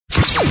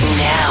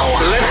now.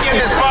 Let's get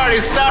this party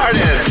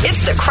started.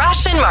 It's the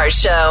Crash and Mars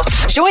Show.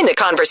 Join the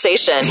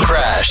conversation.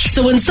 Crash.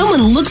 So when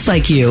someone looks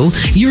like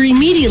you're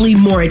immediately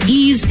more at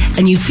ease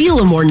and you feel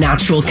a more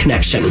natural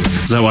connection.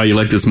 Is that why you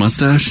like this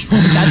mustache?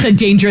 That's a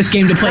dangerous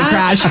game to play,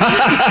 Crash.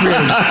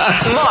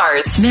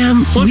 Mars.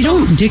 Ma'am, we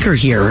don't dicker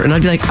here. And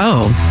I'd be like,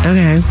 oh,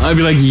 okay. I'd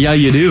be like, yeah,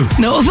 you do.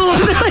 No.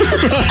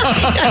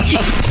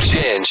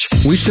 Ginge.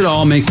 We should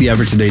all make the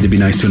effort today to be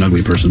nice to an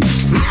ugly person.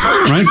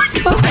 Right?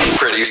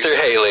 Producer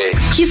Haley.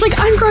 He's like,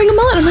 I'm growing a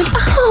mullet. I'm like,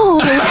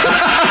 oh,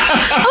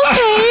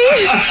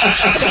 okay.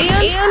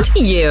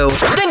 And you,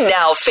 the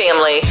Now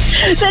family.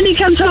 Then he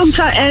comes home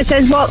and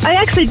says, well, I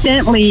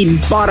accidentally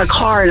bought a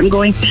car. And I'm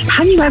going,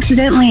 how do you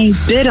accidentally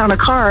bid on a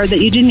car that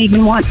you didn't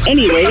even want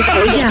anyway?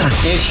 So, Yeah.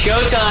 It's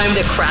showtime.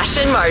 The Crash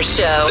and Mars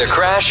Show. The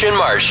Crash and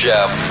Mars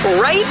Show.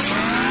 Right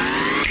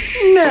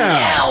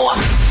now.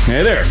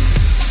 Hey there.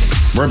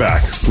 We're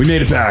back. We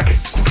made it back.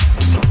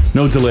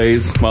 No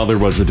delays. Well, there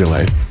was a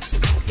delay.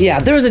 Yeah,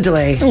 there was a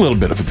delay. A little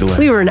bit of a delay.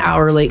 We were an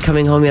hour late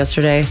coming home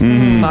yesterday.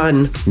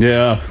 Fun.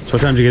 Yeah. So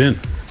what time did you get in?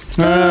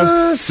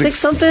 6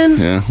 something.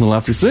 Yeah, a little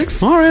after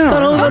 6. All right.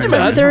 Got home at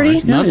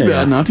 7:30. Not too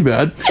bad. Not too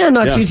bad. Yeah,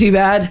 not too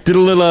bad. Did a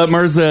little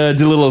Mars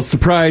did a little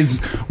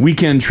surprise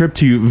weekend trip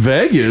to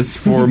Vegas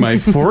for my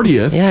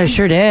 40th. Yeah, I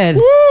sure did.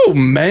 Woo,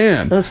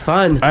 man. That was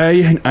fun.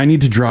 I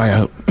need to dry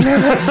out.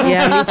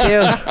 Yeah, me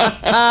too.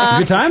 It's a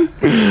good time?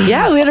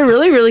 Yeah, we had a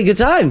really, really good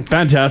time.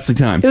 Fantastic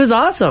time. It was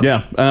awesome.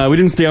 Yeah, we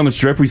didn't stay on the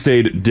strip. We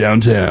stayed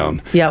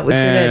downtown. Yeah, we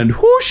sure did. And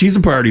whoo, she's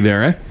a party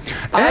there, eh?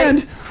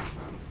 And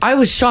I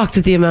was shocked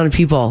at the amount of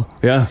people.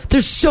 yeah,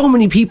 There's so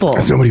many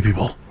people. so many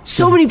people.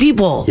 So many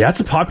people. Yeah, it's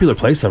a popular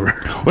place over.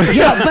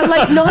 Yeah, but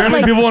like not Apparently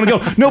like people want to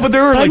go. No, but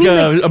there were But I like,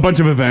 mean, a bunch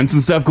of events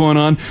and stuff going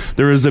on.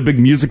 There was a big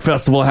music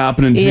festival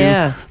happening too.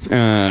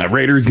 Yeah.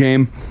 Raiders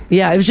game.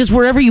 yeah, it was just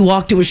wherever you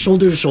walked, it was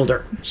shoulder to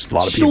shoulder. Just a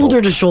lot of people.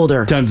 Shoulder to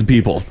shoulder. Tons of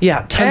people.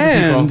 Yeah, tons of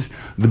And people.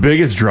 the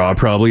biggest draw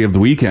probably of the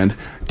weekend,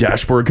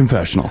 Dashboard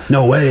Confessional.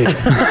 No way.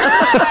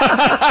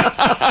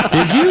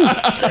 Did you?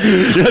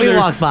 We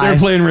walked by. They're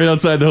playing right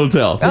outside the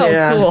hotel. Oh,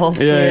 Yeah. cool.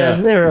 Yeah.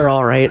 They were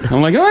all right.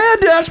 I'm like, oh yeah,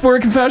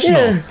 Dashboard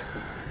Confessional.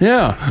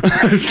 Yeah.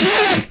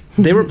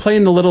 They were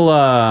playing the little,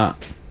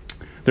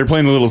 They're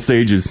playing the little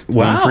stages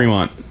Wow. in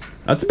Fremont.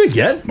 that's a big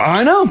get.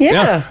 I know.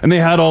 Yeah. And they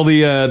had all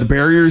the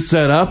barriers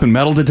set up and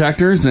metal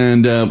detectors,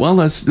 and they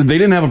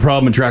didn't have a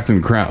problem attracting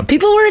the crowd.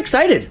 People were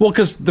excited. Well,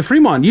 because the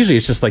Fremont, usually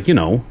it's just like,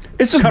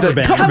 It's just cover the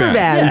band. Cover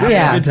bands, It's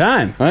yeah. a good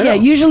time. I know. Yeah,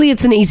 usually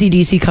it's an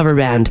AC/DC cover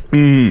band.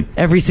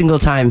 Every single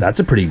time. That's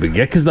a pretty big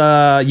get, because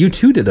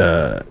U2 did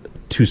a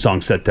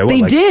 2-song set there.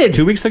 They did.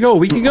 2 weeks ago, a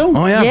week ago?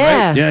 Oh yeah,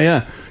 Yeah.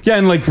 right? Yeah.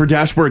 And like for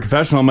Dashboard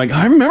Confessional, I'm like,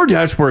 I remember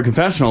Dashboard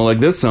Confessional, like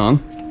this song.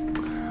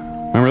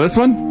 Remember this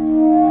one?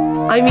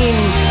 I mean,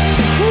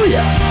 Oh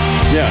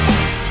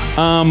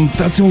yeah.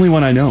 That's the only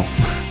one I know.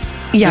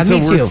 yeah, And so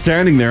me we're too.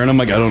 standing there, and I'm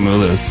like, I don't know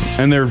this,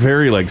 and they're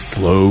very like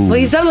slow. Well,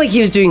 he sounded like he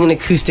was doing an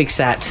acoustic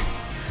set.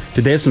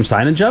 Did they have some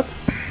signage up?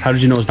 How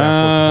did you know it was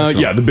Dashboard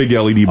Confessional? Yeah, the big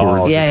LED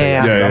boards. Yeah,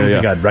 yeah, yeah. I don't Yeah.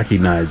 think I'd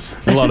recognize.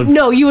 A lot of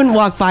No, you wouldn't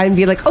walk by and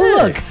be like, oh,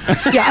 look.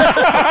 Yeah.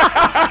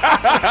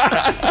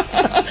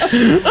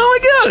 oh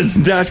my god, it's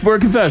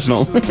Dashboard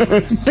Confessional.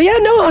 But yeah,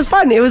 no, it was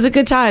fun. It was a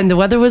good time. The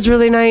weather was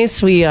really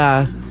nice. We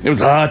It was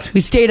hot.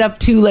 stayed up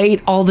too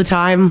late all the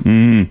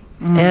time.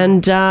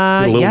 And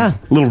A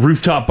little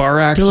rooftop bar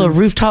did action. a little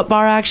rooftop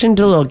bar action,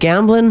 did a little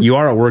gambling. You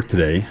are at work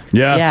today.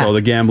 Yeah. So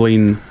the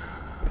gambling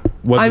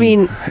wasn't... I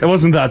mean, It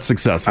wasn't that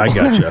successful. I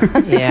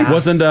gotcha. yeah.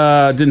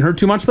 Didn't hurt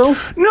too much, though?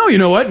 No, you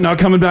know what? Not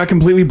coming back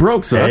completely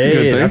broke, so that's a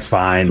good thing. That's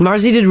fine.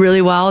 Marzi did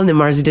really well, and then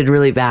Marzi did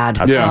really bad.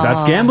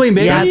 That's gambling,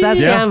 baby. Yes,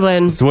 that's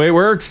gambling. That's the way it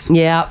works.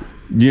 Yeah.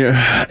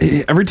 Yeah.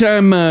 Every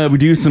time we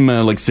do some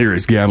like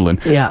serious gambling,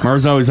 Yeah.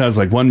 Mars always has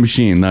like one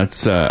machine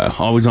that's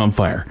always on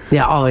fire.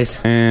 Yeah, always.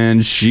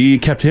 And she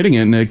kept hitting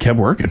it, and it kept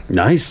working.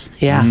 Nice.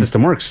 Yeah. The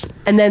system works.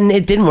 And then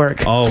it didn't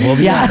work. Oh, well,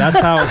 Yeah. that's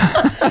how...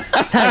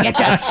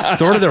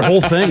 sort of their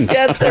whole thing.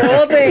 That's their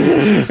whole thing.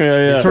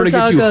 Yeah. Sort of That's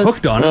how get it you goes.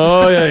 hooked on it.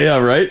 Oh yeah,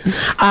 right.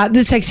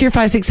 This text here,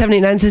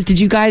 56789, says, did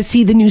you guys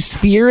see the new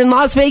Sphere in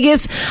Las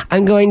Vegas?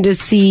 I'm going to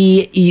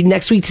see you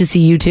next week to see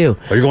you too.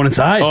 Are you going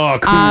inside? Oh,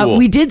 cool.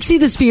 We did see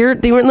the Sphere.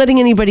 They weren't letting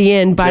anybody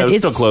in, but Yeah, it was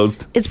it's still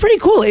closed. It's pretty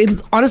cool.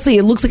 Honestly,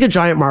 it looks like a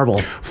giant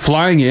marble.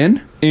 Flying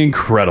in,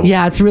 incredible.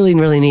 Yeah, it's really,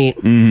 really neat.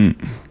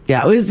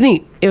 Yeah, it was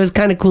neat. It was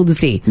kind of cool to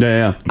see.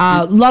 Yeah.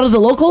 A lot of the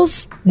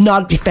locals,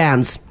 not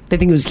fans. They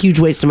think it was a huge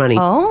waste of money.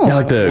 Oh. Yeah,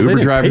 like the they Uber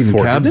didn't drivers pay and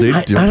for it, cabs. did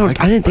They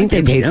I didn't think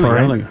they paid for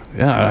it.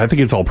 Yeah, I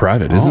think it's all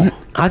private, isn't it?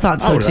 I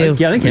thought so too.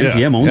 Yeah, I think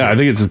MGM owns it. Yeah, I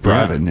think it's just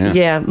private. Yeah.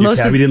 Yeah, Your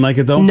most cabbie didn't like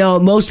it, though? No,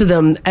 most of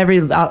them.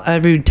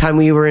 Every time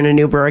we were in an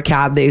Uber or a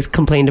cab, they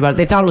complained about it.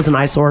 They thought it was an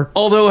eyesore.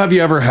 Although, have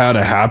you ever had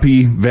a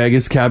happy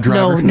Vegas cab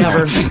driver? No,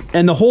 never.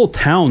 And the whole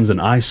town's an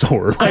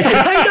eyesore. Like,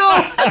 I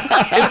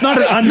know. it's not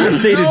an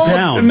understated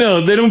town.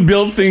 No, they don't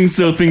build things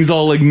so things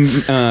all like meant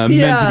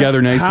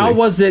together nicely. How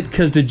was it?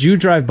 Because did you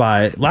drive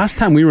by? Last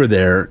time we were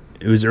there,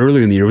 it was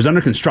earlier in the year. It was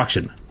under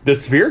construction. the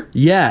Sphere?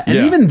 Yeah, and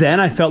Yeah. even then,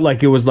 I felt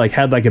like it was like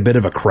had like a bit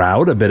of a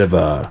crowd, a bit of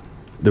a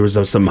there was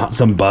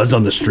some buzz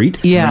on the street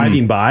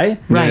driving by.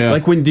 Right. Yeah.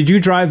 Like did you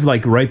drive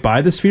like right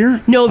by the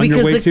Sphere? No, on your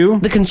because way to?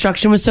 the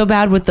construction was so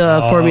bad with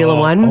the Formula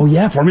One. Oh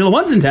yeah, Formula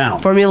One's in town.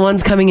 Formula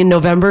One's coming in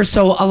November,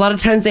 so a lot of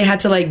times they had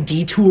to like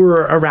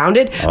detour around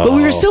it, but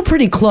we were still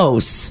pretty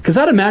close. Because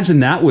I'd imagine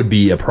that would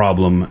be a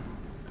problem.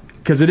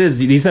 Because it is,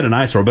 he said an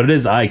eyesore, but it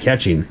is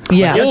eye-catching.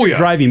 Yeah. Like, as Oh, you're yeah.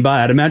 driving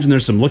by, I'd imagine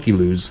there's some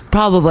looky-loos.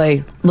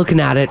 Probably looking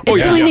at it.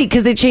 It's really neat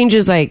because it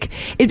changes. Like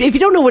if you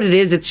don't know what it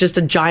is, it's just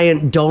a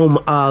giant dome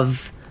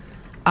of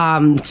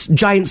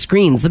giant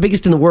screens, the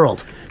biggest in the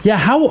world. Yeah,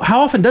 how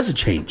often does it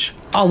change?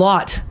 A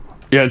lot.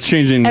 Yeah, it's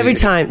changing Every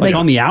time. Like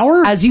on the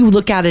hour? As you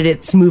look at it,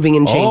 it's moving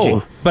and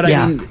changing. But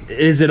I mean,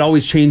 is it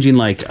always changing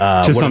like to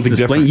what it's something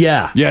displaying?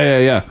 different.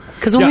 Yeah.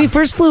 Because when we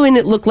first flew in,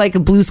 it looked like a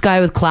blue sky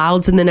with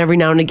clouds, and then every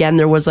now and again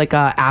there was like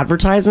a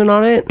advertisement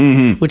on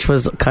it, which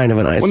was kind of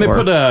an eyesore. When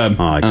they put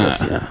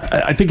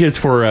I think it's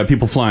for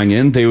people flying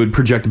in, they would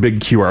project a big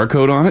QR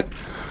code on it.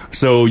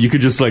 So you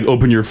could just like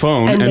open your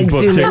phone and like,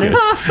 book zoom in.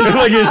 tickets.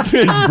 Like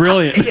it's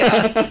brilliant.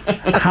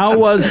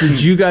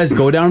 Did you guys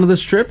go down to the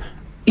Strip?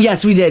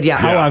 Yes, we did. Yeah.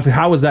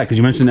 How was that? Because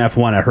you mentioned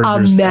F1. I heard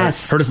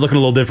mess. Heard it's looking a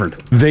little different.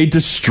 They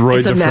destroyed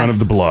It's a the front mess. of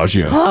the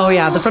Bellagio. Oh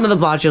yeah, the front of the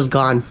Bellagio's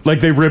gone.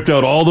 Like they ripped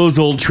out all those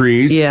old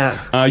trees.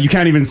 Yeah. You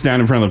can't even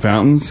stand in front of the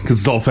fountains because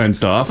it's all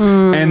fenced off.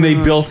 And they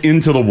built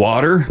into the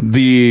water.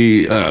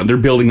 They're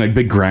building like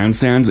big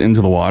grandstands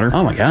into the water.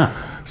 Oh my god.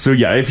 So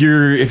yeah, if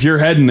you're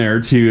heading there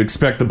to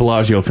expect the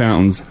Bellagio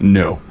fountains,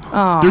 no.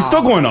 They're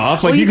still going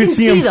off. Like Well, you you can can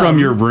see them see from them.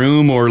 your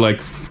room or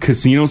like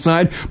casino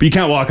side, but you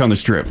can't walk on the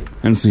Strip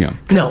and see them.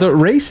 No. The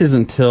race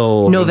isn't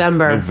till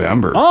November.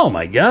 Oh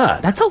my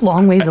god. That's a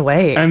long ways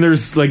away. And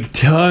there's like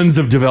tons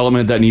of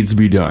development that needs to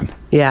be done.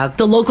 Yeah,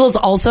 the locals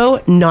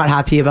also not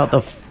happy about the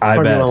I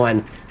Formula bet.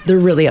 One. They're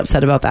really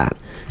upset about that,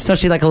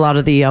 especially like a lot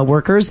of the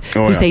workers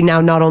Oh, who yeah. say now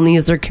not only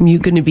is their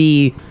commute going to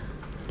be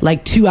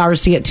like 2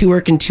 hours to get to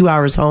work and 2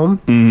 hours home,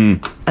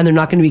 and they're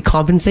not going to be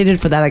compensated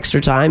for that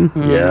extra time.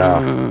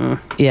 Yeah.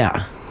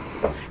 Yeah.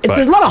 But-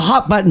 There's a lot of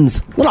hot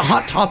buttons, a lot of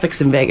hot topics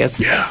in Vegas.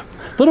 Yeah.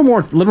 A little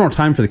more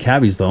time for the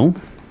cabbies though.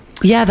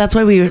 Yeah, that's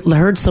why we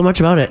heard so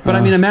much about it. But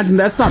I mean, imagine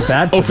that's not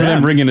bad. Oh, for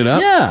them bringing it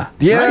up?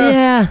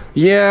 Yeah.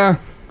 Yeah.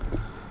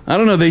 I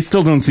don't know. They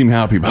still don't seem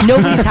happy about it.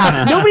 Nobody's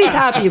happy. Nobody's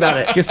happy about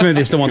it. I guess maybe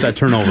they still want that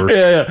turnover.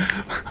 Yeah.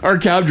 Our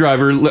cab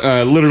driver,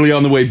 literally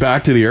on the way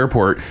back to the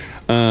airport,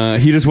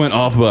 he just went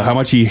off about how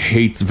much he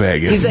hates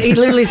Vegas. He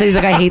literally said, he's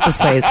like, I hate this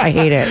place. I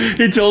hate it.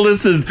 He told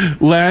us to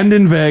land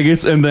in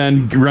Vegas and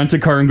then rent a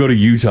car and go to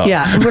Utah.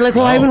 Yeah. And we're like,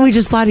 well, why wouldn't we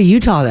just fly to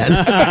Utah then?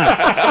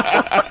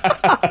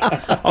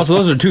 Also,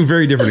 those are two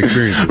very different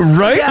experiences.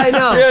 Right? Yeah, I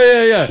know.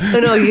 Yeah. I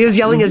know. He was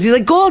yelling at us. He's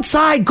like, go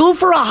outside. Go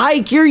for a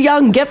hike. You're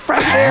young. Get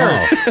fresh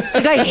air. It's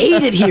like, I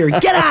hate it here.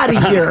 Get out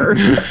of here.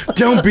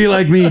 Don't be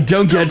like me.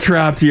 Don't get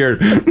trapped here.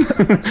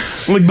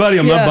 Like, buddy,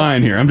 I'm not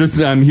buying here.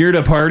 I'm here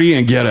to party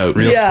and get out.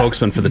 Real Yeah.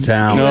 spokesman for the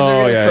town. He was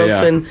a real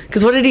spokesman.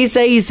 Because what did he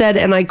say? He said,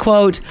 and I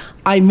quote,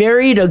 I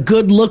married a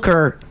good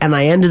looker and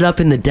I ended up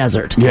in the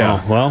desert.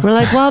 Yeah. Oh, well. We're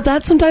like, well,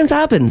 that sometimes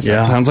happens.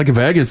 Yeah. Sounds like a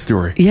Vegas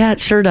story. Yeah, it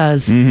sure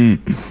does.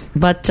 Mm-hmm.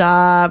 But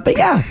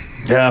yeah.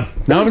 Yeah.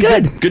 No, was it was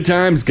good. Good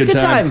times. Good good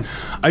times. time.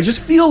 I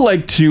just feel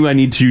like, I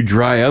need to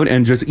dry out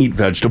and just eat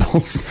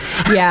vegetables.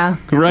 Yeah.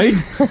 Right?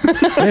 Yeah,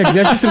 did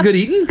you guys do some good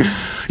eating?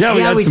 Yeah, Yeah,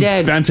 had we some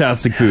did.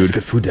 fantastic food. There's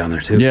good food down there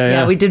too.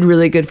 Yeah, we did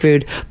really good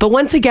food. But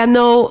once again,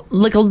 though,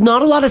 like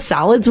not a lot of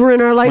salads were in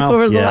our life Well,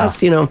 over the yeah. last,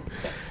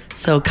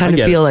 so kind I of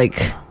get feel it.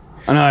 like,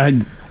 And I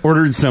had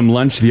ordered some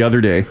lunch the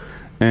other day,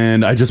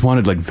 and I just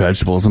wanted like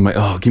vegetables. I'm like,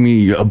 oh, give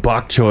me a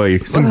bok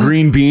choy, some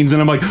green beans,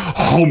 and I'm like,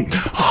 home.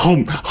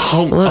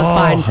 Well, that's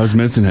fine. I was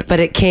missing it. but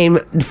it came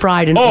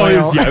fried in Oh,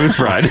 oil. it was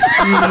fried.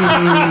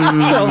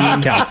 Still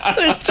counts.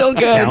 It's still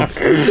good. Counts.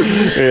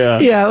 Yeah.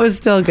 Yeah, it was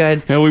still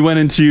good. And we went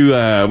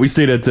into, we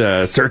stayed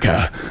at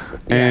Circa,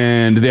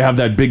 and they have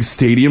that big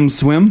stadium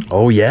swim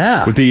Oh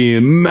yeah. with the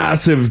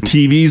massive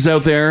TVs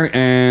out there,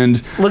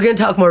 and We're going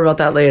to talk more about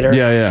that later.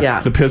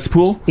 yeah, the piss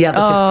pool. Yeah, the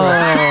piss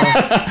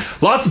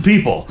pool. Lots of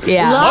people.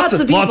 Yeah. Lots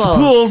of people. Lots of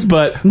pools,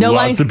 but No lots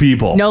lines, of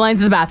people. No lines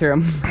in the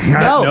bathroom.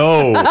 No.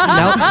 No.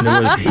 And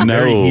it was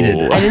very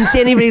heated. I didn't see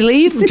anybody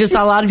leave, just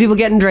saw a lot of people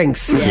getting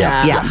drinks.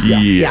 Yeah.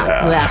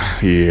 Yeah.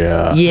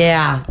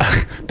 Yeah.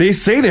 They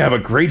say they have a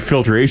great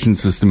filtration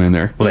system in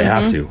there. Well, they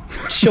have to.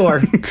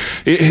 Sure.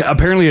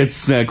 Apparently,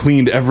 it's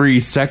cleaned every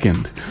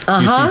second.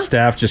 You see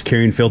staff just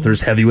carrying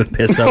filters heavy with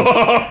piss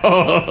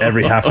out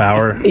every half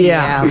hour.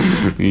 Yeah.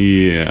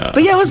 Yeah.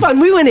 But yeah, it was fun.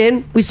 We went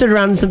in, we stood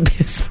around in some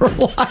piss for a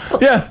while.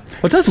 Yeah.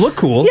 Well, it does look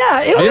cool.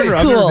 Yeah, it was I've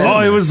never cool. been. Oh,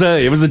 it was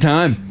a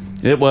time.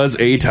 It was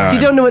a time. If you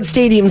don't know what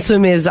stadium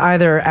swim is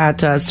either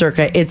at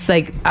Circa, it's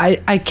like,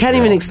 I can't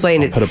even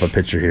explain it. Put up a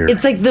picture here.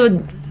 It's like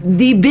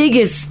the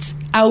biggest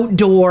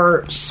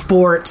outdoor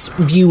sports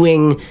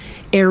viewing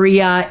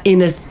area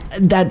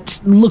that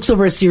looks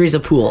over a series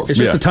of pools. It's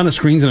just a ton of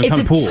screens and a It's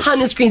ton of pools. a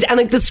ton of screens, and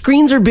like the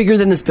screens are bigger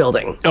than this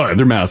building. Oh, yeah,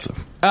 they're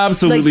massive.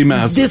 Absolutely Like,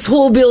 massive. This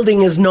whole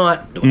building is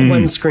not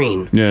one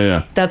screen.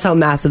 yeah. That's how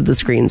massive the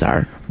screens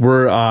are.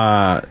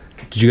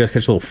 Did you guys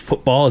catch a little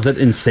football? Is that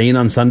insane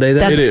on Sunday then?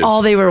 That's It is.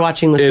 all they were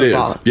watching was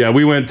football. Yeah,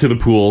 we went to the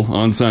pool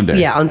on Sunday.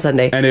 Yeah, on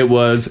Sunday. And it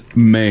was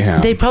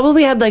mayhem. They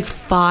probably had like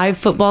 5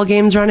 football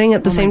games running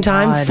at the same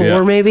time. God. 4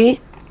 Yeah. maybe.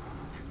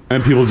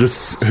 And people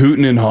just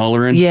hooting and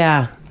hollering.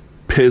 Yeah.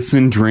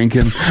 Pissing,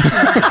 drinking.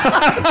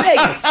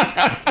 Vegas.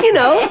 You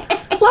know,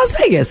 Las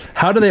Vegas.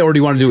 How do they, or do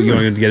you want to do it? You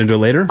want to get into it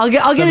later? I'll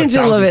get into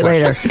it a little bit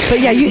later. But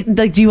yeah,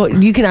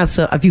 you can ask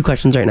a few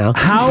questions right now.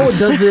 How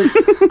does it,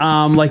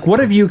 like, what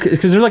have you, because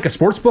there's like a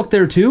sports book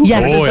there too?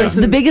 Yes, Oh, there's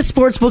the biggest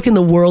sports book in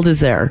the world is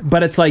there.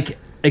 But it's like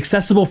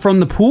accessible from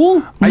the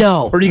pool?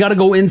 No. Or you got to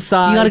go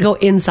inside? You got to go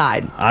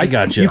inside. I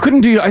got you. You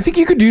couldn't do, I think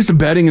you could do some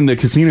betting in the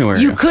casino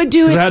area. You could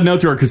do 'Cause it. I had an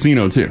outdoor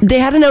casino too. They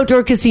had an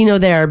outdoor casino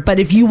there, but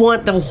if you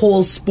want the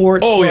whole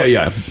sports Oh, book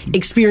yeah.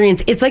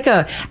 experience, it's like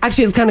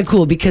actually it's kind of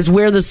cool because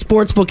where the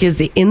sports book is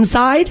the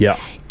inside, Yeah.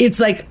 it's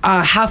like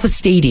half a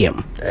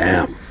stadium.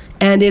 Damn.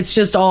 And it's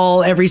just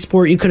every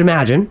sport you could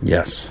imagine.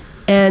 Yes.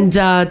 And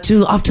off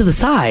to the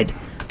side,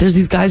 there's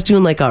these guys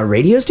doing like a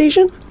radio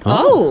station.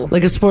 Oh.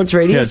 Like a sports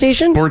radio Yeah,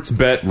 station? Sports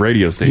bet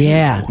radio station.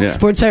 Yeah,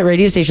 sports bet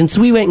radio station.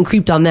 So we went and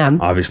creeped on them.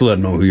 Obviously, let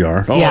them know who you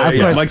are. Oh, Yeah,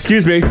 of course. Like,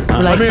 excuse me. Like,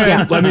 let me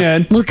yeah. in. Let me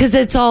in. Well, because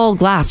it's all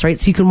glass, right?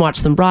 So you can watch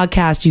them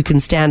broadcast. You can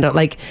stand up.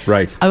 Like,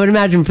 Right. I would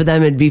imagine for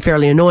them it'd be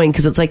fairly annoying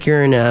because it's like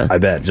you're in a. I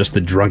bet. Just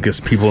the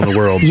drunkest people in the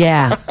world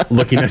Yeah,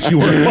 looking at you.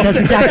 that's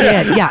exactly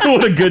it. Yeah.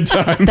 What a good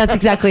time. That's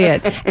exactly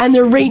it. And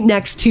they're right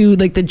next to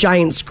like the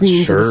giant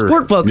screens of the Sure.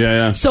 sport books. Yeah,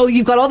 yeah. So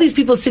you've got all these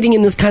people sitting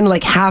in this kind of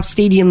like half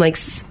stadium, like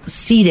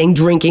seating,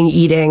 drinking,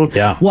 eating,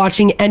 Yeah.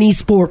 watching any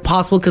sport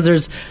possible because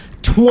there's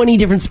 20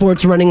 different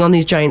sports running on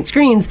these giant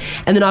screens.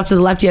 And then off to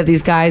the left, you have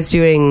these guys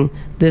doing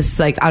this,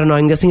 like, I don't know,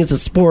 I'm guessing it's a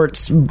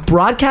sports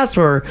broadcast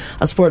or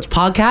a sports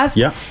podcast.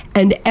 Yeah.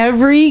 And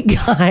every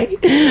guy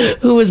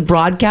who was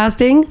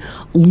broadcasting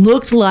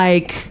looked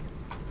like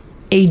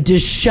a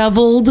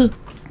disheveled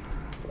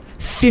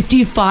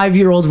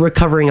 55-year-old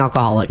recovering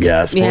alcoholic.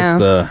 Yeah, Yeah.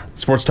 the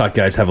sports talk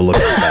guys have a look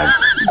at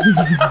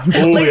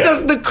the Oh, Like yeah.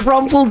 the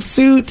crumpled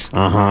suit.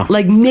 Uh-huh.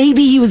 Like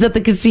maybe he was at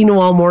the casino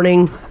all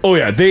morning Oh,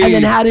 yeah. They, and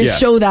then had his yeah.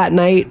 show that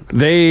night.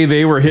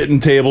 They were hitting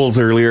tables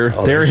earlier.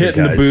 Oh, they were those are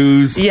hitting the guys.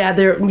 booze.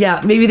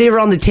 Yeah, maybe they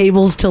were on the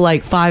tables till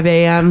like 5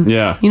 a.m.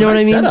 Yeah. You know what I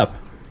Nice mean? setup.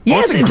 Yeah, Oh,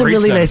 it's a great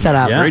really nice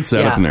setup. Yeah. Great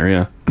setup in there,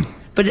 yeah.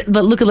 But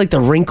look at like the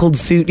wrinkled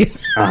suit.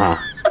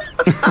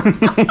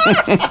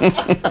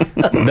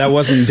 That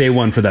wasn't day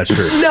one for that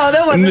shirt. No,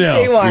 that wasn't No.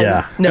 day one.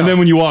 Yeah. No. And then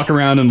when you walk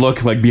around and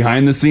look like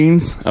behind the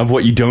scenes of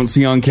what you don't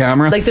see on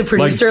camera, Like the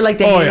producer, like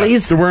the oh,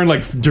 Haleys? Yeah. They're wearing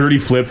like dirty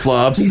flip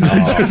flops.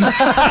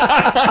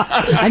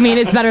 I mean,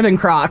 it's better than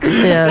Crocs.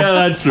 yeah. Yeah,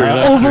 that's true.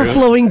 That's true.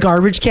 Overflowing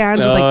garbage cans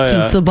with Oh, like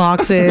yeah. pizza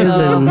boxes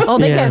and Oh,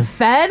 they yeah. get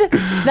fed?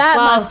 That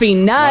Well, must be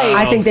nice.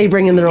 I think they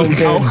bring in their own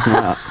food.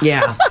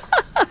 Yeah.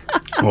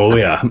 Oh,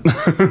 yeah.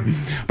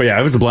 But yeah,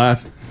 it was a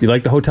blast. You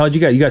like the hotel you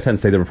got? You guys hadn't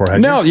stayed there before, had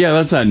you? No, yeah,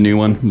 that's that new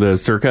one, the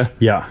Circa.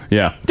 Yeah.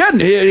 Yeah,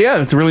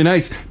 it's really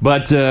nice.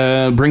 But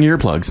bring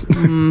earplugs.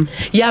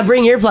 Yeah,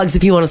 bring earplugs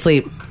if you want to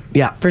sleep.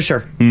 Yeah, for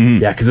sure.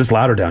 Yeah, because it's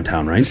louder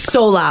downtown, right?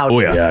 So loud. Oh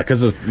yeah, Yeah,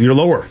 because you're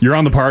lower. You're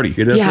on the party.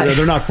 Yeah.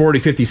 They're not 40,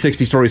 50,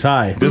 60 stories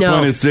high. This No.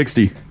 one is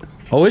 60.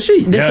 Oh, is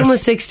she? This Yes. one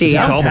was 60. It's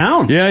Yeah.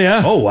 downtown?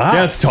 Yeah. Oh, wow.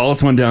 Yeah, it's the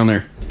tallest one down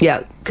there.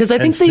 Yeah, because I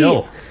think And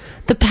still.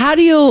 the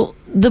patio,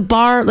 the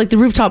bar, like the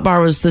rooftop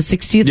bar was the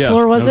 60th Yeah,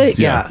 floor, was that it?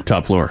 Yeah.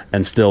 top floor.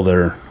 And still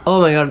they're Oh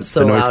my God, it's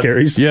so the noise loud.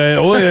 carries. Yeah.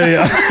 Oh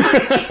yeah.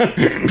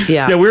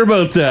 Yeah. Yeah, we're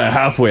about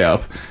halfway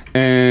up,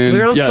 and We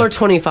were on yeah, floor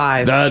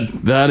 25.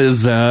 That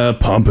is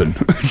pumping,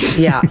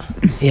 Yeah.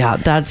 Yeah,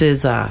 that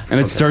is. and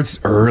it starts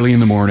early in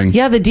the morning.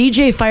 Yeah, the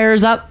DJ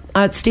fires up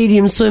at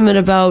Stadium Swim at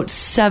about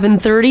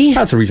 7:30.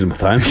 That's a reasonable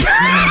time.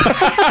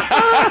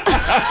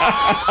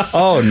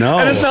 Oh, no.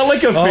 And it's not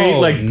like a faint,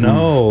 like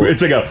no.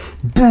 It's like a.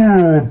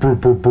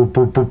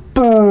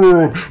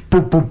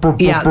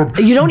 Yeah,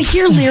 you don't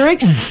hear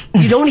lyrics.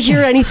 You don't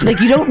hear anything. Like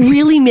you don't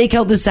really make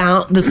out the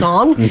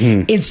song.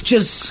 Mm-hmm. It's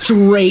just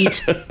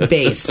straight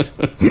bass.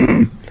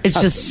 It's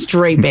just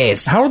straight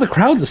bass. How are the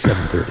crowds at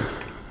 7:30?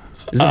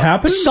 Is it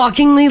happening?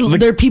 Shockingly,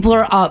 their people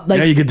are up. Like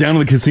Yeah, you get down to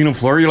the casino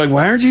floor. You're like,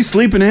 why aren't you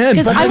sleeping in?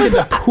 because I was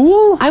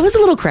pool? I was a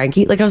little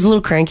cranky. Like I was a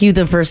little cranky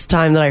the first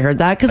time that I heard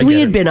that because we get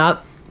had it. been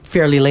up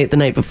fairly late the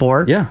night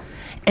before. Yeah.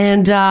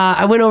 And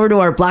I went over to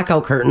our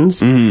blackout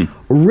curtains,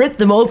 ripped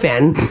them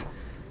open,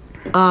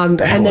 and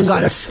then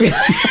got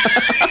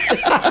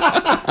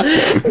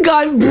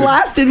got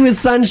blasted with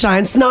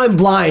sunshine. So now I'm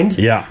blind.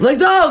 Yeah. Like,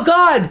 oh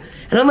God.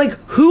 And I'm like,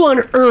 who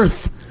on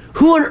earth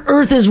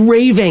is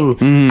raving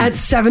at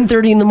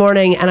 7:30 in the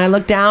morning? And I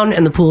look down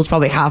and the pool is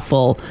probably half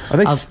full. Are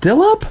they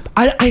still up?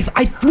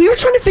 We were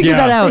trying to figure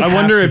that out. I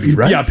wonder have if to be,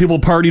 right? people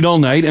partied all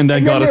night and then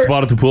And then got a they're-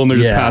 spot at the pool and they're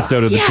just Yeah. passed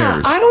out of the Yeah,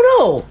 chairs. I don't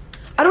know.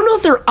 I don't know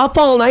if they're up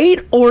all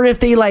night or if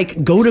they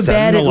like go to Set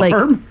bed an at like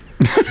alarm?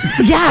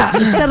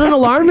 set an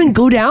alarm and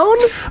go down.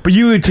 But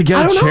to I get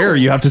a don't chair, know.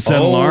 you have to set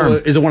an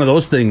alarm. Is it one of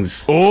those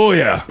things? Oh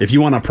yeah, If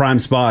you want a prime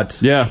spot.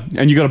 yeah,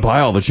 and you got to buy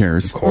all the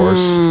chairs. Of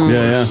course.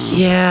 Yeah.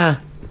 Yeah.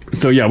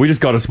 So yeah, we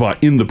just got a spot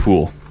in the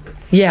pool.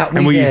 Yeah,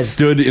 and we did.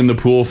 stood in the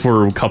pool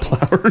for a couple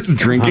hours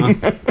drinking.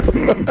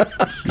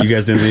 You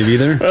guys didn't leave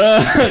either?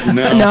 No.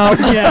 No.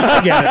 Yeah,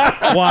 I get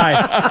it.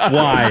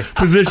 Why?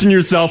 Position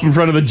yourself in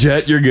front of the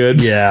jet. You're good.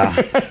 Yeah,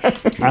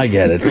 I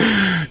get it.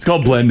 It's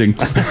called blending.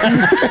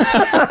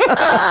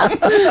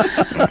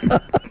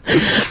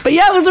 But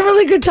yeah, it was a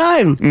really good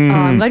time. Oh,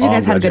 I'm glad you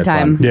guys had a good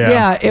time.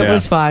 Yeah, it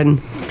was fun.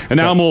 And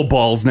now I'm old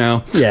balls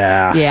now.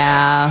 Yeah.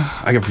 Yeah.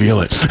 I can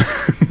feel it.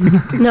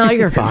 No,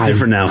 you're fine. It's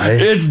different now, hey?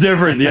 It's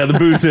different. Yeah, the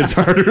booze hits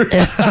harder.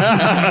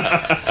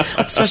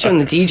 Especially when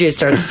the DJ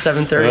starts at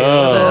 7:30.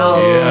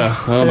 Oh, yeah.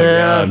 Oh, my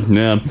God.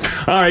 Yeah.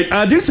 All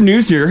right. Do some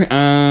news here.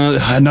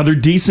 Another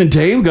decent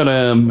day. We've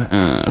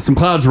got some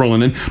clouds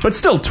rolling in, but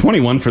still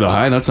 21 for the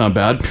high. That's not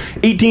bad.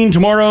 18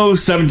 tomorrow,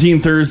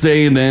 17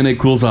 Thursday, and then it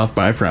cools off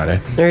by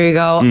Friday. There you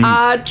go.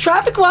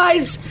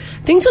 Traffic-wise,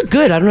 things look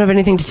good. I don't have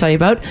anything to tell you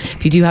about.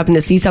 If you do happen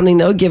to see something,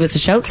 though, give us a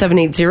shout,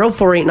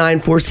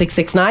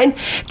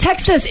 780-489-4669.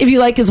 Text us if you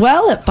like as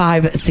well at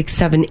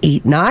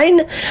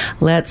 56789.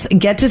 Let's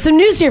get to some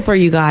news here for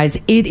you guys.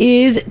 It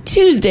is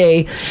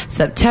Tuesday,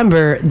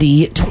 September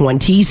the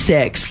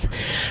 26th.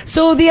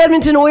 So the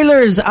Edmonton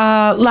Oilers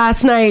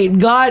last night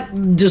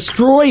got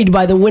destroyed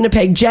by the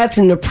Winnipeg Jets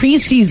in a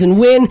preseason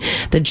win.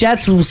 The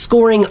Jets were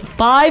scoring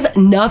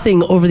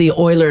 5-0 over the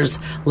Oilers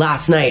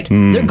last night.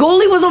 Their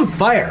goalie was on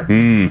fire.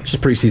 It's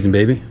just preseason,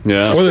 baby.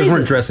 Yeah. Oilers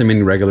weren't dressing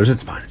many regulars.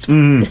 It's fine. It's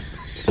fine.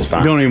 It's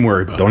fine. Don't even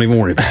worry about it. Don't even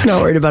worry about it.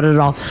 Not worried about it at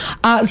all.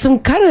 Some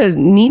kind of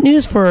neat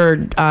news for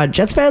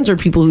Jets fans or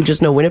people who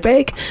just know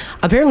Winnipeg.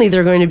 Apparently,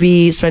 they're going to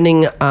be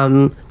spending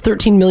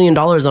 $13 million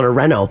on a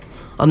reno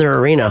on their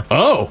arena.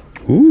 Oh.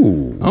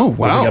 Ooh. Oh, What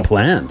wow. they got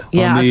planned?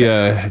 Yeah,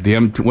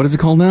 On what is it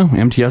called now?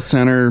 MTS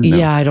Center? No,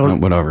 Yeah, I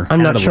don't- whatever. I'm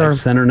not Canada sure. Life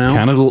Center now?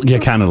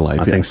 Canada Life.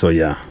 I think so,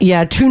 yeah.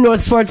 Yeah, True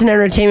North Sports and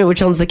Entertainment,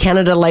 which owns the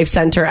Canada Life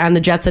Centre, and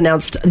the Jets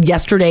announced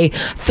yesterday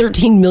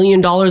 $13 million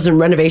in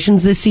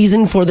renovations this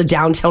season for the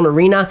downtown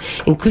arena,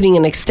 including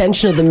an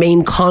extension of the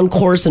main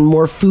concourse and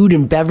more food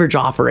and beverage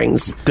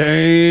offerings.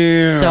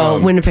 Damn. So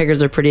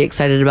Winnipeggers are pretty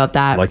excited about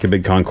that. Like a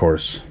big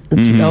concourse.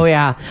 Oh,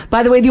 yeah.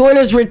 By the way, the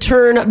Oilers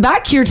return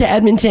back here to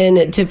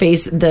Edmonton to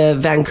face the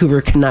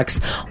Vancouver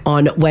Canucks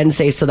on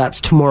Wednesday, so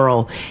that's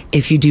tomorrow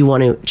if you do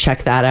want to check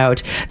that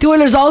out. The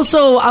Oilers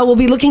also will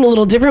be looking a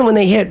little different when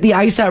they hit the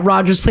ice at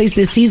Rogers Place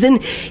this season,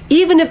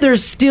 even if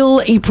there's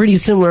still a pretty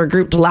similar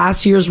group to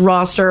last year's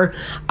roster.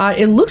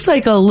 It looks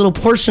like a little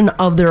portion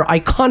of their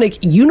iconic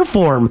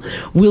uniform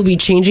will be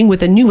changing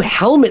with a new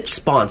helmet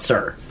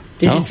sponsor.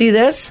 Did you see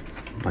this?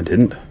 I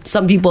didn't.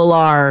 Some people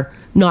are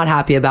not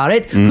happy about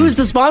it. Who's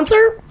the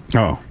sponsor?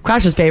 Oh.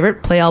 Crash's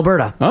favorite, Play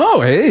Alberta.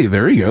 Oh, hey,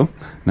 there you go.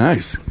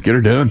 Nice. Get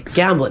her done.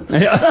 Gambling.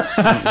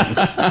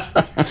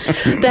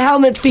 The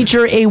helmets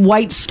feature a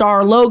white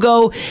star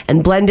logo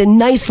and blend in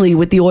nicely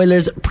with the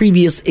Oilers'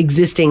 previous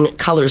existing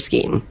color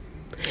scheme.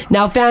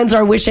 Now, fans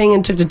are wishing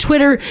and took to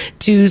Twitter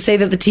to say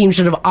that the team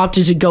should have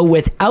opted to go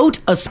without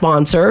a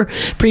sponsor.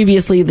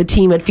 Previously, the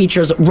team had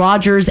features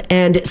Rogers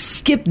and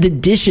Skip the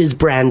Dishes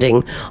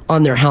branding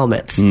on their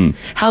helmets.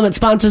 Helmet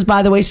sponsors,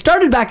 by the way,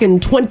 started back in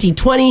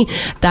 2020.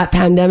 That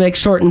pandemic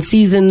shortened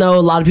season, though,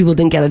 a lot of people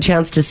didn't get a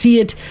chance to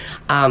see it.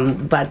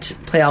 But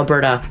Play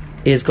Alberta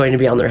is going to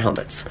be on their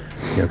helmets.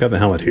 Yeah, I've got the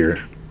helmet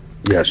here.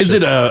 Yeah, Is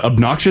it a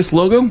obnoxious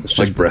logo? It's just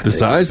like the breathtaking.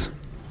 size?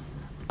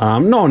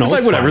 No, It's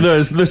like whatever.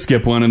 fine. The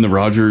Skip one and the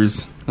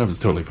Rogers. That was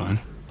totally fine.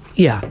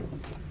 Yeah.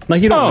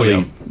 Like, you don't Oh,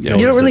 really... yeah.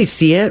 You don't really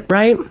see it,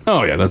 right?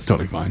 Oh, yeah, that's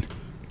totally fine.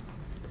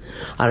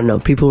 I don't know.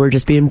 People were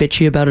just being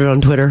bitchy about it on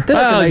Twitter. They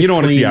like a nice you don't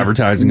want to see clean-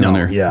 advertising on No,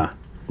 there. Yeah.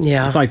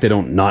 Yeah. It's like they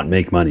don't not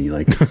make money.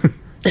 Like,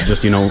 it's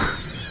just,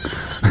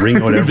 ring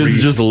out every... This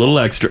is just a little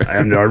extra.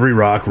 and every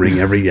rock, ring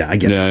every... Yeah, I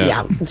get it.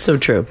 Yeah, it's so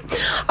true.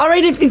 All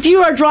right, if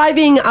you are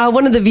driving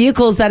one of the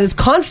vehicles that is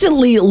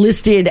constantly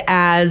listed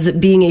as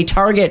being a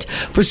target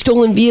for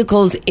stolen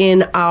vehicles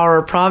in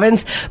our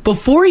province,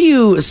 before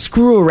you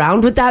screw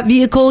around with that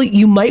vehicle,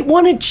 you might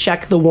want to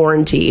check the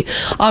warranty.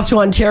 Off to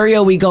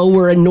Ontario we go,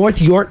 where a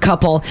North York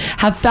couple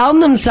have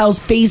found themselves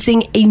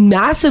facing a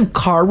massive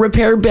car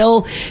repair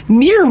bill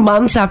mere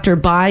months after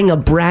buying a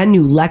brand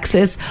new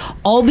Lexus,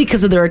 all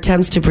because of their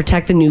attempts to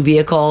protect the new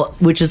vehicle,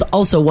 which is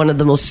also one of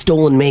the most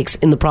stolen makes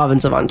in the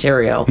province of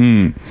Ontario.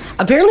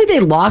 Apparently they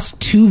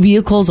lost 2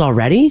 vehicles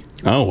already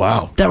Oh,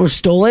 wow. that were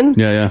stolen,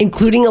 Yeah.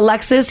 including a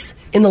Lexus,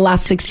 in the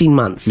last 16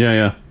 months.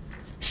 Yeah.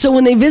 So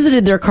when they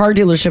visited their car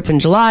dealership in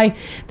July,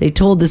 they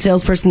told the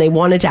salesperson they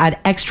wanted to add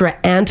extra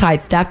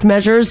anti-theft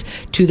measures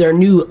to their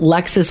new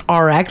Lexus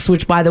RX,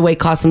 which, by the way,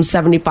 cost them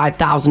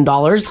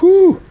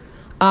 $75,000.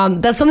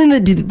 That's something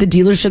that the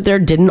dealership there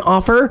didn't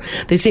offer.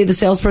 They say the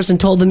salesperson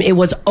told them it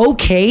was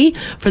okay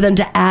for them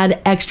to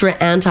add extra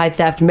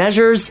anti-theft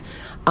measures,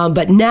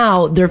 but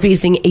now they're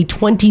facing a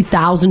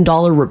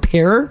 $20,000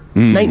 repair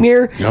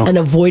nightmare and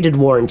a voided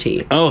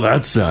warranty. Oh,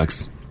 that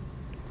sucks.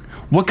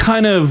 What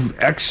kind of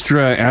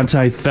extra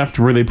anti-theft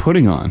were they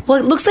putting on? Well,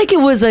 it looks like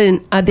it was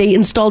they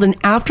installed an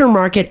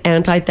aftermarket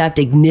anti-theft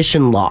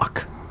ignition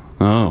lock.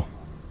 Oh,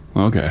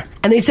 okay.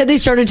 And they said they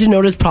started to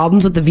notice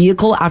problems with the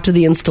vehicle after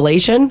the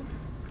installation.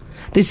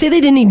 They say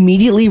they didn't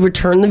immediately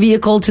return the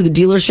vehicle to the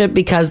dealership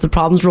because the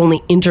problems were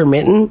only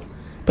intermittent,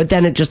 but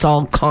then it just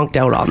all conked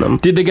out on them.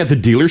 Did they get the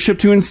dealership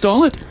to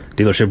install it?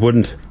 Dealership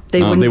wouldn't.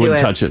 They wouldn't do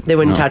touch it. They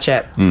wouldn't touch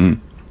it.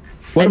 And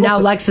now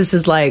Lexus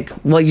is like,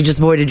 well, you just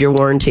voided your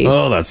warranty.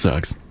 Oh, that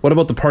sucks. What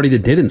about the party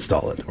that did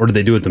install it? Or did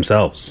they do it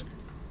themselves?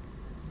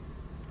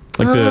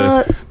 Like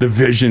the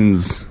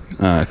Vision's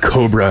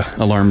Cobra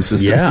alarm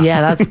system.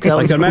 Yeah, that was I a can cool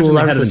imagine they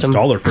alarm had an system.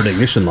 installer for the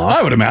ignition lock.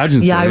 I would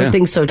imagine so. Yeah, I would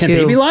think so too. Can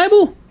they be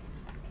liable?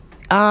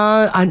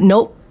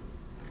 Nope.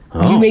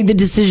 You made the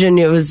decision.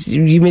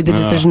 You made the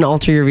decision to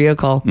alter your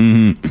vehicle.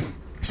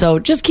 So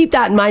just keep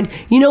that in mind.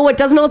 You know what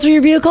doesn't alter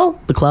your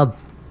vehicle? The club.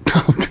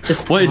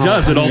 Well, it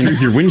does. It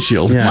alters your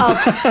windshield.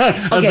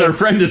 Yeah. As our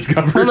friend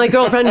discovered. Well, my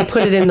girlfriend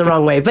put it in the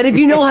wrong way. But if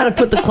you know how to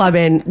put the club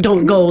in,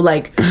 don't go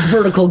like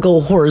vertical,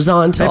 go I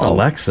horizontal. have a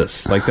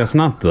Lexus. Like, that's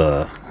not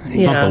the...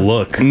 It's not the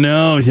look.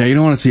 No, yeah, you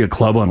don't want to see a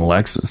club on a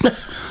Lexus.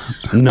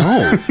 No.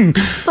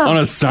 On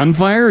a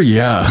Sunfire?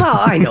 Yeah. Well,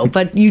 I know,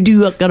 but you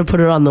do got to put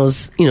it on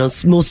those,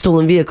 most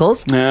stolen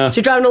vehicles. Yeah. So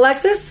you're driving a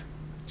Lexus?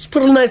 Just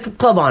put a nice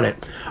club on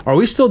it. Are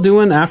we still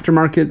doing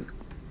aftermarket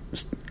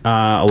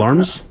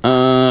alarms?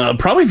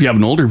 Probably if you have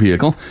an older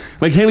vehicle.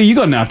 Like, Haley, you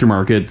got an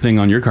aftermarket thing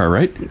on your car,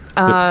 right?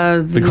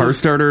 The car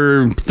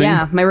starter thing?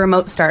 Yeah, my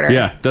remote starter.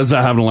 Yeah. Does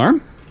that have an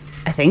alarm?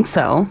 I think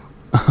so.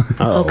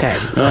 Okay.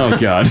 Oh,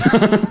 God.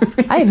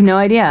 I have no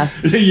idea.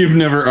 You've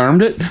never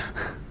armed it?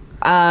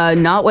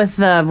 Not with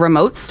the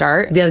remote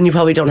start. Yeah, then you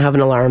probably don't have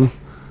an alarm.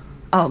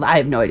 Oh, I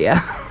have no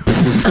idea.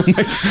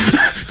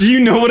 Do you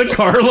know what a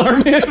car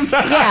alarm is?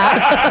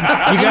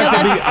 Yeah. You guys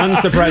would be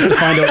unsurprised to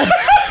find out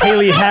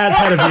Haley has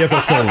had a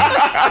vehicle stolen.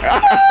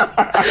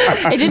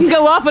 It didn't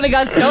go off when it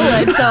got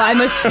stolen, so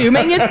I'm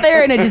assuming it's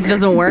there and it just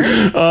doesn't work.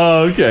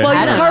 Oh, okay. Well,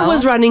 your car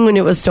was running when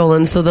it was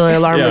stolen, so the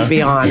alarm would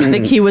be on. The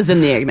key was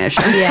in the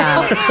ignition.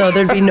 Yeah, so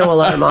there'd be no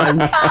alarm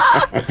on.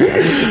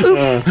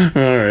 Oops.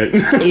 All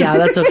right. Yeah,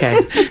 that's okay.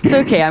 It's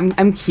okay.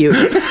 I'm cute.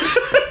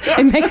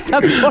 It makes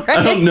up for it.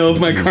 I don't know if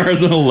my car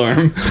has an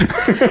alarm.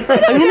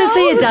 I'm going to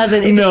say it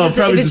doesn't.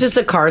 If it's just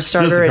a car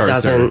starter, it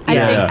doesn't.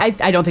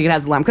 I don't think it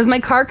has an alarm because my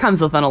car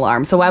comes with an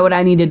alarm. So why would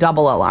I need a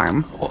double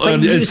alarm?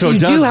 But you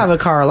do have a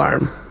car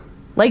alarm.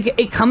 Like,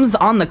 it comes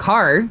on the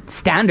car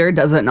standard,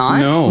 does it not?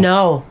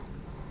 No.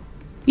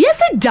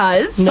 Yes, it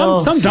does. No.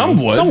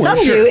 Some would. Some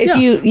do. If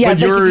you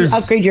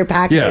upgrade your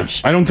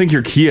package. Yeah, I don't think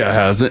your Kia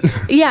has it.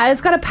 Yeah,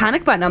 it's got a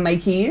panic button on my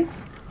keys.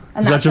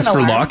 And Is that just for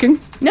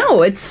locking?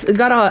 No, it's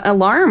got an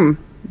alarm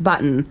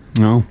button.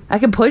 No. I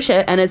can push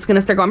it and it's going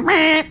to start going.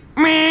 Meh,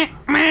 meh,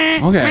 meh,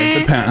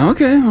 Okay. meh.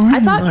 Okay. All right. I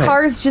thought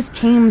cars just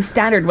came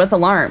standard with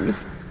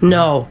alarms.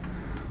 No.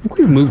 I think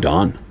we've moved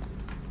on.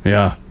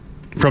 Yeah.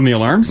 From the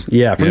alarms?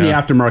 Yeah, from the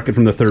aftermarket,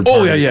 from the third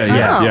party. Oh,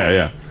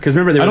 yeah. Because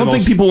remember, I don't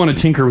think people want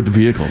to tinker with the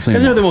vehicles anymore.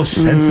 And they're the most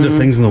sensitive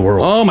things in the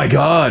world. Oh, my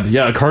God.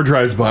 Yeah, a car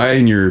drives by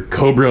and your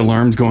Cobra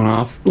alarm's going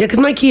off. Yeah, because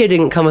my Kia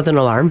didn't come with an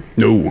alarm.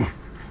 No.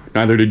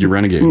 Neither did your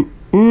Renegade.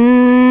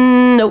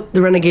 Nope,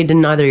 the Renegade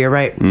didn't either. You're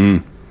right.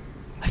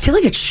 I feel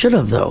like it should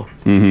have, though.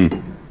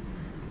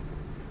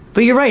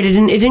 But you're right. It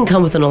didn't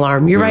come with an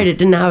alarm. You're right. It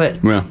didn't have it.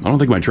 Yeah, I don't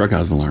think my truck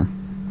has an alarm.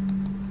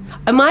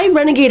 My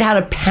Renegade had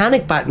a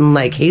panic button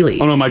like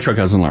Haley's. Oh, no, my truck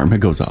has an alarm.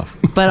 It goes off.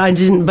 But I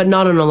didn't. But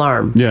not an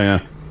alarm. Yeah.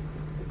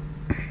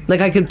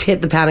 Like I could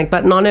hit the panic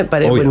button on it,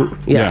 but it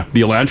wouldn't. Yeah.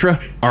 The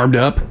Elantra, armed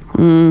up.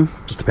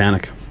 Just a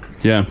panic.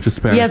 Yeah, just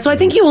a panic. Yeah, so I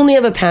think you only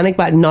have a panic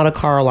button, not a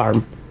car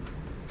alarm.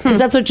 Because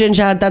that's what Ginge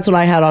had. That's what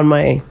I had on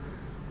my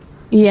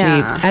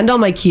Jeep. And on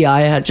my Kia,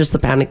 I had just the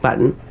panic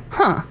button.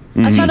 Huh.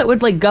 I thought it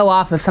would like go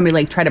off if somebody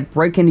like tried to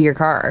break into your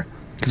car.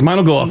 Because mine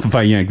will go off if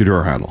I yank the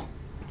door handle.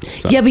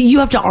 So. Yeah, but you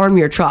have to arm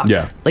your truck.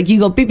 Yeah. Like you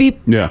go beep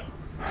beep. Yeah.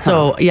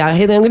 So, yeah,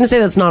 Haley, I'm going to say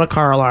that's not a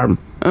car alarm.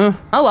 Oh,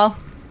 well.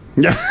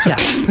 Yeah.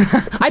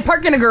 I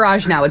park in a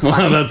garage now. It's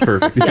fine. That's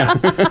perfect.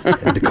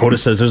 Dakota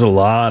says there's a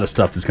lot of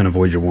stuff that's going to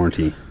void your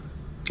warranty.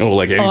 Oh,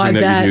 like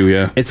anything that you do,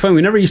 yeah. It's funny.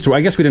 We never used to.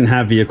 I guess we didn't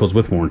have vehicles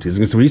with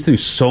warranties. So we used to do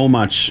so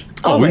much.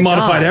 We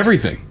modified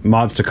everything.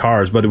 Mods to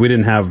cars, but we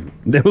didn't have.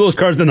 Those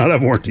cars did not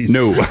have warranties.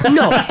 No.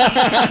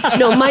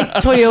 No, my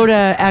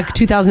Toyota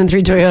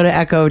 2003 Toyota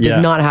Echo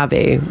did not have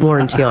a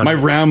warranty on it. My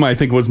Ram, I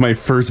think, was my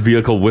first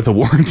vehicle with a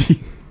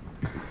warranty.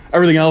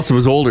 Everything else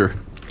was older.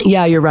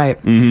 Yeah, you're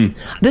right.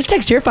 This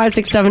text here,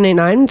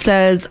 56789,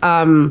 says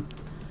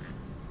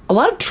a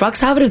lot of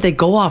trucks have it if they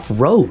go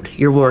off-road,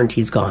 your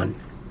warranty's gone.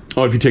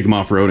 Oh, if you take them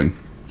off-roading.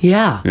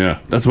 Yeah. Yeah,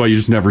 that's why you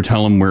just never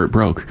tell them where it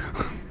broke.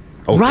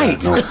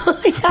 Right. Like,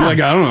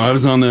 I don't know, I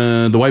was on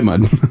the white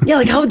mud. Yeah,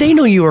 like how would they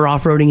know you were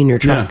off-roading in your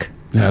truck?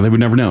 Yeah, they would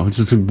never know. It's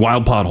just a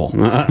wild pothole.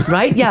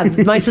 Right? Yeah,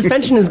 my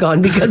suspension is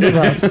gone because of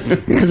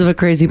a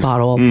crazy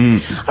pothole.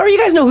 Or you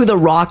guys know who The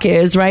Rock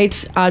is, right?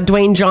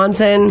 Dwayne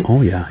Johnson.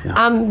 Oh, yeah.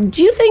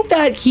 Do you think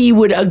that he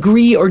would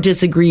agree or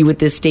disagree with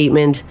this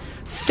statement?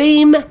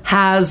 Fame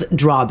has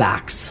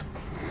drawbacks.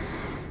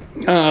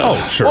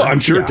 Sure. Well, I'm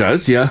sure it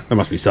does, yeah. There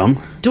must be some.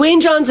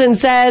 Dwayne Johnson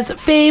says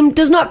fame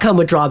does not come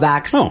with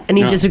drawbacks, and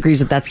he no. disagrees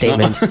with that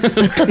statement.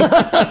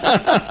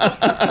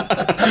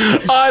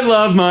 I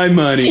love my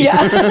money.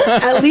 Yeah,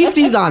 at least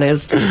he's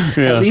honest.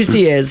 At least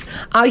he is.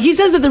 He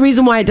says that the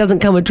reason why it doesn't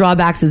come with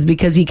drawbacks is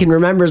because he can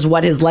remember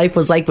what his life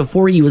was like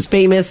before he was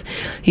famous.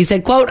 He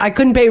said, quote, "I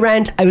couldn't pay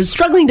rent. I was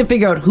struggling to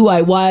figure out who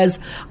I was.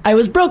 I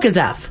was broke as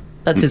F."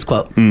 That's his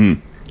quote.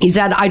 Mm-hmm. He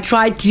said, "I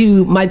tried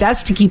to my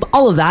best to keep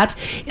all of that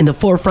in the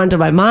forefront of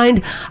my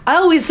mind. I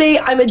always say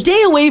I'm a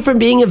day away from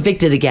being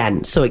evicted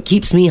again, so it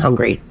keeps me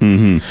hungry."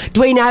 Mm-hmm.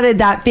 Dwayne added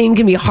that fame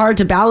can be hard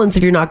to balance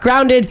if you're not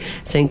grounded,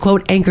 saying,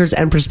 quote, "Anchors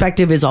and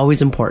perspective is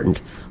always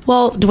important."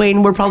 Well,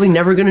 Dwayne, we're probably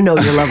never going to know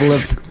your level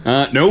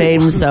of no.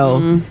 fame,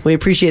 so we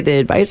appreciate the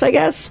advice, I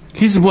guess.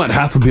 He's what,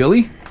 half a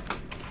billy?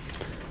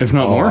 If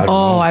not more?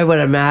 I would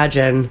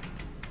imagine.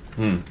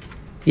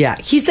 Yeah,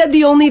 he said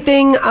the only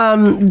thing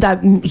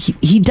that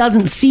he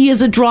doesn't see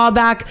as a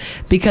drawback,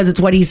 because it's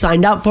what he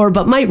signed up for,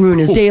 but might ruin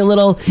his day a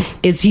little,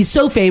 is he's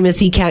so famous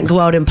he can't go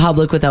out in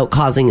public without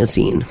causing a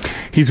scene.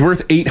 He's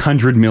worth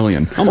 $800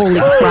 million. Holy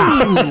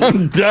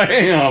crap.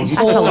 Damn. That's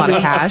a lot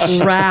of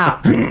cash.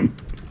 Crap.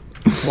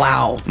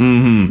 Wow.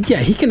 Mm-hmm. Yeah,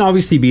 he can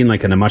obviously be in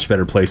a much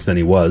better place than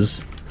he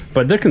was,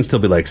 but there can still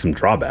be some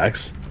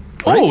drawbacks.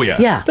 Right? Oh, yeah.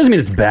 Yeah. Doesn't mean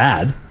it's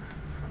bad.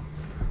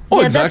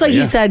 Yeah, that's why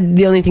he said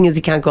the only thing is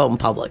he can't go out in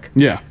public.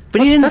 Yeah.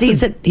 But he didn't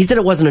say, he said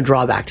it wasn't a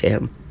drawback to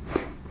him.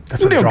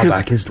 That's what a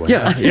drawback is, Dwayne.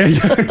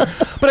 Yeah.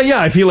 But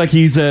I feel like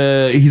he's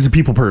a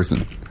people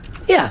person,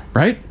 Yeah.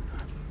 right?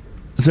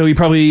 So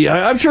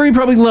I'm sure he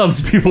probably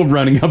loves people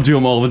running up to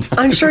him all the time.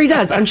 I'm sure he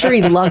does. I'm sure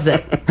he loves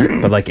it.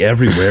 But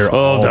everywhere.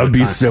 Oh, that would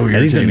be so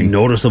irritating. And he's a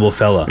noticeable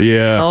fella.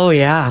 Yeah. Oh,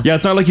 yeah. Yeah,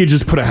 it's not like you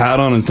just put a hat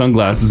on and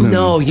sunglasses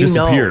and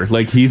disappear.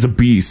 Like, he's a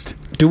beast.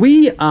 Do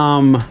we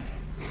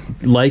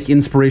like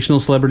inspirational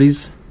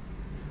celebrities?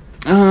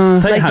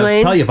 Like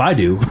Dwayne? Tell you if I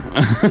do.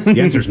 The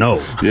answer's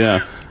no.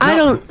 Yeah. I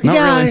don't. Not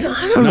Yeah, really.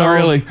 I don't know. Not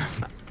really.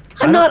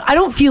 I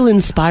don't feel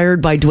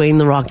inspired by Dwayne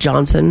 "The Rock"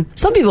 Johnson.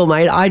 Some people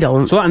might. I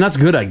don't. So, and that's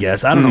good, I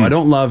guess. I don't know. I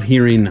don't love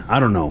hearing. I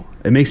don't know.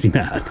 It makes me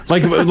mad.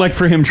 Like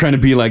for him trying to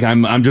be like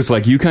I'm just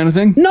like you kind of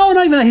thing. No,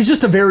 not even that. He's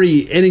just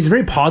he's a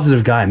very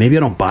positive guy. Maybe I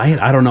don't buy it.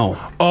 I don't know.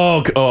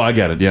 Oh, I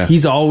get it. Yeah.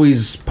 He's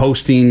always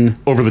posting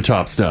over the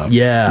top stuff.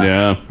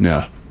 Yeah.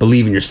 Yeah.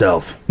 Believe in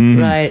yourself.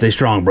 Right. Stay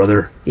strong,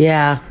 brother.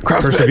 Yeah.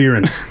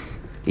 Perseverance.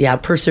 Yeah,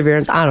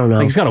 perseverance. I don't know.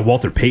 He's got a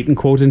Walter Payton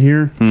quote in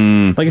here.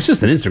 It's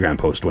just an Instagram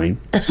post, Dwayne.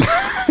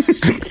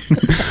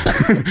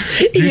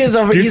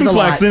 Do some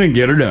flexing and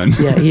get her done.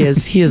 Yeah, he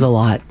is. He is a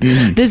lot.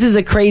 This is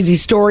a crazy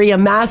story. A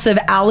massive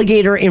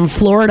alligator in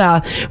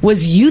Florida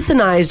was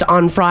euthanized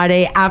on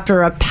Friday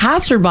after a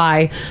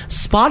passerby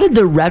spotted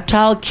the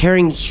reptile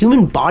carrying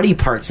human body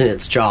parts in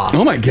its jaw.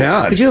 Oh my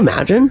God. Could you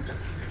imagine?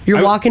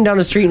 You're walking down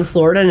a street in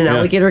Florida and an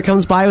alligator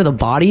comes by with a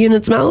body in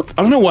its mouth?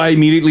 I don't know why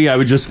immediately I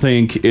would just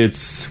think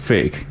it's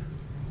fake.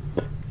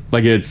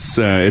 Like it's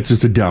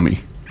just a dummy.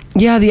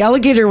 Yeah, the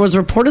alligator was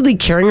reportedly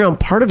carrying around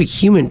part of a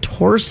human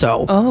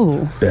torso.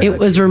 Oh. It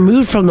was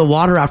removed from the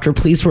water after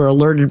police were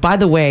alerted. By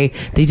the way,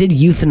 they did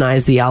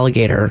euthanize the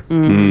alligator,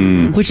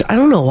 which I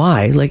don't know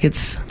why.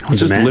 It's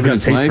just living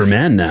its life for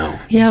man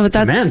now. Yeah, but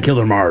that's man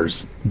killer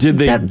Mars. Did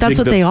they? That's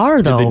what they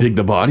are, though. Did they dig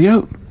the body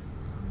out?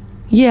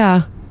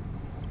 Yeah.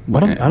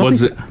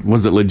 Was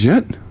it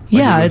legit?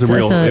 Yeah, it's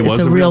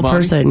a real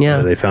person. Yeah,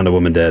 they found a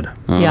woman dead.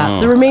 Yeah,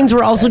 the remains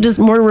were also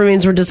more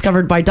remains were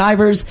discovered by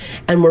divers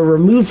and were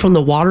removed from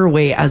the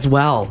waterway as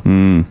well.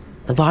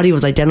 The body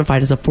was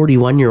identified as a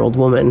 41-year-old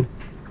woman.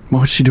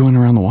 What was she doing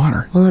around the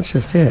water? Well, that's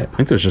just it. I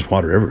think there's just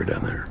water everywhere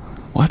down there.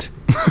 What?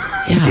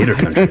 It's gator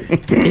country.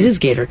 It is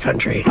gator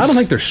country. I don't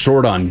think they're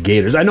short on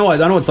gators. I know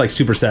it's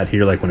super sad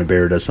here, like when a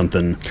bear does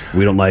something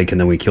we don't like and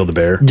then we kill the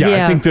bear.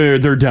 Yeah. I think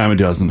they're dime a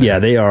dozen. Yeah,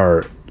 they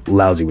are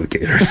lousy with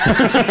gators.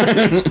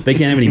 They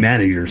can't have any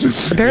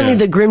man-eaters. Apparently,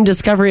 the grim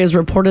discovery has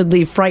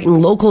reportedly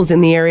frightened locals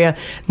in the area,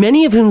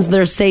 many of whom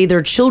say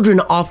their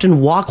children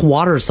often walk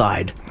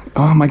waterside.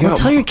 Oh my God. Well,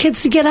 tell your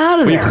kids to get out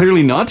of there. You're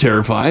clearly not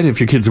terrified if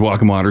your kids are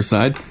walking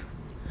waterside.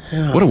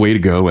 Yeah. What a way to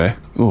go, eh?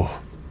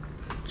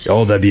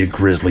 Oh, that'd be a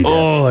grisly death.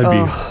 Oh,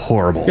 that'd be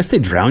horrible. I guess they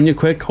drown you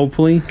quick,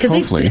 hopefully. Because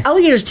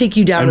alligators take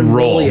you down and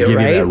roll you, give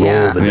right? You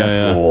that roll, the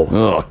death roll.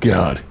 Oh,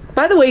 God.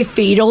 By the way,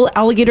 fatal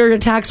alligator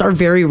attacks are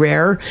very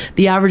rare.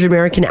 The average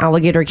American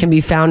alligator can be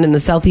found in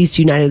the southeast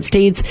United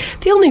States.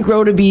 They only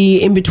grow to be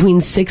in between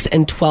 6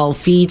 and 12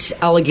 feet.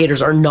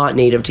 Alligators are not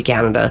native to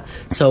Canada,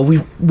 so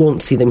we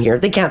won't see them here.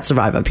 They can't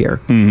survive up here.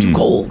 Too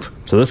cold.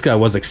 So this guy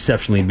was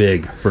exceptionally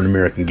big for an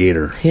American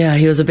gator. Yeah,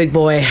 he was a big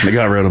boy. They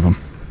got rid of him.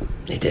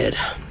 They did.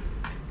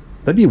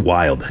 That'd be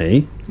wild,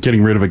 hey?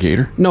 Getting rid of a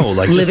gator? No,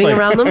 like living just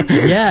around them?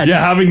 Yeah.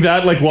 Yeah, having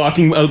that, like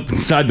walking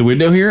outside the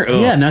window here?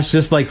 Ugh. Yeah, and that's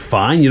just like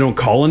fine. You don't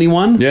call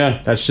anyone.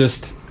 Yeah. That's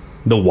just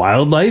the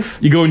wildlife.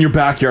 You go in your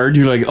backyard,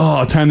 you're like,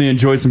 oh, time to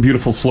enjoy some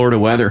beautiful Florida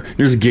weather.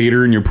 There's a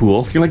gator in your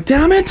pool. You're like,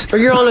 damn it. Or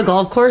you're on a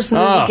golf course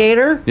and there's a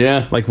gator?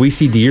 Yeah. Like we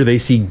see deer, they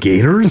see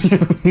gators?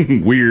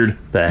 Weird.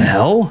 The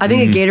hell? I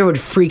think a gator would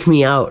freak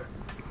me out.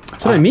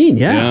 That's what I mean.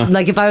 Yeah.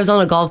 Like if I was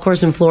on a golf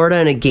course in Florida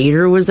and a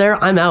gator was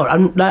there, I'm out.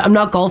 I'm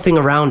not golfing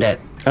around it.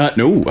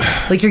 No.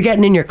 Like you're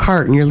getting in your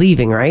cart and you're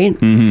leaving, right?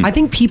 I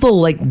think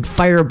people like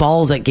fire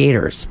balls at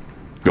gators.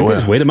 They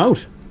just wait them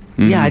out.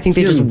 Yeah, I think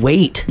they just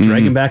wait.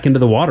 Drag them back into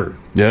the water.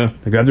 Yeah.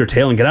 They grab their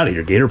tail and get out of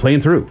here. Gator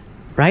playing through.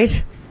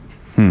 Right?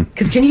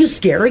 Because can you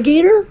scare a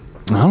gator?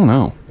 I don't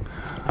know.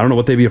 I don't know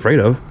what they'd be afraid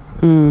of.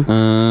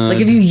 Like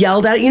if you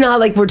yelled at, you know how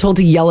like we're told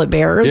to yell at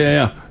bears?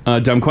 Yeah.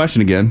 Dumb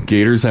question again.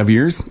 Gators have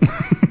ears?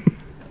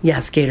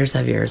 Yes, gators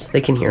have ears.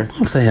 They can hear. I don't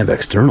know if they have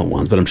external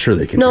ones, but I'm sure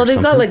they can. No, hear they've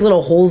got something. like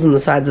little holes in the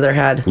sides of their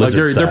head. Like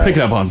Lizard they're style.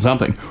 picking up on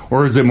something.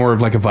 Or is it more of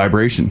like a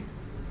vibration?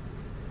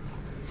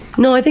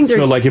 No, I think they're.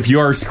 So like if you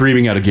are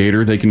screaming at a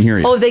gator, they can hear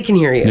you. Oh, they can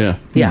hear you. Yeah.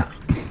 Yeah.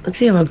 Let's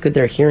see how good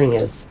their hearing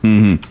is.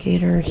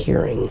 Gator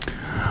hearing.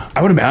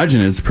 I would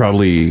imagine it's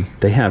probably...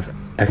 They have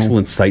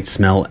excellent sight,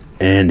 smell,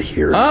 and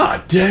hearing.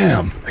 Ah,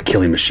 damn. A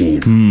killing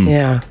machine.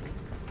 Yeah.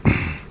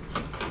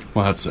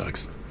 Well, that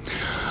sucks.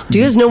 Do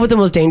you guys know what the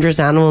most dangerous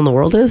animal in the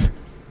world is?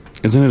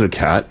 Isn't it a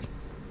cat?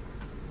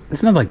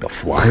 Isn't that like the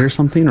fly or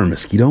something, or a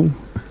mosquito?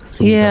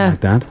 Something Yeah.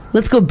 like that.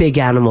 Let's go big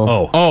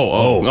animal.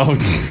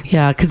 Oh.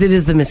 Yeah, because it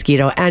is the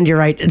mosquito. And you're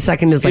right.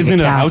 Second is like Isn't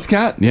a it a cat. house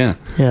cat? Yeah.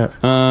 Yeah.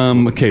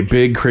 Okay,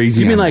 big,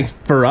 crazy You mean animal.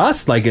 like for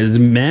us, like as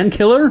man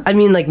killer? I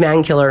mean like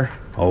man killer.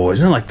 Oh,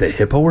 isn't it like the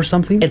hippo or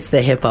something? It's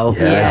the hippo.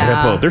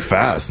 Yeah. Hippo. They're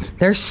fast.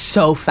 They're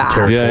so fast.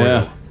 Territorial.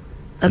 Yeah.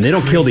 And they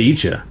don't kill to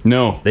eat you.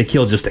 No. They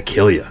kill just to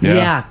kill you.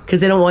 Yeah, because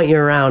they don't want you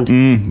around.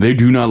 They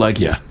do not like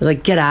you. They're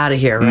like, get out of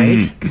here,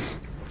 right?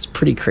 It's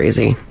pretty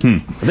crazy. Are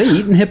they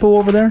eating hippo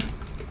over there?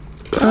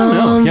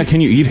 Yeah,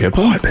 can you eat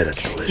hippo? Oh, I bet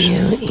it's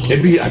delicious.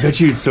 I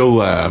bet you it's so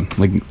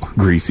like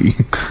greasy.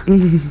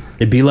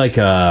 It'd be like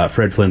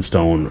Fred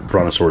Flintstone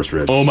brontosaurus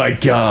ribs. Oh my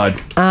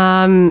god.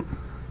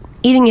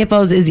 Eating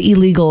hippos is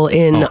illegal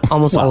in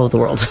almost all of the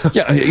world.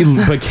 Yeah,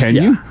 but can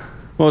you?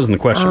 What wasn't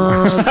the question?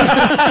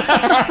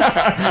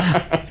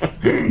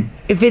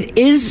 If it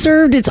is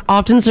served, it's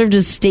often served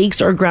as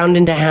steaks or ground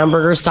into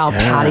hamburger-style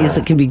patties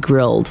that can be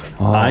grilled.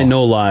 I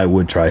no lie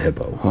would try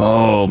hippo.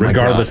 Oh my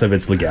regardless god. of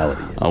its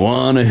legality. I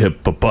want a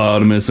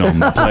hippopotamus on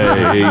my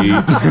plate.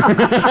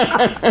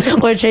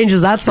 Well, it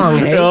changes that song,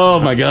 hey? Oh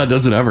my god,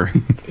 does it ever?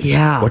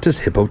 Yeah. What does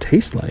hippo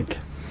taste like?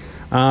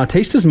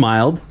 Taste is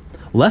mild,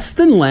 less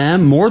than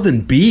lamb, more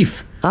than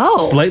beef.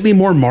 Oh. Slightly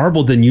more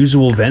marbled than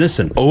usual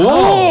venison.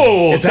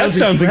 Oh, It that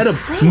sounds incredible.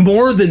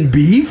 More than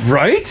beef?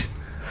 right?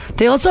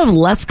 They also have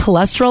less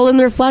cholesterol in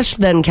their flesh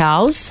than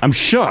cows. I'm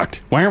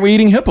shocked. Why aren't we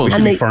eating hippos?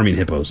 Should be they- farming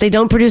hippos. They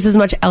don't produce as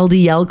much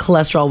LDL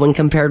cholesterol when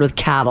compared with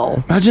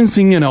cattle. Imagine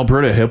seeing an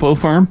Alberta hippo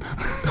farm.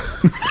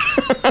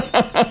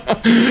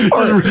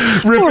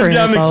 Just ripping poor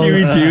down hippos.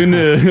 the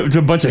QE2 to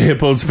a bunch of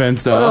hippos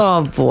fenced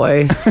off. Oh,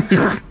 boy.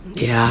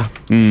 Yeah.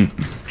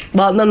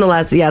 Well,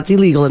 nonetheless, yeah, it's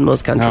illegal in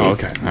most Oh,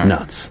 countries okay. All right.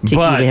 Nuts. to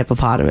But eat a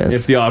hippopotamus.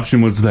 If the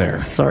option was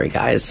there. Sorry,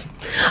 guys.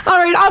 All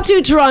right, off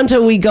to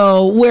Toronto we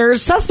go, where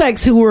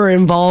suspects who were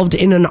involved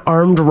in an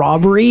armed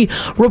robbery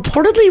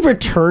reportedly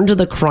returned to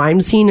the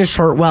crime scene a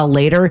short while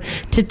later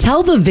to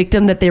tell the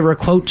victim that they were,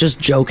 quote, just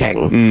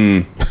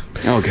joking.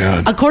 Oh,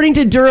 God. According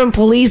to Durham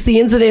police, the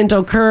incident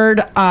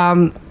occurred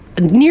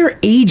near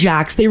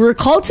Ajax. They were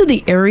called to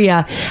the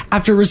area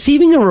after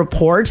receiving a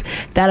report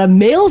that a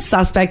male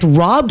suspect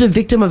robbed a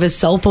victim of his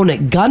cell phone at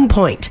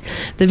gunpoint.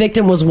 The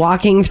victim was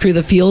walking through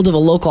the field of a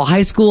local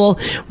high school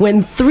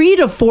when 3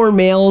 to 4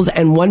 males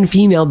and 1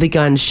 female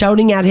began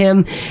shouting at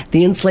him.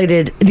 The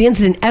incident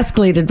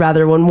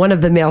escalated when one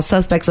of the male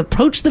suspects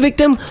approached the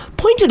victim,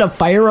 pointed a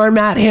firearm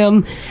at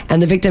him, and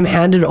the victim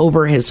handed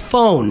over his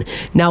phone.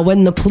 Now,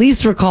 when the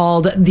police were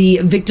called, the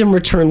victim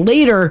returned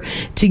later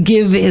to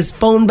give his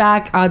phone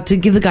back, to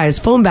give the guy his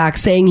phone back,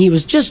 saying he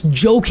was just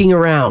joking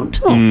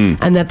around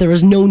and that there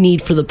was no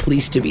need for the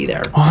police to be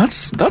there. Oh,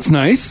 that's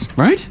nice,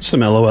 right? Some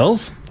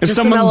LOLs. Just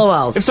some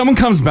LOLs. If someone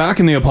comes back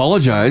and they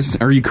apologize,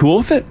 are you cool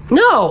with it?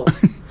 No.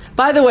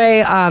 By the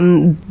way,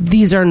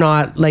 these are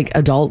not like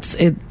adults.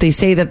 They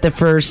say that the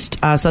first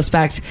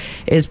suspect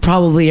is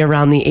probably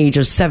around the age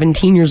of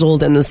 17 years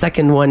old, and the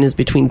second one is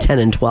between 10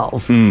 and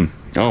 12.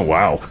 Oh,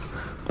 wow.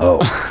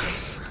 Oh.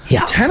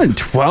 Yeah. 10 and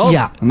 12?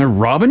 Yeah. And they're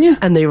robbing you?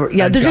 And they were,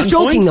 they're just gunpoint?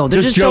 joking, though.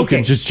 They're just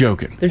joking. Just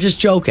joking. They're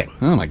just joking.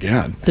 Oh, my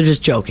God. They're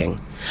just joking.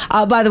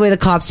 By the way, the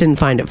cops didn't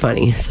find it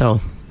funny,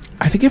 so.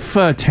 I think if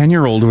a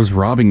 10-year-old was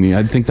robbing me,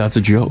 I'd think that's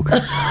a joke.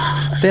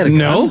 They had a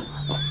No?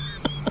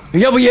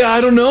 Yeah, but I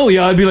don't know.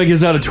 Yeah, I'd be like,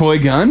 is that a toy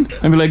gun?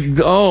 I'd be like,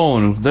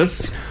 oh,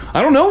 that's...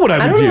 I don't know what I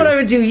would do. I don't know what I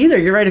would do either.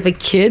 You're right. If a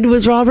kid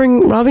was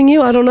robbing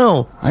you, I don't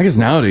know. I guess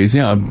nowadays,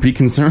 yeah, I'd be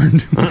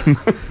concerned.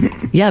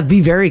 Yeah,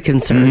 be very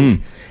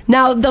concerned.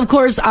 Now, of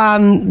course,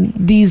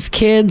 these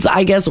kids,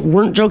 I guess,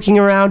 weren't joking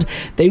around.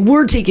 They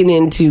were taken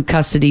into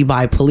custody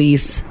by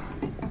police.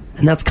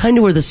 And that's kind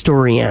of where the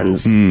story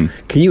ends. Can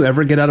you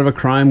ever get out of a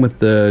crime with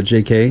the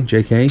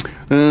JK?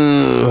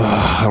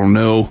 I don't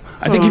know.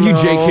 I think if you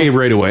JK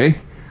right away.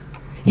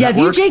 Yeah, if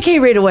works? you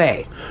JK right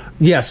away.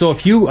 Yeah, so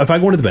if I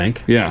go into the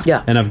bank, Yeah.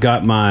 and I've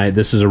got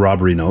this is a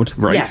robbery note,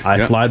 Right. Yes. I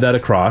Yeah. slide that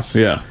across,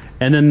 Yeah.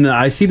 and then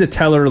I see the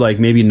teller like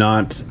maybe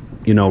not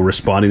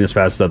responding as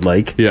fast as I'd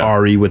like. Yeah.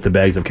 RE with the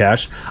bags of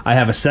cash. I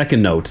have a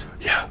second note.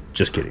 Yeah.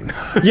 Just kidding.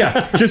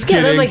 Yeah, just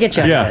kidding. that might get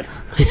you out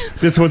of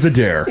This was a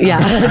dare. Yeah,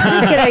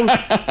 just kidding.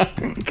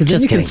 Because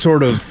then you can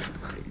sort of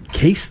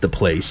case the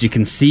place. You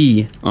can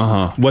see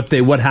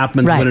what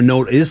happens Right. when a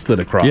note is slid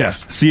across. Yeah.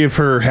 See if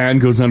her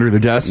hand goes under the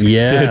desk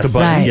Yes. to hit the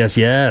button. Right. Yes.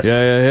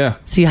 Yeah.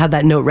 So you had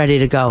that note ready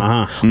to go.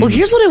 Well,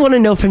 here's what I want to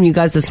know from you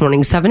guys this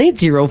morning.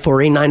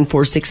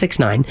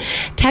 780-489-4669.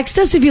 Text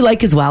us if you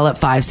like as well at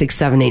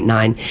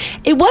 56789.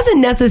 It wasn't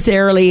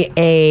necessarily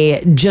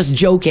a just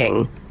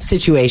joking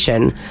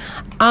situation.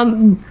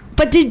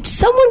 But did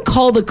someone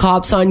call the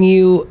cops on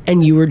you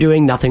and you were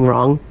doing nothing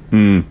wrong?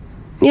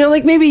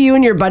 Like maybe you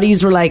and your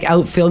buddies were like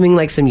out filming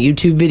like some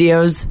YouTube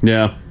videos.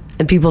 Yeah.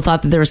 And people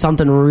thought that there was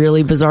something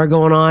really bizarre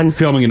going on.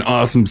 Filming an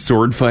awesome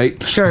sword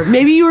fight. Sure.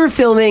 Maybe you were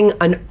filming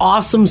an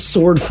awesome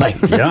sword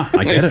fight. Yeah,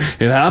 I get it.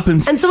 It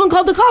happens. And someone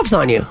called the cops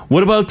on you.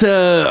 What about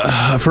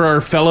for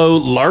our fellow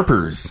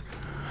LARPers?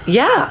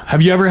 Yeah.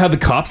 Have you ever had the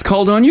cops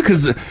called on you?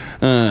 Because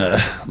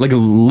like a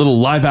little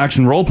live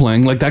action role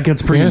playing, like that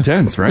gets pretty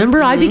intense, right?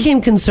 Remember, I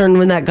became concerned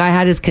when that guy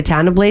had his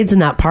katana blades in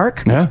that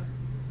park. Yeah.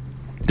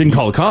 Didn't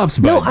call the cops,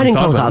 but No, I didn't you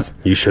call the thought cops.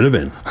 about You should have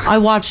been. I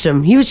watched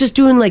him. He was just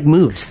doing like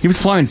moves. it. He was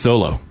flying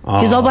solo. He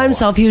was all by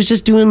himself. He was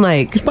just doing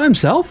like. He's by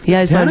himself?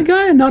 Yeah, he's by- Katana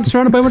guy and not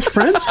surrounded by a bunch of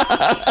friends?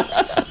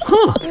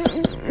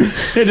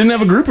 He didn't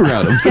have a group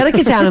around him. He had a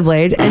katana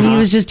blade and he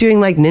was just doing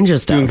like ninja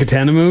stuff. Doing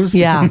katana moves?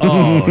 Yeah.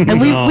 Oh, and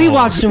we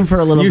watched him for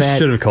a little You bit.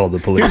 should have called the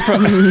police.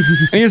 And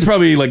he was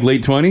probably like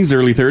late 20s,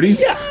 early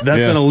 30s.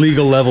 That's an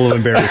illegal level of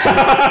embarrassment.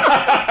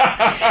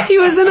 He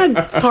was in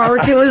a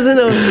park. It was in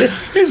a.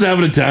 He's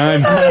having a time.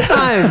 At a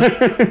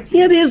time. He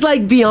had his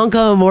like Bianca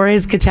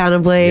Amore's katana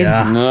blade.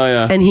 Yeah. Oh,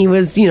 yeah. And he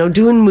was,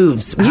 doing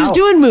moves. He was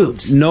doing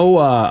moves.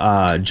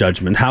 No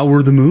judgment. How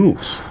were the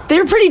moves? They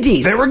were pretty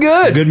decent. They were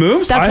good. Good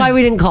moves? That's why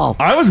we didn't call.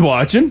 I was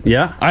watching.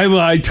 Yeah.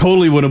 I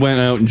totally would have went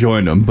out and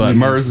joined him, but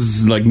Mars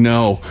is like,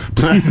 no,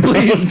 please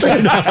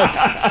do not.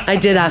 I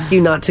did ask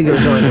you not to go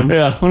join him.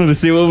 Yeah, wanted to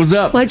see what was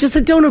up. Well, I just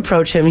said don't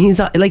approach him. He's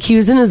like he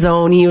was in his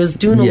zone. He was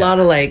doing a lot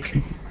of like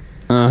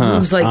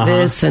moves like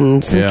this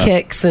and some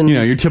kicks and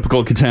your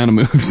typical katana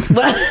moves.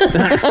 But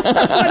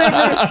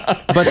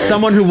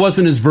someone who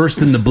wasn't as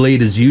versed in the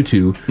blade as you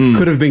two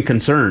could have been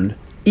concerned.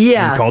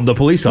 yeah. And called the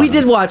police on We him.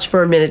 did watch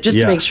for a minute just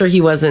to Yeah. make sure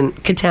he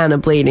wasn't katana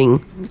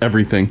blading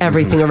Everything.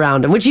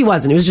 around him, which he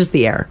wasn't. It was just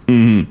the air.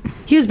 Mm-hmm.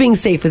 He was being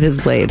safe with his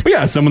blade. But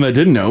yeah, someone that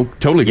didn't know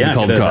totally could Yeah, have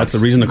called the that's cops. the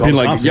reason to call Be the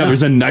like, cops, yeah, yeah.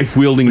 there's a knife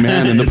wielding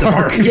man in the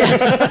park.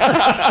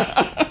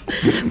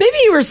 Maybe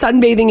you were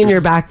sunbathing in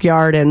your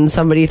backyard and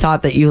somebody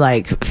thought that you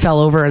like fell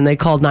over and they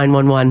called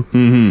 911.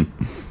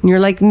 Mm-hmm. And you're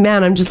like,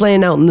 man, I'm just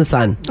laying out in the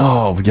sun.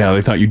 Oh, yeah,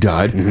 they thought you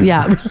died.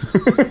 Yeah.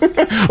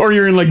 Or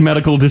you're in like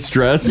medical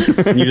distress.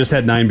 And you just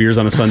had 9 beers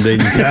on a Sunday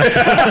and you passed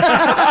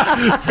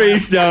out.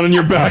 Face down in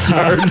your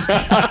backyard.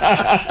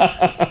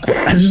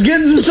 Just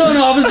getting some sun,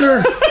 officer.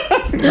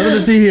 Nothing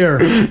to see here.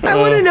 I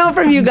want to know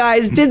from you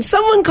guys, did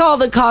someone call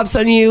the cops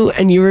on you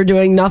and you were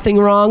doing nothing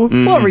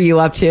wrong? What were you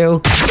up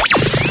to?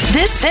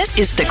 This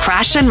is the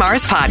Crash and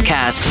Mars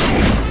podcast.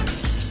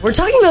 We're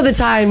talking about the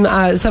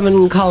time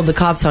someone called the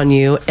cops on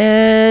you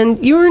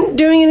and you weren't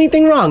doing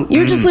anything wrong. You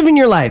were just living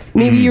your life.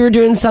 Maybe you were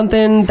doing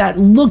something that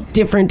looked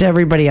different to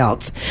everybody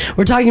else.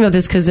 We're talking about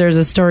this because there's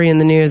a story in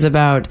the news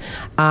about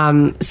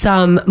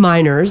some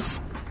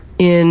minors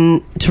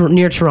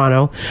near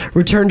Toronto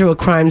returned to a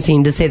crime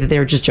scene to say that they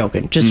were just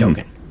joking. Just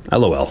joking.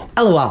 LOL.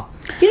 LOL.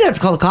 You didn't have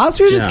to call the cops.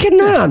 We were just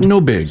kidding around.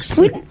 No bigs.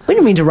 We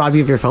didn't mean to rob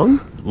you of your phone.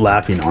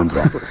 Laughing armed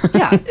robber.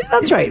 Yeah,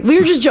 that's right. We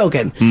were just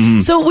joking.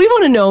 So we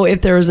want to know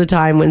if there was a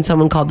time when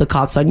someone called the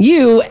cops on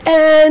you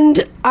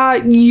and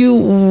you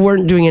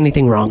weren't doing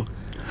anything wrong.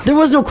 There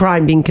was no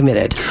crime being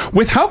committed.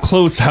 With how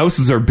close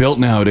houses are built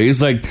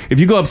nowadays, like if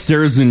you go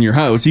upstairs in your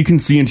house, you can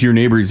see into your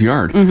neighbor's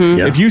yard.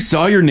 Yeah. If you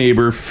saw your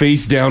neighbor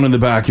face down in the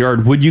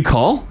backyard, would you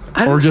call?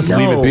 I Or don't just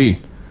leave it know. be?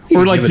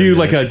 Or like give it a do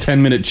like minute. a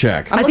 10-minute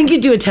check? I think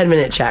you'd do a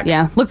 10-minute check.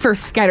 Yeah, look for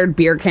scattered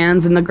beer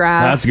cans in the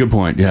grass. That's a good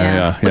point.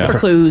 Yeah. Look for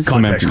clues.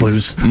 Context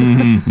Empties.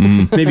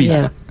 clues. Maybe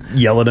Yeah.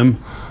 yell at him.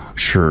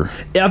 Sure.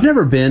 Yeah, I've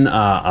never been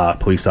a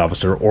police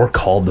officer or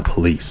called the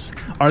police.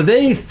 Are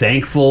they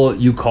thankful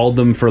you called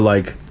them for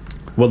like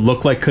what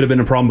looked like could have been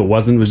a problem but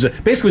wasn't? It was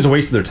just, basically it was a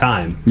waste of their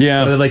time.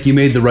 Yeah. Or they're like, you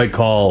made the right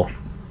call.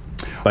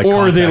 By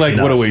Or are they like,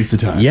 contacting what a us. waste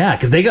of time? Yeah,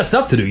 because they got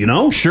stuff to do, you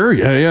know? Sure.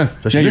 Yeah. Yeah,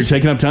 you're this-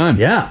 taking up time.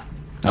 Yeah.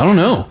 I don't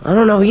know. I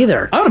don't know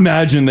either. I would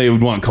imagine they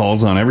would want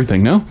calls on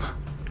everything. No,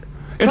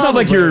 it's not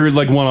like Probably. you're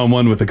like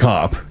one-on-one with a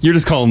cop. You're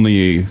just calling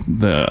the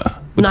call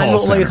What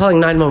center. you're calling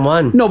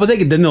 911? No, but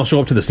then they'll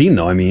show up to the scene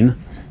though, I mean.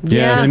 Yeah.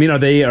 You know what I mean, are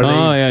they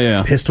Oh,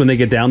 yeah. pissed when they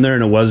get down there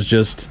and it was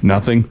just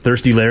Nothing.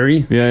 Thirsty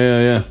Larry?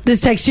 Yeah. This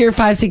text here,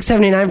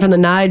 56789 from the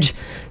Nige,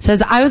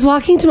 says, I was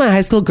walking to my high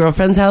school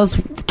girlfriend's house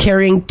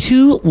carrying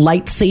 2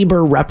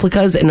 lightsaber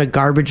replicas in a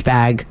garbage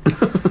bag.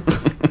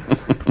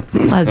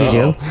 As you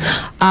do.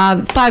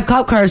 5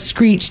 cop cars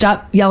screeched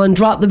up, yelling,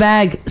 "Drop the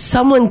bag."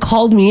 Someone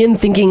called me in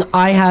thinking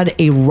I had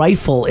a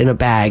rifle in a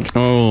bag.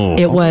 Oh.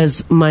 It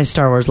was my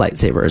Star Wars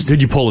lightsabers.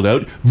 Did you pull it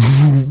out?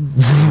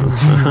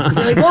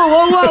 You're like, whoa,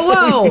 whoa, whoa,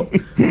 whoa.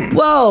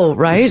 Whoa,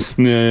 right?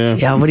 Yeah.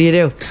 Yeah, what do you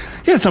do?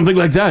 Yeah, something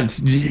like that.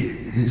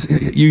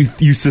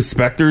 You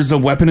suspect there's a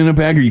weapon in a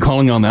bag? Are you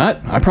calling on that?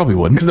 I probably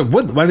wouldn't.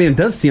 Because it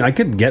does seem, I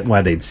could get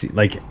why they'd see,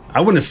 like, I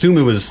wouldn't assume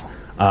it was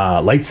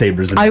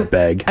lightsabers in that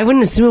bag. I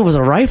wouldn't assume it was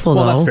a rifle,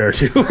 Well, though. that's fair,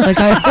 too. Like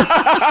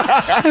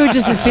I would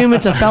just assume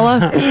it's a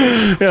fella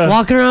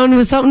walking around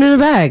with something in a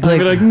bag. I'd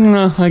be like,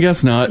 no, I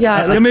guess not.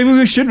 Yeah, like- maybe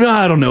we should.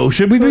 I don't know.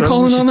 Should we be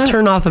calling on that?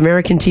 Turn off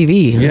American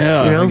TV.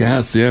 Yeah, you know? I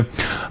guess. Yeah.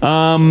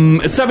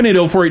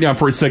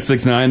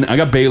 780-489-4669. I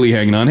got Bailey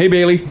hanging on. Hey,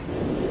 Bailey.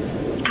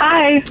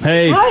 Hi.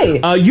 Hey.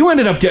 Hi. You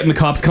ended up getting the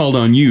cops called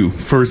on you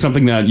for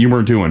something that you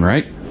weren't doing,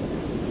 right?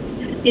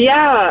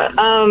 Yeah,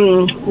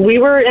 we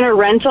were in a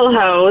rental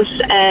house,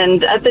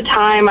 and at the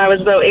time I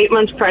was about 8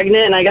 months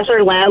pregnant, and I guess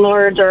our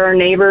landlords or our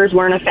neighbors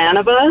weren't a fan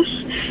of us.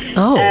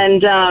 Oh.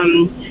 And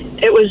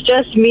it was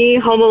just me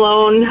home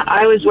alone.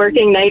 I was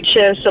working night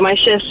shifts, so my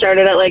shift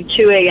started at like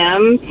 2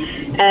 a.m.,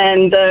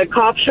 and the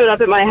cops showed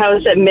up at my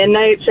house at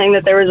midnight saying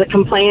that there was a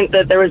complaint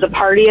that there was a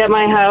party at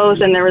my house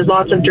and there was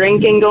lots of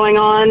drinking going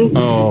on.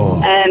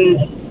 Oh. And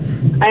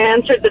I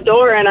answered the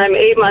door, and I'm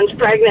 8 months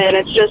pregnant, and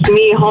it's just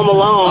me home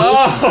alone.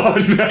 Oh,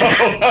 no.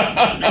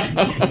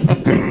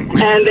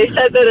 And they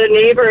said that a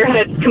neighbor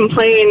had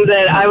complained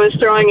that I was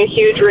throwing a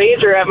huge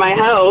rager at my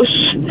house.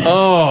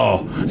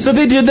 Oh. So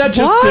they did that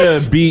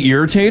just to be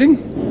irritating?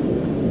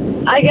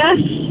 I guess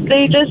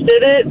they just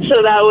did it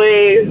so that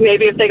way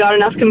maybe if they got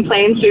enough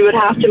complaints, we would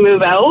have to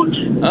move out.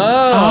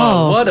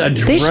 Oh, what a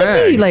drag. They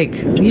should be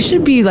like, you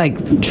should be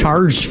like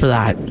charged for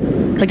that.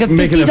 Like a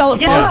 $50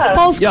 false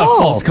call. Yeah,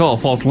 false call,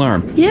 false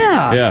alarm.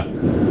 Yeah. Yeah.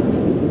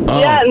 Oh.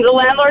 Yeah, and the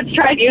landlords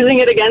tried using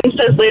it against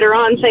us later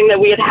on, saying that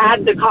we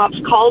had the cops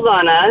called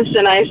on us,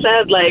 and I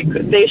said, like,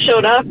 they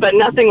showed up, but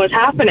nothing was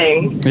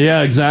happening.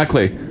 Yeah,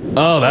 exactly.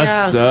 Oh,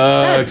 that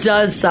sucks. That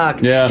does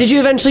suck. Yeah. Did you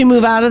eventually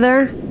move out of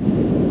there?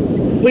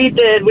 We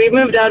did. We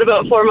moved out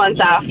about 4 months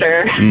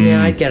after.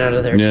 Yeah, I'd get out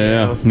of there, too.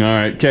 Yeah. All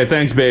right. Okay,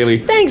 thanks, Bailey.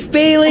 Thanks,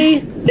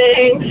 Bailey.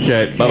 Thanks.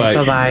 Okay, bye-bye.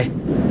 Bye-bye.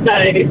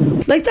 Bye.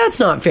 Like, that's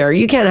not fair.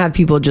 You can't have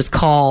people just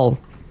call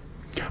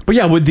But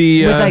yeah, with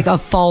like a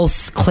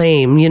false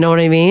claim. You know what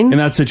I mean? in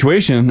that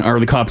situation, are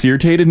the cops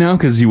irritated now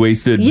because you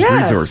wasted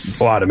Yes.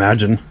 resources? Well, I'd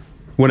imagine.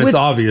 When it's With-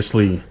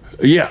 obviously...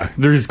 Yeah,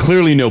 there's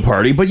clearly no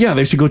party, but yeah,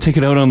 they should go take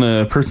it out on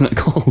the person that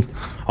called.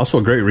 Also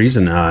a great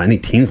reason, any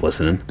teens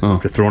listening,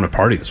 if you're throwing a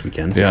party this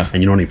weekend, Yeah.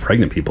 and you know any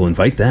pregnant people,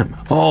 invite them.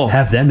 Oh.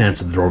 Have them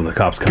answer the door when the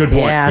cops come. Good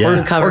point. Yeah, it's a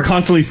good cover. Or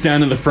constantly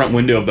stand in the front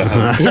window of the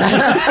house.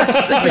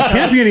 There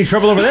can't be any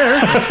trouble over there.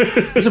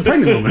 There's a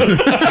pregnant woman.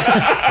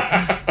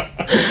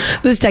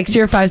 This text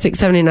here,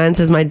 5679,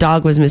 says my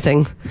dog was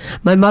missing.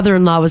 My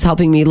mother-in-law was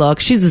helping me look.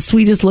 She's the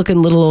sweetest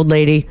looking little old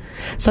lady.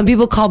 Some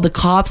people called the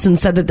cops and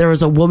said that there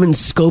was a woman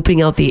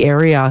scoping out the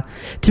area.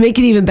 To make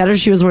it even better,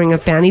 she was wearing a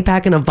fanny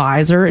pack and a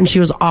visor, and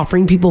she was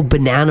offering people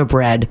banana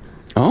bread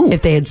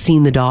if they had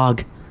seen the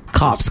dog.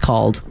 Cops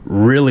called.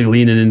 Really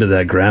leaning into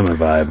that grandma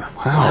vibe.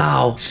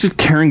 Wow. Just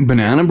carrying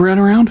banana bread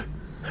around?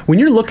 When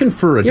you're looking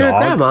for a You're a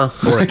dog grandma.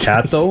 or a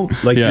cat, though,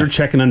 like Yeah. you're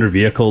checking under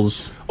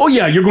vehicles. Oh,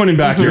 yeah, you're going in You're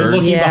backyards.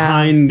 looking Yeah.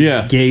 behind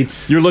Yeah.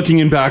 gates. You're looking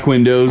in back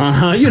windows.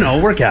 You know,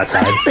 where cats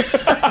hide.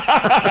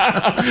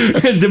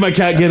 Did my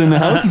cat get in the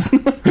house?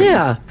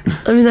 Yeah.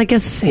 I mean, I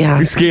guess, yeah.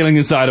 You're scaling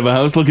the side of a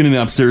house, looking in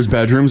the upstairs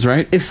bedrooms,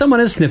 right? If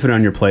someone is sniffing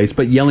on your place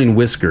but yelling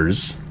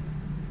whiskers,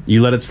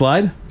 you let it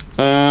slide?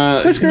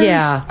 Whiskers?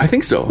 Yeah. I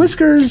think so.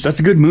 Whiskers. That's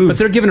a good move. But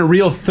they're giving a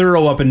real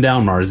thorough up and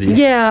down, Marzi.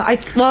 Yeah. I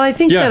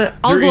think that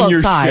I'll they're go in your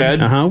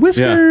outside. shed.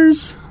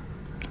 Whiskers.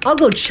 I'll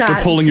go chat.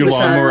 They're pulling your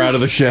lawnmower out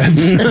of the shed.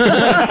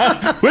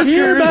 Whiskers.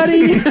 Here,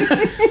 buddy.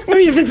 I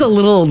mean, if it's a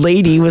little old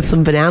lady with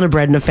some banana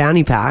bread and a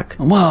fanny pack.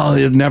 Well,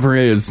 it never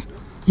is.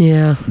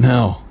 Yeah.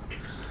 No.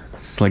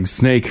 It's like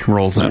snake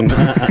rolls up.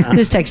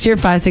 This text here,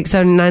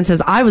 5679,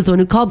 says, I was the one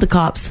who called the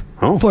cops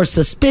for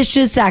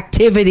suspicious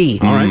activity.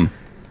 All right.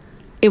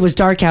 It was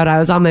dark out. I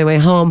was on my way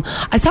home.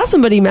 I saw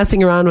somebody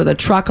messing around with a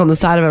truck on the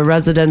side of a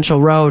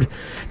residential road.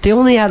 They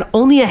only had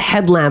a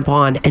headlamp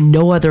on and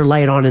no other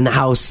light on in the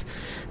house.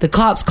 The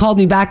cops called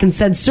me back and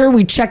said, sir,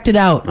 we checked it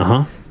out.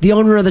 The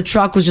owner of the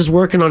truck was just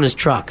working on his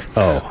truck.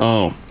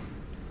 Oh.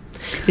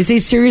 They say,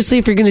 seriously,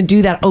 if you're going to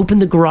do that, open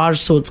the garage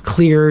so it's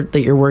clear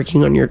that you're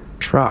working on your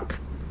truck.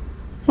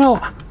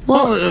 Well,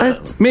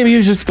 maybe he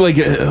was just like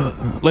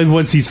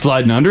was he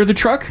sliding under the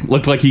truck?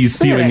 Looked like he's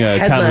stealing a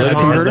catalytic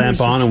converter.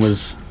 Lamp on and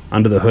was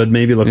under the hood,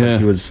 maybe. Looked like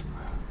he was...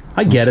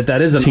 I get it.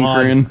 That is an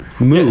tinkering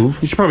odd move.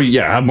 You should probably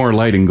have more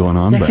lighting going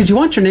on. Yeah, because you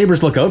want your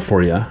neighbors to look out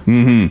for you,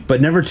 but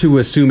never to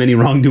assume any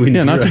wrongdoing.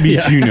 Yeah, not to be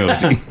too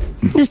nosy.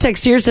 This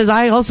text here says,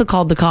 I also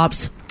called the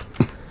cops.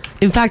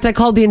 In fact, I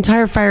called the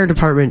entire fire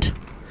department.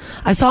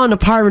 I saw an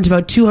apartment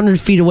about 200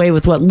 feet away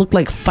with what looked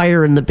like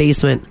fire in the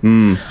basement.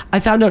 I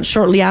found out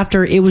shortly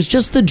after it was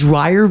just the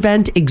dryer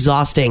vent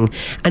exhausting,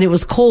 and it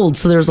was cold,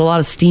 so there was a lot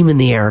of steam in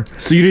the air.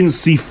 So you didn't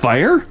see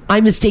fire?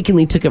 I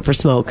mistakenly took it for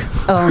smoke.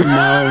 Oh no!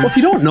 Well, if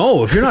you don't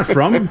know, if you're not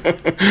from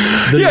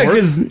Yeah,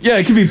 because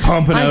it could be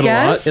pumping out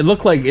guess. a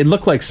lot. it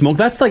looked like smoke.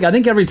 That's like, I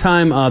think every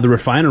time the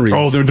refineries.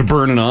 Oh, they're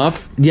burning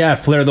off? Yeah,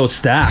 flare those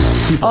stacks.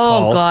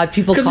 Oh, God,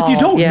 people call. Because if you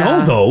don't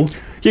know, though.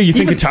 Yeah, you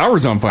think a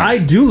tower's on fire. I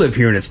do live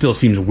here, and it still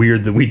seems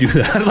weird that we do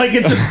that. Like,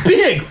 it's a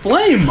big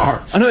flame,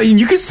 Mars. I know, and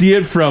you can see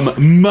it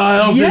from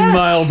miles Yes. and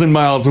miles and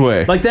miles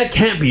away. Like, that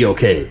can't be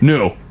okay.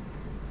 No.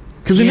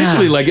 Because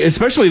initially,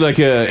 especially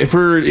if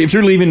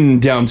you're leaving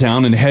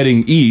downtown and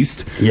heading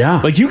east,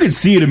 you could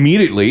see it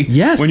immediately.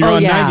 Yes, when you're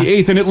on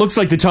 98th, and it looks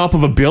like the top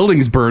of a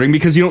building's burning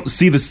because you don't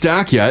see the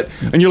stack yet,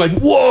 and you're like,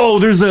 "Whoa,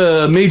 there's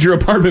a major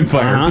apartment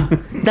fire."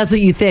 That's what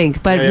you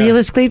think, but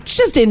realistically, it's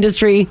just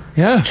industry.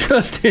 Yeah,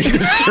 just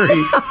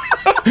industry.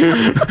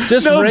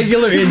 Just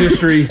regular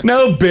industry.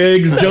 No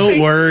bigs, don't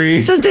worry.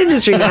 It's just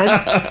industry,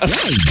 man.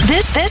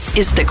 This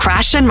is the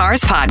Crash and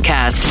Mars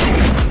podcast.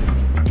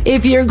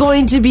 If you're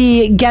going to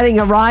be getting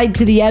a ride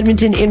to the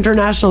Edmonton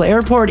International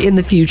Airport in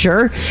the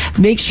future,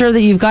 make sure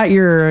that you've got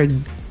your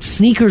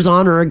sneakers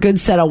on or a good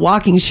set of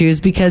walking shoes,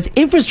 because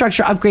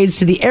infrastructure upgrades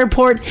to the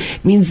airport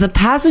means the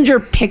passenger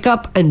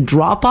pickup and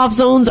drop-off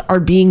zones are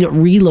being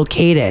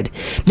relocated.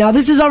 Now,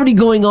 this is already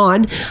going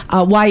on.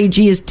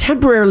 YEG is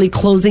temporarily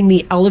closing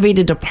the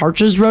elevated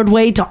departures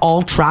roadway to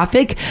all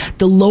traffic.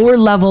 The lower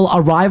level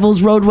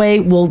arrivals roadway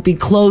will be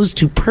closed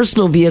to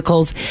personal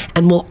vehicles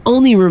and will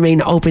only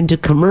remain open to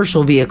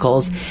commercial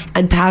vehicles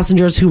and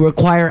passengers who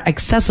require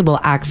accessible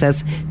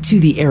access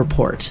to the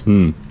airport.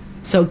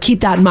 So keep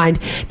that in mind.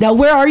 Now,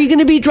 where are you going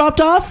to be dropped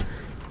off?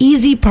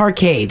 Easy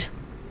Parkade.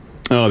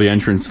 Oh, the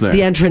entrance there.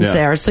 The entrance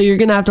there. So you're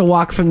going to have to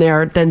walk from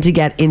there then to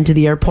get into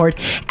the airport.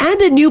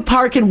 And a new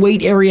park and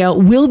wait area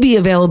will be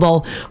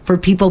available for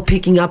people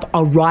picking up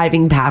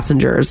arriving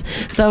passengers.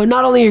 So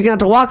not only you're going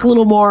to have to walk a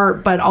little more,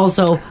 but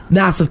also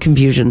massive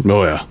confusion.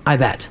 Oh, yeah. I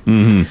bet.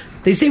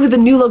 They say with the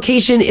new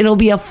location, it'll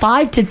be a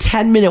 5 to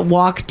 10 minute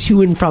walk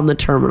to and from the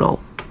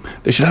terminal.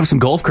 They should have some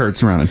golf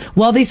carts running.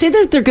 Well, they say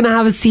that they're going to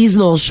have a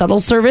seasonal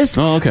shuttle service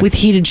with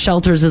heated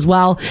shelters as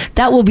well.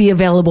 That will be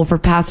available for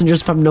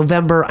passengers from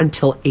November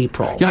until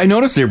April. Yeah, I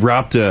noticed they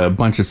wrapped a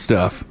bunch of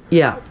stuff.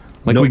 Yeah.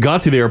 Like we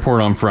got to the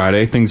airport on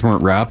Friday, things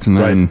weren't wrapped, and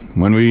then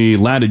when we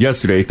landed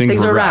yesterday,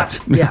 things were wrapped.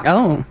 Yeah.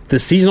 Oh. The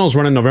seasonal's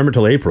running November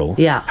till April.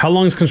 Yeah. How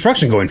long is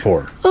construction going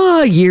for?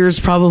 Years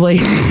probably.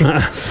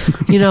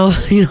 you know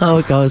how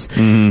it goes.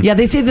 Yeah,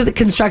 they say that the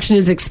construction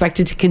is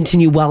expected to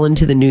continue well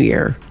into the new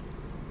year.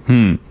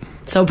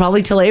 So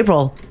probably till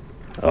April.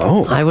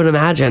 Oh, I would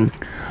imagine.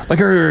 Like,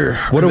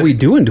 what are we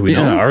doing? Do we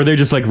know? Are they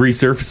just like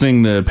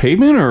resurfacing the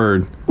pavement,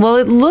 or? Well,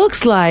 it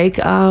looks like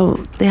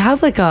they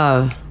have like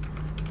a.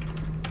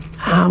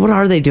 What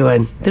are they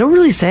doing? They don't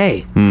really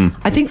say.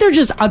 I think they're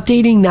just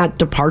updating that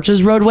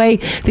departures roadway.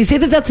 They say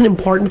that that's an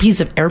important piece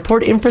of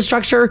airport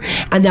infrastructure,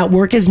 and that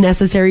work is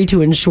necessary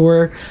to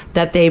ensure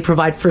that they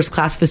provide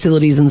first-class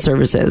facilities and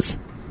services.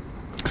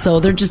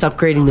 So they're just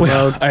upgrading the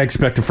road. I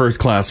expect a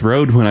first-class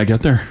road when I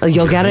get there.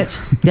 You'll get it.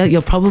 Yeah,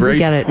 you'll probably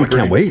get it. I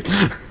can't wait.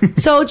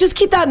 So just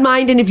keep that in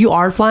mind, and if you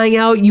are flying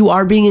out, you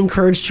are being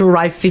encouraged to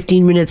arrive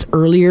 15 minutes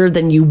earlier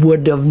than you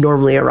would have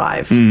normally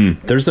arrived.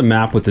 There's a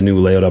map with the new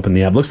layout up in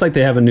the app. Looks like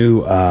they have a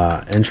new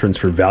entrance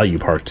for Value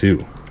Park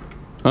too.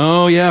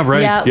 Oh yeah,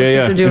 right. Yeah, it looks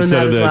like they're doing Instead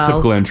that of as the well.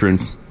 typical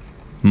entrance.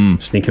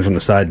 Sneaking from the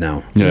side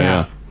now.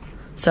 Yeah.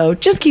 So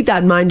just keep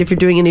that in mind if you're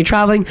doing any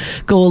traveling.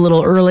 Go a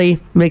little early.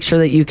 Make sure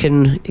that you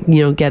can,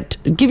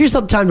 give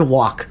yourself time to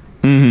walk.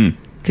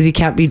 Because you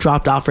can't be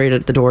dropped off right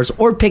at the doors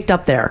or picked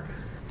up there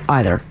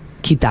either.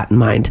 Keep that in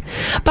mind.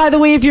 By the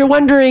way, if you're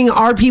wondering,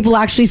 are people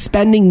actually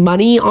spending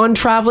money on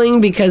traveling?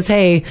 Because,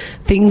 hey,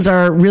 things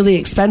are really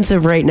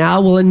expensive right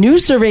now. Well, a new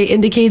survey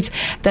indicates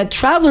that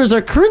travelers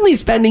are currently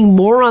spending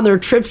more on their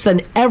trips than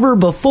ever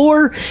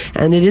before,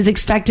 and it is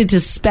expected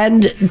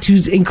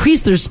to increase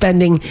their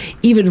spending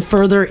even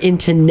further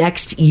into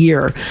next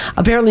year.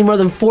 Apparently, more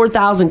than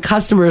 4,000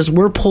 customers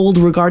were polled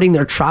regarding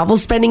their travel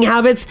spending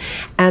habits,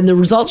 and the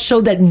results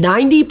showed that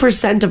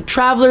 90% of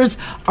travelers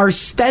are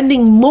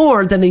spending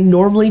more than they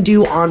normally do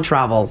on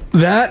travel.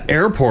 That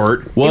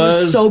airport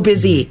was so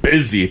busy.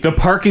 The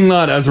parking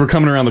lot, as we're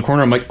coming around the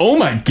corner, I'm like, oh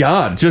my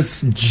God,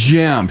 just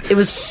jammed. It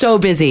was so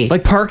busy.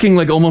 Like parking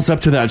like almost up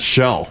to that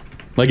shell.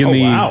 Like in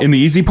the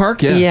Easy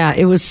Park, Yeah,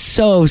 it was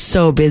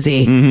so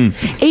busy.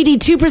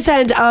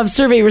 82% of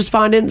survey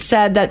respondents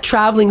said that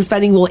traveling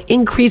spending will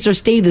increase or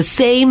stay the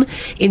same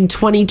in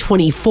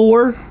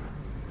 2024.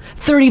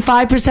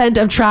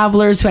 35% of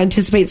travelers who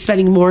anticipate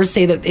spending more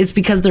say that it's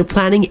because they're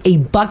planning a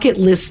bucket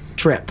list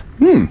trip.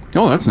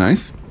 Oh, that's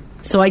nice.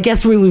 So I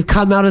guess we've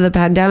come out of the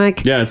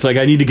pandemic. Yeah, it's like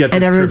I need to get this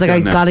and everyone's trip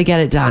like, done I now. got to get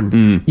it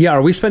done. Yeah,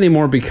 are we spending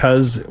more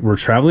because we're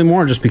traveling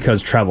more or just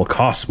because travel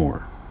costs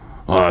more?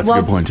 Oh, that's a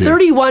good point, too.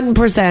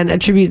 31%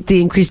 attribute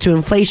the increase to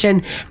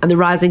inflation and the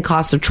rising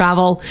cost of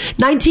travel.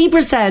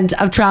 19%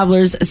 of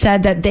travelers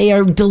said that they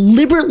are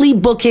deliberately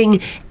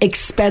booking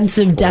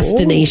expensive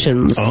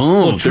destinations.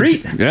 Oh,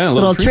 treat. Yeah, a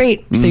Little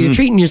treat. So you're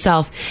treating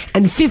yourself.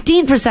 And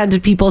 15%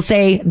 of people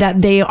say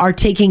that they are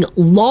taking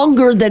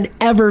longer than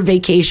ever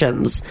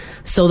vacations.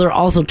 So they're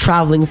also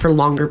traveling for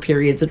longer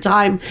periods of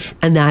time,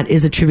 and that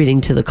is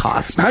attributing to the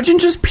cost. Imagine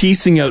just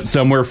piecing out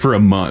somewhere for a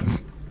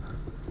month.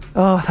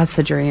 Oh, that's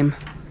the dream.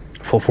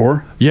 Full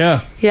 4?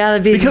 Yeah. Yeah,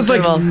 that'd be Because, like,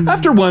 incredible.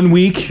 after 1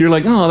 week, you're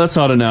like, oh, that's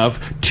not enough.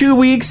 2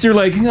 weeks, you're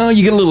like, oh,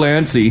 you get a little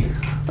antsy.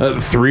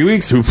 3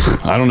 weeks,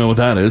 oof, I don't know what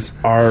that is.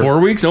 4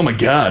 weeks, oh my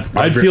God.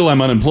 I'd feel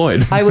I'm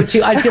unemployed. I would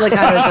too. I'd feel like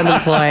I was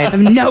unemployed. I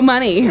have no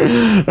money.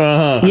 Yeah,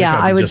 I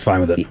I'd be would. just fine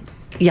with it.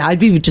 Yeah, I'd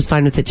be just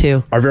fine with it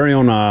too. Our very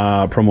own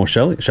promo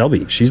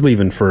Shelby, she's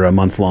leaving for a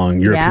month-long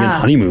European Yeah.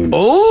 honeymoon.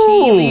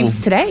 Oh! She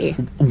leaves today.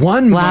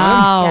 1 month?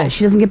 Wow. Yeah,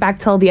 she doesn't get back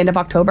till the end of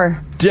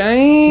October.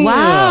 Damn.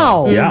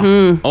 Wow.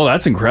 Yeah. Oh,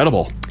 that's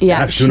incredible.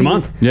 Yeah, she's doing a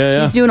month.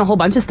 Yeah, She's doing a whole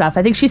bunch of stuff.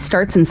 I think she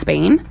starts in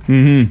Spain,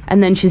 Mm-hmm.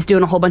 and then she's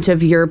doing a whole bunch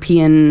of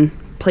European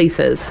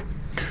places.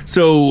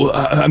 So,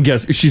 I'm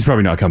guessing she's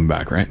probably not coming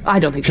back, right? I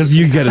don't think Because she's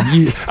you get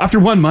after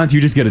 1 month, you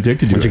just get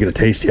addicted to Once it. you get a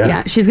taste,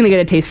 Yeah, she's gonna get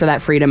a taste for that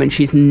freedom, and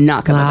she's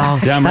not coming Wow.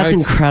 back. Damn That's right.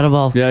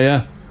 incredible.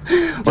 Yeah.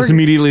 Just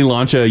immediately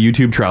launch a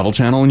YouTube travel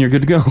channel and you're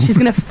good to go. She's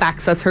gonna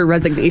fax us her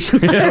resignation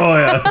letter. Oh,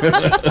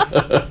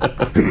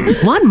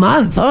 yeah. 1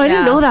 month. Oh, I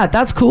didn't Yeah. know that.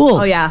 That's cool.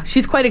 Oh yeah,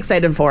 she's quite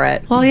excited for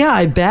it. Well, yeah,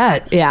 I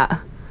bet. Yeah.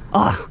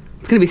 Oh,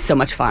 it's gonna be so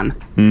much fun.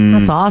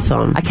 That's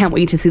awesome. I can't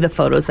wait to see the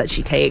photos that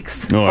she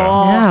takes. Oh,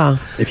 yeah. Yeah.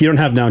 If you don't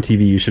have Now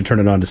TV, you should turn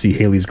it on to see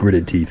Haley's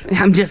gritted teeth.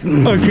 I'm just. I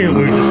can't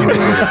wait to see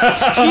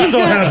that. I'm so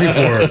happy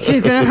for her.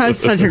 She's gonna have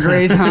such a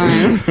great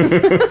time.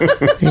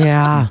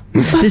 Yeah.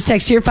 This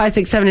text here,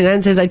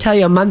 56789, says, I tell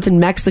you, a month in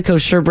Mexico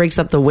sure breaks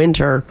up the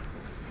winter.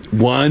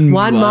 1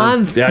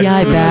 month? Yeah,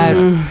 I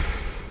bet.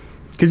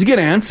 Because you get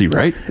antsy,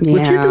 right?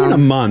 If you're doing a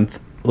month,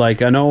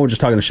 like I know,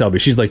 just talking to Shelby,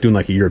 she's like doing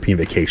like a European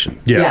vacation.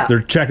 Yeah.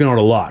 They're checking out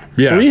a lot.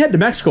 Yeah. When you head to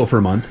Mexico for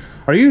a month,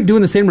 are you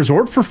doing the same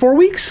resort for 4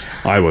 weeks?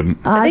 I wouldn't.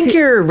 I think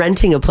you're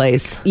renting a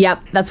place.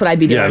 Yep, that's what I'd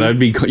be doing. Yeah, that'd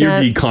be you'd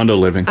be condo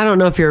living. I don't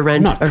know if you're I'm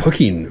renting. not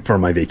cooking for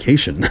my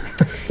vacation.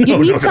 You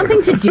need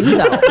something to do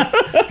though.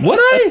 Would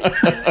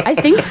I? I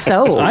think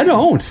so. I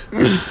don't.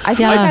 I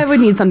feel like I would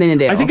need something to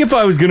do. I think if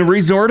I was going to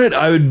resort it,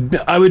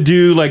 I would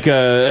do like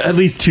at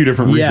least 2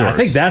 different resorts. Yeah, I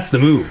think that's the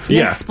move.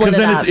 Yeah, split because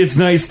it then up. it's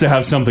nice to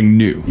have something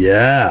new.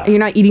 Yeah. you're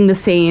not eating the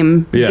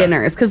same Yeah.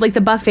 dinners because like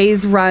the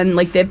buffets run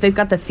like if they've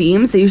got the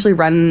themes, they usually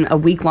run a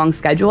week-long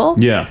schedule.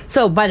 Yeah.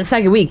 So by the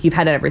second week, you've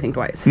had everything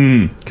twice.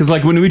 Because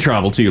like when we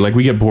travel too, like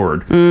we get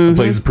bored. The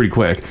place is pretty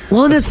quick.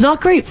 Well, and it's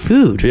not great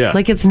food. Yeah.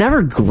 Like, it's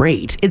never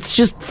great. It's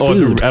just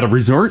food. At a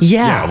resort?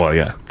 Yeah. Yeah, well,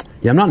 yeah.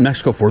 Yeah, I'm not in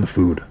Mexico for the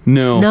food.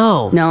 No.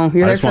 No. No,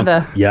 you're I there just for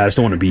want, the I just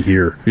don't want to be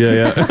here.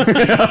 Yeah.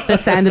 the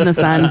sand and the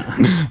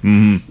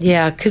sun.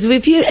 Yeah, because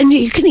if you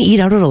can eat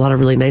out at a lot of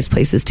really nice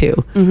places too.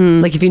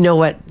 Mm-hmm. Like if you know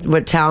what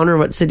town or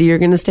what city you're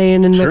going to stay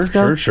in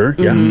Mexico. Sure.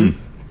 Yeah.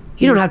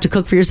 You don't have to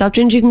cook for yourself,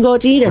 Ginge. You can go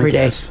out to eat every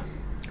day. Yes.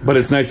 But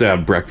it's nice to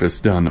have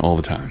breakfast done all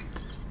the time.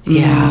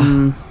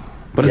 Yeah.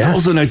 But it's Yes.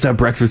 also nice to have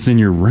breakfast in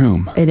your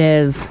room. It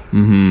is.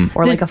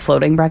 Or like a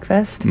floating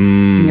breakfast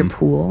in your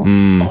pool.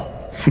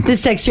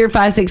 This text here,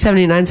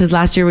 56789, says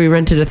last year we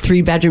rented a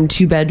 3-bedroom,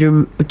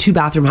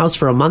 2-bathroom house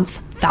for a month,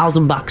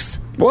 $1,000.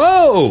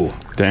 Whoa.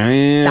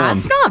 Damn.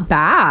 That's not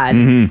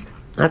bad.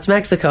 That's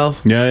Mexico.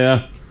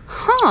 Yeah.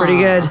 Pretty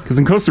good. Because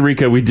in Costa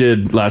Rica,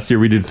 last year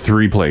we did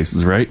 3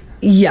 places, right?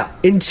 Yeah,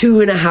 in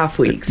 2.5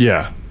 weeks.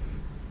 Yeah.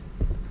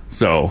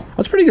 So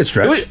That's a pretty good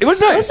stretch. it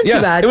was nice. wasn't too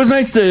yeah, bad. It was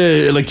nice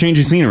to like change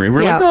the scenery.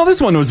 We're Yeah. like, oh, this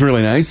one was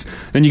really nice.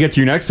 Then you get to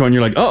your next one,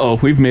 you're like, oh,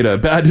 we've made a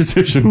bad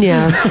decision.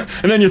 Yeah.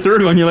 And then your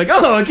third one, you're like,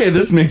 oh, okay,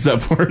 this makes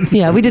up for it.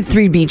 Yeah, we did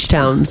 3 beach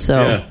towns,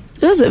 so Yeah.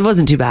 it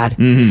wasn't too bad.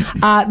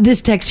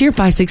 This text here,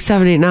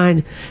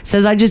 56789,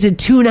 says I just did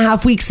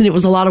 2.5 weeks and it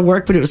was a lot of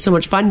work, but it was so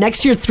much fun.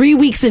 Next year, 3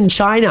 weeks in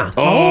China.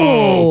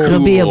 Oh,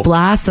 It'll be a cool.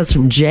 blast. That's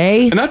from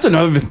Jay. And that's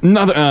another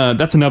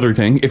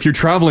thing. If you're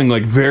traveling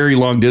like very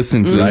long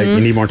distances, Like,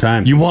 you need more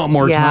time. you want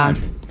more Yeah. time.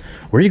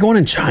 Where are you going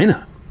in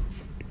China?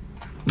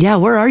 Yeah,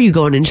 where are you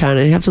going in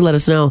China? You have to let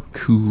us know.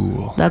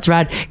 Cool. That's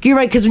rad. You're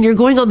right, because when you're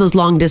going on those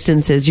long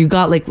distances, you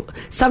got like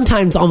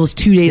sometimes almost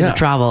 2 days of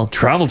travel.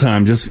 Travel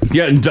time, that's just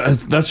getting there.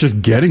 That's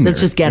just getting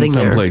in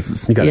some there.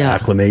 places. You got to Yeah.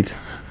 acclimate.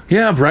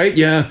 Yeah, right.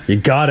 Yeah, You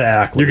got to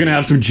acclimate. you're gonna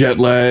have some jet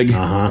lag.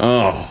 Uh-huh.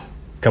 Oh,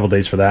 couple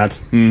days for that.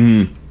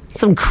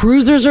 Some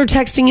cruisers are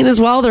texting in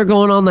as well. They're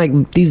going on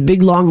like these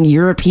big long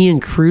European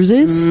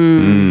cruises.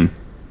 Man,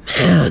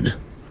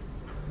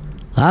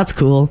 that's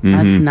cool.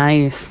 That's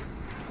nice.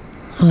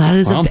 Well, that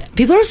is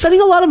people are spending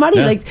a lot of money.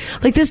 Yeah.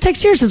 Like this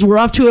text here says we're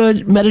off to a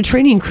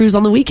Mediterranean cruise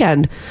on the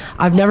weekend.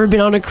 I've never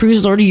been on a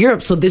cruise or to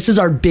Europe, so this is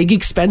our big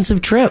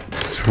expensive trip.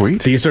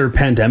 Sweet. These are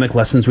pandemic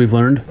lessons we've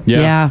learned.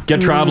 Yeah.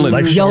 Get traveling.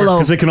 Life's YOLO. short.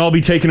 Because it can all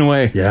be taken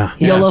away. Yeah.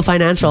 YOLO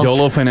Financial.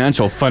 YOLO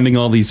Financial funding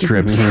all these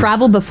trips.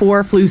 Travel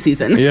before flu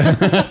season. Yeah.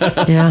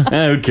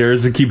 Who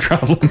cares? To keep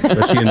traveling.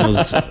 Especially in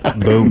those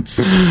boats.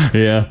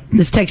 Yeah.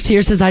 This text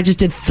here says I just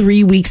did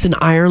 3 weeks in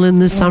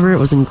Ireland this summer. It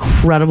was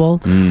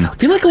incredible. I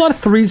feel like a lot of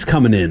threes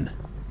coming in.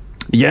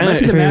 Yeah. Might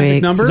be the 3 magic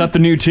weeks. number. Is that the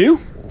new 2?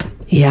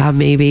 Yeah,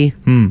 maybe.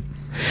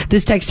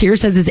 This text here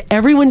says, is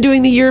everyone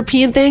doing the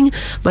European thing?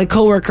 My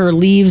coworker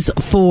leaves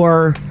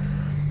for,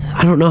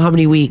 I don't know how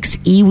many weeks,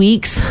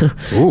 weeks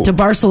to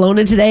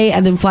Barcelona today,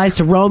 and then flies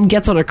to Rome,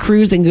 gets on a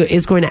cruise, and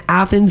is going to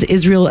Athens,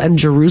 Israel, and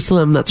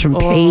Jerusalem. That's from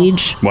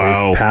Paige.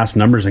 Wow. Past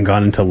numbers and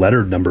gone into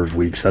lettered number of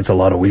weeks. That's a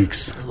lot of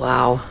weeks.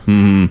 Wow.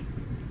 A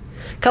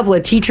couple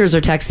of teachers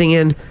are texting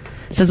in.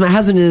 Says my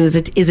husband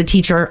is a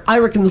teacher.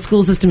 I work in the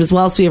school system as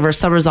well, so we have our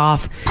summers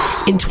off.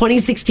 In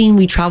 2016,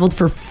 we traveled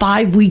for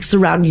 5 weeks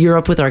around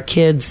Europe with our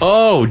kids.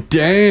 Oh,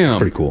 damn.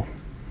 Pretty cool.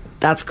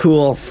 That's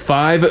cool.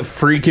 5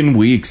 freaking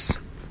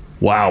weeks.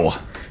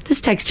 Wow.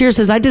 This text here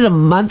says I did a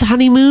month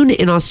honeymoon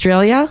in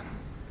Australia.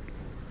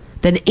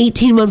 Then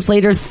 18 months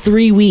later,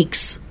 3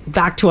 weeks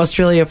back to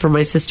Australia for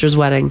my sister's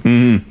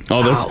wedding.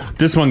 Oh,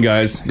 this one,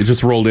 guys, it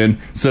just rolled in.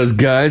 Says,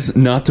 guys,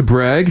 not to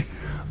brag,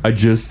 I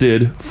just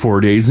did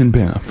 4 days in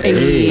Banff.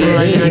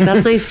 Like,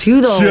 that's nice too,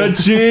 though.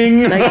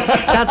 Cha-ching!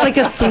 That's like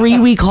a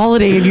 3-week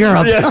holiday in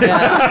Europe. A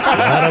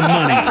lot of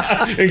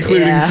money.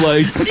 Including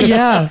flights.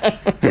 Yeah.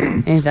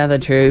 Ain't that the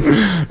truth?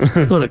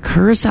 It's going to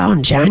Curacao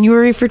in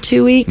January for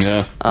 2 weeks.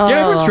 Yeah.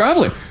 Yeah, everyone's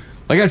traveling.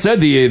 Like I said,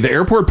 the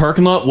airport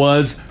parking lot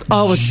was It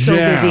was so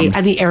busy. jammed.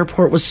 And the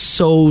airport was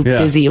so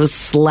busy. It was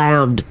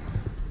slammed.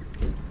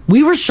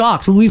 We were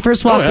shocked when we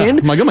first walked in.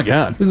 I'm like, oh my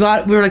God. We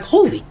were like,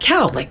 holy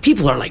cow. Like,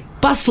 people are like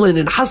bustling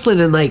and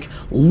hustling and like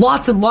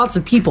lots and lots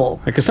of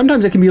people. Because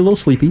sometimes it can be a little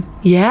sleepy.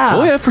 Yeah.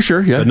 Oh, yeah, for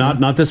sure. Yeah. But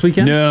not this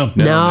weekend?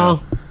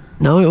 No.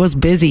 No, it was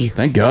busy.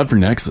 Thank God for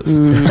Nexus.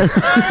 I've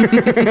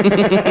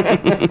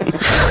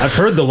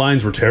heard the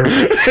lines were terrible.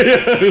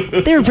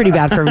 They were pretty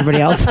bad for everybody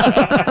else.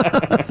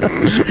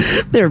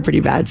 They were pretty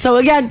bad. So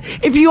again,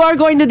 if you are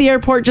going to the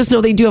airport, just know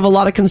they do have a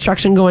lot of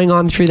construction going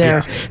on through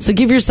there. Yeah. So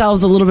give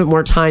yourselves a little bit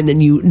more time than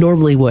you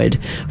normally would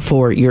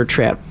for your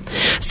trip.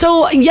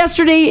 So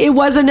yesterday it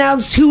was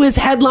announced who is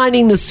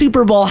headlining the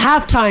Super Bowl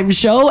halftime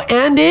show,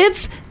 and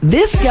it's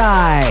this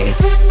guy.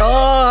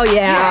 Oh,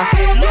 yeah.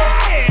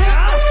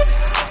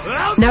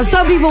 Now,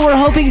 some people were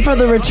hoping for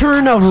the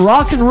return of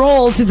rock and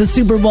roll to the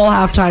Super Bowl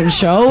halftime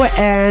show,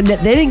 and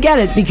they didn't get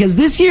it because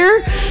this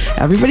year,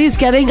 everybody's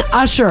getting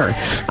Usher.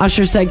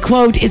 Usher said,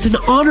 quote, "It's an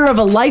honor of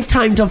a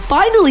lifetime to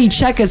finally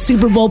check a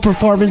Super Bowl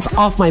performance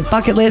off my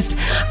bucket list.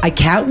 I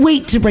can't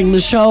wait to bring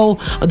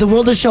the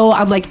world a show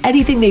unlike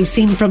anything they've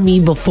seen from me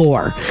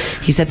before."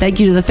 He said, "Thank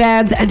you to the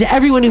fans and to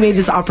everyone who made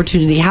this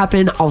opportunity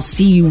happen. I'll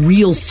see you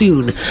real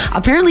soon."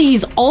 Apparently,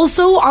 he's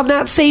also on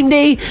that same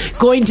day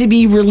going to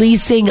be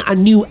releasing a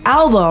new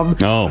album.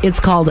 Oh. It's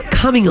called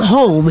Coming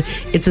Home.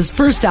 It's his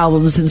first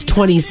album since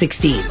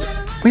 2016.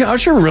 Yeah,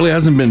 Usher really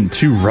hasn't been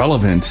too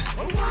relevant,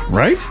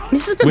 right?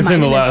 He's just been Within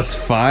the minding last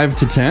 5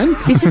 to 10?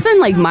 He's just been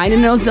like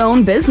minding his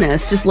own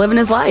business, just living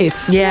his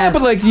life. Yeah,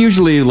 But like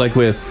usually like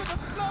with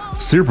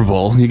Super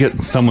Bowl, you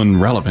get someone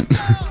relevant.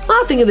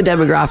 I'll think of the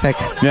demographic.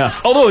 Yeah.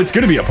 Although it's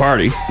going to be a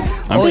party.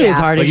 It'll be a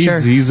party, Like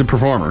sure. he's a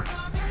performer.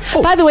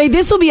 By the way,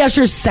 this will be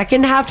Usher's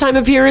second halftime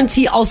appearance.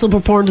 He also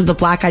performed with the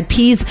Black Eyed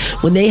Peas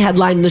when they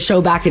headlined the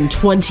show back in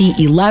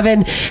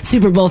 2011.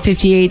 Super Bowl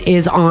 58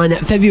 is on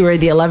February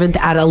the 11th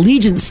at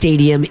Allegiant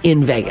Stadium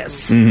in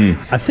Vegas.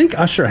 I think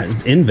Usher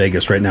is in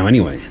Vegas right now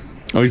anyway.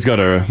 Oh, he's got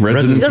a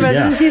residency. Is there a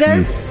residency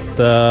there?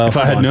 If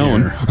I had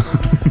known.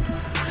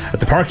 At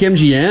the Park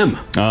MGM.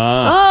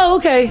 Oh,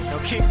 okay.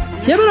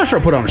 Yeah, but Usher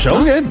will put on a show.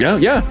 Okay,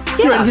 yeah.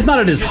 Right, he's not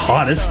at his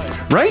hottest.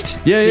 Right?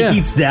 Yeah. He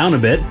heats down a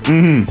bit.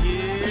 Mm-hmm.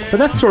 But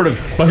that's sort of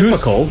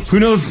typical. Who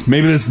knows?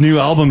 Maybe this new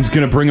album's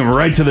going to bring him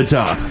right to the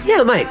top.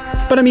 Yeah, it might.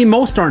 But I mean,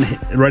 most aren't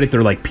right at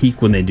their like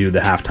peak when they do the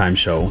halftime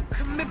show.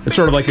 It's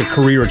sort of like a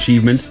career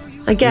achievement.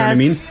 I guess.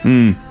 You know what I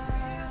mean?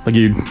 Like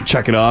you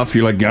check it off,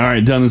 you're like, all right,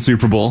 done the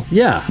Super Bowl.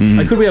 Yeah.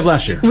 Like who'd we have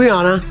last year?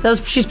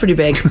 Rihanna. She's pretty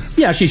big.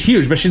 Yeah, she's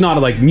huge, but she's not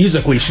like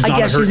musically. She's I not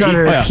guess at her she's not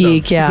at her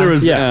peak, yeah. There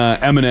was Yeah.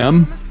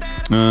 Eminem.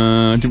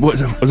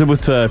 Was it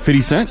with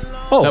 50 Cent?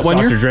 Oh, that one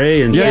Dr. year?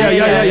 Dre and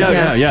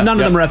Yeah. None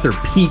of them are at their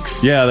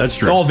peaks. Yeah, that's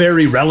true. They're all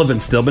very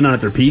relevant still, but not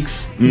at their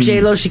peaks.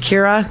 J-Lo,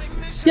 Shakira.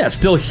 Yeah,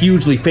 still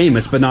hugely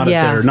famous, but not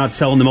Yeah. at their not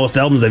selling the most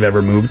albums they've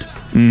ever moved.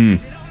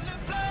 I'm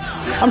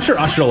sure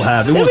Usher will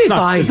have. It'll be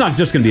fine. It's not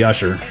just going to be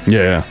Usher.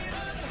 Yeah.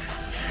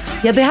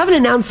 Yeah, they haven't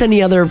announced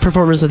any other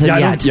performers with him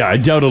yet. I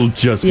doubt it'll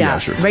just be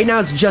Usher. Right now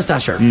it's just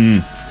Usher.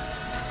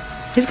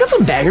 He's got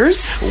some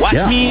bangers. Watch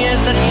me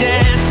as I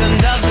dance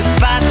under the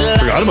spotlight.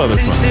 Forgot forgot about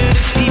this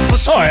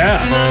one. Oh, yeah.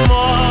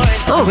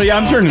 Oh, yeah,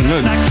 I'm turning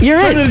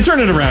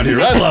it around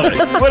here. I love it.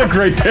 What a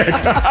great pick.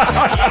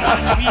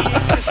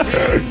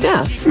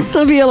 Yeah,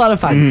 it'll be a lot of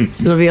fun.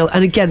 It'll be,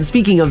 and again,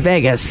 speaking of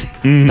Vegas,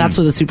 that's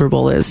where the Super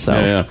Bowl is.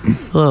 So,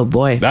 oh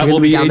boy, that will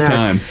be a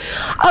time.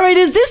 All right,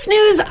 is this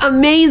news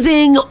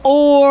amazing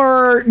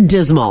or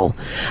dismal?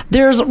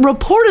 There's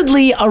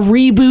reportedly a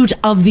reboot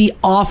of The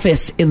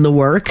Office in the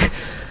work.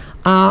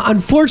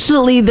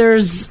 Unfortunately,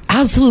 there's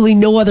absolutely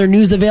no other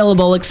news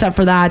available except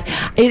for that.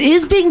 It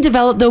is being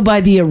developed, though,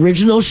 by the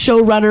original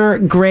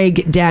showrunner,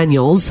 Greg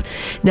Daniels.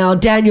 Now,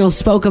 Daniels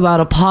spoke about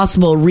a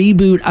possible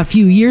reboot a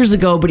few years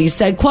ago, but he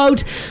said,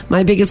 quote,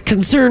 "My biggest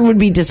concern would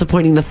be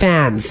disappointing the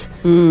fans.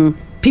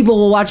 People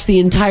will watch the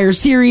entire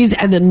series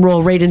and then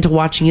roll right into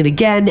watching it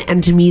again,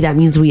 and to me, that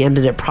means we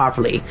ended it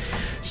properly."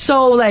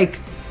 So, like...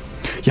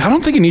 Yeah, I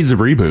don't think it needs a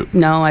reboot.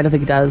 No, I don't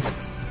think it does.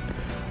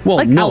 Well,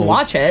 like, no. I'll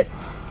watch it.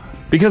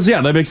 Because,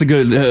 yeah, that makes a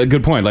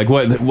good point. Like,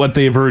 what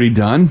they've already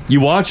done, you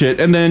watch it,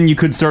 and then you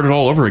could start it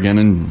all over again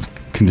and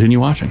continue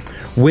watching.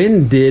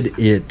 When did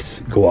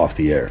it go off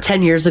the air?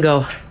 10 years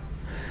ago.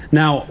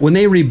 Now, when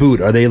they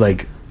reboot, are they,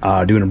 like,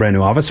 doing a brand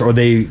new Office, or are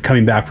they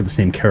coming back with the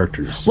same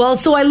characters? Well,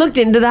 so I looked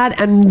into that,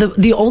 and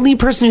the only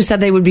person who said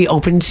they would be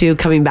open to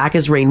coming back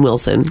is Rainn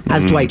Wilson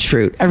as Dwight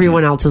Schrute.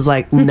 Everyone else is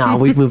like, no,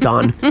 we've moved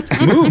on.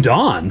 Moved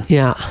on?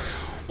 Yeah.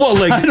 Well,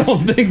 like, I don't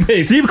think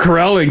Steve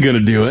Carell ain't going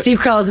to do it. Steve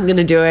Carell isn't going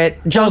to do it.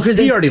 John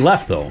Krasinski he already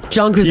left, though.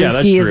 John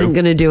Krasinski isn't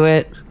going to do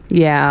it.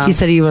 Yeah. He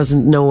said he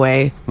wasn't, no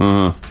way.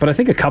 But I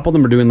think a couple of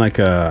them are doing, like,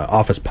 a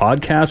Office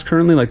podcast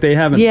currently. Like, they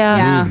haven't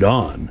moved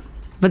on.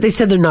 But they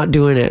said they're not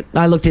doing it.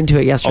 I looked into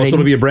it yesterday. Also,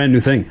 it'll be a brand new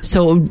thing.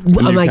 So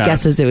my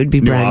guess is it would be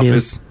brand new.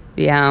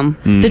 Yeah.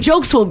 The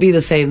jokes won't be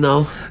the same,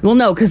 though. Well,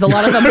 no, because a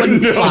lot of them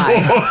wouldn't fly.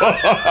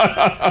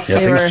 Yeah,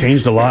 things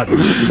changed a lot. In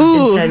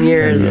 10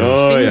 years.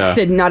 Oh, Things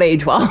did not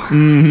age well.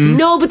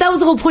 No, but that was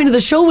the whole point of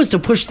the show, was to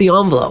push the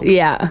envelope.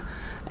 Yeah.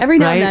 Every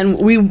now and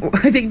then,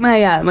 I think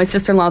my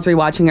sister-in-law's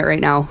rewatching it right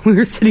now. We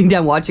were sitting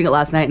down watching it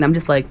last night, and I'm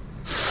just like...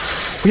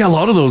 Yeah, a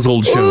lot of those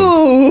old shows.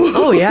 Ooh.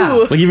 Oh, yeah.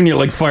 Like, even you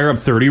like Fire Up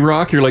 30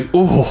 Rock, you're like,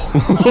 oh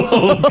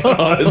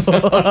God.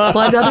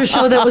 Well, another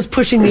show that was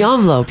pushing the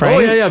envelope, right? Oh,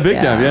 yeah, big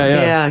time. Yeah.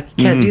 Yeah,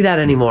 can't do that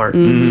anymore.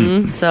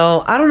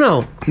 So, I don't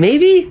know.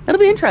 Maybe? It'll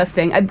be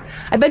interesting.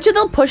 I bet you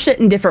they'll push it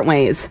in different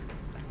ways.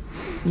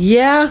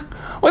 Yeah.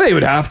 Well, they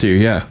would have to,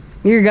 yeah.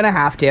 You're going to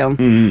have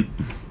to.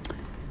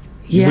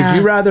 Yeah. Would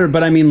you rather,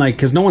 but I mean, like,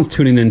 because no one's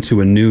tuning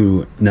into a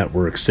new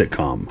network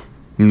sitcom.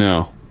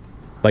 No.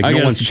 Like, I no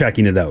guess- one's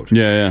checking it out.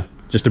 Yeah.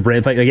 Just a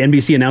brand, like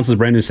NBC announces a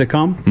brand new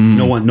sitcom.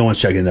 No one's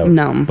checking it out.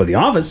 No. But The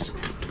Office,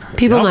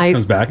 People The Office might.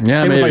 comes back.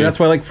 Yeah, Same with, maybe. like, that's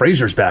why, like,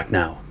 Frasier's back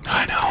now.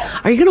 I know.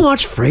 Are you going to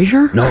watch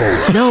Frasier? No.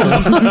 No.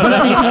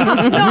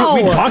 No.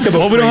 We talk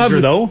about we don't have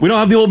Frasier, though. We don't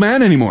have the old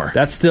man anymore.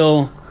 That's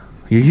still...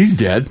 He's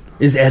dead.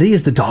 Is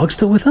the dog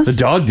still with us? The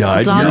dog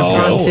died. Dog's years ago.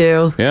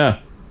 gone too. Yeah.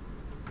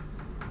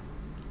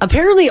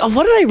 Apparently,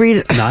 what did I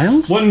read?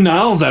 Niles? One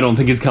Niles, I don't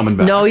think is coming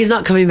back. No, he's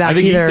not coming back I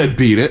think either. he said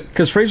beat it.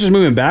 Because Frasier's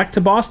moving back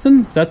to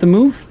Boston? Is that the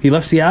move? He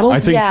left Seattle? I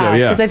think so,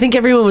 yeah. Because I think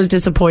everyone was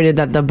disappointed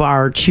that the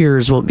bar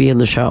Cheers won't be in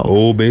the show.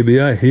 Oh,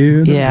 baby, I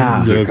hear the Yeah.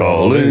 music They're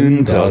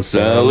calling, toss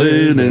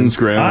salad and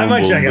scrambled I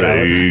might check it out.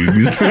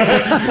 eggs.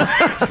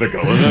 They're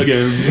calling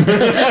again.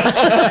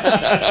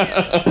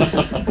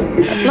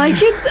 Like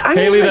it, I mean,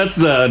 Haley, like,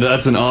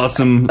 that's an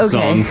awesome Okay.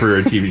 song for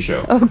a TV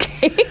show.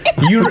 Okay.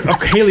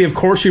 Haley, of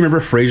course you remember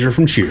Frasier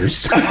from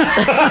Cheers.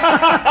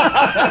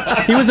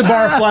 He was a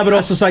barfly, but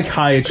also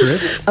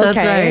psychiatrist. that's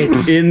Okay.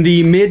 right. In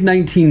the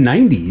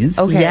mid-1990s,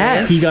 Okay.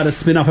 Yes. he got a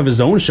spin-off of his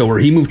own show where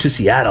he moved to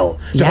Seattle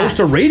to Yes. host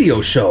a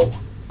radio show.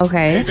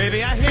 Okay.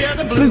 Baby, I hear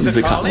the blues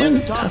are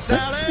calling. Toss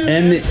salad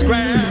And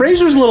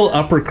Frasier's a little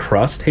upper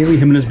crust, Haley,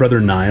 him and his brother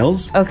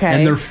Niles. Okay.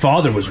 And their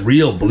father was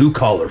real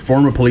blue-collar,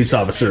 former police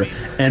officer.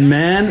 And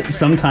man,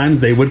 sometimes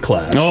they would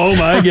clash. Oh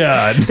my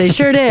God. They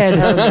sure did.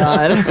 Oh,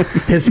 God.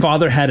 His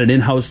father had an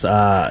in-house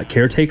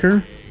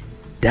caretaker,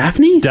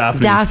 Daphne?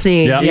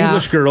 Daphne. Yeah. Yeah.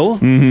 English girl,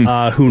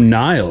 who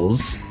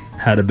Niles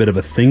had a bit of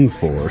a thing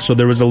for. So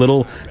there was a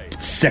little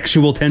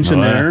sexual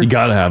tension there. You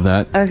gotta have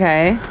that.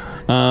 Okay.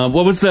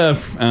 What was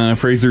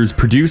Fraser's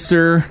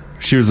producer?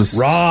 She was a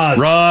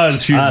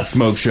Roz. She was a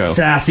smoke show.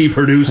 Sassy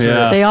producer.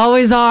 Yeah. They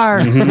always are.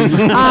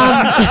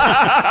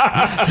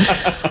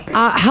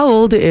 How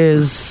old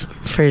is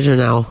Fraser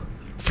now?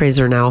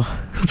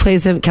 Who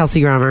plays him?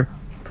 Kelsey Grammer.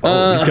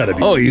 He's got to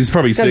be. Oh, he's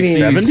probably gotta be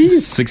 60,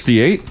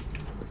 68.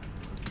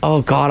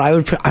 Oh God,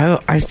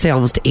 I'd say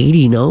almost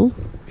 80. No.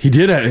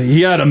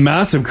 He had a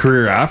massive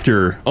career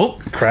after. Oh,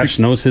 Crash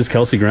knows his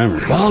Kelsey Grammer.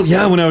 Well,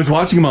 yeah, when I was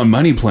watching him on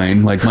Money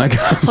Plane, like my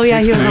God. Oh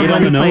yeah, he was on 68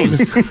 on Money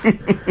the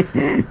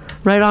Plane. nose.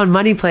 Right on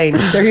Money Plane.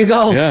 There you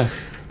go. Yeah.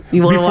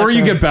 You want to Before watch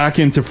you a- get back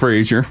into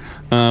Frasier,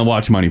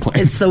 watch Money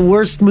Plane. It's the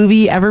worst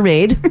movie ever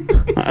made,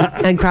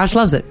 and Crash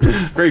loves it.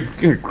 great.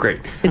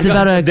 It's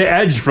about The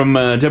Edge from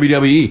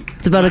WWE.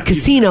 It's about a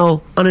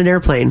casino on an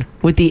airplane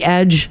with The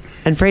Edge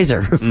and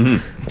Fraser.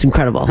 It's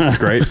incredible. That's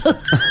great.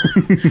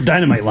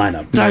 Dynamite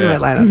lineup. Dynamite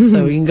lineup.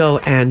 So you can go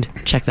and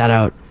check that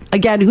out.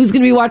 Again, who's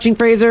going to be watching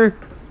Fraser?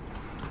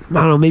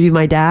 don't know, maybe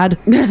my dad.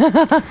 They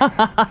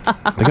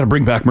got to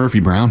bring back Murphy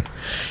Brown.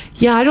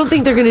 Yeah, I don't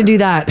think they're going to do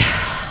that.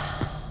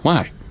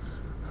 Why?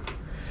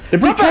 They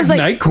brought back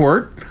Night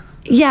Court.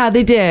 Yeah,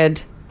 they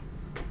did.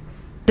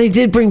 They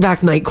did bring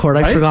back Night Court.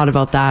 I forgot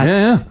about that.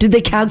 Yeah. Did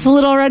they cancel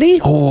it already?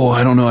 Oh,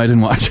 I don't know. I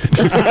didn't watch it.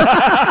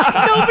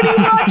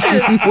 Nobody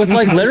watches. With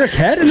like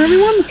Larroquette and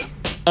everyone?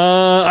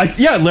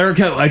 Yeah,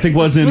 Larroquette I think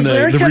was in the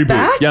reboot.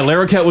 Back? Yeah,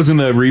 Larroquette was in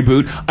the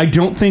reboot. I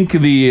don't think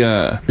the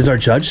is our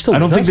judge still? I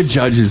don't with think us? the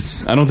judge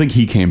is. I don't think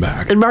he came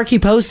back. And Marky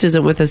Post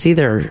isn't with us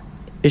either.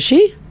 Is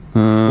she?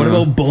 What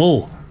about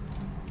Bull?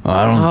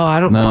 I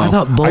don't know. I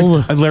thought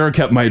Bull.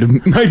 Larroquette might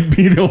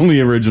be the only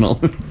original.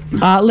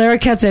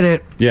 Larroquette's in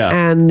it. Yeah.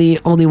 And the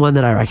only one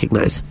that I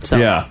recognize. So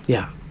Yeah.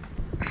 Yeah.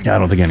 Yeah, I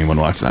don't think anyone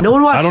watched that. No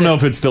one watched I don't know it.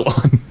 if it's still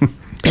on.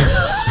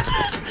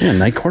 Yeah,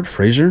 Night Court,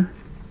 Frasier.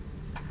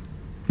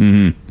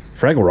 Mm-hmm.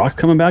 Fraggle Rock's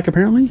coming back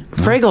apparently.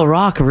 Fraggle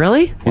Rock,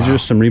 really? These are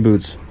just some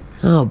reboots.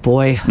 Oh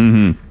boy.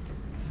 Mm-hmm.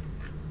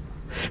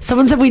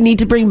 Someone said we need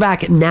to bring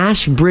back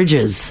Nash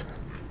Bridges.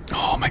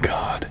 Oh my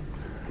God.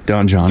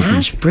 Don Johnson.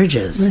 Nash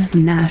Bridges.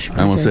 Nash Bridges.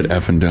 I almost said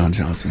F and Don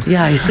Johnson.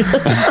 Yeah.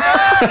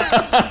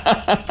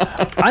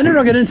 I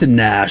never got into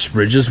Nash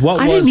Bridges.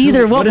 I didn't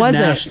either. What was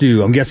did Nash it?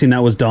 do? I'm guessing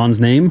that was Don's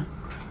name.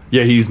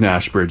 Yeah, he's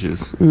Nash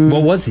Bridges.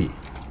 What was he?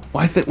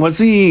 Well,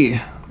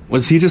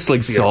 was he just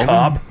like he a solving?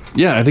 cop?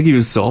 Yeah, I think he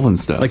was solving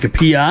stuff. Like a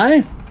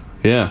PI?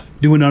 Yeah.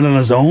 Doing it on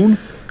his own?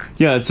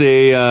 Yeah, it's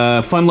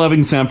a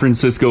fun-loving San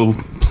Francisco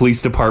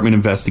Police Department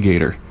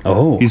investigator.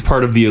 Oh. He's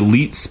part of the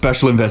elite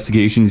Special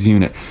Investigations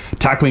Unit,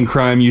 tackling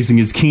crime using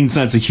his keen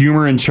sense of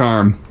humor and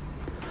charm.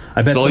 I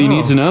bet That's all you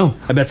need to know.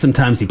 I bet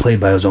sometimes he played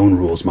by his own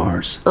rules,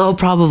 Mars. Oh,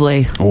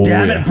 probably. Oh,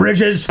 Damn yeah. it,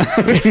 Bridges!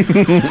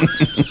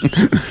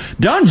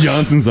 Don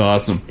Johnson's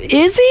awesome.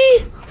 Is he?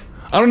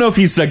 I don't know if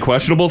he said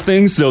questionable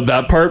things, so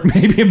that part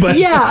maybe, but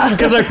Yeah.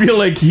 because I feel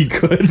like he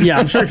could. Yeah,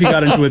 I'm sure if he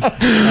got into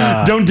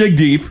it, Don't dig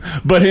deep,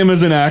 but him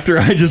as an actor,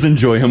 I just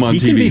enjoy him on he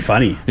TV. can be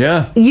funny.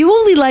 Yeah. You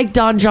only like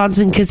Don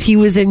Johnson because he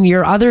was in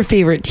your other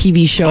favorite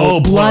TV show,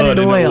 Blood and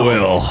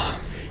Oil.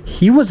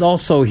 He was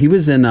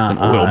in an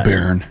oil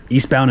baron.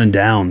 Eastbound and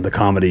Down, the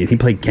comedy. He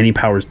played Kenny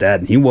Powers'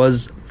 dad, and he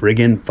was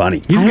friggin'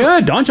 funny. He's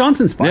good. Don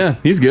Johnson's fun. Yeah,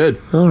 he's good.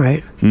 All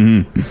right.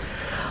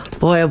 Mm-hmm.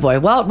 Boy, oh boy.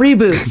 Well,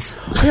 reboots.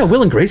 Yeah,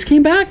 Will and Grace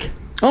came back?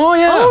 Oh,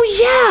 yeah. Oh,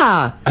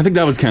 yeah. I think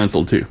that was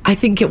canceled, too. I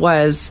think it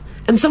was.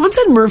 And someone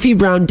said Murphy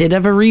Brown did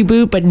have a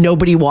reboot, but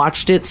nobody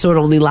watched it, so it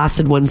only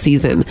lasted one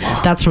season.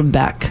 That's from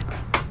Beck.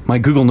 My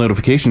Google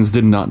notifications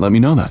did not let me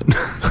know that.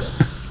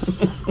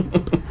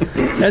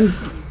 And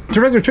to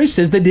Regular Trace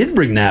says they did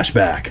bring Nash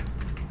back.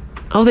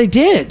 Oh, they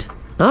did.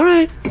 All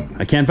right.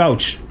 I can't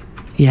vouch.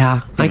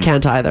 Yeah, I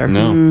can't either.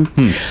 No.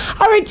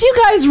 All right. Do you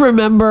guys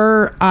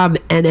remember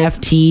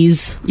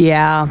NFTs?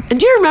 Yeah. And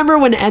do you remember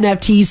when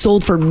NFTs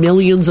sold for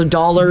millions of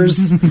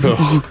dollars?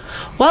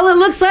 Well, it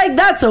looks like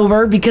that's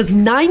over because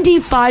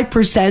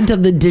 95%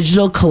 of the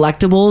digital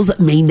collectibles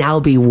may now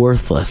be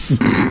worthless.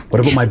 What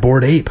about my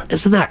Bored Ape?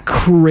 Isn't that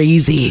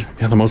crazy?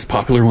 Yeah, the most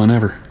popular one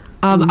ever.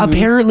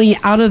 Apparently,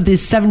 out of the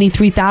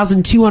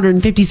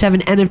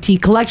 73,257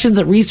 NFT collections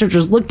that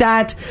researchers looked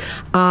at,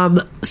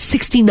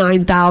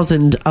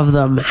 69,000 of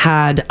them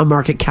had a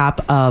market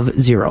cap of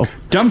 0.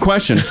 Dumb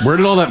question. Where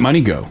did all that money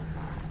go?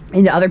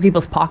 Into other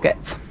people's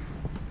pockets.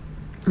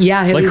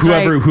 Yeah, Like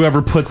whoever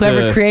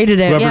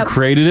created it. Yep.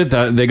 Created it,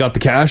 that they got the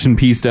cash and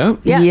pieced out.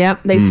 Yeah.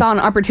 Yep. They saw an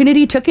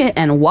opportunity, took it,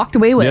 and walked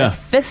away with Yeah.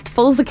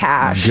 fistfuls of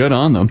cash. Good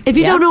on them. If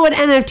you don't know what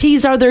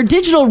NFTs are, they're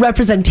digital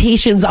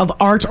representations of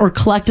art or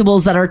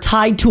collectibles that are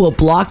tied to a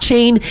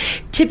blockchain,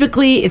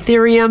 typically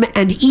Ethereum,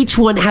 and each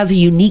one has a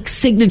unique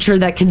signature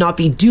that cannot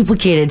be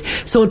duplicated.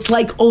 So it's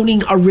like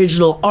owning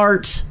original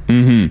art,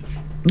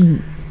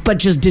 but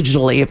just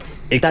digitally,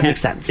 if that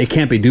makes sense. It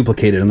can't be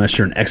duplicated unless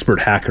you're an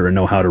expert hacker and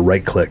know how to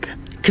right-click.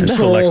 Control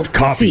select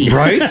copy. C.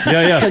 Right?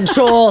 Yeah, yeah.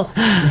 Control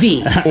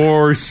V.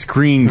 Or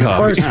screen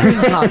copy. Or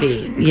screen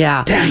copy.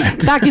 Yeah. Damn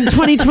it. Back in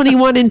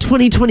 2021 and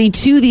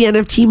 2022, the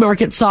NFT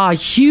market saw a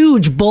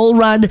huge bull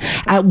run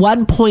at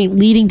one point,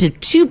 leading to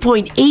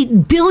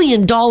 $2.8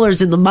 billion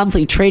in the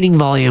monthly trading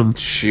volume.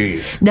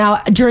 Jeez. Now,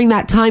 during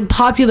that time,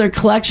 popular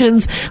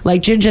collections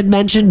like Ginge had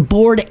mentioned,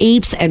 Bored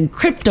Apes and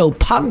Crypto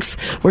Punks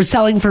were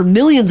selling for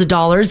millions of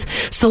dollars.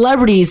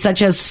 Celebrities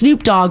such as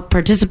Snoop Dogg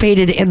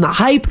participated in the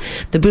hype.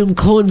 The boom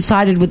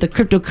coincided with the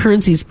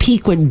cryptocurrency's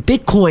peak when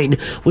Bitcoin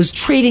was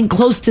trading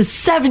close to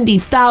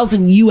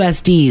 70,000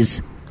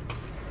 USDs.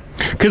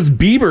 Because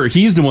Bieber,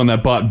 he's the one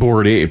that bought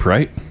Bored Ape,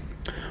 right?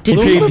 Did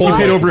He Bieber buy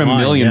paid it? over $1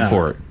 million Yeah.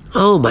 for it.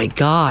 Oh my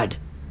God.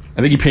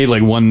 I think he paid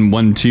like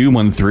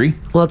 1.3.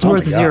 Well, it's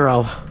worth my God.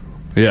 0.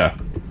 Yeah.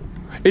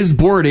 Is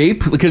Bored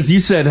Ape, because you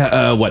said,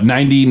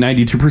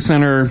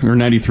 92% or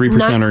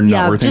 93% are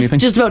not worth anything?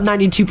 Just about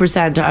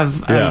 92%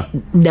 of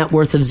net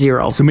worth of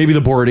 0. So maybe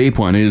the Bored Ape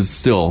one is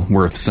still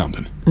worth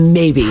something.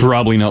 Maybe.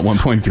 Probably not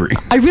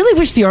 1.3. I really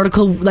wish the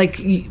article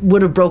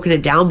would have broken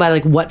it down by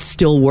what's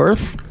still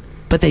worth,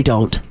 but they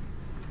don't.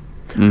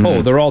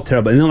 Oh, they're all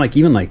terrible. And then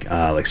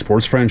even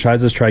sports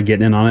franchises try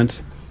getting in on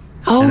it.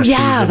 Oh NFTs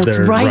yeah, of that's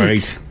their- right.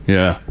 Right.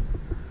 Yeah.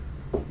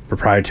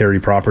 proprietary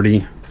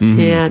property.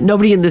 Yeah,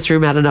 nobody in this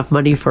room had enough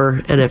money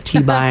for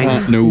NFT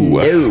buying.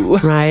 No.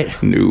 Right?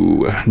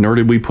 No. Nor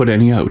did we put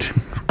any out.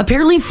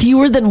 Apparently,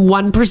 fewer than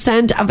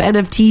 1% of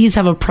NFTs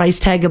have a price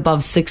tag above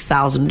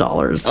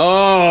 $6,000.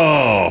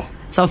 Oh.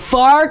 It's a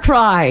far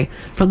cry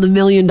from the $1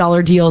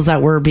 million deals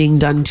that were being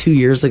done 2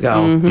 years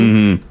ago.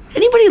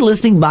 Anybody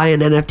listening buy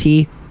an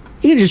NFT?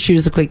 You can just shoot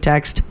us a quick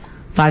text.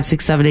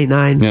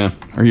 56789. Yeah.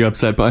 Are you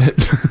upset by it?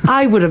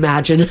 I would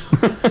imagine.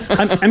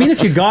 I mean,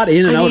 if you got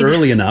in and out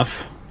early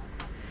enough,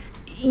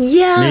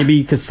 yeah,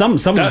 maybe, because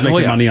someone's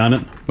making money on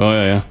it. Oh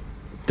yeah.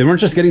 They weren't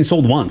just getting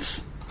sold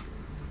once.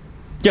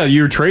 Yeah,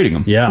 you were trading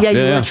them. Yeah,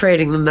 you were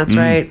trading them. That's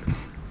right.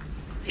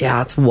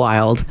 Yeah, it's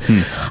wild.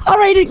 All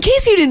right, in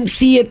case you didn't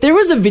see it, there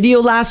was a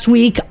video last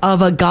week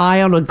of a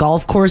guy on a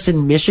golf course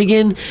in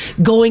Michigan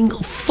going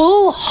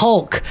full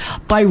Hulk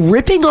by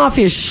ripping off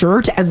his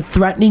shirt and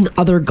threatening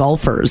other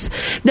golfers.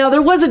 Now,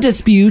 there was a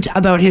dispute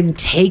about him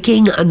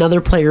taking another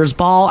player's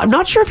ball. I'm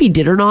not sure if he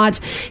did or not.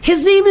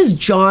 His name is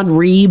John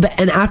Reeb,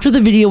 and after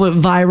the video went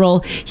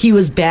viral, he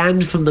was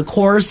banned from the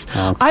course.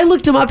 I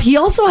looked him up. He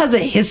also has a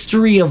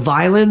history of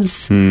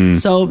violence,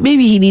 so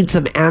maybe he needs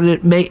some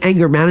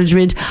anger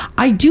management.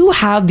 I do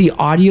have the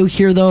audio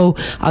here, though,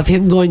 of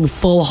him going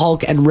full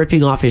Hulk and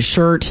ripping off his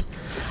shirt.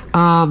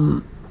 By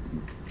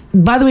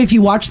the way, if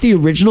you watch the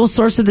original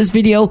source of this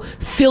video,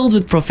 filled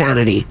with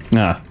profanity.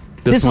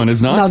 This one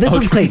is not? No, this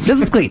one's clean.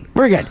 This is clean.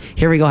 We're good.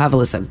 Here we go. Have a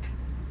listen.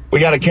 We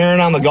got a Karen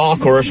on the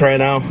golf course right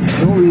now.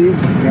 Don't leave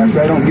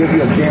after I don't give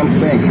you a damn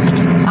thing.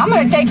 I'm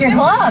going to take your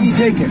clubs.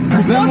 Take it.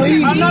 Then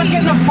leave. I'm not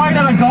getting a fight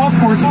on a golf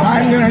course.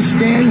 I'm going to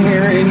stand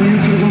here and you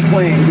can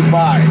complain.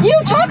 Goodbye. You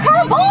took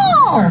her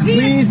ball.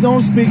 Please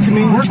don't speak to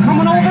me. We're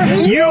coming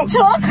over. You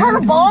took her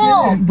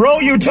ball. Bro,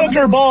 you took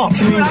her ball.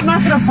 I'm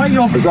not going to fight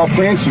you. Because I'll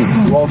plant you,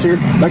 Walter.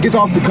 Now get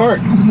off the cart.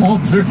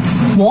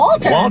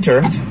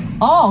 Walter?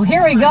 Oh,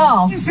 here we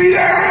go. You see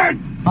that?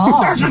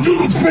 Oh. That's what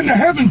you spin to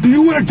heaven. Do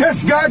you want to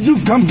test God? You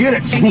come get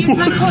it. He's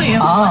mentally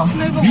ill. Oh.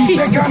 You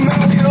think I'm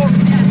mentally ill?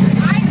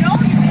 I know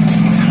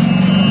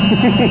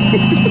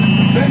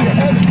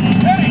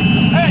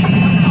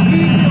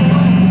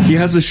you. He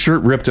has his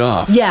shirt ripped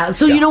off. Yeah,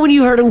 so you know when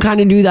you heard him kind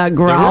of do that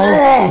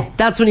growl?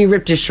 That's when he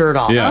ripped his shirt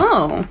off. Yeah.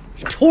 Oh.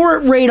 He tore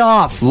it right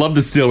off. Love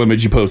the still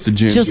image you posted,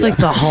 Jim. Just like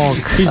the Hulk.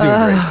 He's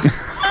doing great.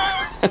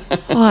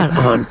 What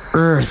on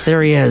earth?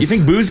 There he is. You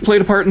think booze played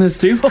a part in this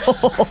too?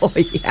 Oh,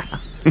 yeah.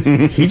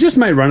 He just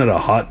might run at a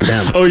hot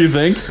temp. Oh, you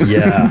think?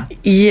 Yeah.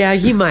 Yeah,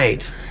 he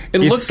might. It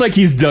looks like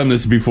he's done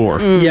this before.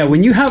 Yeah,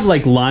 when you have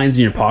like lines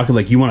in your pocket,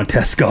 like you want to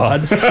test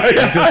God. This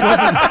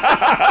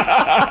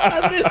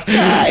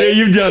guy. Yeah,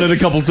 you've done it a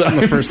couple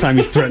times. The first time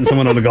he's threatened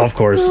someone on a golf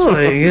course. Oh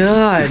my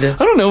God. I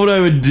don't know what I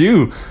would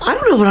do. I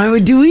don't know what I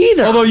would do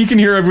either. Although you can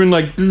hear everyone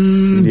like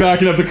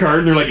backing up the cart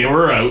and they're like, yeah,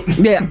 we're out.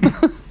 Yeah.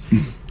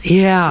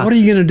 Yeah. What are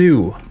you going to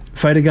do?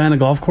 Fight a guy on a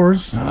golf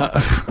course?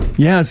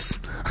 Yes.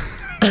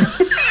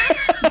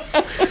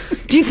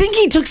 Do you think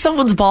he took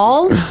someone's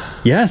ball?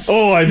 Yes.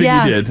 Oh, I think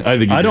Yeah. he did. I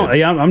think he I don't. did.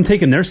 Yeah, I'm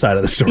taking their side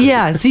of the story.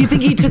 Yeah, so you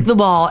think he took the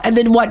ball and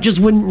then what, just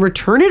wouldn't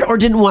return it or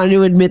didn't want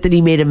to admit that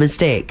he made a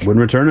mistake?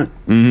 Wouldn't return it.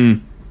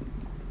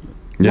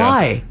 Mm-hmm. Yeah.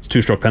 Why? It's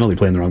 2-stroke penalty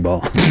playing the wrong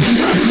ball.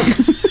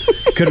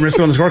 Couldn't risk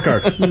it on the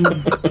scorecard.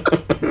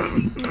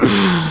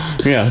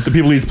 Yeah, the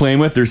people he's playing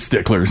with, they're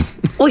sticklers.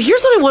 Well,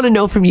 here's what I want to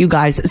know from you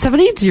guys.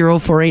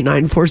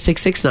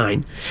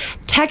 780-489-4669.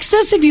 Text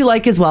us if you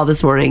like as well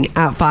this morning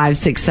at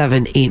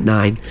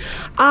 56789.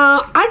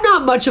 I'm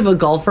not much of a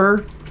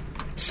golfer,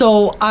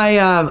 so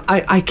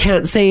I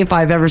can't say if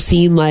I've ever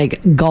seen like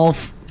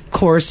golf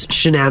course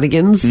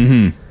shenanigans.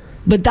 Mm-hmm.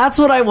 But that's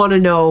what I want to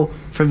know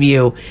from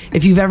you.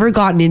 If you've ever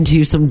gotten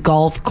into some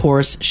golf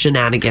course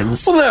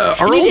shenanigans. Well,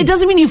 it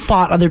doesn't mean you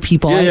fought other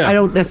people. Yeah. I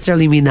don't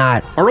necessarily mean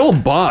that. Our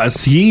old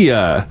boss, he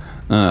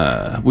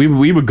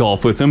we would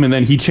golf with him, and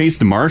then he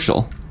chased a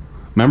Marshall.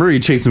 Remember, he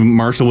chased a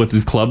Marshall with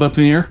his club up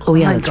in the air. Oh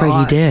yeah, that's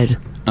right, he did.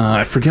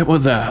 I forget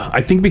what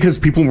I think because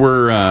people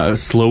were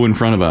slow in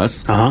front of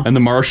us, and the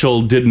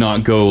Marshall did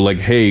not go like,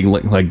 hey,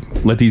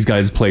 like let these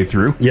guys play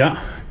through.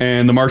 Yeah.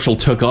 And the Marshall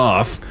took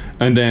off,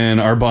 and then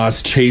our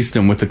boss chased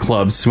him with the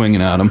club swinging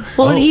at him.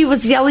 Well, and he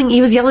was yelling.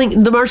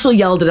 The Marshal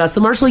yelled at us.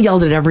 The Marshal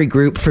yelled at every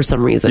group for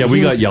some reason. Yeah,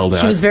 we got yelled at.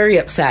 He was very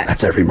upset.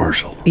 That's every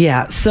Marshal.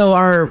 Yeah, so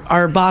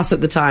our boss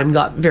at the time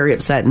got very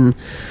upset and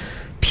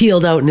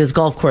peeled out in his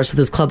golf course with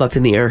his club up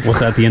in the air. Was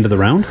that the end of the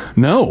round?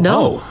 No.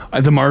 No.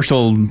 The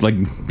Marshal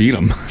beat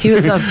him. He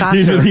was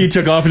faster. he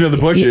took off into the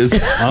bushes,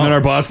 and then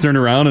our boss turned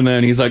around, and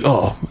then he's like,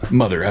 "Oh,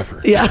 mother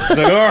effer." Yeah. He's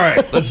like, all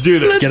right, let's do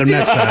this. Get him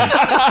next time.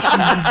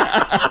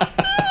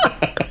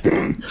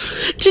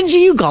 Ginger,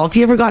 you golf?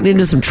 You ever gotten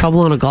into some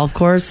trouble on a golf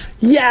course?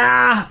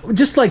 Yeah,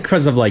 just like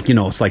because of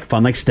it's like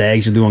fun, like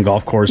stags you do on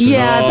golf courses.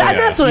 Yeah,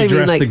 that's what I mean.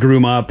 Dress Like the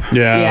groom up.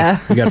 Yeah.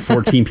 You got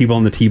 14 people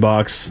on the tee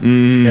box.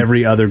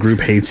 Every other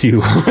group hates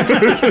you.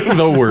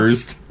 The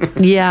worst.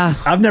 Yeah.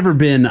 I've never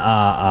been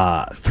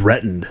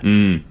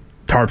threatened.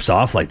 Tarps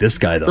off like this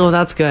guy though. Oh,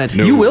 that's good.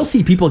 You will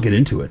see people get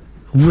into it.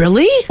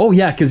 Really? Oh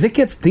yeah, because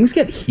things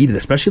get heated,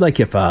 especially like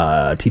if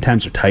tee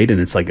times are tight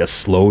and it's like a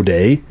slow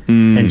day,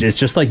 and it's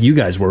just like you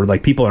guys were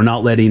like people are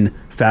not letting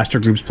faster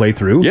groups play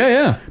through.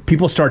 Yeah.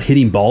 People start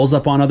hitting balls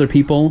up on other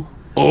people.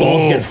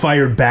 Balls get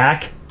fired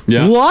back.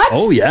 Yeah. What?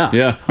 Oh yeah.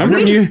 Yeah. Remember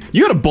you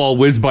had a ball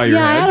whiz by your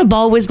Yeah, I head. had a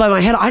ball whiz by my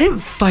head. I didn't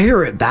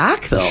fire it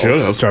back though.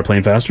 Should have. Start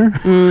playing faster.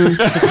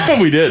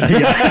 We did.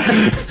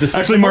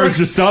 Actually, Mars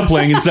just stopped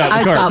playing and sat in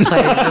I the car. stopped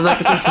playing. I'm like,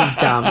 this is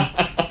dumb.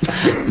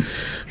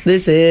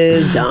 This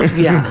is dumb.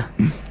 Yeah.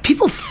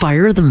 People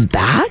fire them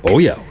back? Oh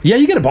yeah. Yeah,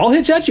 you get a ball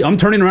hit at you. I'm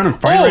turning around and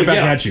firing right back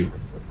at you.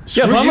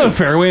 Yeah, if Screw I'm you. on a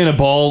fairway and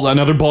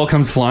another ball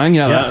comes flying,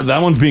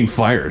 that one's being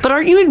fired. But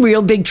aren't you in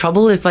real big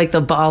trouble if like the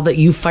ball that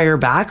you fire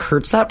back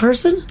hurts that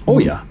person? Oh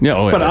yeah.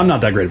 But I'm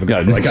not that great of a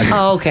guy.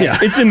 Oh, okay. Yeah.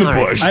 It's in the All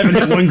right. bush. I haven't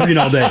hit one green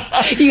all day.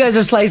 You guys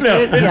are slicing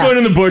it? It's going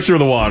in the bush or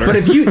the water. But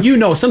if you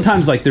know,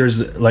 sometimes like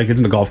there's like it's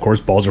in the golf course,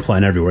 balls are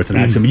flying everywhere. It's an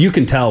accident, but you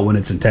can tell when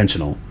it's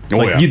intentional.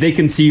 They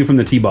can see you from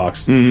the tee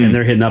box and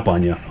they're hitting up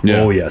on you. Yeah.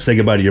 Oh yeah, say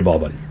goodbye to your ball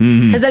buddy.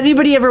 Has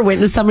anybody ever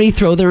witnessed somebody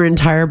throw their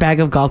entire bag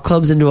of golf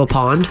clubs into a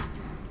pond?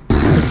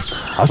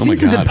 I've seen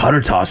some good putter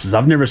tosses.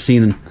 I've never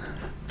seen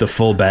the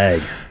full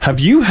bag. Have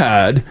you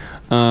had?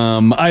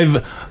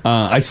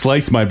 I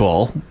sliced my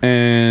ball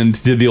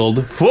and did the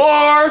old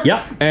 4.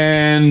 Yeah.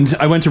 And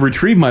I went to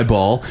retrieve my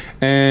ball,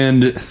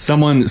 and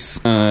someone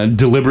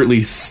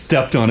deliberately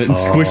stepped on it and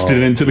squished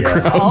it into the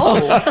ground.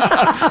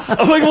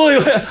 I'm like,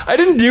 well, I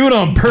didn't do it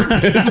on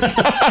purpose.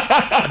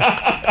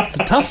 It's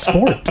a tough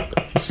sport.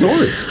 I'm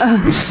sorry.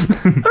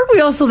 Aren't we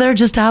also there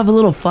just to have a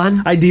little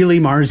fun? Ideally,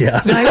 Mars,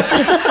 yeah.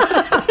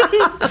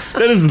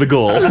 That is the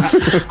goal.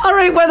 All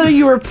right, whether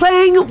you were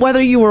playing,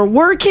 whether you were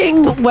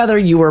working, whether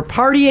you were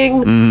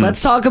partying,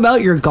 let's talk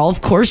about your golf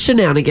course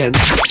shenanigans.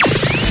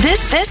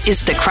 This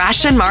is the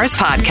Crash and Mars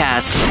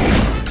Podcast.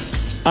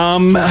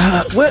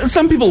 Well,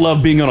 some people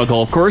love being on a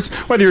golf course,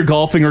 whether you're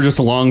golfing or just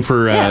along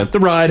for the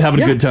ride,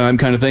 having a good time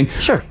kind of thing.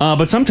 Sure.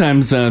 But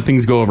sometimes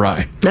things go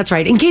awry. That's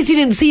right. In case you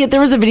didn't see it, there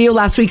was a video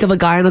last week of a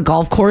guy on a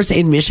golf course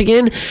in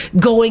Michigan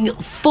going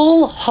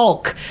full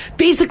Hulk.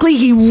 Basically,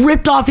 he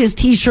ripped off his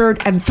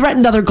t-shirt and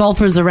threatened other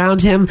golfers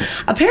around him.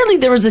 Apparently,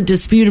 there was a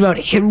dispute about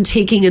him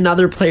taking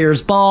another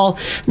player's ball.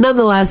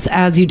 Nonetheless,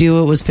 as you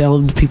do, it was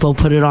filmed. People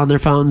put it on their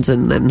phones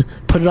and then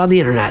put it on the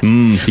internet.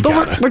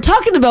 But we're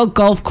talking about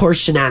golf course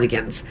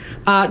shenanigans.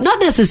 Not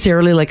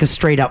necessarily like a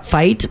straight up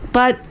fight,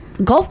 but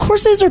golf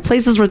courses are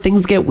places where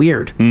things get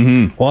weird.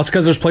 Well, it's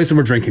because there's places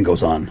where drinking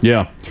goes on.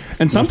 Yeah.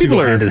 And some Most people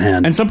people are hand in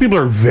hand. And some people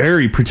are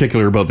very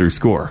particular about their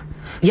score.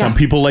 Yeah. Some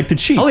people like to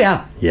cheat. Oh,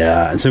 yeah.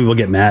 Yeah, and some people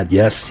get mad.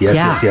 Yes.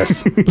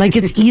 Like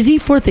it's easy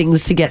for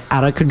things to get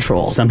out of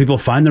control. Some people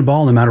find their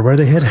ball no matter where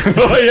they hit it.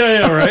 Oh,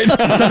 yeah, right.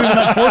 Some people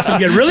not force them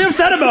get really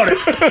upset about it.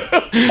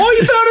 Oh,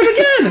 you found it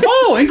again.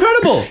 Oh,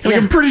 incredible. Like,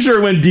 I'm pretty sure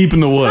it went deep in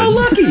the woods. Oh,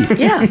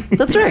 lucky. Yeah,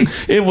 that's right.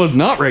 It was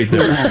not right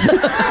there.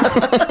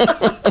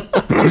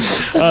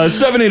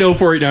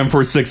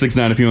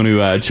 780-489-4669 if you want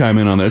to chime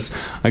in on this.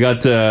 I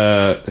got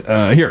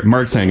here,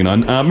 Mark's hanging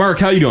on. Mark,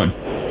 how you doing?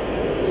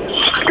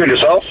 Good,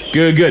 yourself?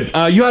 Good.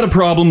 You had a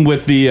problem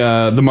with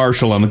the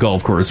marshal on the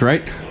golf course,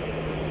 right?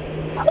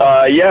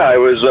 Yeah, I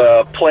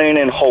was playing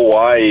in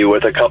Hawaii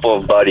with a couple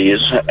of buddies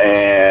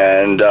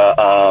and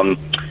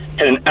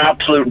hit an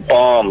absolute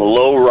bomb,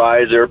 low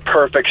riser,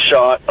 perfect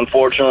shot.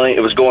 Unfortunately,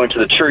 it was going to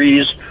the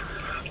trees.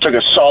 Took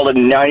a solid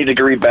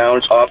 90-degree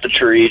bounce off the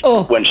tree,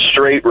 went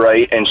straight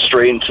right and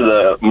straight into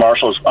the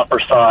marshal's upper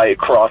thigh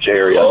crotch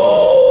area.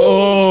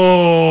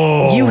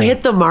 Oh! You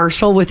hit the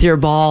marshal with your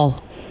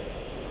ball.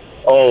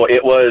 Oh,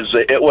 it was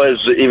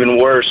even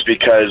worse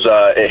because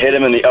it hit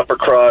him in the upper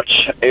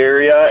crotch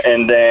area,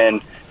 and then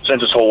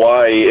since it's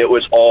Hawaii, it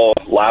was all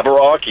lava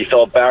rock. He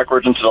fell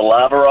backwards into the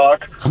lava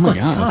rock. Oh my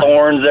God!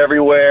 Thorns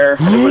everywhere.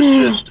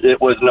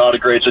 It was not a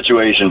great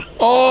situation.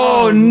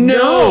 Oh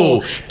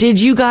no! Did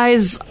you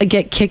guys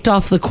get kicked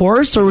off the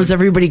course, or was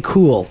everybody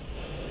cool?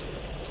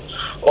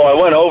 Oh, I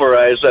went over.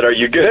 I said, "Are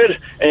you good?"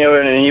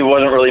 And he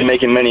wasn't really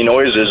making many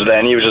noises.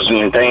 Then he was just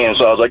in pain.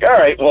 So I was like, "All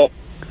right, well,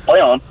 play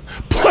on."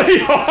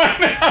 Play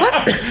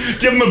on.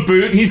 Give him a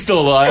boot. He's still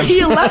alive.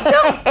 You left him?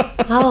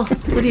 Oh,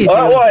 what are you doing?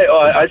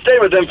 I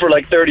stayed with him for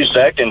like 30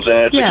 seconds,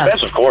 and it's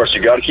expensive course.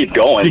 You got to keep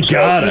going. You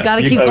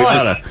gotta keep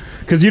going.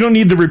 Because you don't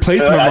need the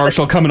replacement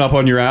marshal coming up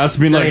on your ass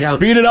being like,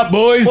 speed it up,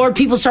 boys. Or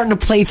people starting to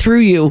play through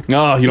you.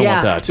 Oh, you don't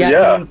want that.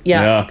 Yeah.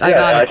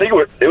 I think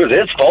it was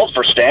his fault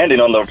for standing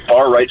on the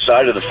far right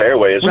side of the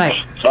fairway. It's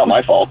not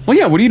my fault. Well,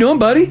 yeah, what are you doing,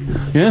 buddy?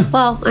 Yeah.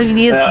 Well, I mean,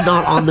 he is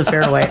not on the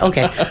fairway.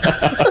 Okay. All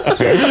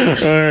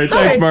right,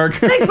 thanks, Mark.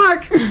 Thanks,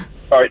 Mark.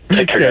 All right,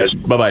 take care, guys.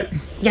 Bye-bye.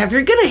 Yeah, if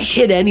you're going to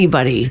hit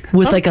anybody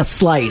with like a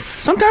slice.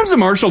 Sometimes the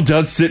marshal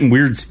does sit in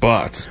weird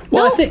spots.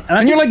 Well,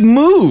 and you're like,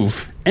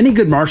 move. Any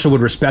good marshal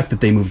would respect that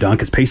they moved on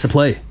because pace of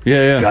play.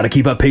 Yeah. Got to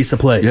keep up pace of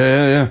play.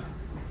 Yeah.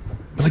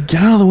 But like,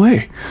 get out of the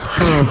way.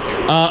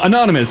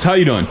 Anonymous, how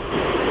you doing?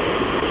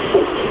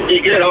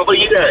 You Good. How about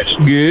you guys?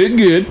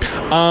 Good.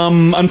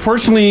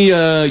 Unfortunately,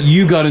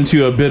 you got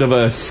into a bit of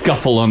a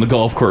scuffle on the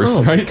golf course,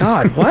 right? Oh,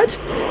 God, what?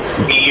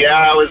 Yeah,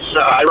 I was,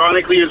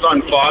 ironically, it was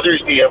on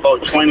Father's Day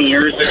about 20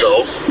 years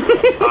ago.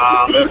 It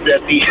was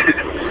at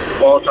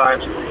the, all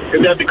times, it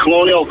was at the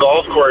Colonial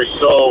Golf Course.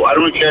 So I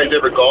don't know if you guys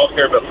ever golfed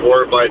there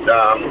before, but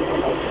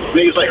I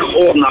think it's like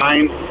hole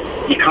 9.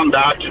 You come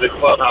back to the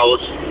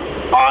clubhouse.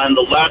 On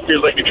the left, there's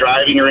like a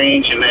driving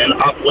range, and then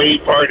up way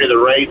far to the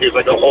right, there's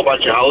like a whole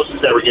bunch of houses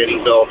that were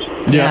getting built.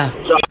 Yeah.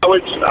 So I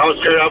was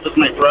paired up with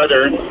my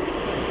brother.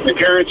 My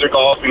parents are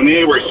golfing.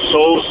 They were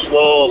so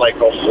slow, like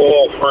the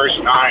whole first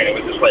 9. It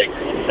was just like,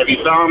 have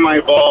you found my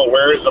ball?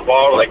 Where's the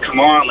ball? Like, come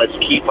on, let's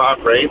keep up,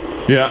 right?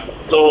 Yeah.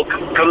 So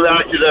come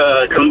back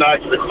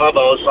to the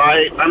clubhouse.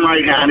 I'm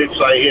right-handed,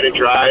 so I hit a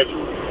drive.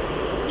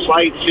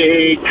 Slight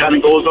fade, kind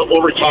of goes up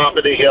over top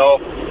of the hill.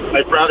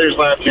 My brother's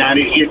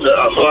left-handed. He hits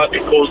a hook.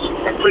 It goes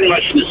pretty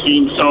much in the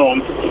same zone.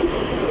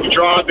 We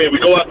drop it. We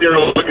go up there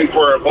looking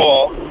for a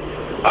ball.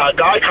 A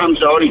guy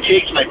comes out. He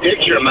takes my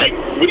picture. I'm like,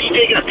 what are you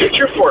taking a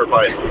picture for,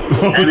 bud?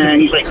 And then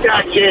he's like,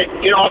 that's it.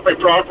 Get off my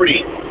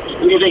property.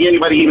 I don't think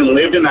anybody even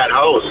lived in that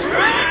house.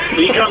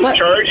 So he comes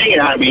charging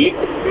at me.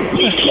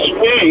 He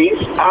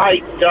swings.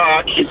 I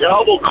duck. His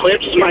elbow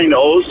clips my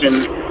nose. And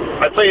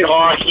I played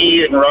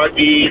hockey and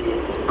rugby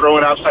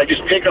growing up, so I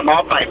just pick him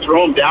up and I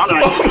throw him down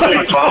and I put him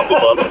on top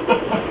of him.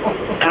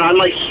 And I'm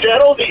like,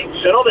 settle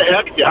the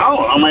heck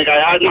down. I'm like, I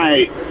had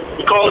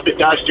we call it the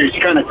dusters.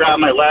 He kind of grabbed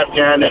my left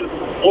hand and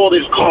pulled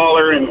his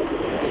collar and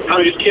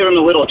kind of just give him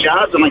a little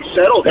jazz. I'm like,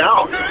 settle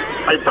down.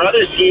 My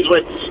brother sees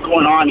what's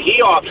going on. He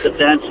hops the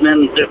fence, and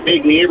then the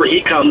big neighbor,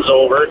 he comes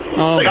over.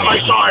 Oh. Like,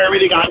 I saw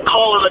everything. I'm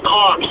calling the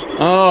cops.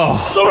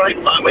 Oh. So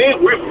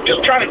we're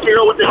just trying to figure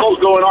out what the hell's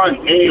going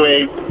on.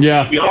 Anyway,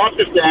 yeah. We hop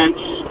the fence,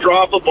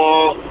 drop a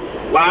ball,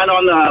 land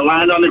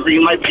on the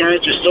green. My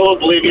parents are so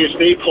oblivious.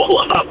 They pull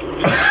up.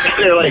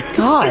 They're like,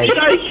 God. "Did you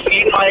guys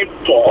see my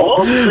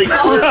ball?" Like,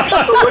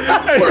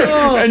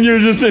 and you're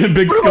just in a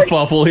big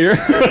scuffle here.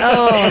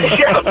 Yeah.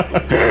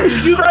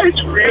 You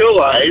guys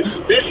realize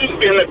this has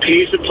been the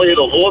pace of play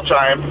the whole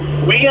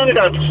time. We ended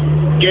up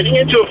getting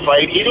into a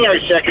fight, hitting our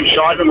second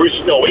shot, and we're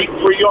still waiting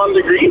for you on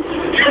the green.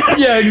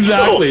 Yeah,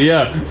 exactly.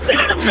 Yeah.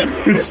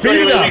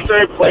 Speed it up. We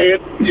started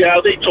playing.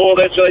 Yeah, they told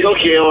us, like,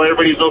 okay, well,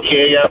 everybody's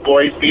okay. Yeah,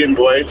 boys being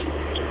boys.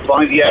 As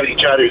long as you have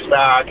each other's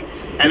back.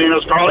 And then it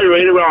was probably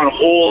right around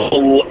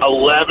hole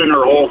 11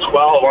 or hole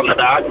 12 on the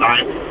back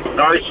nine.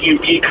 An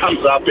RCMP comes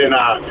up in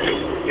a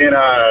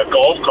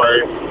golf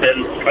cart,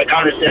 and I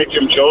kind of said to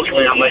him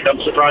jokingly, I'm like,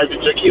 I'm surprised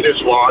it took you this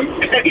long.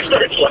 And he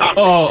starts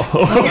laughing. Oh.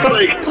 He's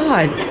like,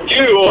 God.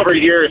 You over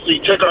here. So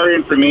he took our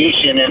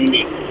information, and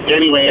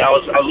anyway, I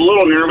was a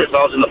little nervous.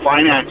 I was in the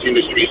finance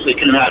industry, so he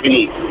couldn't have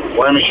any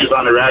blemishes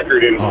on the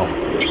record. And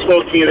he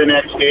spoke to me the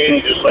next day,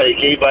 and he's just like,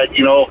 hey, bud,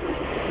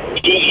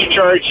 he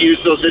charged you,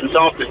 so it's in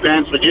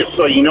self-defense, but just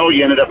so you know,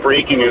 you ended up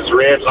breaking his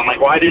ribs. I'm like,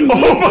 well, I didn't.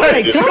 Oh,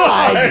 my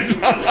God.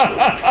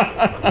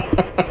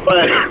 But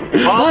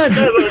I'll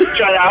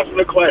try to ask him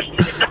a question.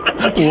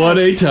 What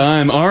a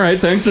time. All right.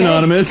 Thanks,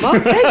 Anonymous. Well,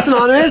 thanks,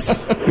 Anonymous.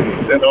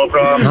 No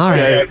problem. All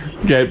right.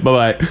 Okay,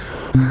 bye-bye.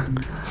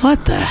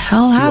 What the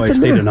hell happened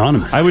stayed there?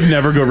 anonymous. I would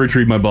never go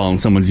retrieve my ball in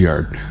someone's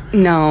yard.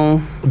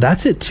 No.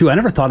 That's it, too. I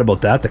never thought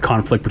about that, the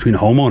conflict between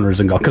homeowners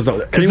and golf. Because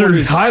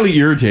they're highly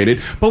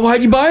irritated. But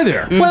why'd you buy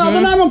there? Well,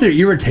 then I don't know if they're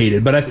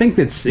irritated, but I think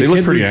that's... They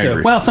look pretty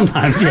angry. Well,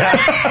 sometimes, yeah.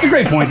 That's a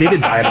great point. They did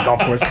buy at a golf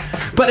course.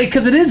 But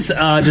because it is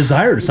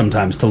desired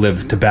sometimes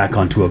to back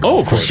onto a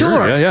golf course.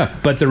 Sure. Yeah.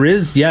 But there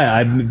is,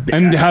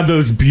 and have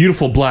those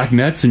beautiful black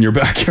nets in your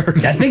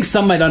backyard. I think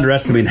some might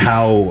underestimate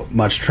how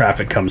much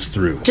traffic comes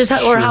through.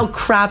 Or how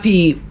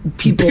crappy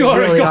people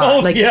really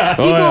are. Like,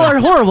 people are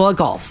horrible at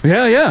golf.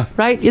 Yeah.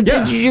 Right?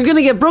 You're going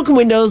to get broken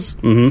windows,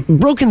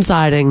 broken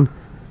siding,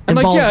 and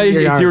balls in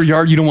your it's yard. your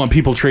yard. You don't want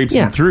people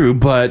traipsing through,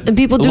 but and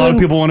people a lot of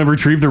people want to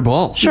retrieve their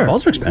ball. Sure.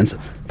 Balls are expensive.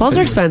 Balls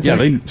are expensive.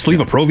 Yeah, they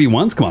sleeve a Pro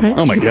V1s. Come on. Right.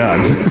 Oh, my God.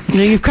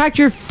 You've cracked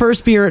your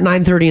first beer at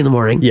 9:30 in the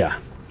morning. Yeah.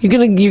 You're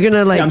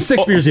gonna like. Yeah, I'm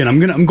 6 beers in. I'm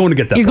going to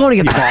get that. You're going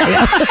to get the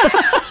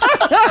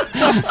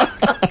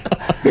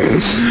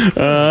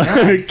ball.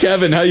 Yeah.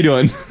 Kevin, how you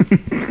doing?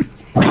 Good.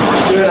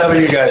 How are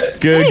you guys?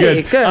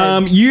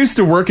 Good. You used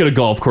to work at a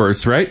golf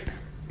course, right?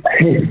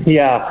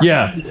 Yeah.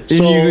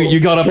 And you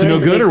got up to no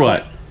good or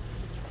what?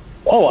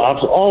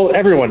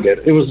 Everyone did.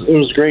 It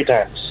was great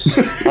times.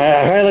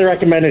 I highly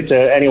recommend it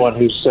to anyone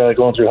who's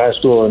going through high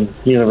school and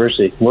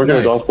university. Work at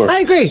a golf course. I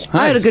agree. Nice.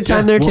 I had a good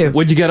time there too.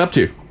 What'd you get up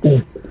to?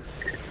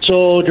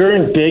 So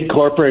during big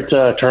corporate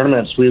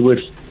tournaments, we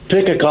would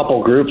pick a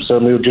couple groups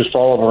and we would just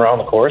follow them around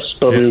the course.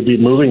 But we would be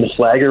moving the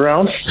flag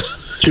around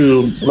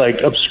to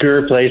like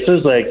obscure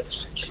places, like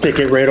stick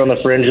it right on the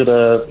fringe of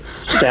the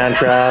sand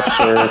traps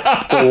or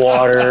the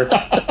water.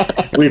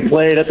 We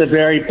played at the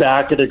very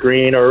back of the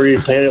green, or we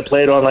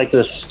played on like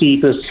the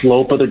steepest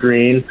slope of the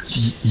green.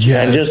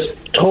 Yes. And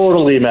just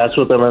totally mess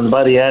with them. And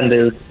by the end,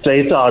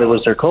 they thought it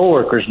was their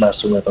coworkers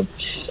messing with them.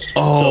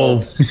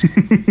 Oh.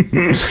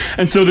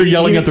 And so they're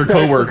yelling at their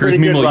coworkers.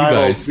 Meanwhile, you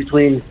guys.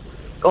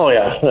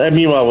 And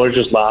meanwhile, we're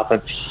just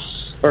laughing.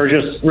 or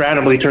just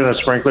randomly turn the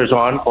sprinklers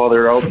on while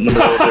they're out in the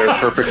middle of their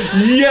perfect.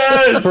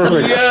 Yes,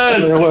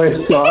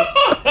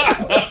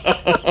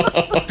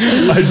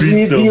 I'd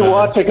be so you mad.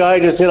 watch a guy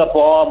just hit a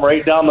bomb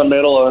right down the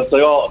middle, and it's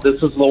like, oh, this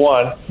is the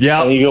one.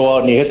 Yeah. And you go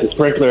out and you hit the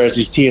sprinkler as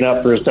he's teeing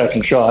up for his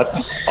second shot.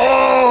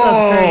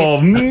 Oh,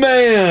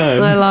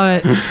 man. I love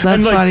it. That's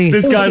and like, funny.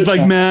 This guy's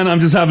like, man, I'm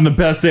just having the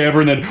best day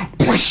ever. And then,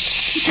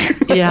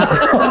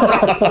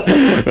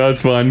 yeah.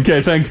 That's fun.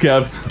 Okay, thanks,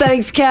 Kev.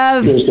 Thanks,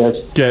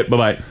 Kev. Okay,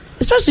 bye-bye.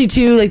 Especially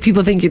too, like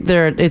people think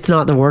it's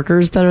not the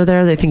workers that are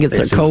there; they think it's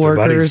their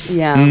coworkers.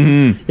 Yeah,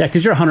 yeah,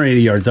 because you're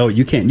 180 yards out.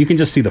 You can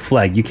just see the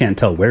flag. You can't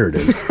tell where it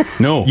is.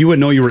 No, you would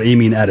know you were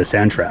aiming at a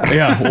sand trap.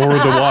 Yeah, or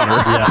the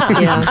water.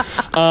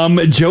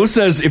 Yeah. Joe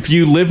says if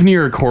you live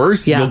near a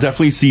course, you'll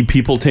definitely see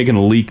people taking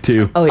a leak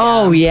too.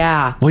 Oh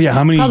yeah. Well, yeah.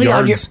 How many Probably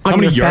on yards? your How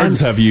many fence. yards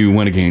have you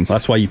went against?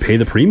 That's why you pay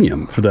the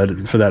premium for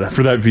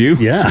that view.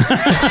 Yeah.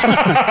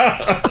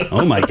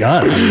 Oh my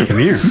God, honey, come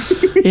here.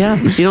 Yeah,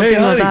 you don't think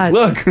about that.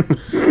 Look.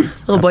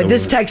 Oh boy,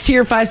 this text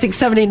here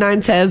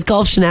 56789 says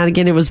golf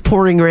shenanigan. It was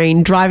pouring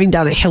rain, driving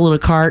down a hill in a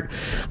cart.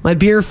 My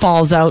beer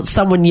falls out.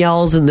 Someone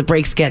yells, and the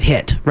brakes get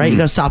hit. Right, you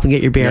got to stop and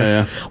get your beer.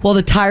 Yeah. Well,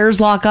 the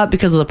tires lock up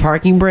because of the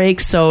parking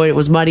brakes, so it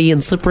was muddy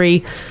and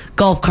slippery.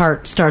 Golf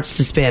cart starts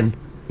to spin.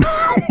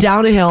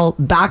 Down a hill,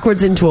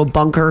 backwards into a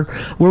bunker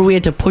where we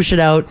had to push it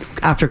out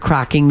after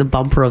cracking the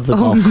bumper of the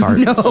golf cart.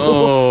 No.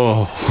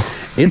 Oh.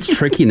 It's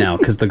tricky now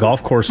because the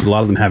golf courses, a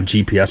lot of them have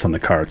GPS on the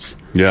carts.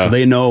 Yeah. So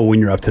they know when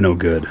you're up to no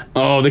good.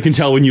 Oh, they can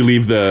tell when you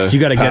leave the. So you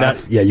got to get out.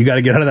 path. Yeah, you got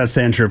to get out of that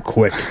sand trip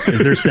quick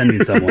because they're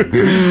sending someone.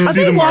 Are See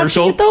they the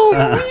marshal? watching it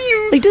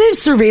though? Like, do they have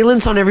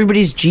surveillance on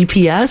everybody's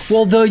GPS?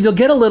 Well, though you'll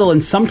get a little,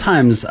 and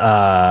sometimes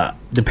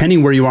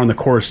depending where you are on the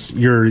course,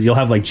 you'll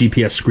have like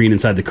GPS screen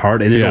inside the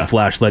cart, and it'll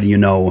flash letting you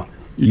know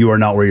you are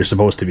not where you're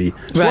supposed to be.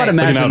 So Right. I'd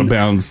imagine Like an out of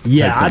bounds type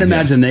Yeah, thing, I'd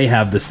imagine they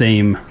have the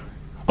same.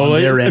 Oh,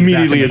 on their end back in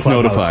immediately the it's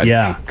clubhouse. notified.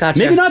 Yeah, Gotcha.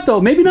 Maybe not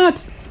though. Maybe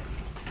not.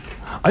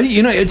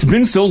 It's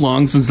been so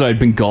long since I've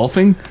been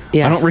golfing.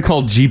 Yeah. I don't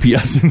recall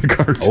GPS in the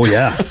cart. Oh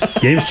yeah,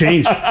 game's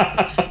changed.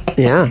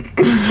 Yeah.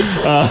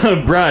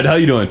 Brad, how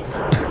you doing?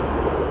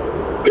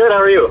 Good. How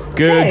are you?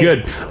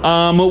 Good.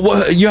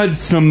 You had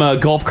some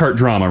golf cart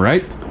drama,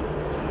 right?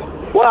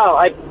 Well,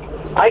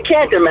 I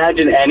can't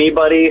imagine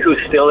anybody who's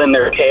still in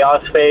their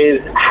chaos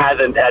phase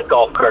hasn't had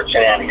golf cart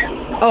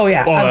shenanigans. Oh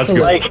yeah. Oh, that's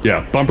good. absolutely.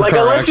 Yeah, bumper car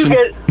unless action.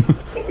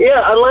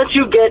 unless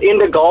you get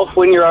into golf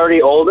when you're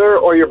already older,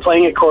 or you're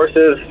playing at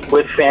courses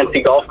with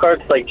fancy golf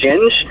carts like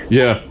Ginge.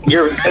 Yeah.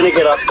 You're gonna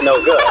get up to no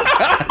good.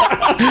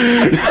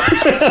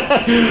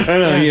 I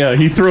know, yeah,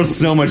 he throws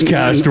so much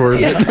cash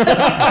towards it.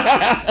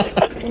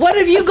 What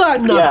have you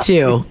gotten up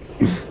to?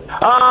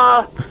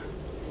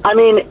 I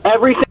mean,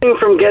 everything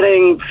from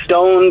getting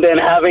stoned and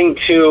having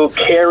to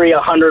carry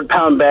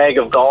 100-pound bag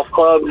of golf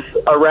clubs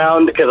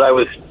around because I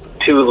was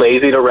too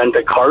lazy to rent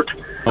a cart.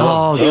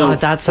 Oh God,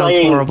 that sounds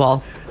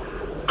horrible.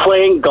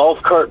 Playing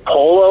golf cart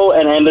polo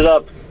and ended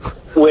up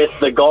with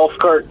the golf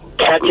cart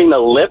catching the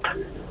lip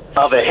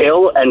of a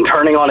hill and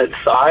turning on its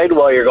side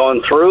while you're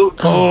going through.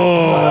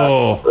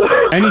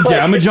 Oh. Any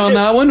damage on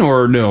that one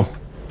or no?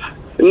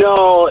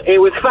 No, it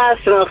was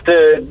fast enough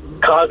to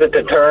cause it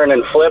to turn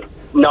and flip,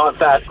 not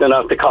fast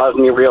enough to cause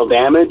any real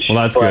damage. Well,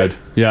 that's good.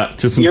 Yeah,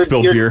 just some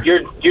spilled beer.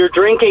 You're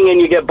drinking and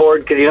you get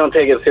bored because you don't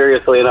take it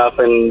seriously enough,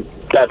 and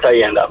that's how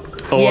you end up.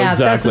 Oh, yeah,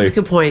 exactly. that's a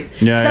good point.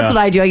 Yeah, 'Cause that's what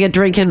I do. I get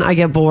drinking, I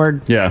get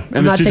bored. Yeah, I'm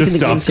and not then she taking just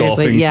the game stops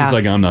seriously. golfing. Yeah. She's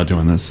like, I'm not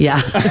doing this.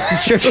 Yeah,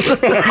 it's true.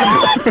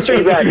 It's true.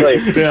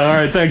 Exactly. Yeah, all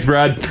right. Thanks,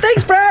 Brad.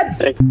 Thanks,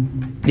 Brad.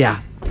 Yeah.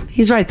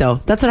 He's right though.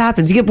 That's what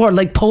happens. You get bored.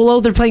 Like polo,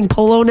 they're playing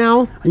polo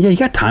now. Yeah, you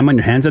got time on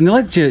your hands, and they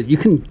let you. You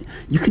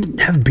can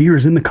have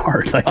beers in the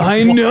cart. Like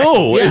I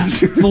know. Yeah,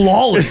 it's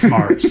lawless,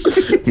 Mars.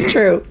 It's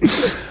true.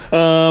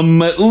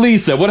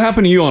 Lisa, what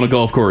happened to you on a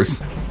golf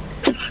course?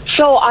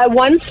 So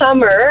one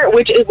summer,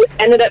 which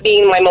ended up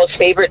being my most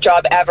favorite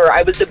job ever,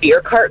 I was the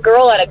beer cart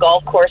girl at a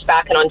golf course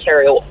back in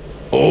Ontario.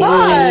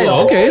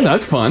 Oh, okay,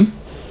 that's fun.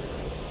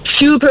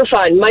 Super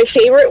fun. My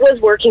favorite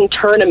was working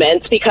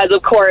tournaments because,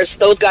 of course,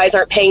 those guys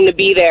aren't paying to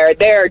be there.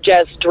 They're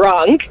just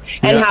drunk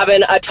and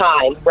having a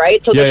time,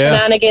 right? So the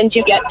shenanigans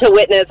you get to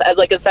witness as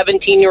like a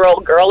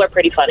 17-year-old girl are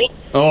pretty funny.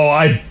 Oh,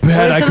 I bet. What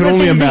are I some could of the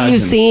only things imagine. that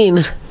you've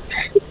seen?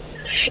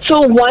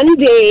 So one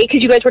day,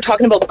 because you guys were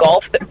talking about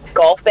golf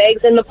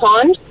bags in the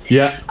pond,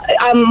 Yeah.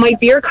 my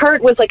beer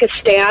cart was like a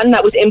stand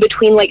that was in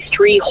between like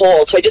 3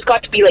 holes, so I just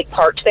got to be like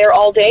parked there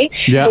all day.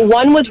 Yeah. The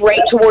one was right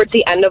towards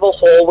the end of a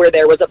hole where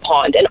there was a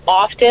pond, and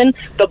often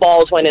the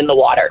balls went in the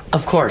water.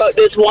 Of course. But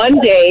this one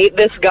day,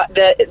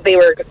 they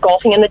were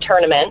golfing in the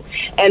tournament,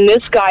 and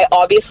this guy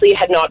obviously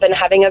had not been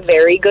having a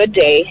very good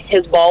day.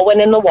 His ball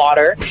went in the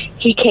water.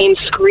 He came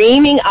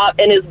screaming up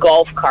in his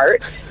golf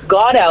cart,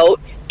 got out,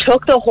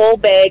 took the whole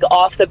bag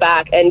off the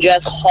back and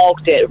just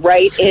hulked it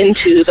right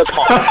into the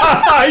pond.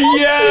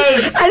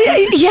 Yes! And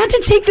he had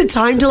to take the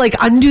time to like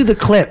undo the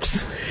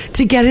clips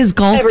to get his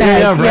golf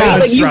bag. Yeah,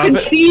 right. But you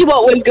could see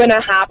what was going to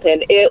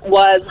happen. It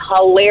was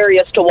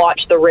hilarious to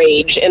watch the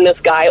rage in this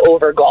guy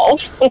over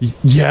golf.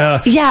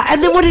 Yeah. Yeah,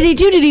 and then what did he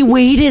do? Did he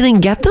wade in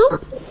and get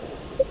them?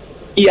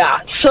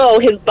 Yeah, so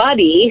his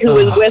buddy, who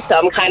was with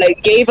him, kind of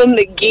gave him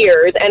the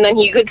gears, and then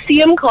you could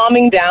see him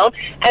calming down,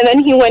 and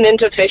then he went in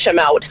to fish him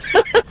out.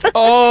 A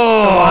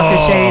walk of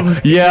shame.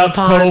 Yeah,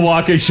 total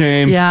walk of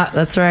shame. Yeah,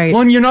 that's right.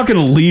 Well, and you're not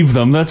going to leave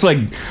them. That's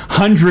like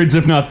hundreds,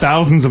 if not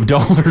thousands of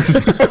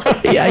dollars.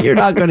 Yeah, you're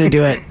not going to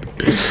do it.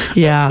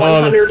 Yeah.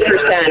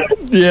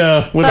 100%.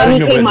 Yeah.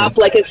 Then he came up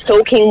like a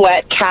soaking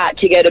wet cat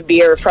to get a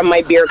beer from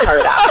my beer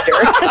cart after.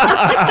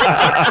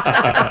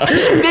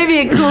 Maybe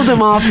it cooled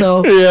him off,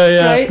 though.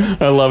 Yeah. Right?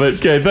 I love it.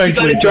 Okay, thanks,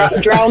 You Lisa. gotta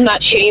drown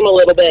that shame a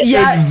little bit.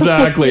 Yeah.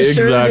 Exactly, You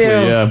sure exactly. do.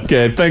 Yeah.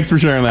 Okay, thanks for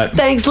sharing that.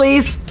 Thanks,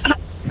 Lise.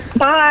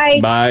 Bye.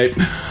 Bye.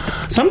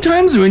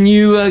 Sometimes when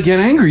you get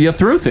angry, you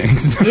throw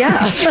things. Yeah.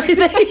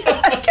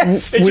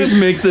 It just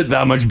makes it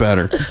that much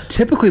better.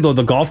 Typically, though,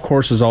 the golf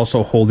course is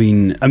also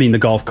holding, the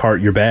golf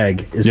cart, your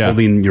bag, is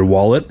holding your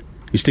wallet.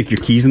 You stick your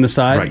keys in the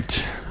side.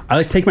 Right. I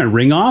like to take my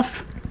ring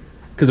off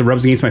because it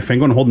rubs against my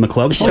finger when holding the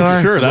club. Sure.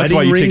 Oh, sure. That's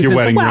why you take your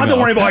wedding ring Don't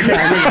worry off. about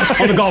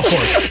that on the golf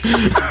course.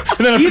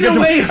 And then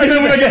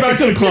when I get back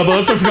to the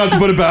clubhouse, I forgot to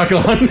put it back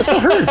on. It still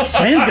hurts.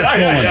 Hands get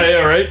swollen.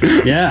 Yeah, right?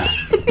 Yeah.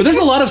 But there's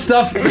a lot of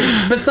stuff,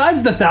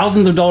 besides the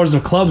thousands of dollars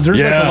of clubs,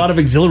 there's like a lot of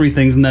auxiliary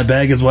things in that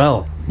bag as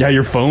well. Yeah,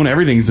 your phone,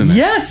 everything's in there.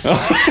 Yes!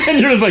 And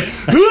you're just like,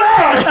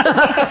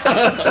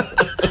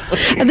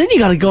 And then you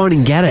got to go in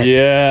and get it.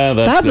 yeah,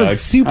 That's what's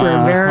super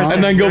embarrassing.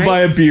 And then go right? buy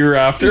a beer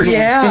after.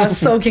 Yeah,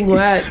 soaking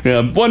wet.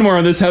 Yeah, one more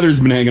on this. Heather's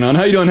been hanging on.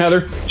 How you doing,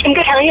 Heather? I'm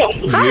good. How are you?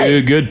 Hi. Yeah,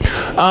 good.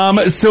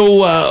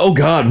 So, oh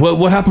God,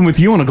 what happened with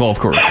you on a golf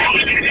course?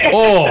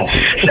 Oh.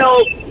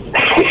 So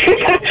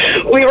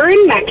we were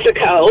in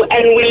Mexico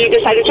and we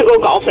decided to go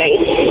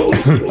golfing.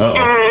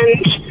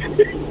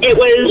 And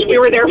we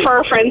were there for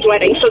our friend's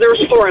wedding, so there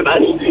was 4 of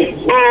us.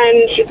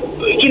 And,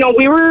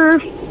 we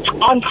were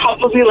on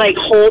probably like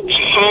hole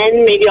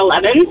 10, maybe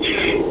 11.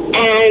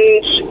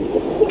 And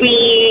we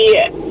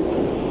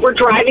were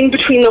driving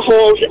between the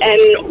holes, and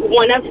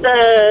one of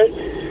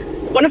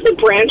the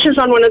branches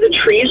on one of the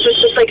trees was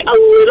just like a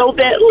little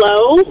bit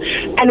low,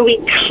 and we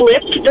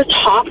clipped the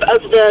top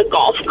of the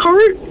golf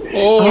cart.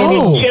 And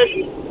it just,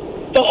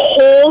 the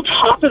whole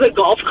top of the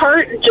golf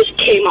cart just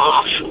came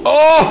off.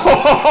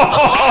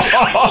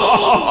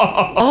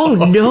 Oh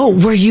no,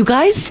 were you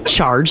guys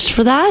charged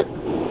for that?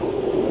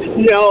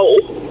 No.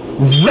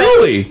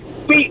 Really?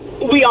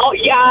 We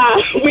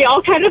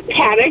all kind of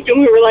panicked, and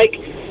we were like,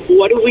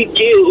 what do we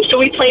do? So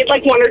we played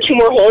like 1 or 2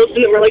 more holes,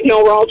 and then we're like,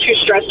 no, we're all too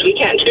stressed, we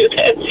can't do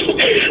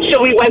this.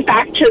 So we went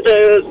back to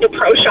the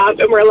pro shop,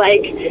 and we're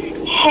like,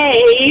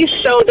 hey,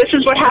 so this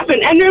is what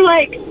happened. And they're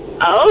like,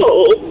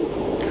 oh,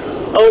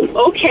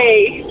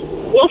 okay,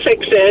 we'll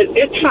fix it,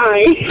 it's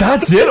fine.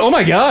 That's it? Oh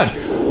my God.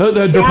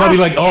 They're probably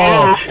like,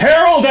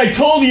 Harold, I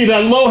told you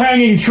that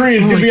low-hanging tree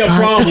is going to be a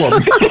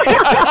problem.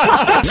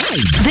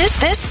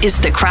 This is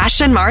the Crash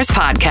and Mars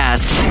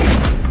podcast.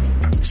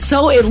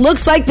 So it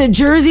looks like the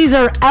jerseys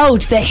are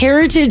out. The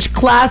Heritage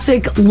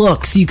Classic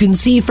looks. You can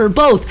see for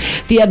both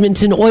the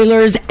Edmonton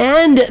Oilers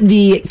and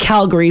the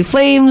Calgary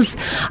Flames.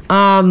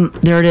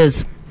 There it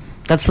is.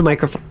 That's the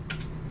microphone.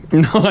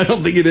 No, I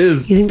don't think it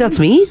is. You think that's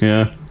me?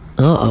 Yeah.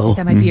 Uh-oh.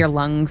 That might be your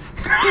lungs.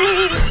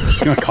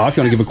 You want a cough?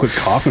 You want to give a quick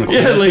cough? And a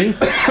Yeah, like,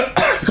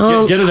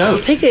 get it out. I'll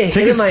take a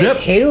hit of my sip.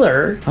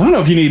 inhaler. I don't know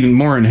if you need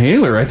more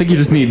inhaler. I think you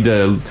just need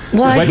to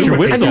wet your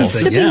whistle. I've been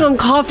sipping on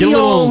coffee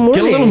all morning.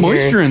 Get a little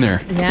moisture in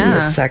there. Yeah. In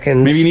a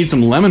second. Maybe you need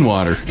some lemon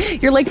water.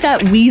 You're like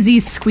that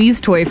wheezy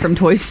squeeze toy from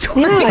Toy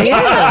Story. Here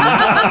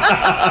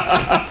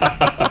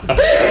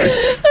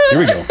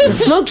we go. The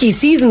smoky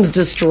season's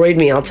destroyed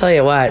me, I'll tell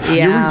you what.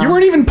 Yeah. You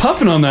weren't even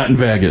puffing on that in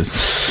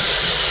Vegas.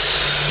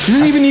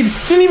 Didn't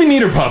even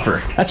need a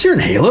puffer. That's your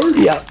inhaler?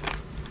 Yeah.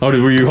 Oh,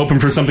 were you hoping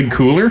for something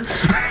cooler?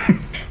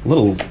 A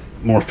little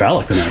more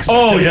phallic than I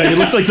expected. Oh yeah, it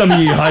looks like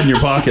something you hide in your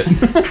pocket.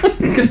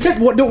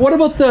 What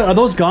about are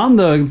those gone?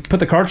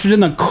 Put the cartridge in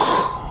the.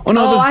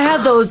 I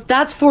had those.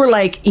 That's for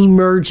like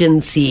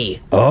emergency.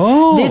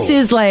 Oh. This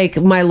is like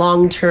my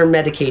long-term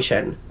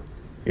medication.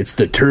 It's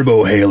the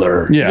Turbo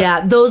Haler.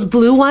 Yeah, those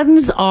blue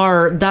ones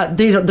are that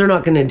they're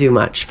not going to do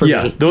much for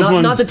me. Those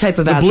ones, not the type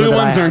of the asthma blue that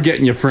ones I have. aren't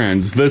getting you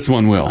friends. This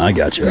one will. I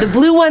got you. The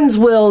blue ones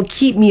will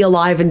keep me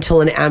alive until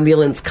an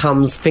ambulance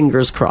comes.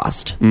 Fingers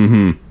crossed.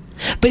 Mm-hmm.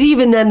 But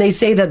even then, they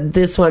say that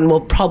this one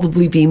will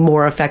probably be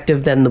more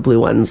effective than the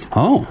blue ones.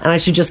 Oh, and I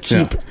should just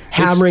keep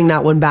hammering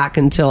that one back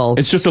until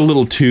it's just a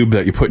little tube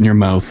that you put in your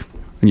mouth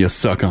and you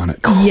suck on it.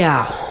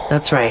 Yeah,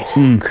 that's right.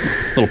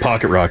 Little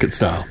pocket rocket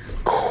style.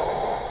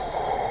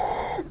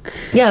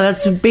 Yeah,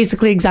 that's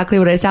basically exactly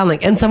what I sound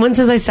like. And someone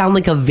says I sound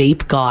like a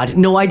vape god.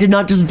 No, I did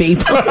not just vape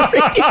on the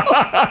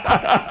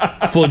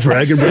radio. Full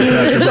dragon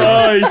breath.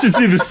 Oh, you should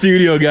see the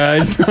studio,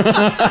 guys.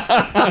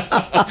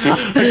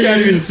 I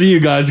can't even see you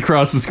guys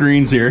across the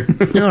screens here.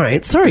 All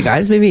right. Sorry,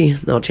 guys. Maybe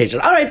I'll change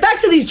it. All right.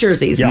 Back to these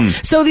jerseys. Yeah.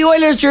 So the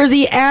Oilers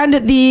jersey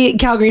and the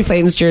Calgary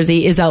Flames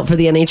jersey is out for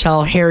the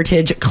NHL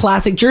Heritage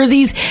Classic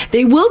jerseys.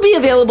 They will be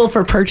available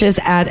for purchase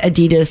at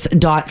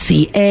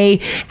adidas.ca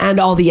and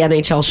all the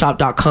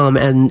NHLshop.com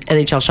and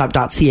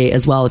NHLshop.ca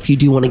as well if you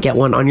do want to get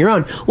one on your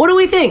own. What do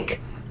we think?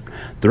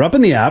 They're up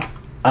in the app.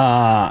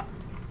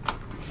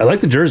 I like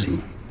the jersey.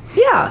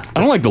 Yeah. I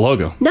don't like the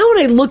logo. Now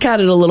when I look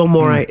at it a little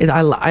more,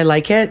 I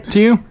like it.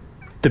 Do you?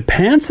 The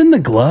pants and the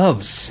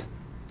gloves.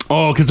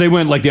 Oh, because they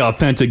went like the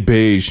authentic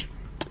beige.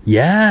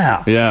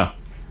 Yeah. Yeah.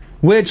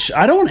 Which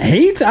I don't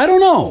hate. I don't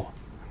know.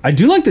 I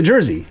do like the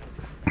jersey.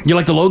 You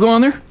like the logo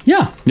on there?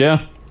 Yeah.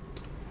 Yeah.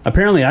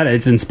 Apparently,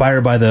 it's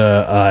inspired by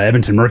the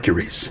Edmonton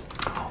Mercury's.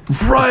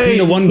 Right.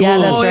 The one goal. Yeah,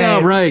 that's Yeah,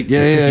 right.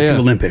 Yeah, the 52 yeah.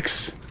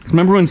 Olympics.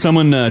 Remember when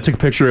someone took a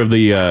picture of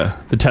the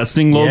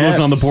testing logos Yes.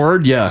 on the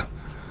board? Yeah.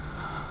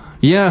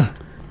 Yeah.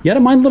 You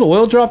don't mind the little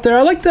oil drop there?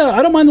 I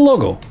don't mind the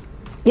logo.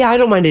 Yeah, I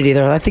don't mind it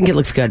either. I think it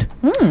looks good.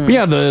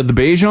 Yeah, the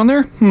beige on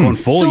there. Going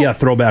full,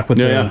 throwback with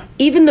Yeah.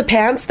 Even the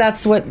pants,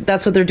 that's what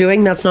they're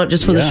doing. That's not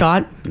just for the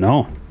shot.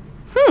 No.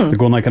 They're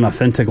going like an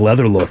authentic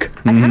leather look.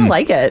 I kind of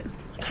like it.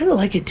 I kind of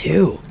like it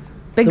too.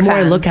 Big the more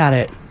I fan. look at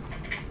it.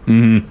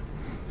 Mm-hmm.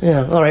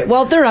 Yeah, all right.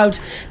 Well, they're out.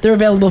 They're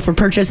available for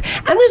purchase.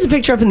 And there's a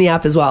picture up in the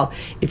app as well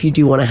if you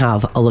do want to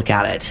have a look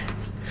at it.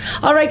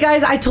 All right,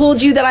 guys, I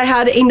told you that I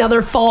had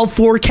another fall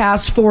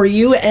forecast for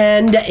you,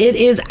 and it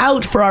is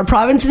out for our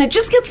province, and it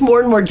just gets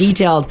more and more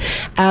detailed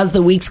as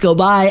the weeks go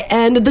by.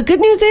 And the good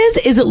news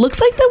is it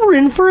looks like that we're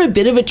in for a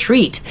bit of a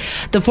treat.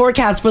 The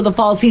forecast for the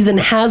fall season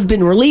has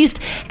been released,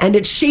 and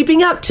it's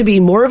shaping up to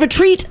be more of a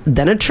treat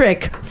than a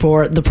trick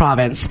for the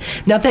province.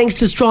 Now, thanks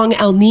to strong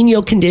El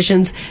Nino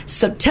conditions,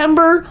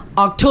 September,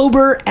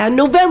 October, and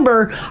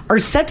November are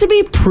set to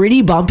be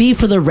pretty bumpy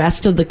for the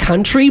rest of the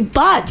country.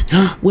 But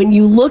when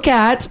you look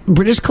at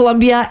British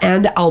Columbia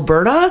and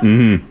Alberta,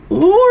 we're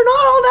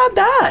not all that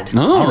bad.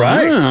 All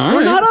right.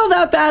 We're not all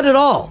that bad at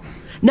all.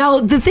 Now,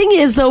 the thing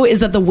is, though, is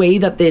that the way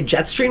that the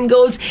jet stream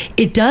goes,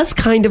 it does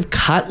kind of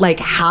cut like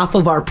half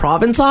of our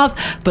province off,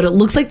 but it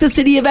looks like the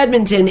city of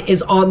Edmonton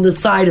is on the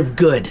side of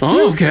good.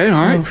 Oh, okay.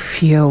 All right. Oh,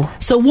 phew.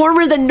 So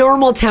warmer than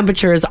normal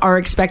temperatures are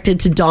expected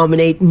to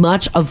dominate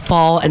much of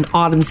fall and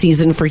autumn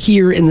season for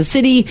here in the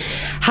city.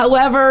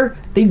 However,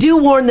 they do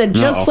warn that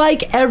just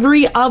like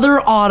every other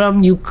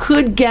autumn, you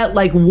could get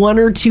like 1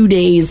 or 2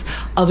 days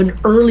of an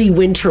early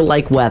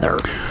winter-like weather.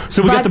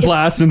 So we get the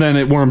blast and then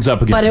it warms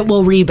up again. But it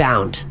will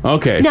rebound.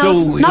 Okay, Now, so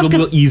it's not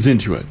it'll ease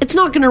into it. It's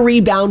not going to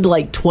rebound to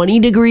like 20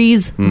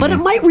 degrees, but it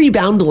might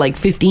rebound to like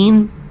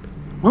 15.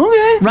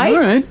 Okay. Right? All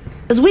right.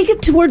 As we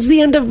get towards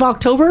the end of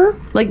October,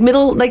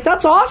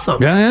 that's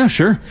awesome. Yeah,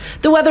 sure.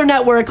 The Weather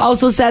Network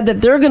also said that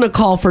they're going to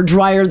call for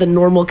drier than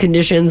normal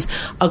conditions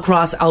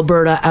across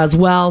Alberta as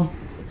well.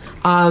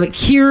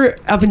 Here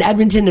up in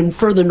Edmonton and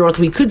further north,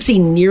 we could see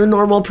near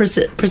normal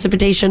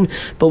precipitation,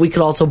 but we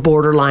could also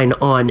borderline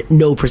on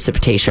no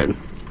precipitation.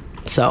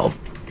 So,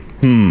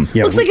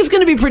 looks like it's going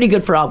to be pretty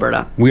good for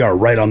Alberta. We are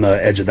right on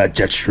the edge of that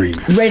jet stream.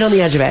 Right on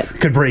the edge of it.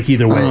 Could break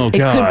either way. Oh, It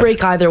could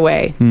break either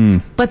way.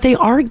 But they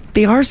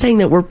are saying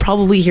that we're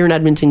probably here in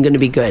Edmonton going to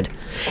be good.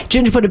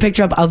 Ginger put a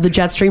picture up of the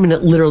jet stream, and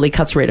it literally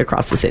cuts right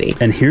across the city.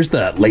 And here's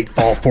the late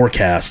fall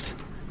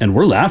forecast. And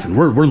we're laughing.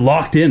 We're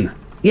locked in.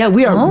 Yeah,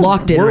 we are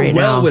locked in right now.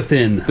 We're well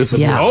within.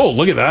 Oh,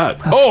 look at that.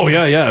 Oh,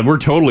 yeah. We're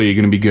totally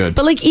going to be good.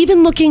 But like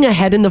even looking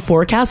ahead in the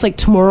forecast, like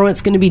tomorrow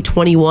it's going to be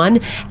 21,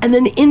 and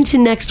then into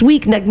next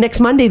week, next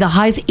Monday, the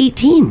high's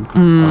 18. I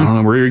don't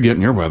know where you're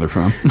getting your weather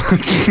from.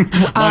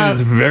 Mine is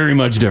very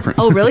much different.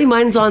 Oh, really?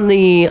 Mine's on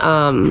the...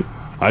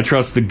 I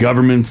trust the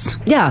government's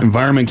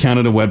Environment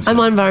Canada website. I'm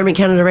on Environment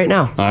Canada right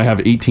now. I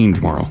have 18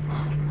 tomorrow.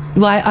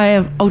 Well, I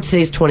have... Oh,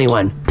 today's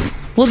 21.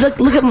 Well,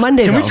 look at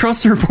Monday, Can though. we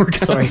trust their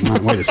forecast? Sorry.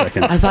 Wait a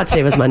second. I thought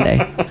today was Monday.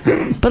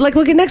 But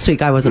look at next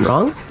week. I wasn't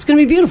wrong. It's going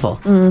to be beautiful.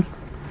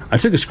 I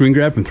took a screen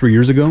grab from 3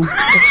 years ago.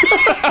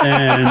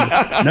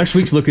 And next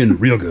week's looking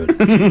real good.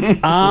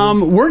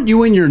 Weren't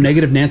you in your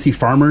negative Nancy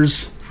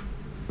Farmers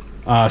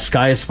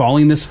Sky is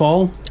Falling this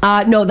fall?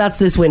 No, that's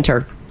this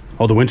winter.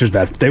 Oh, the winter's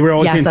bad. They were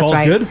always saying fall's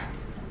good?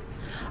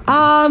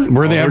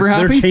 Were they ever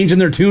happy? They're changing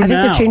their tune I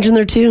think they're changing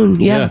their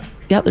tune. Yeah,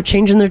 they're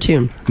changing their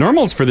tune.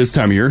 Normals for this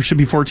time of year should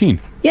be 14.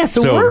 Yeah,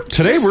 so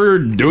today we're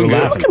doing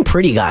good. We're looking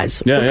pretty,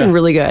 guys. Yeah, looking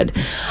really good.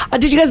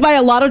 Did you guys buy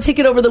a lotto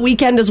ticket over the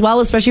weekend as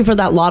well, especially for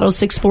that Lotto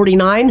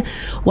 649?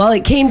 Well,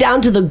 it came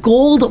down to the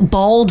gold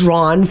ball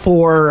drawn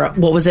for,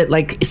 what was it,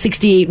 like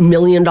 $68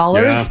 million?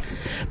 Yeah.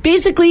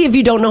 Basically, if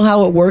you don't know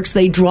how it works,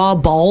 they draw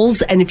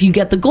balls, and if you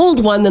get the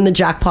gold one, then the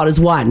jackpot is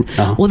won.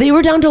 Well, they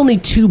were down to only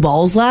 2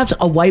 balls left,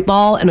 a white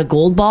ball and a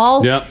gold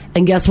ball. Yep.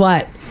 And guess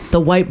what?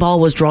 The white ball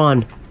was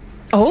drawn.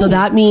 Oh. So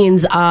that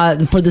means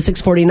for the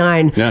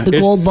 649, the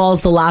gold ball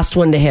is the last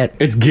one to hit.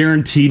 It's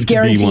guaranteed.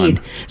 Guaranteed.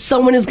 To be one.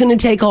 Someone is going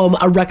to take home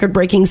a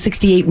record-breaking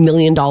 $68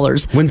 million.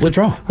 When's the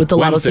draw? With the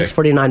Lotto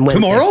 649 Wednesday.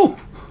 Tomorrow?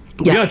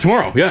 Yeah.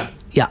 Tomorrow. Yeah.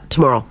 Yeah,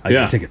 tomorrow. I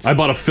get tickets. I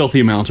bought a filthy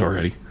amount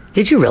already.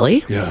 Did you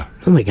really? Yeah.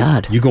 Oh my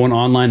God. You going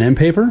online and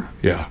paper?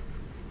 Yeah.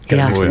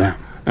 Yeah. Oh, yeah.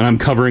 And I'm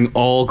covering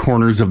all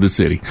corners of the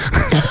city.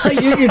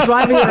 You're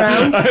driving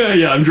around?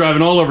 Yeah, I'm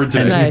driving all over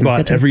today. And he's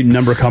bought every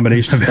number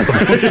combination available.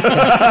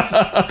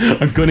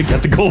 I'm going to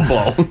get the gold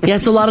ball. Yeah,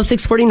 so Lotto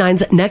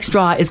 649's next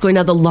draw is going to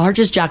have the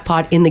largest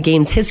jackpot in the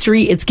game's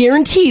history. It's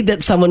guaranteed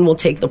that someone will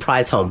take the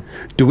prize home.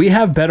 Do we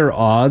have better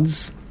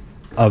odds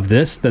of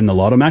this than the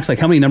Lotto Max? Like,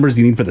 how many numbers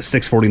do you need for the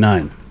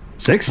 649?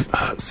 6?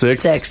 6.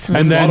 Six. And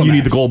What's then Lotto you need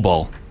Max? the gold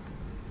ball.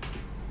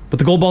 But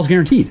the gold ball's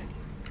guaranteed.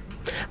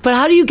 But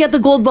how do you get the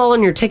gold ball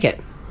on your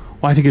ticket?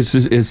 Well, I think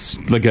it's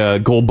like a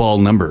gold ball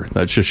number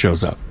that just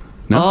shows up.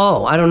 No?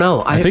 Oh, I don't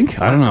know. I don't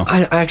know.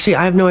 I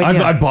have no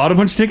idea. I bought a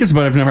bunch of tickets,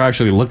 but I've never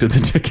actually looked at the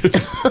ticket.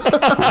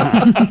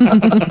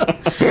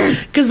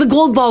 Because the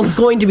gold ball is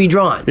going to be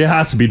drawn. It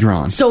has to be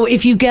drawn. So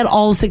if you get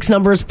all 6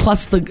 numbers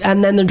plus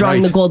and then they're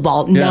drawing Right. the gold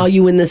ball, now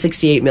you win the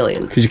 $68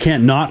 million. Because you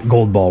can't not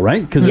gold ball,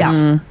 right? Because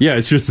Yeah,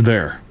 it's just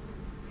there.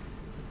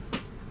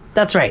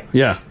 That's right.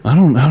 Yeah, I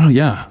don't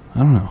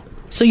know.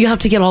 So you have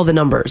to get all the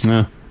numbers.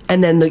 Yeah.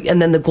 And then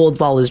the gold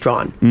ball is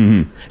drawn.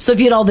 Mm-hmm. So if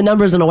you had all the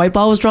numbers and a white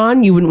ball was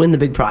drawn, you wouldn't win the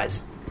big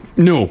prize.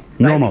 No,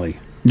 normally.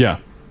 Yeah,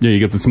 you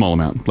get the small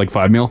amount, like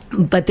 $5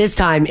 million. But this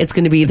time it's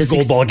going to be the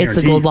gold ball it's the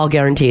guarantee. gold ball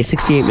guarantee,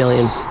 $68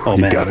 million. Oh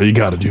man, you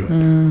got to do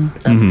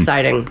it. That's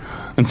exciting.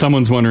 And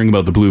someone's wondering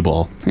about the blue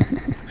ball.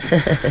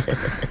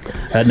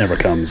 That never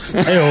comes.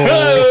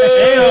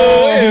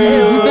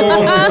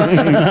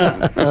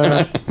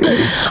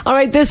 All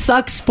right, this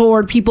sucks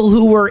for people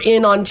who were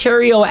in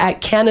Ontario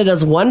at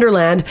Canada's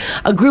Wonderland.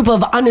 A group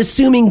of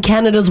unassuming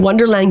Canada's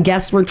Wonderland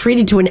guests were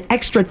treated to an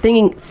extra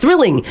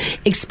thrilling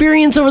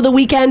experience over the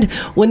weekend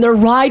when their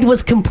ride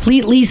was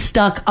completely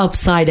stuck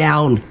upside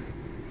down.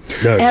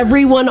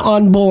 Everyone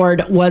on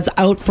board was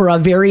out for a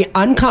very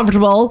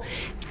uncomfortable,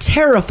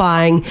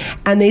 terrifying,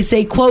 and they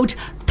say, quote,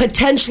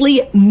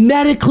 potentially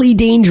medically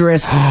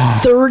dangerous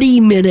 30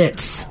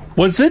 minutes.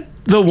 Was it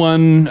the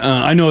one?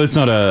 I know it's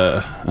not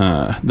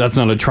that's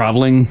not a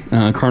traveling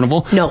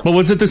carnival. No, but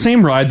was it the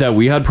same ride that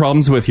we had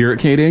problems with here at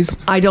K-Days?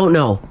 I don't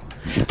know.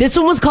 This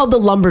one was called the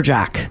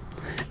Lumberjack.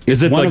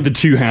 Is it like the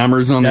 2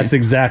 hammers on? That's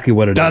exactly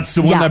what it is. That's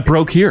the one that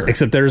broke here.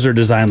 Except theirs are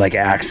designed like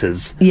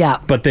axes. Yeah,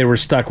 but they were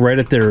stuck right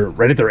at their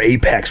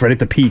apex, right at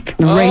the peak.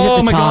 Right at the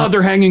Oh my top. God,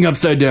 they're hanging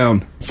upside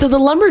down. So the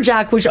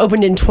Lumberjack, which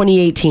opened in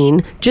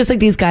 2018, just like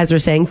these guys were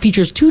saying,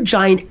 features 2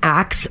 giant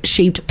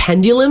axe-shaped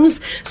pendulums.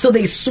 So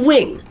they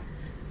swing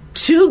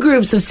 2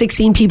 groups of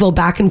 16 people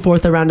back and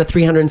forth around a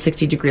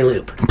 360-degree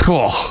loop.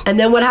 Oh. And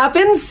then what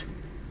happens?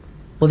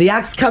 Well, the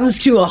axe comes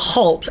to a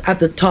halt at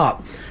the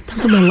top.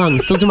 Those are my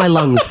lungs. Those are my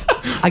lungs.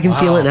 I can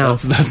feel it now.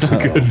 That's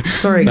not good.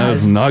 Sorry, That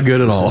guys. is not good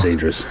at all. This is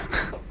dangerous.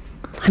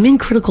 I'm in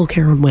critical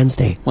care on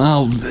Wednesday.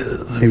 Well, maybe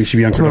it should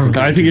be on critical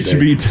care. I think it should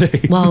be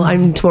today. Well,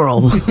 I'm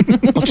tomorrow.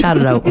 I'll chat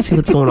it out. We'll see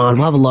what's going on.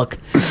 We'll have a look.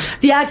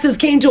 The axes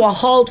came to a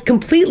halt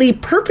completely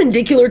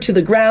perpendicular to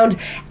the ground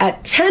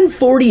at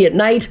 10:40 at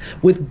night,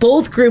 with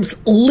both groups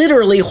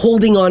literally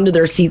holding on to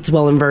their seats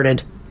while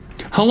inverted.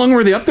 How long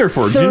were they up there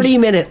for? 30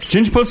 minutes.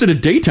 Ginge posted a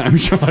daytime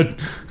shot.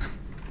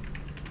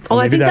 Oh,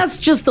 I think that's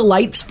just the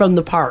lights from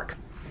the park.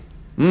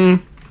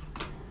 Because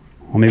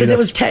it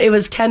was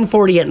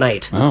 10:40 at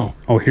night.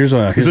 Oh, here's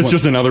Is this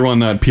just another one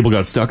that people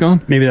got stuck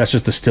on? Maybe that's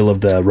just a still of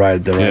the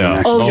ride.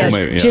 Yeah. Oh, yes.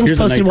 maybe, yeah. Ginge Here's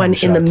a posted nighttime one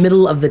in the shot.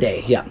 middle of the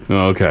day. Yeah.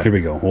 Oh, okay. Here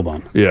we go. Hold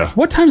on. Yeah.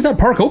 What time's that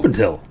park open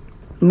till?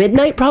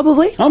 Midnight,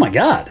 probably. Oh my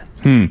God.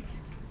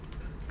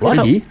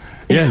 Lucky.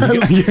 Yeah,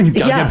 you gotta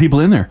get people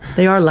in there.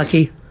 They are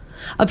lucky.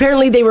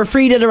 Apparently, they were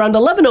freed at around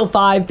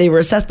 11:05. They were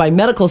assessed by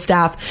medical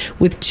staff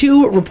with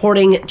 2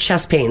 reporting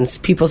chest pains.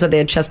 People said they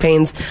had chest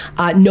pains.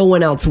 No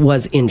one else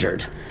was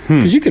injured.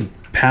 Because you could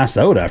pass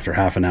out after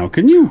half an hour,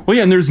 couldn't you? Well,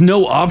 yeah, and there's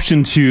no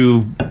option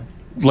to,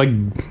 like,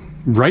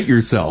 right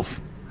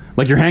yourself.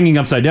 Like, you're hanging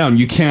upside down.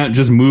 You can't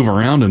just move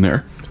around in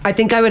there. I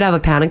think I would have a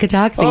panic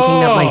attack thinking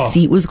that my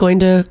seat was going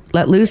to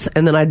let loose,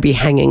 and then I'd be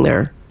hanging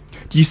there.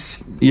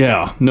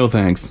 Yeah, no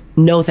thanks.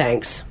 No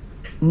thanks.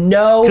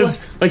 No.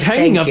 Because, like,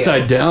 hanging thank you.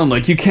 upside down,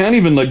 like, you can't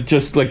even, like,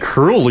 just, like,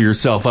 curl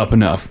yourself up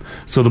enough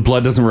so the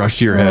blood doesn't rush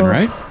to your head,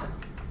 right?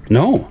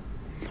 No.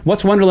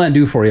 What's Wonderland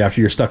do for you after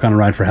you're stuck on a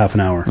ride for half an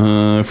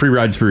hour? Free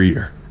rides for a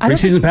year. Free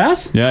season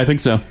pass? Yeah, I think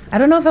so. I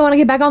don't know if I want to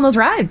get back on those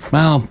rides.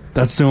 Well,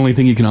 that's the only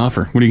thing you can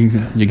offer. What do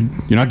you're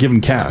not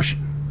giving cash.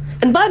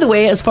 And by the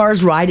way, as far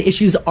as ride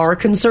issues are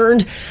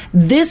concerned,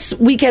 this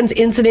weekend's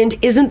incident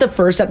isn't the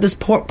first at this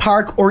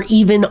park or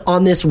even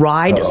on this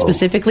ride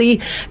specifically.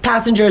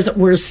 Passengers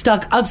were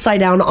stuck upside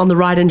down on the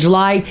ride in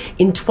July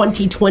in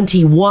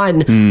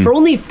 2021 for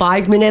only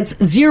 5 minutes,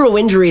 0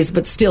 injuries,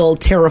 but still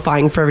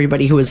terrifying for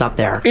everybody who was up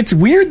there. It's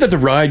weird that the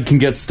ride can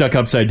get stuck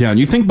upside down.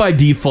 You think by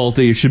default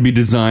it should be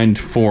designed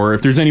for,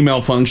 if there's any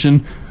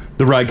malfunction,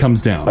 the ride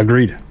comes down.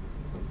 Agreed.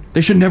 They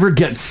should never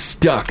get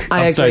stuck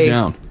I upside agree.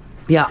 down.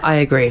 Yeah, I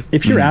agree.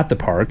 If you're at the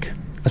park,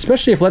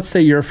 especially if, let's say,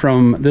 you're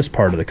from this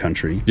part of the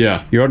country,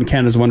 yeah, you're out in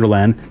Canada's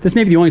Wonderland, this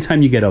may be the only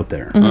time you get out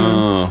there.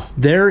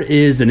 There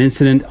is an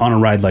incident on a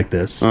ride like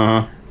this,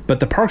 but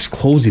the park's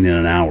closing in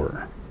an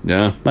hour.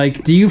 Yeah.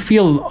 Like, do you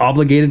feel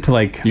obligated to,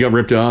 like... You got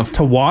ripped off?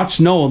 To watch?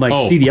 No,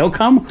 like, see the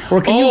outcome?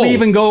 Or can you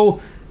leave and go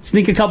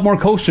sneak a couple more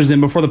coasters in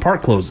before the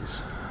park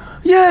closes?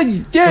 Yeah.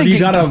 Or you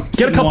gotta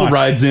get a couple watch?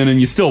 rides in and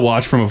you still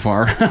watch from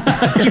afar.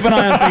 Keep an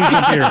eye on things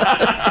up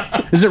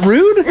here. Is it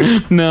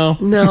rude? No.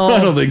 No. I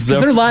don't think so.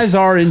 Because their lives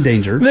are in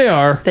danger. They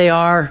are. They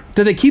are.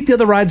 Do they keep the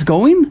other rides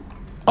going?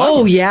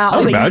 Oh, yeah. I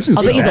would imagine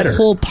I'll bet you the better.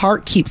 whole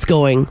park keeps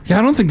going. Yeah,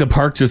 I don't think the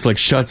park just like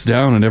shuts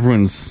down and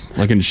everyone's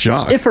like in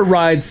shock. If a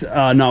ride's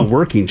not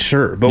working,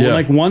 sure.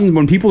 But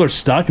when people are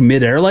stuck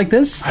midair like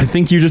this, I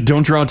think you just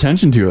don't draw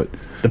attention to it.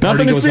 The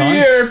party Nothing to goes see on.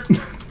 here.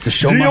 The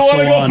show Do you must want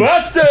to go go on.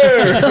 faster?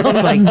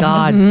 Oh my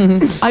God.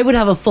 I would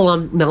have a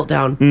full-on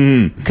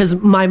meltdown because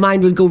my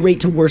mind would go right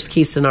to worst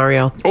case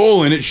scenario.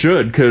 Oh, and it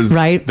should, because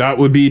that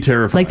would be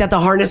terrifying. Like that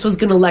the harness was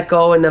going to let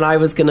go and then I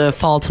was going to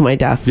fall to my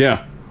death.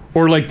 Yeah.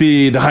 Or like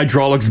the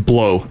hydraulics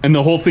blow and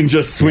the whole thing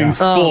just swings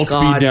full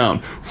speed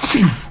down.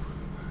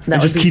 That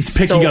it just would be keeps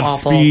picking so up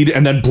awful. speed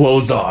and then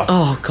blows off.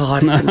 Oh,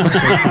 God.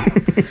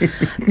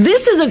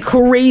 This is a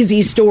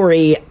crazy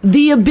story.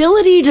 The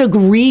ability to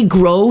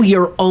regrow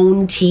your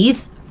own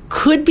teeth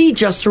could be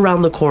just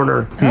around the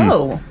corner.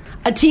 Oh.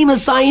 A team of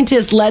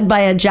scientists led by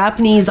a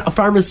Japanese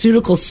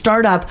pharmaceutical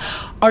startup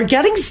are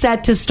getting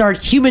set to start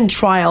human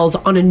trials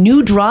on a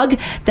new drug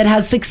that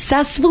has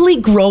successfully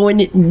grown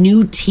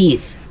new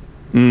teeth.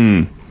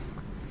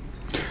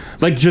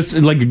 Like just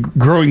like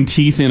growing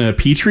teeth in a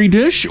petri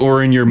dish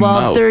or in your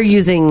Well, mouth? they're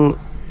using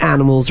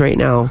animals right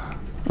now.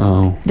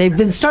 Oh. They've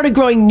been started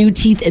growing new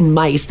teeth in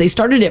mice. They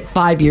started it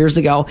 5 years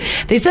ago.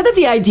 They said that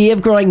the idea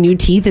of growing new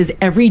teeth is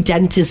every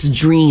dentist's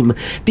dream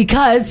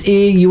because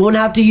you won't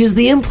have to use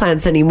the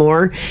implants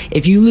anymore.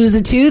 If you lose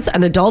a tooth,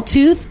 an adult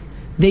tooth,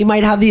 they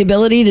might have the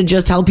ability to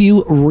just help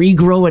you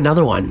regrow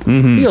another one.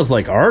 Feels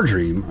like our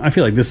dream. I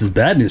feel like this is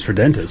bad news for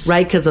dentists.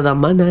 Right, because of the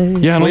money.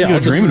 Yeah, I don't think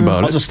I'm dreaming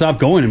about I'll it. just stop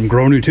going and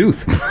grow a new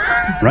tooth.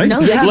 Right? No,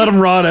 yeah. Let them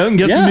rot out and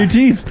get some new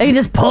teeth. They can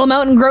just pull them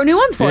out and grow new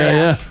ones for you.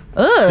 Yeah.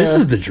 Ugh. This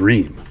is the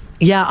dream.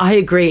 Yeah, I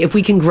agree. If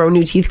we can grow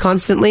new teeth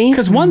constantly.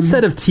 Because one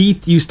set of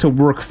teeth used to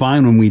work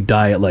fine when we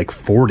die at like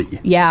 40.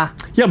 Yeah.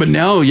 Yeah, but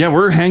now,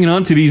 we're hanging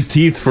on to these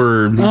teeth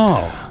for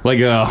like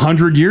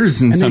 100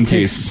 years in And some they take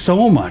cases.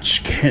 so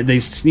much care. They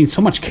need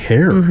so much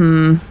care.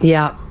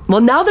 Yeah.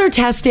 Well, now their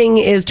testing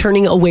is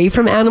turning away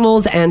from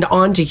animals and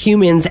onto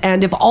humans.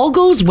 And if all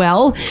goes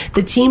well,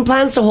 the team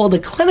plans to hold a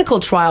clinical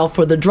trial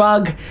for the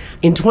drug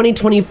in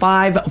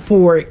 2025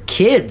 for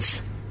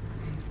kids.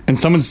 And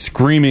someone's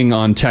screaming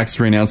on text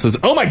right now, says,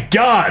 "Oh my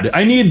God,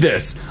 I need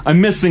this. I'm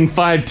missing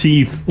 5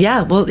 teeth."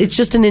 Yeah, well, it's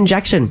just an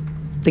injection.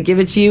 They give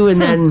it to you,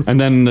 and then And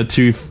then the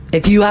tooth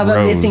if you have a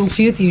grows. missing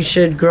tooth, you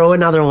should grow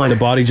another one. The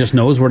body just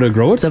knows where to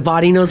grow it? The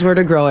body knows where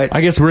to grow it.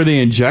 I guess where they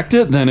inject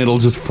it, then it'll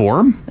just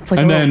form. It's like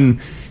and a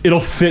then it'll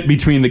fit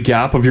between the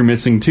gap of your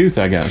missing tooth,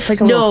 I guess. It's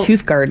like a little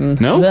tooth garden.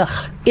 No?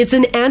 Ugh. It's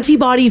an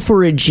antibody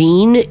for a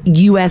gene,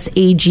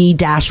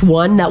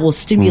 USAG-1, that will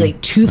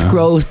stimulate tooth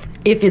growth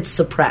if it's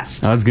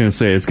suppressed. I was going to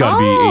say, it's got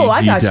to Oh,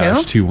 I be got you.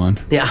 AG-21.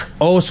 Yeah.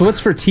 Oh, so it's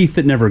for teeth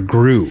that never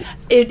grew.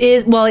 It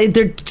is, well,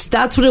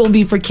 that's what it will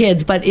be for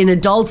kids, but in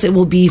adults, it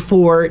will be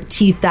for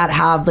teeth that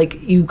have,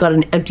 like, you've got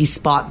an empty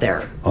spot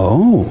there.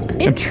 Oh.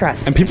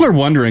 Interesting. And people are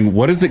wondering,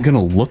 what is it going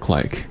to look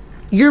like?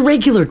 Your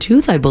regular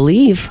tooth, I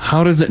believe.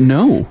 How does it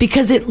know?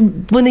 Because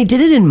when they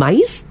did it in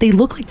mice, they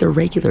look like their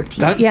regular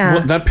teeth.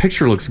 That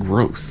picture looks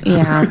gross.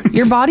 Yeah.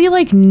 Your body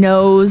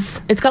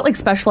knows, it's got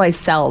specialized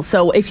cells.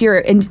 So if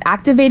you're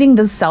activating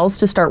those cells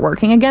to start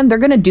working again, they're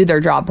going to do their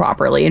job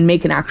properly and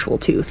make an actual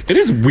tooth. It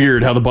is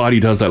weird how the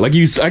body does that. Like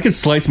I could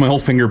slice my whole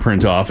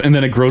fingerprint off and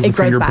then it grows the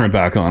fingerprint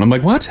back on. I'm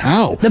like, what?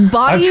 How? The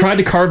body- I've tried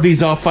to carve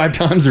these off 5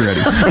 times already.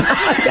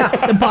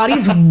 The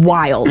body's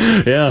wild.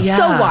 Yeah.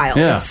 So wild.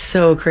 Yeah. It's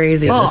so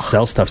crazy. Yeah, this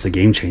cell stuff's a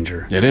game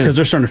changer. It is. Because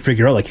they're starting to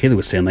figure out, like Haley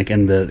was saying,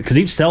 because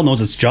each cell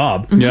knows its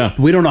job. Yeah.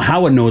 We don't know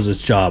how it knows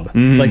its job.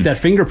 Like that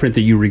fingerprint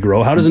that you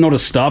regrow, how does it know to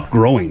stop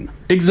growing?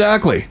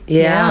 Exactly.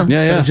 Yeah. But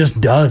it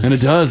just does. And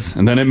it does.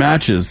 And then it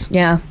matches.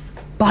 Yeah.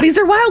 Bodies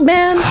are wild,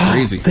 man.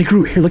 Crazy. They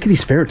grew. Here, look at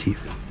these ferret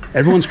teeth.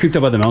 Everyone's creeped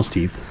out by the mouse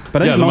teeth.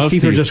 But I Yeah, think the mouse mouse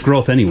teeth are teeth. just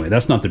growth anyway.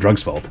 That's not the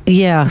drug's fault.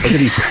 Yeah. Look at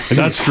these.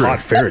 That's true. Hot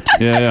ferret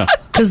teeth. Yeah.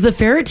 Because the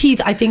ferret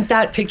teeth, I think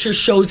that picture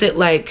shows it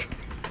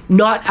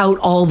not out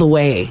all the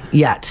way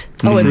yet.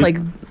 Oh, it's like,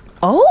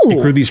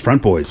 It grew these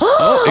front boys.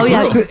 Oh,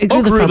 yeah, it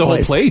grew the front the whole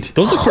boys. plate.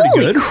 Those look pretty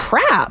holy good.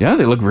 crap. Yeah,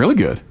 they look really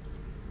good.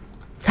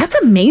 That's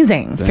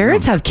amazing.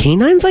 Ferrets have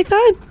canines like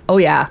that? Oh,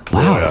 yeah.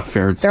 Wow. Yeah,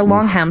 ferrets. They're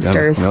long oof.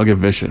 hamsters. They'll get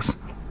vicious.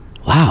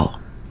 Wow.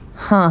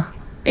 Huh.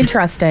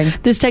 Interesting.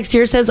 This text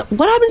here says,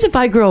 what happens if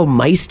I grow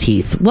mice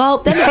teeth? Well,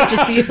 then it would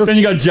just be... Then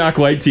you got Jack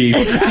White teeth.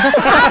 you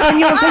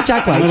look like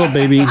Jack White. Little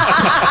baby. Like,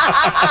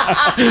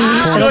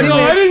 no,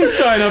 I didn't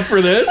sign up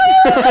for this.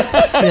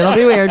 It'll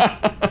be weird,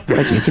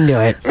 but you can do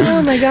it.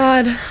 Oh, my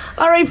God.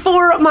 All right,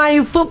 for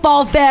my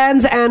football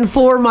fans and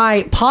for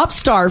my pop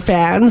star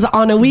fans,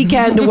 on a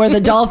weekend where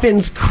the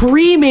Dolphins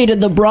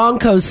cremated the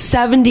Broncos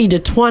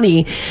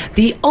 70-20,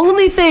 the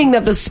only thing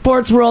that the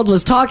sports world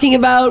was talking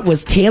about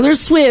was Taylor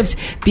Swift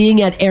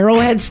being at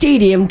Arrowhead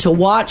Stadium to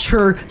watch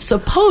her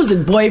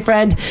supposed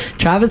boyfriend,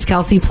 Travis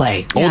Kelce,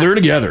 play. Oh, they're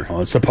together.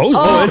 Oh, it's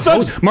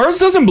supposed. Mars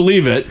doesn't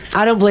believe it.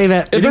 I don't believe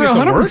it. They're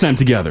 100%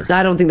 together.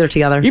 I don't think they're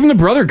together. Even the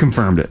brother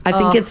confirmed it. I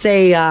think it's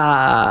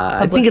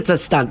a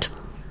stunt.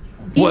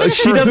 Well,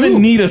 she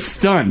doesn't need a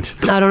stunt.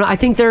 I don't know. I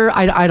think they're.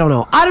 I don't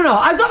know. I don't know.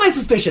 I've got my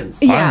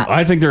suspicions. Yeah.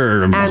 I think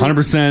they're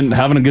 100%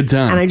 having a good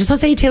time. And I just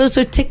want to say Taylor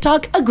Swift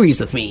TikTok agrees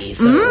with me.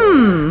 So.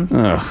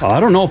 I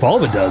don't know if all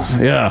of it does.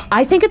 Yeah.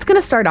 I think it's going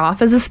to start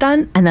off as a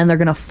stunt, and then they're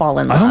going to fall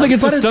in love. I don't think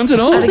it's a stunt at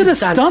all. What is it a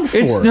stunt for?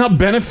 It's not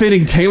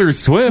benefiting Taylor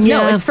Swift.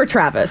 No, it's for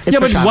Travis. Yeah,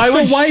 but why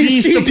would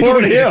she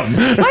support him?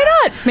 Why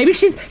not? Maybe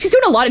she's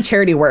doing a lot of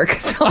charity work.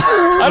 So.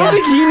 I don't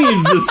think he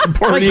needs the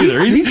support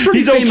either. He's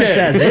pretty famous okay.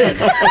 as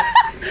is.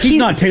 He's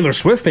not Taylor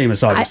Swift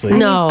famous, obviously.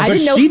 I But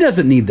didn't know- she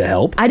doesn't need the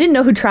help. I didn't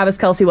know who Travis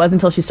Kelce was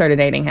until she started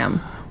dating him.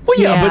 Well,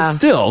 yeah, but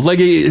still, like,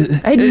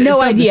 I had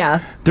no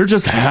idea. They're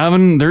just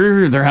having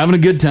they're having a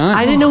good time.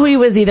 I didn't know who he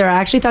was either. I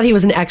actually thought he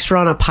was an extra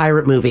on a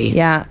pirate movie.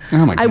 Yeah.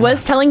 Oh my God. I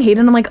was telling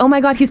Hayden, I'm like, oh my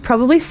God, he's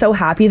probably so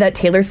happy that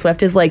Taylor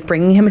Swift is like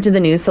bringing him into the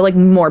news so like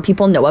more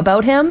people know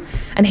about him.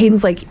 And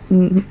Hayden's like,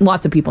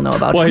 lots of people know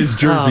about Well, him. his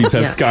jerseys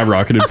have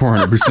skyrocketed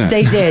 400%.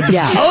 They did,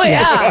 yeah. Oh,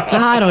 yeah.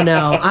 I don't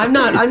know. I'm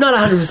not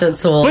 100%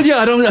 sold. But yeah,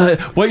 I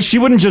don't. Why she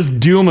wouldn't just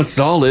do him a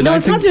solid? No, I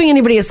it's think- not doing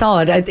anybody a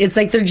solid. It's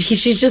like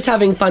she's just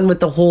having fun with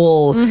the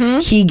whole.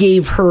 He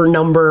gave her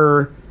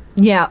number.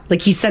 Yeah,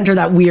 like he sent her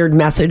that weird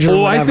message. Or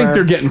Oh, whatever. I think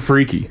they're getting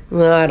freaky.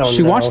 I don't.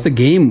 She know. watched the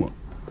game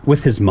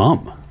with his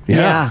mom.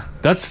 Yeah.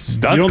 That's you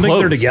don't think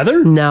they're close.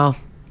 together? No.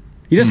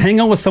 You just hang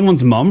out with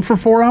someone's mom for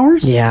 4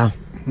 hours? Yeah.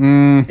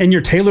 And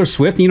you're Taylor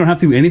Swift and you don't have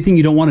to do anything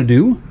you don't want to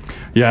do?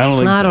 Yeah, I don't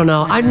think I don't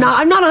know. I'm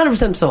not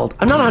 100% sold.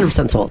 I'm not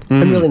 100% sold.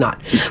 I'm really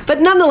not.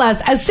 But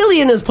nonetheless, as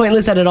silly and as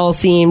pointless as it all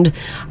seemed,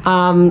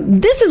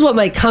 this is what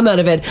might come out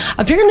of it.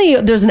 Apparently,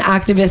 there's an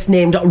activist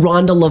named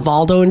Rhonda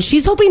Lavaldo, and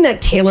she's hoping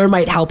that Taylor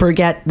might help her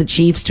get the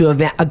Chiefs to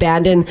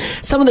abandon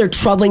some of their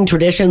troubling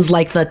traditions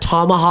like the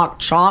tomahawk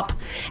chop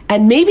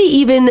and maybe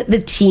even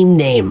the team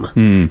name.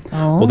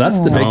 Well, that's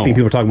the big thing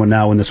people are talking about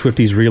now when the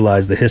Swifties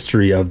realize the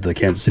history of the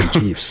Kansas City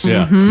Chiefs.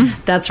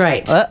 That's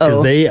right.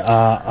 Because they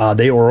are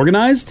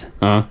organized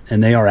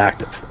and they are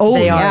active. Oh,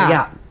 they are,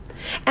 yeah.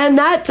 And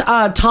that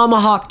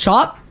tomahawk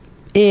chop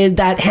is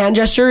that hand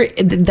gesture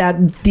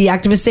that the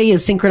activists say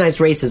is synchronized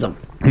racism.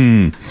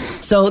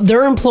 So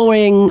they're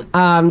employing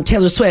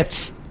Taylor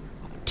Swift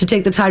to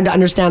take the time to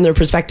understand their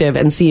perspective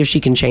and see if she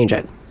can change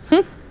it.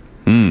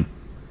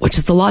 Which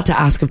is a lot to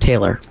ask of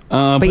Taylor.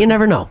 But you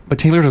never know. But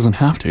Taylor doesn't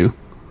have to.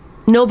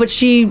 No, but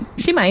she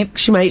might.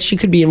 She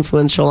could be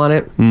influential on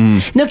it.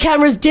 Now,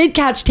 cameras did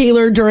catch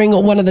Taylor during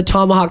one of the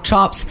tomahawk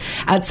chops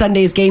at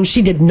Sunday's game.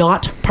 She did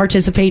not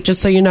participate,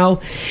 just so you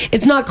know.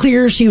 It's not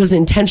clear she was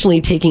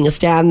intentionally taking a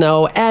stand,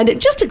 though. And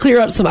just to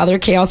clear up some other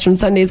chaos from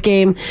Sunday's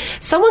game,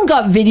 someone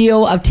got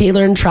video of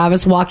Taylor and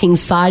Travis walking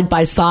side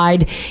by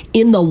side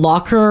in the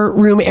locker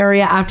room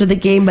area after the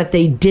game, but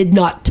they did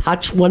not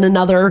touch one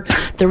another.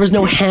 There was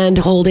no hand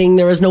holding.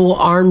 There was no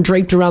arm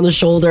draped around the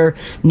shoulder.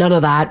 None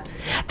of that.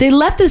 They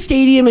left the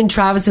stadium in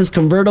Travis's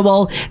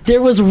convertible.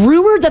 There was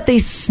rumor that they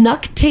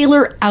snuck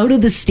Taylor out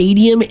of the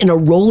stadium in a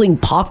rolling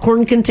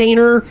popcorn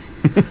container.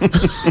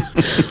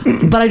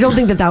 But I don't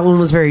think that one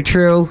was very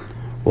true.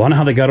 Well, I don't know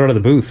how they got out of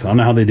the booth. I don't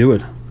know how they do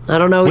it. I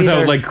don't know Without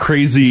either. like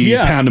crazy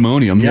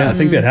pandemonium. Yeah, I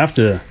think they'd have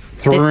to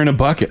throw her in a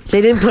bucket. They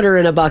didn't put her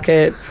in a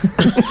bucket.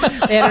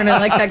 They had her in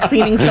like that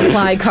cleaning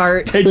supply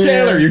cart. Hey,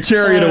 Taylor, your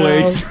chariot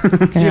awaits.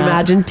 Could you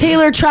imagine?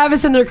 Taylor,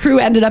 Travis, and their crew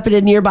ended up at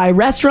a nearby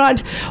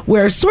restaurant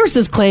where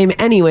sources claim,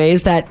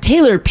 anyways, that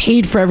Taylor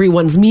paid for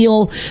everyone's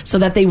meal so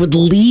that they would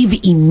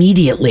leave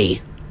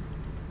immediately.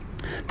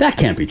 That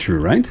can't be true,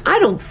 right? I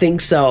don't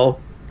think so.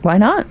 Why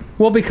not?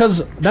 Well,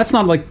 because that's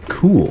not like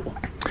cool.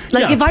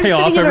 Like if I'm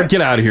sitting at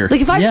get out of here.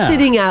 Like if I'm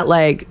sitting at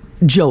like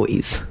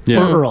Joey's or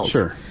Earl's,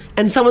 sure.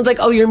 and someone's like,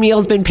 "Oh, your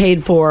meal's been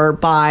paid for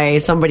by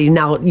somebody.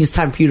 Now it's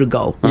time for you to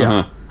go."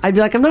 Yeah. I'd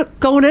be like, "I'm not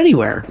going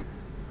anywhere."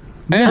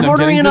 And I'm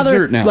getting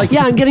dessert now. Like,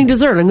 yeah, I'm getting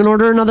dessert. I'm going to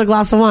order another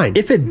glass of wine.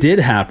 If it did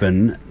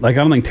happen, like I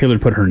don't think Taylor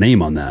put her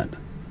name on that.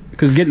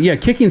 Because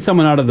kicking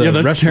someone out of the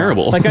that's restaurant,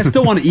 terrible. Like I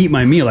still want to eat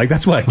my meal. Like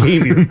that's why I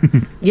came here,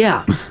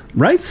 Yeah.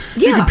 right?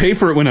 You can pay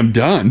for it when I'm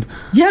done.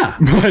 Yeah,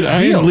 But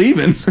I ain't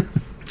leaving.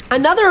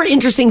 Another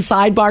interesting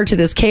sidebar to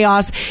this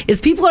chaos is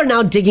people are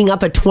now digging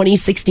up a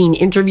 2016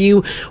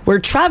 interview where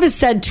Travis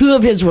said two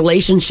of his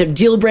relationship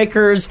deal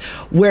breakers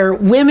were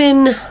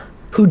women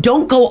who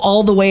don't go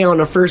all the way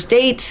on a first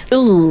date.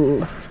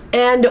 Ooh.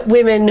 And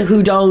women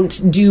who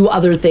don't do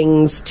other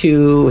things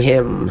to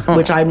him,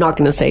 which I'm not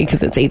going to say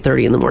because it's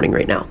 8:30 in the morning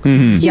right now.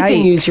 You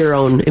can use your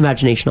own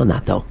imagination on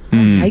that, though.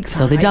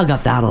 So they dug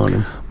up that on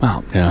him.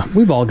 Well, yeah.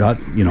 We've all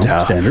got,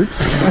 standards.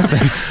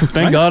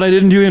 Thank God I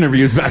didn't do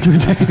interviews back in the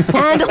day.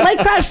 And like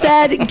Crash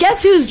said,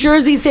 guess whose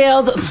jersey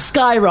sales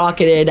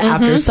skyrocketed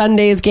after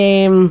Sunday's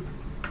game?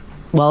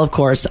 Well, of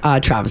course,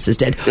 Travis's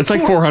did. It's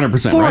like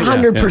 400%, right?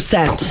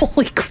 400%.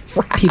 Holy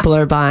crap. People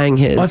are buying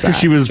his. Well, that's because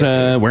she was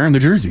wearing the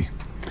jersey.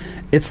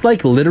 It's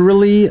like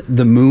literally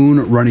the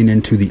moon running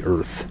into the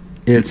earth.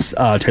 It's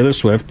Taylor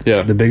Swift,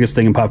 the biggest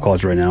thing in pop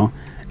culture right now,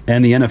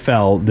 and the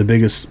NFL, the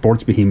biggest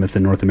sports behemoth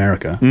in North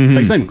America.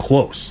 Like, it's not even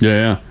close.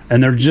 Yeah.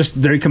 And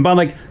they're combined.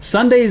 Like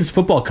Sunday's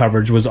football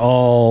coverage was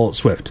all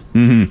Swift.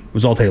 It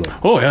was all Taylor.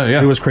 Oh,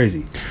 yeah. It was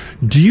crazy.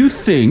 Do you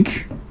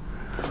think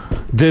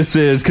this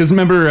is because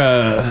remember,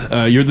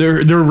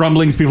 there are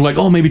rumblings. People are like,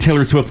 oh, maybe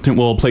Taylor Swift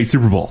will play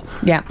Super Bowl.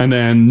 Yeah. And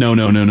then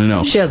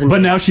no. She hasn't.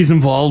 But now she's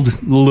involved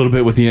a little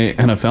bit with the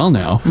NFL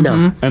now.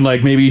 No. And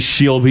like maybe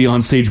she'll be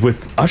on stage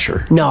with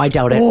Usher. No, I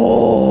doubt it.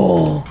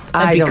 Oh,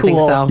 I don't think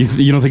so.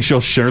 You don't think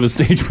she'll share the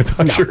stage with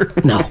Usher?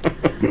 No.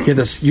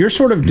 Yeah, you're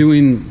sort of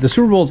doing the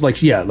Super Bowl's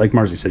like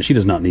Marcy said, she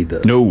does not need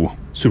the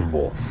Super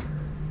Bowl.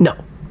 No.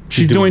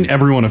 She's doing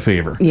everyone a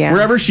favor. Yeah.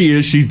 Wherever she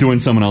is, she's doing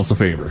someone else a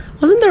favor.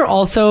 Wasn't there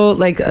also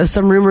like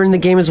some rumor in the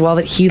game as well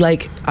that he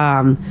like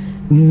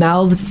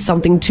mouthed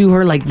something to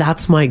her like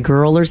 "that's my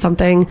girl" or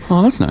something?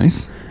 Oh, that's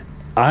nice.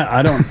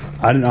 I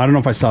don't know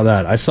if I saw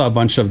that. I saw a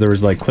bunch of there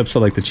was like clips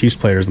of like the Chiefs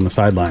players on the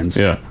sidelines.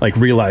 Yeah. Like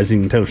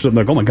realizing Taylor Swift.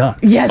 Like, oh my god.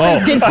 Yes,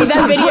 I did see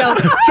that video.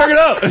 Check it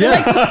out.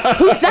 Yeah. Like,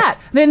 who's that?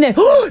 Then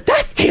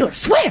that's Taylor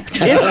Swift.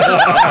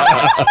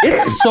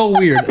 It's so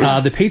weird.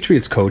 The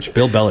Patriots coach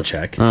Bill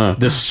Belichick,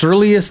 the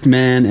surliest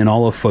man in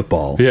all of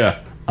football,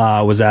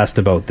 was asked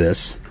about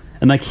this,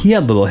 and like he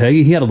had a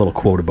little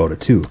quote about it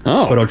too.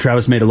 But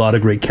Travis made a lot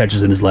of great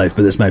catches in his life,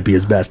 but this might be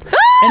his best.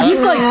 And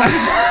he's like,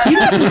 he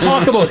doesn't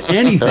talk about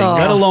anything,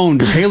 let alone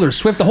Taylor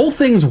Swift. The whole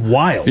thing's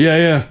wild.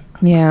 Yeah.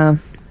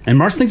 And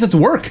Mars thinks it's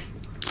work.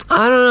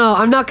 I don't know.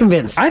 I'm not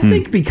convinced. I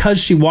think because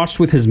she watched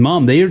with his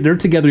mom, they're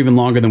together even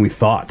longer than we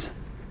thought.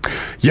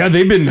 Yeah,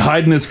 they've been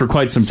hiding this for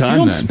quite some time. You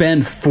don't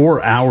spend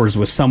 4 hours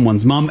with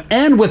someone's mom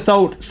and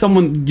without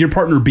your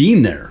partner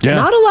being there. Yeah.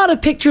 Not a lot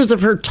of pictures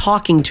of her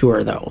talking to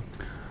her though.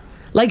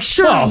 Like,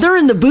 sure, they're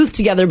in the booth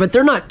together, but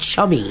they're not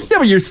chummy. Yeah,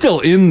 but you're still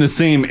in the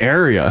same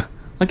area.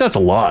 Like, that's a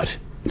lot.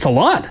 It's a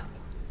lot.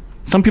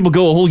 Some people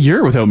go a whole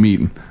year without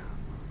meeting.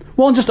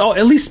 Well, just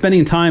at least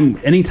spending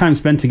any time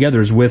spent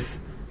together is with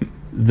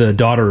the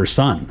daughter or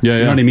son. Yeah.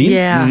 You know what I mean?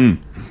 Yeah.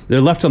 Mm-hmm.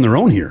 They're left on their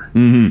own here.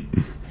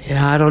 Mm-hmm.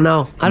 Yeah, I don't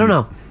know.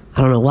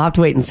 We'll have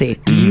to wait and see.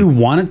 Do you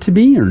want it to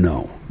be or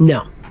no?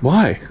 No.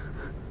 Why?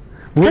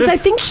 Because I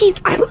think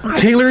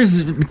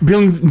Taylor's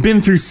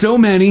been through so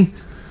many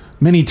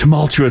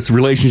tumultuous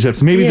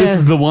relationships. Maybe this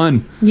is the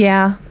one.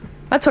 Yeah,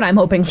 that's what I'm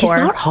hoping for. He's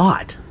not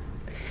hot.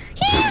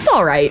 He's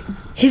all right.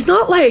 He's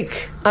not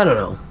like, I don't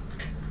know.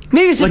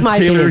 Maybe it's just like my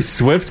Taylor opinion.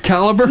 Swift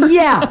caliber?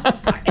 Yeah.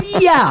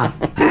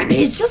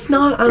 He's just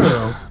not, I don't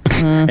know.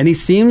 And he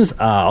seems,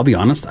 I'll be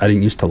honest, I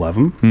didn't used to love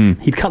him.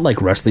 He'd cut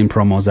like wrestling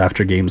promos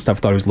after game and stuff.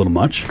 Thought it was a little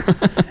much.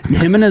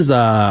 Him and his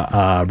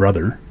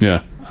brother,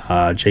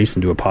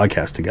 Jason, do a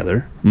podcast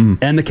together.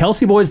 And the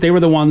Kelsey boys, they're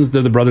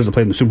the brothers that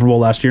played in the Super Bowl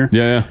last year.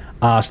 Yeah.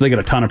 So they got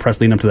a ton of press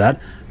leading up to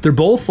that. They're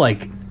both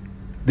like,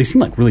 they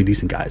seem like really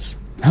decent guys.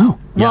 Oh.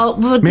 Well,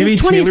 Maybe this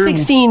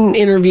 2016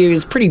 interview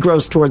is pretty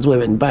gross towards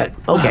women, but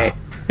okay.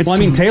 Well, I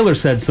mean, Taylor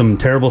said some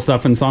terrible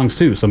stuff in songs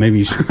too, so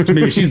maybe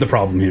she's the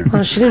problem here.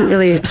 Well, she didn't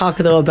really talk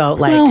though about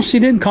like. Well, she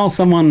did call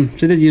someone.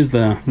 She did use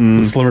the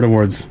slurred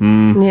words.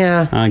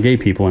 Yeah. Gay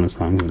people in a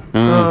song.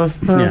 Yeah.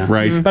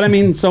 Right. But I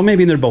mean, so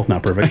maybe they're both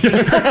not perfect.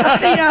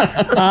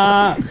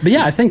 Yeah. But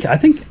yeah, I think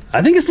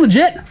it's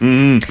legit.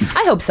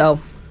 I hope so.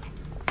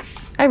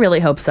 I really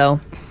hope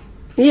so.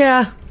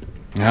 Yeah.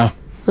 Yeah.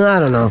 I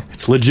don't know.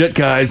 It's legit,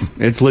 guys.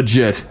 It's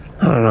legit.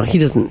 I don't know. He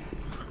doesn't.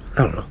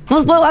 I don't know.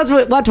 We'll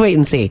have to wait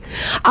and see.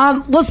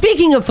 Well,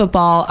 speaking of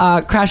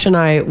football, Crash and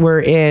I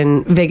were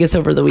in Vegas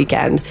over the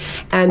weekend,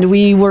 and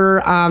we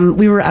were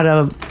at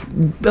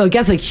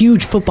a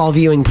huge football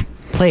viewing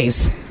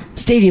place.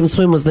 Stadium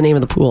Swim was the name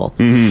of the pool.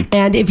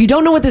 And if you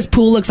don't know what this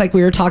pool looks like,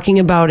 we were talking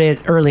about it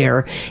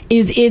earlier.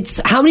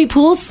 It's how many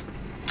pools?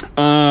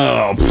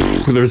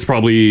 There's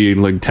probably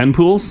like 10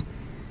 pools.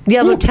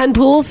 Yeah, about 10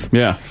 pools.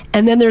 Yeah.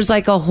 And then there's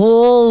like a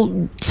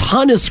whole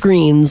ton of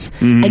screens,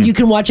 and you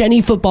can watch any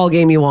football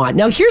game you want.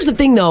 Now, here's the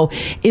thing, though,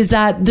 is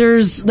that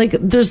there's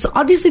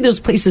obviously there's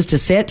places to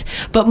sit,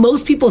 but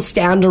most people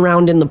stand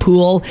around in the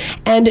pool,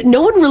 and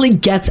no one really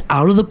gets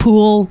out of the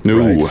pool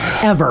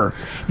ever.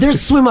 There's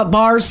swim up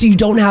bars, so you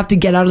don't have to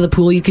get out of the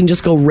pool. You can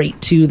just go right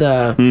to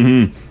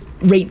the.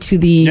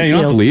 Yeah, you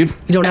don't have to leave.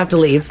 You don't have to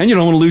leave. And you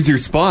don't want to lose your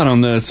spot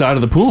on the side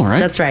of the pool, right?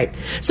 That's right.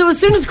 So as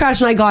soon as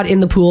Crash and I got in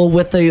the pool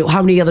with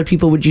how many other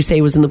people would you say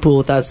was in the pool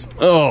with us?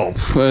 Oh,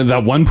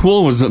 that one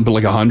pool was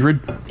like 100?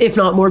 If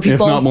not more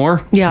people. If not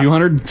more? Yeah.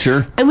 200?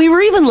 Sure. And we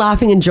were even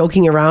laughing and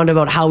joking around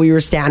about how we were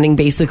standing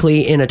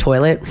basically in a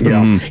toilet,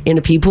 in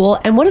a pee pool.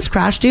 And what does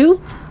Crash do?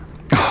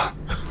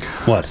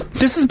 What?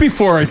 This is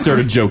before I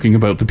started joking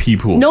about the pee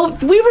pool. No,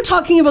 we were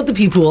talking about the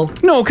pee pool.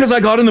 No, because I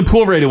got in the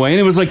pool right away, and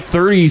it was like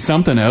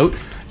 30-something out.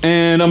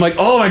 And I'm like,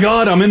 oh my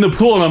God, I'm in the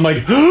pool. And I'm like,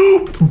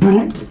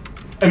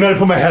 and then I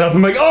put my head up.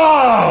 I'm like,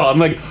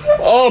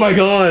 oh my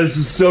God, this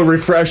is so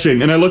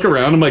refreshing. And I look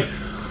around. I'm like,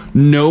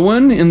 no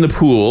one in the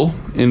pool,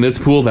 in this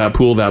pool, that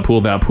pool, that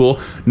pool, that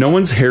pool, no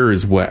one's hair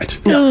is wet.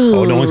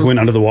 Oh, no one's going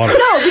under the water.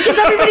 No, because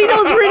everybody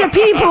knows we're in a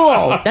pee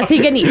pool. That's how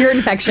you get an ear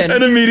infection.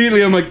 And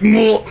immediately I'm like,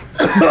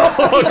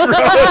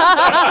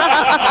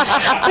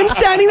 I'm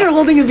standing there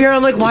holding a beer.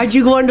 I'm like, why'd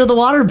you go under the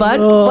water,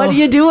 bud? What are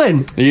you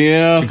doing?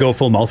 Yeah. Did you go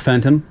full mouth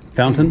fountain?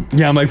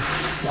 Yeah, I'm like,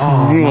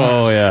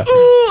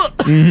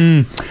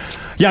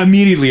 yeah. Yeah,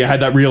 immediately I had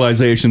that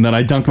realization that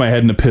I dunked my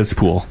head in a piss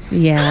pool.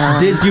 Yeah.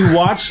 Did you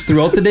watch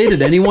throughout the day?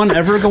 Did anyone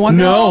ever go on?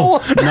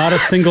 No. Not a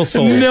single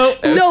soul. No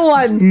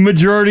one.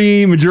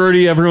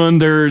 Majority, everyone,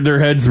 their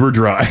heads were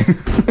dry.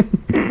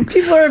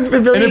 People are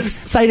really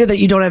excited that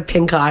you don't have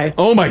pink eye.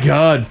 Oh my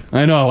God.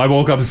 I know. I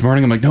woke up this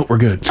morning. I'm like, no, we're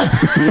good. But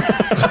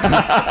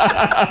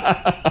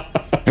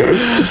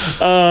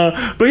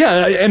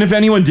yeah, and if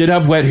anyone did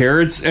have wet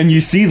hair, and you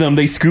see them,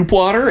 they scoop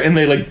water and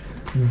they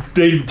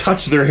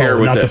touch their hair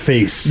with not it. the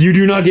face. You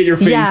do not get your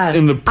face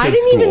in the piss I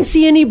didn't even pool.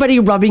 see anybody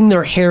rubbing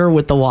their hair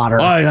with the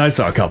water. I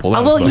saw a couple.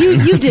 That was Well,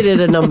 fun. you did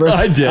it a number of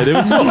I did. It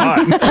was so hot.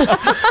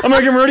 I'm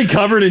already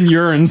covered in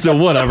urine, so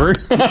whatever.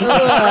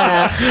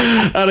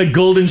 Had a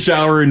golden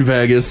shower in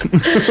Vegas.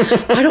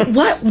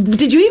 What?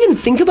 Did you even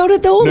think about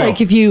it though? No. Like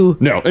if you...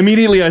 No.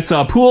 Immediately I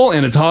saw a pool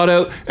and it's hot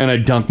out and I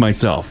dunked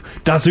myself.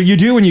 That's what you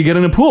do when you get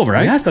in a pool,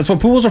 right? Yes, that's what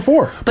pools are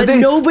for. But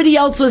nobody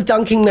else was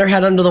dunking their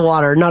head under the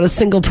water. Not a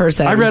single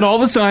person. I read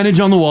all the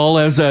signage on the wall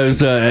as I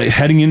was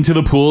heading into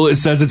the pool. It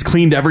says it's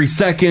cleaned every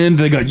second.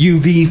 They got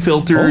UV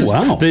filters.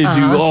 Oh,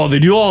 wow. They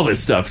do all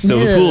this stuff. So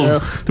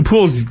the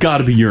pool's got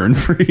to be urine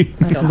free.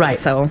 Right.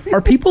 So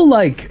Are people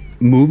like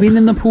moving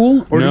in the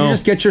pool, or do No. you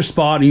just get your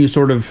spot and you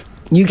sort of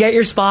You get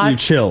your spot you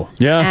chill?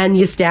 Yeah. and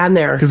you stand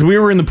there. Because we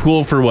were in the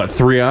pool for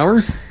 3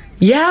 hours?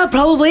 Yeah,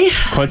 probably.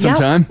 Quite some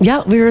time?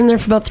 Yeah, we were in there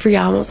for about 3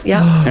 hours.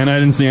 Yeah. And I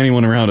didn't see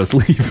anyone around us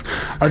leave.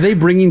 Are they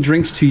bringing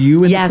drinks to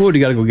you in Yes. the pool? Or do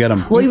you got to go get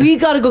them? Well, we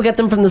got to go get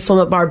them from the swim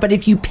up bar. But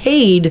if you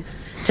paid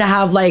to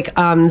have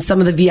some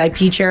of the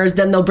VIP chairs,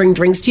 then they'll bring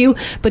drinks to you.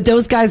 But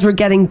those guys were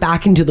getting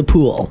back into the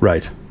pool.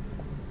 Right.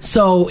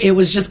 So it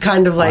was just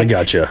kind of I like...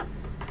 gotcha.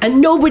 And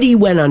nobody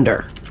went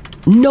under.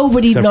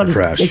 Nobody, Except for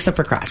Crash. except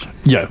for Crash.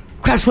 Yeah.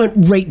 Crash went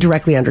right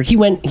directly under. He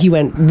went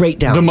right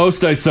down. The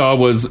most I saw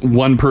was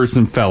one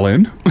person fell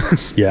in.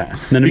 Yeah. And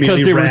then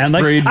Because immediately they were ran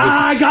like, sprayed with-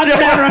 I got it.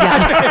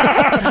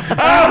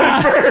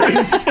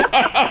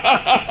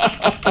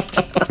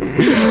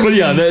 But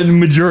yeah, the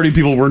majority of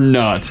people were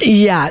not.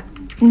 Yeah.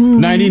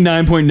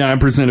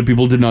 99.9% of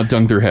people did not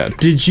dunk their head.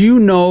 Did you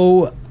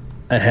know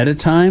ahead of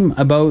time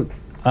about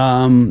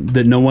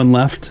that no one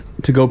left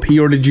to go pee,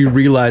 or did you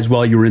realize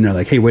while you were in there,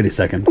 like, hey, wait a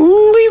second?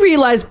 We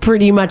realized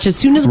pretty much as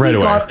soon as Right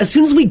we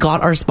away.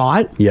 got our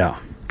spot. Yeah.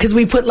 Because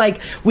we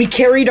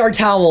carried our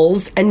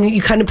towels and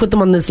you kind of put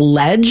them on this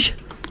ledge.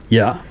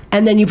 Yeah.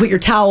 And then you put your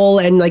towel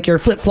and your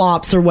flip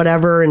flops or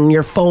whatever and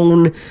your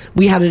phone.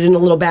 We had it in a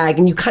little bag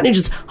and you kind of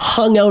just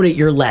hung out at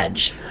your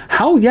ledge.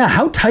 How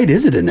tight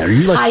is it in there? Are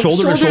you Tight,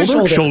 shoulder to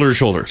shoulder? Shoulder to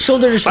shoulder.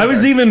 Shoulder to shoulder. I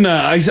was even,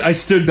 I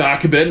stood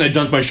back a bit and I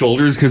dunked my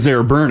shoulders because they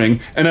were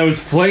burning. And I was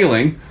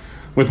flailing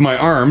with my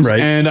arms. Right.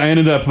 And I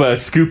ended up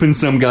scooping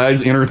some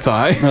guy's inner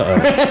thigh.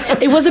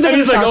 It was a bit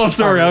And of he's a like, oh, sausage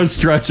sorry, party. I was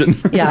stretching.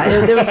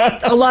 Yeah, there was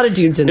a lot of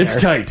dudes in there. It's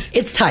tight.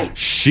 It's tight.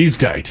 She's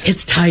tight.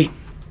 It's tight.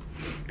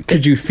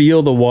 Could you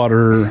feel the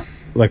water?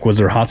 Like, was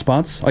there hot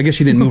spots? I guess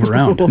you didn't move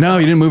around. No,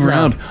 you didn't move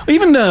around.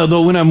 Even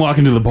though when I'm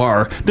walking to the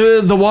bar,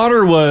 the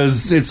water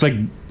it's like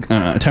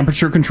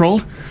temperature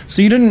controlled.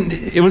 So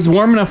it was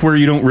warm enough where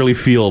you don't really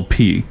feel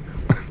pee.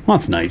 Well,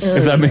 that's nice.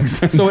 If that makes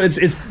sense. So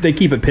it's they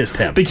keep it piss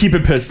temp. They keep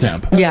it piss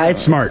temp. Yeah,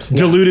 it's smart.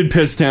 Diluted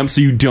piss temp so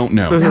you don't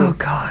know. Oh,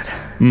 God.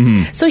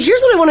 Mm-hmm. So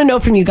here's what I want to know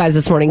from you guys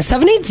this morning.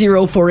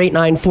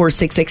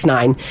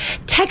 780-489-4669.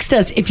 Text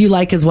us if you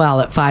like as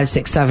well at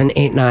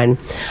 56789.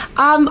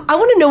 I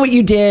want to know what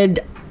you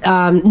did.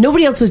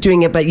 Nobody else was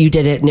doing it, but you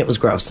did it and it was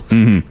gross.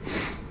 Mm-hmm.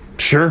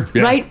 Sure.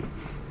 Yeah. Right?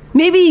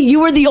 Maybe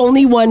you were the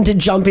only one to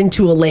jump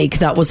into a lake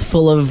that was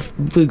full of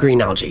blue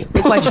green algae.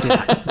 Like, why'd you do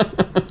that?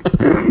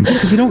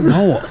 Because you don't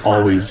know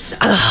always.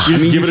 You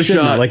just give it a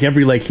shouldn't. shot. Like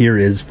every lake here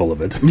is full of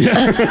it.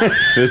 Yeah.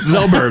 This is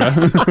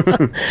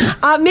Alberta.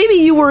 Maybe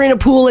you were in a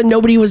pool and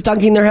nobody was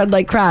dunking their head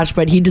like Crash,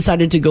 but he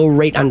decided to go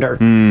right under.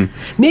 Mm.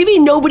 Maybe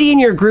nobody in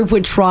your group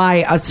would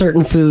try a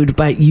certain food,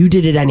 but you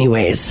did it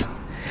anyways.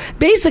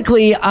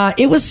 Basically,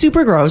 it was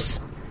super gross.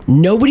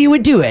 Nobody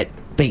would do it,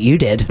 but you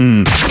did.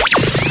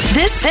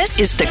 This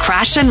is the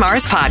Crash and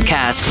Mars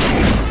Podcast.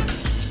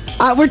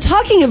 We're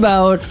talking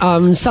about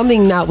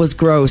something that was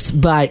gross,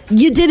 but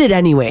you did it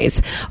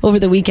anyways. Over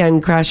the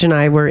weekend, Crash and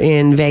I were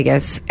in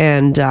Vegas,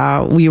 and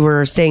we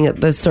were staying at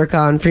the Circa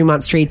on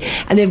Fremont Street.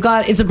 And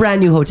it's a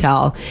brand new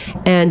hotel,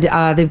 and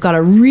they've got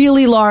a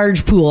really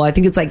large pool. I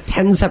think it's like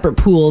 10 separate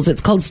pools. It's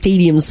called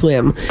Stadium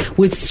Swim,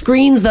 with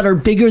screens that are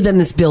bigger than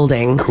this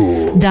building.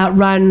 Cool. That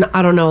run,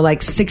 I don't know,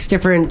 like 6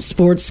 different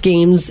sports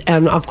games.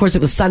 And of course,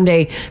 it was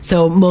Sunday,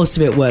 so most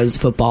of it was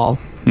football.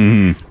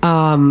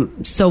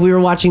 Mm-hmm. So we were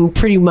watching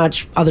pretty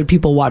much other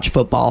people watch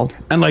football.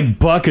 And like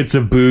buckets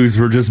of booze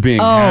were just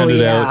being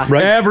handed out.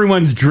 Right.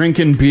 Everyone's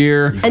drinking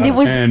beer.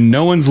 And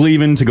no one's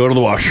leaving to go to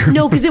the washroom.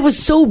 No, because it was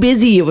so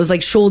busy. It was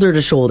like shoulder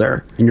to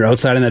shoulder. And you're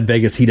outside in that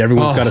Vegas heat.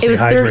 Everyone's got to stay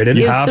hydrated.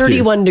 It was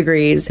 31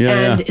 degrees.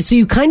 Yeah, So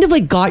you kind of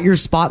like got your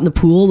spot in the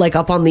pool, like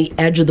up on the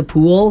edge of the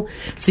pool.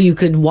 So you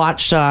could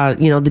watch, the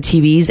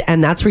TVs.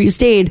 And that's where you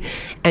stayed.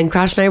 And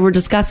Crash and I were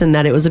discussing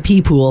that it was a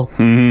pee pool.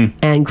 Mm-hmm.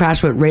 And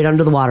Crash went right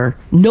under the water.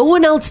 No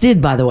one else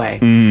did, by the way.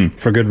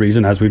 For good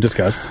reason, as we've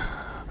discussed.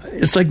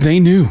 It's like they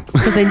knew.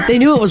 Because they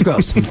knew it was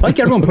gross. Like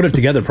everyone put it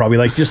together, probably,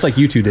 like just like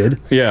you two did.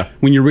 Yeah.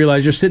 When you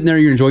realize you're sitting there,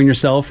 you're enjoying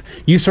yourself,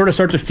 you sort of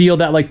start to feel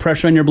that like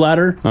pressure on your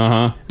bladder.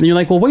 Uh-huh. And you're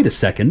like, well, wait a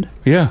second.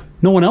 Yeah.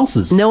 No one else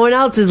is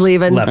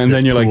leaving. left And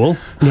this then you're pool.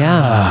 like,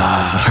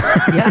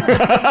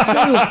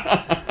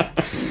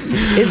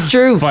 It's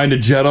true. find a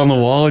jet on the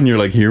wall and you're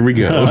like, here we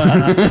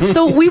go.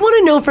 So we want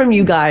to know from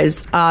you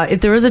guys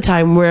if there was a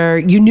time where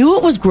you knew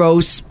it was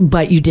gross,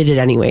 but you did it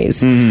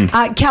anyways.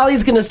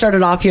 Callie's going to start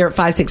it off here at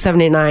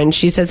 56789.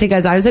 She says, hey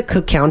guys, I was at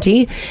Cook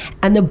County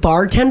and the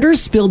bartender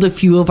spilled a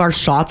few of our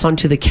shots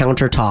onto the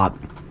countertop.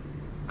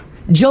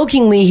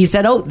 Jokingly, he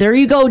said, oh, there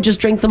you go.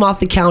 Just drink them off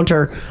the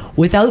counter.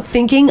 Without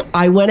thinking,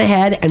 I went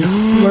ahead and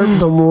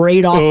slurped them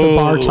right off the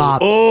bar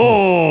top.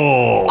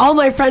 All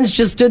my friends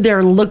just stood there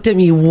and looked at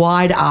me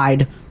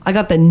wide-eyed. I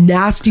got the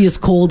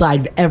nastiest cold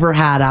I've ever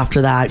had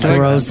after that.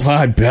 Gross.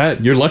 I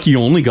bet. You're lucky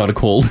you only got a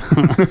cold.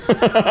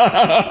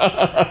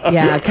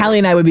 Yeah, Callie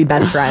and I would be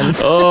best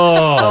friends.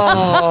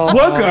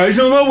 What, guys?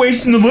 I'm not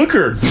wasting the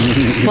liquor.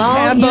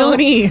 Well,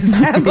 Zamboni.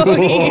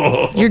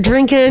 you're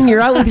drinking,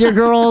 you're out with your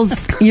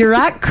girls, you're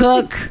at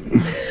Cook.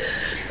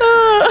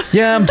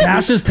 Yeah,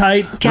 cash is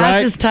tight.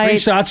 Cash is tight. 3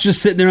 shots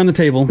just sitting there on the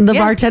table. The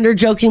bartender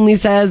jokingly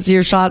says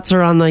your shots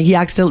are on he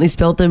accidentally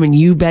spilled them and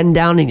you bend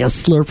down and you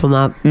slurp them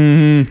up.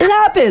 It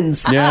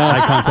happens.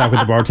 Eye contact with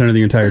the bartender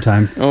the entire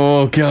time.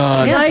 Oh,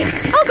 God.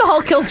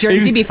 Alcohol kills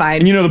germs. You'd be fine.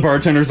 And you know the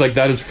bartender's like,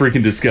 that is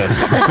freaking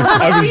disgusting.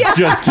 I was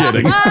just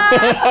kidding.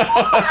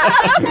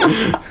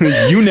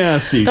 You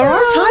nasty. There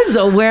are times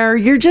though where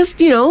you're just,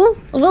 a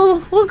little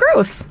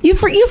gross. You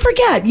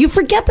forget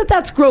that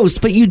that's gross,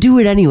 but you do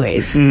it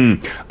anyways.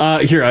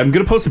 Here, I'm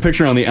going to post a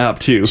picture on the app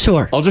too.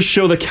 Sure. I'll just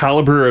show the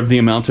caliber of the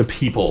amount of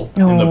people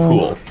in the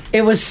pool.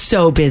 It was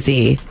so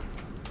busy.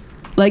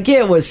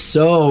 It was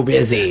so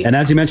busy. And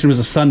as you mentioned, it was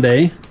a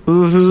Sunday,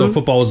 so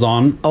football was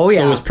on. Oh, yeah.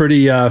 So it was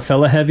pretty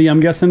fella heavy,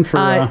 I'm guessing.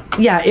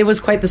 Yeah, it was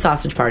quite the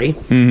sausage party.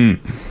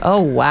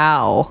 Oh,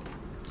 wow.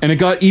 And it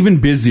got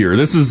even busier.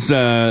 This is,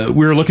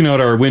 we were looking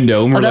out our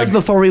window. And that was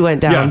before we went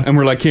down. Yeah, and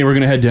we're like, okay, we're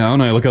going to head down.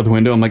 I look out the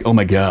window. I'm like, oh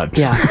my God.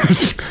 Yeah.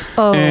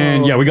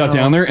 And yeah, we got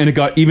down there and it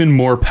got even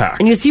more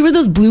packed. And you see where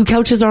those blue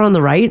couches are on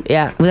the right?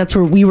 Yeah. That's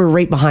where we were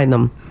right behind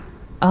them.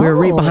 We were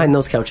right behind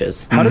those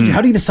couches. How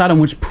do you decide on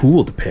which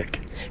pool to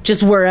pick?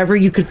 Just wherever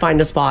you could find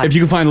a spot. If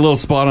you can find a little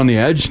spot on the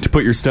edge to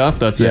put your stuff,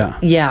 that's it.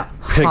 Yeah.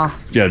 Pick,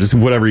 yeah, just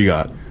whatever you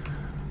got.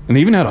 And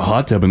they even had a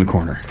hot tub in the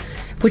corner.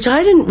 Which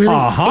I didn't really...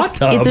 A hot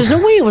tub? There's no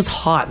way it was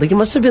hot. It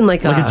must have been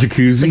like a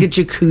jacuzzi? Like a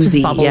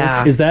jacuzzi,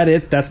 yeah. Is that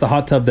it? That's the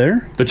hot tub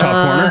there? The top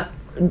corner?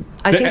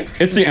 I think...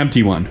 It's the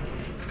empty one.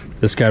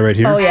 This guy right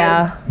here? Oh,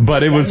 yeah.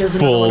 But it was there's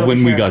another one full over when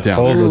we here. got down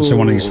Oh, there. there's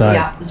one on each side.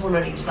 Yeah, there's one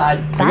on each side.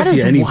 That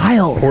is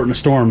wild. Port in a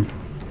storm.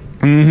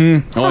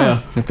 Mm-hmm. Oh,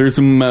 yeah. If there's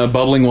some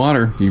bubbling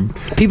water,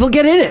 People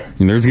get in it.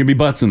 There's going to be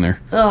butts in there.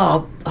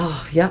 Oh,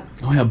 yeah.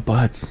 Oh, yeah,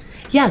 butts.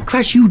 Yeah,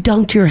 Crash, you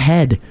dunked your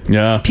head.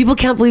 Yeah. People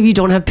can't believe you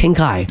don't have pink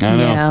eye. I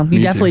know. Yeah,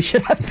 you definitely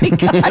should have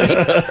pink eye.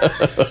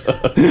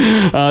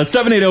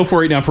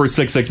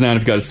 780-489-4669.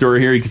 If you got a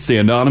story here, you can stay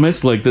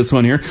anonymous like this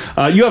one here.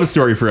 You have a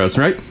story for us,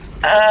 right?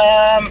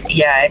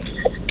 Yeah,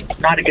 it's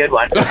not a good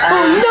one.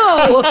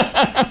 No!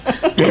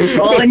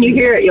 Well, when you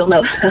hear it, you'll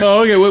know.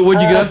 Oh, okay.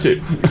 What'd you get up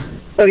to?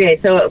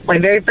 Okay, so my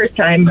very first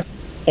time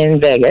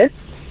in Vegas,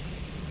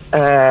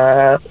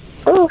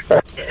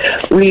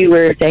 we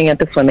were staying at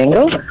the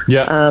Flamingo.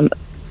 Yeah.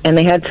 And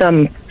they had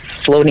some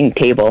floating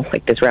table,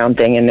 like this round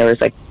thing, and there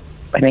was I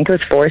think it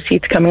was 4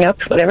 seats coming up,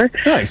 whatever.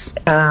 Nice.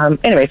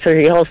 Anyway, so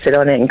you all sit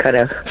on it and kind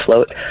of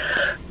float.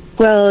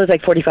 Well, it was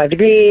like 45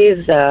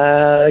 degrees.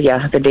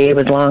 Yeah, the day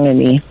was long and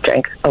we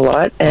drank a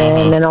lot.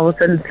 And then all of a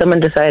sudden someone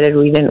decided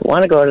we didn't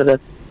want to go to the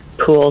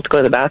pool to go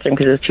to the bathroom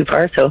because it was too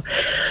far. So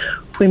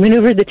we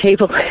maneuvered the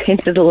table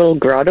into the little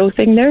grotto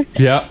thing there.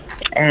 Yeah.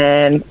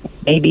 And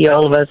maybe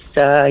all of us,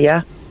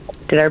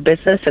 did our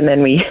business, and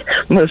then we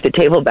moved the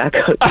table back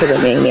out to the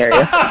main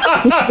area.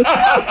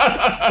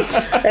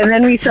 And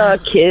then we saw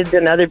kids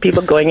and other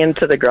people going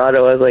into the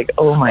grotto. I was like,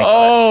 oh my God.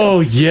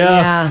 Oh,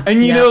 yeah.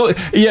 And you know,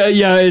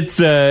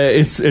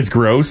 it's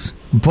gross,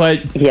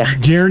 but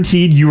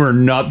guaranteed you are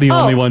not the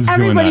only ones doing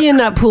that. Everybody in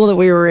that pool that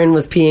we were in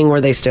was peeing where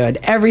they stood.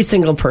 Every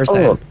single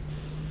person. Oh,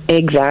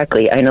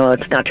 exactly. I know,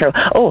 it's not terrible.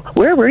 Oh,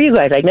 where were you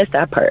guys? I missed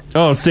that part.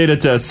 Oh, stayed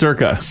at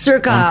Circa.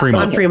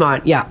 On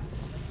Fremont, yeah.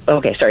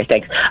 Okay, sorry,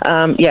 thanks.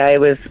 It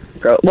was,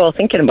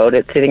 thinking about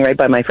it, sitting right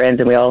by my friends,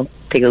 and we all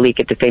take a leak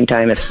at the same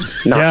time.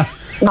 It's not,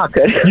 not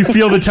good. You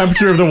feel the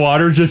temperature of the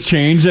water just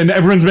change, and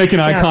everyone's making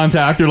eye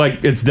contact. They're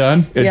like, it's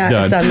done? It's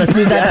done. Let's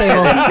move that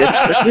table.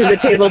 Let's move the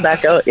table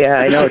back out. Yeah,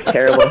 I know, it's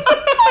terrible.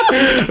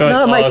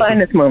 Not my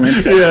finest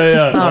moment.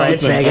 Yeah. It's all right,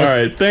 it's Vegas. All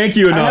right, thank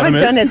you,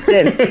 Anonymous.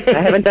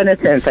 I haven't done it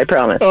since, I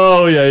promise.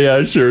 Oh,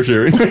 yeah, sure. All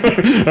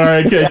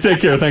right, okay, take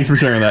care. Thanks for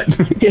sharing that.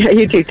 Yeah,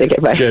 you too. Take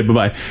it. Bye. Okay,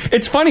 bye-bye.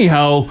 It's funny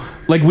how,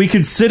 we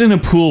could sit in a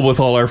pool with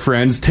all our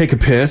friends, take a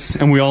piss,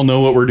 and we all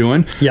know what we're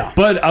doing. Yeah.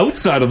 But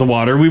outside of the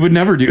water, we would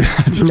never do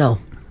that. No.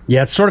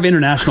 Yeah, it's sort of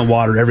international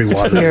water, every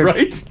water. Weird.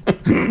 Right?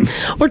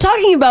 We're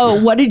talking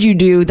about what did you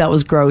do that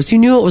was gross. You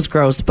knew it was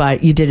gross,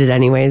 but you did it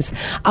anyways.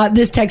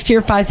 This text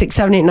here,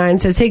 56789,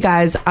 says, hey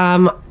guys,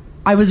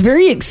 I was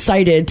very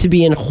excited to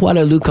be in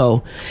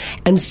Hualaleuco.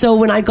 And so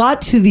when I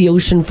got to the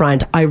ocean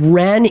front, I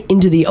ran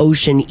into the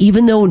ocean,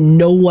 even though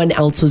no one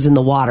else was in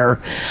the water.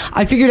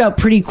 I figured out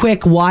pretty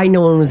quick why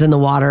no one was in the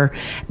water.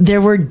 There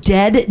were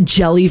dead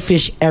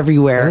jellyfish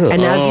everywhere.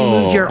 And as you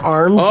moved your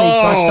arms, they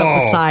brushed up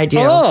beside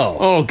you.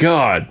 Oh,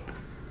 God.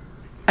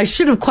 I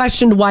should have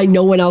questioned why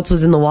no one else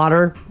was in the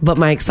water, but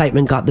my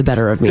excitement got the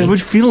better of me. It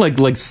would feel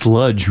like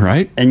sludge,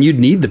 right? And you'd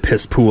need the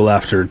piss pool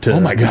after to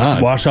oh my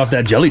God. wash off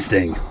that jelly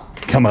sting.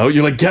 Come out.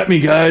 You're like, get me,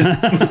 guys.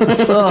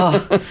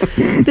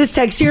 This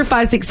text here,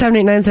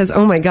 56789, says,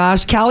 oh my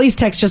gosh, Callie's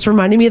text just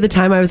reminded me of the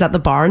time I was at the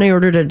bar and I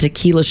ordered a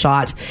tequila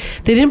shot.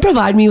 They didn't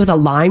provide me with a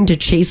lime to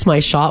chase my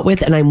shot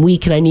with, and I'm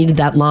weak and I needed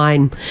that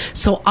lime.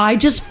 So I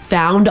just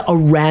found a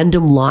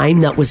random lime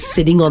that was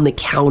sitting on the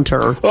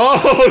counter.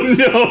 Oh,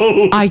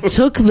 no. I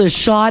took the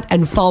shot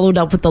and followed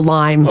up with the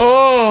lime.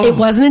 Oh. It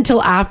wasn't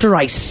until after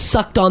I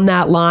sucked on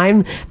that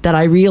lime that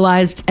I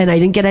realized, and I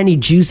didn't get any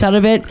juice out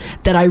of it,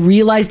 that I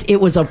realized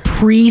it was a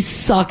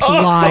pre-sucked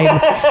lime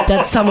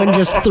that someone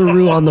just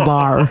threw on the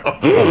bar. Oh,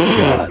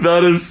 God.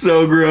 That is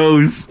so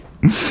gross.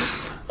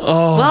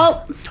 Oh.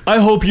 Well, I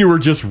hope you were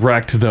just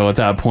wrecked, though, at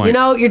that point. you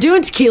know, you're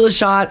doing tequila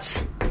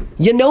shots.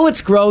 You know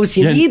it's gross.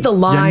 You need the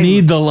lime. You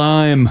need the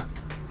lime.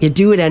 You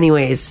do it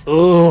anyways.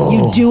 Oh.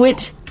 You do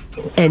it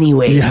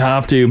anyways. You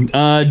have to.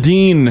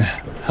 Dean,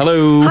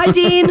 hello. Hi,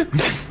 Dean.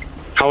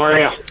 How are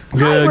you?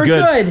 Good, Hi, we're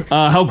good.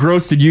 How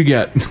gross did you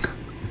get?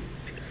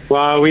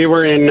 Well, we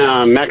were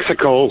in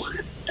Mexico,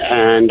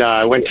 and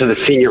I went to the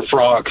Senior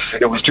Frogs,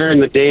 and it was during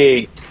the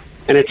day,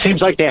 and it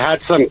seems like they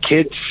had some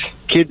kids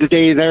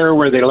day there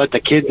where they let the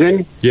kids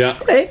in. Yeah.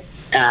 Okay.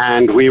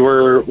 And we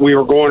were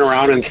going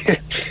around, and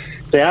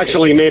they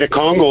actually made a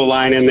Congo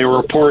line, and they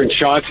were pouring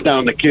shots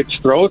down the kids'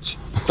 throats.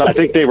 So I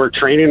think they were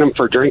training them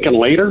for drinking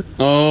later.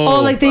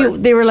 Oh, like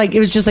they were like, it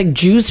was just like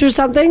juice or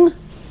something?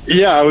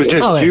 Yeah, it was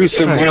just juice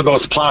in one of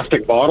those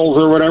plastic bottles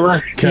or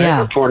whatever. Okay. Yeah.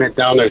 They were pouring it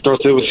down their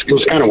throats. It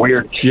was kind of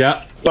weird.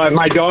 Yeah. But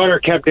my daughter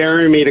kept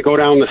daring me to go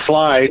down the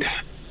slide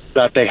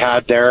that they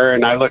had there,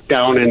 and I looked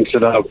down into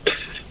the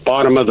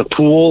bottom of the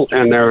pool,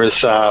 and there was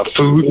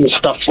food and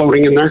stuff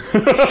floating in there.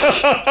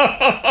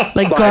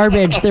 Like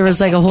garbage. There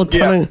was like a whole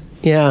ton of...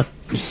 Yeah.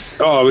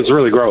 Oh, it was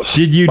really gross.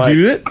 Did you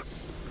do it?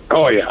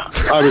 Oh, yeah.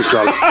 I was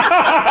drunk.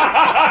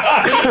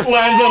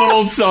 Lands on an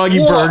old soggy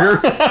burger.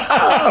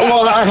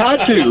 Well, I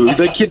had to.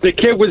 The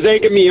kid was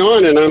egging me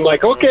on, and I'm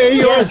like, okay,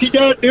 you want to see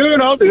Dad do it?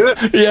 I'll do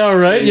it. Yeah,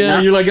 right.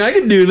 Yeah, you're like, I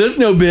can do this.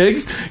 No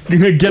bigs.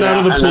 Get out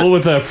of the pool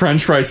with a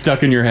French fry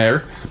stuck in your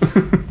hair.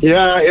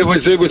 Yeah, it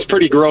was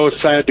pretty gross.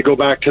 I had to go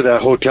back to the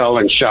hotel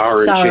and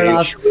shower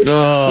and change.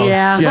 Oh,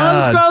 yeah. God. Well, it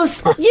was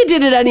gross. You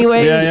did it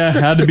anyways. Yeah,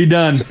 had to be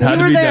done. You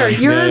were there.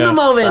 You're in the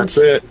moment. That's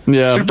it.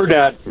 Yeah. Super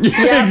Dad.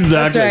 Yeah, exactly.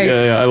 that's right.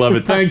 Yeah, I love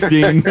it. Thanks,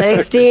 Dean.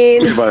 Thanks,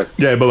 Dean. Bye.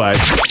 Yeah, bye-bye.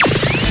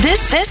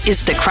 This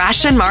is the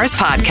Crash and Mars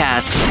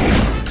podcast.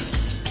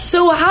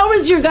 So how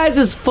is your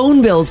guys'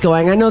 phone bills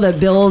going? I know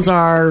that bills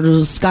are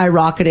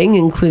skyrocketing,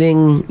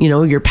 including,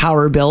 your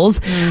power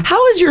bills.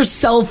 How is your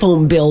cell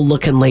phone bill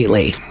looking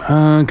lately?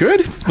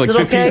 Good. Like it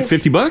okay?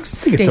 $50. I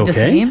think it's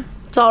okay.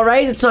 It's all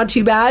right. It's not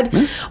too bad.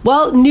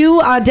 Well,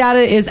 new data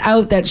is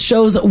out that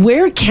shows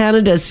where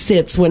Canada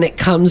sits when it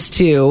comes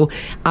to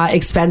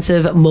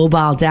expensive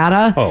mobile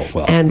data. Oh,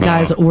 well. And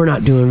guys, we're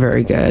not doing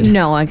very good.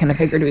 No, I kind of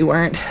figured we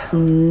weren't.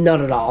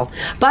 Not at all.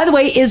 By the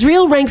way,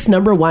 Israel ranks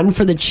number 1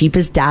 for the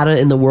cheapest data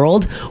in the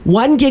world.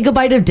 1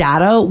 gigabyte of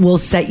data will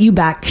set you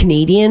back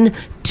Canadian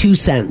 2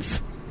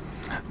 cents.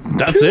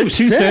 That's it?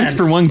 2 cents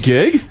for 1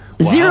 gig?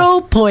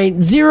 Wow.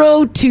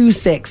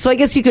 0.026. So I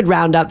guess you could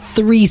round up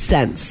 3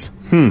 cents.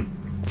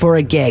 For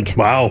a gig.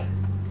 Wow.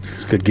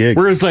 It's a good gig.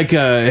 Whereas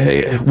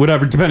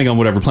whatever, depending on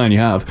whatever plan you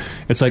have,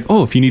 it's like,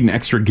 if you need an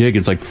extra gig,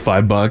 it's like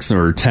 $5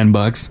 or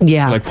 $10.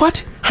 Yeah. Like,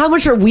 what? How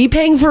much are we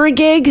paying for a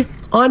gig?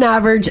 On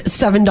average,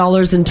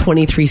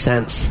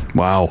 $7.23.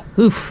 Wow.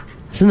 Oof.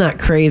 Isn't that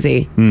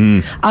crazy?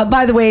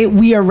 By the way,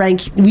 we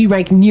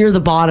rank near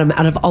the bottom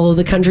out of all of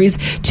the countries,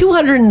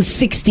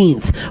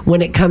 216th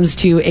when it comes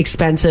to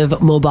expensive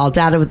mobile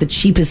data, with the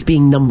cheapest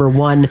being number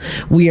 1.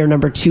 We are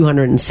number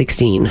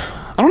 216.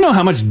 I don't know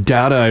how much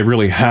data I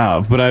really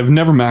have, but I've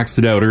never maxed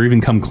it out or even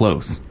come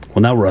close.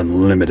 Well, now we're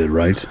unlimited,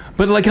 right?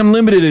 But like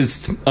unlimited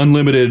is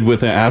unlimited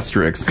with an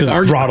asterisk. Because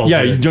throttled.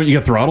 Yeah, don't you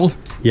get throttled?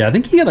 Yeah, I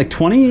think you get like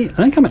 20. I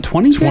think I'm at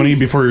 20. 20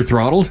 before you're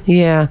throttled?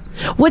 Yeah.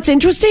 What's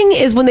interesting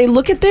is when they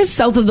look at this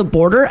south of the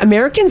border,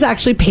 Americans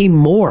actually pay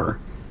more.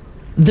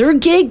 Their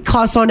gig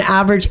costs on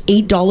average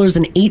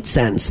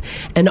 $8.08,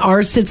 and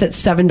ours sits at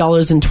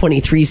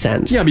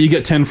 $7.23. Yeah, but you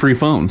get 10 free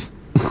phones.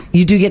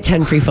 You do get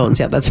 10 free phones.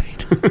 Yeah, that's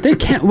right. They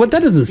can't. What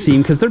that doesn't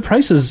seem, because their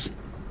prices,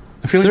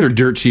 I feel like they're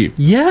dirt cheap.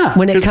 Yeah.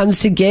 When it comes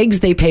to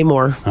gigs, they pay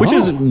more. Which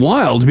is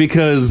wild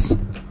because,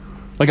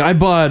 like, I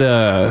bought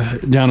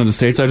down in the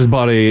States, I just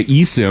bought a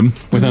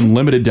eSIM with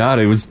unlimited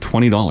data. It was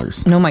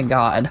 $20. Oh my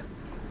God.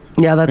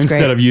 Yeah, that's Instead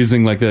great. of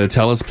using like the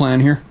TELUS plan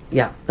here.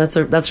 Yeah, that's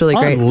really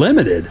great.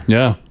 Unlimited.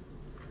 Yeah.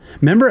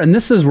 Remember, and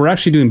we're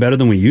actually doing better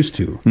than we used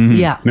to.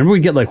 Yeah. Remember, we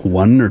get like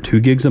 1 or 2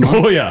 gigs a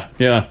month? Oh, yeah.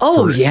 Yeah.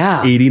 Oh,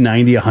 yeah. $80,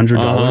 $90,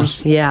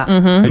 $100. Yeah.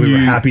 And we were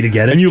happy to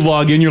get it. And you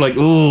log in, you're like,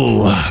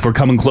 ooh, we're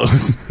coming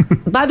close.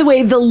 By the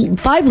way, the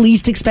 5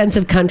 least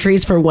expensive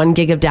countries for 1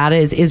 gig of data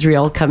is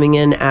Israel, coming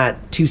in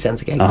at 2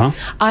 cents a gig.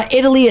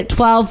 Italy at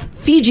 12,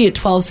 Fiji at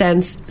 12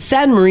 cents,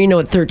 San Marino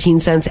at 13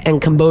 cents,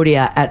 and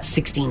Cambodia at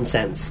 16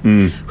 cents.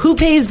 Who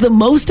pays the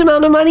most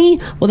amount of money?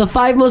 Well, the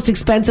 5 most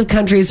expensive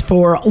countries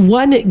for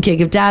 1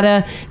 gig of data.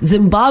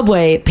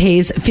 Zimbabwe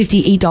pays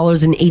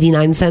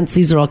 $58.89.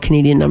 These are all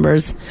Canadian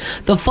numbers.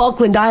 The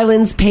Falkland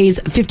Islands pays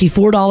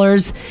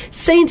 $54.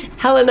 St.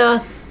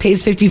 Helena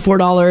pays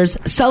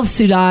 $54. South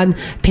Sudan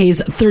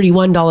pays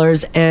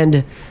 $31.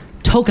 And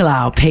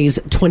Tokelau pays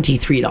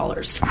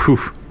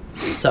 $23.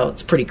 So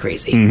it's pretty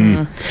crazy.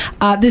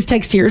 This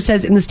text here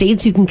says, in the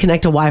States, you can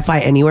connect to Wi-Fi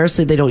anywhere,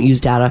 so they don't use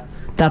data.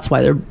 That's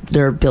why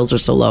their bills are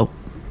so low.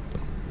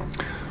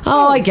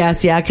 Oh, I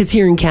guess, yeah, because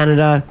here in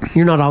Canada,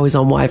 you're not always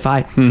on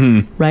Wi-Fi,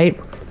 right?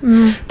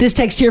 This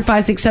text here,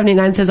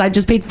 56789, says, I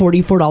just paid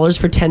 $44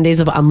 for 10 days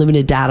of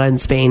unlimited data in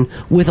Spain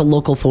with a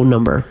local phone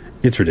number.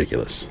 It's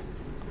ridiculous.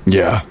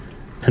 Yeah.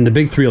 And the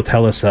big three will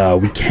tell us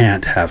we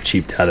can't have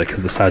cheap data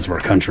because of the size of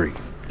our country.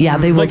 Yeah,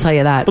 they will tell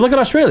you that. But look at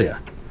Australia.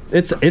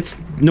 It's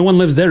no one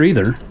lives there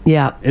either.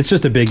 Yeah. It's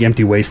just a big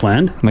empty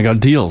wasteland. And they got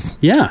deals.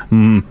 Yeah.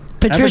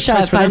 Patricia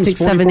at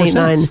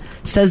 56789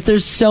 says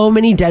there's so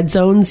many dead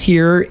zones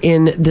here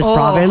in this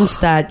province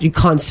that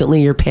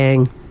you're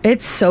paying.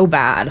 It's so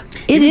bad.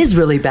 It is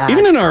really bad.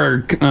 Even in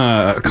our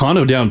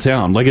condo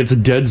downtown, like it's a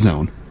dead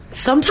zone.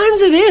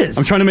 Sometimes it is.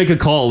 I'm trying to make a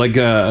call. Like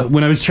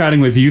when I was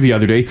chatting with you the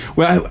other day,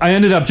 well, I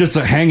ended up just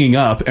hanging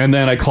up, and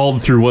then I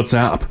called through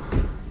WhatsApp.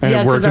 And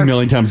it worked a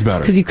million times better.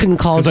 Because you couldn't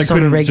call just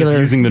on a regular... just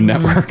using the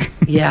network.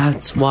 Yeah,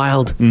 it's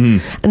wild.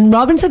 And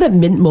Robin said that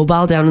Mint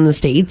Mobile down in the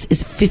States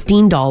is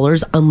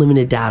 $15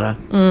 unlimited data.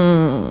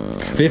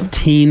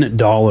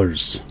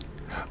 $15.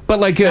 But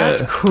like...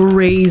 That's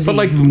crazy. But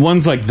like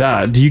ones like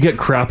that, do you get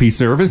crappy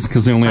service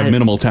because they only have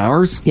minimal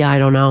towers? Yeah, I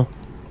don't know.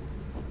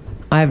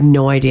 I have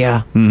no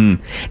idea.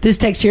 This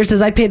text here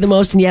says, I paid the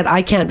most, and yet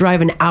I can't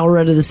drive an hour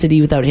out of the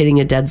city without hitting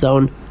a dead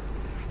zone.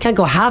 Can't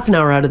go half an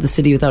hour out of the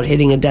city without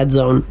hitting a dead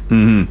zone.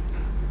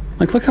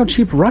 Like, look how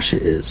cheap Russia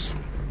is.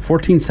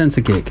 14 cents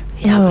a gig.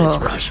 Yeah, but it's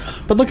Russia.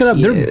 But look it up.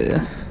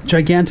 They're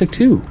gigantic,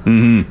 too.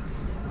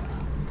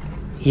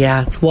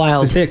 Yeah, it's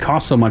wild. They say it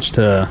costs so much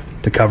to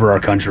cover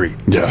our country.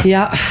 Yeah.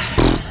 Yeah,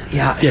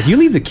 if you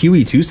leave the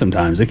QE2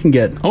 sometimes, it can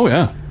get... Oh,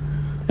 yeah.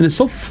 And it's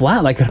so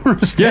flat, like, I don't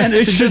understand. Yeah,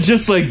 it should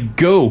just, like,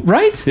 go.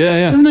 Right?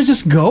 Yeah. Doesn't it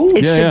just go?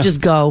 It should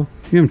just go.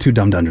 Maybe I'm too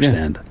dumb to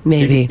understand.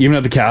 Maybe. Even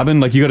at the cabin,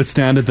 like you got to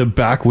stand at the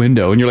back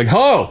window and you're like,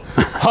 hello.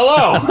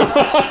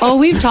 Oh,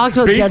 we've talked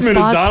about dead spots. Basement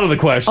is out of the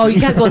question. Oh, you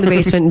can't go in the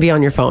basement and be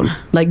on your phone.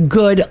 Like,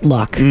 good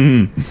luck.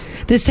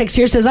 This text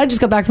here says, I just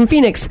got back from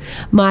Phoenix.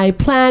 My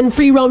plan,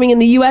 free roaming in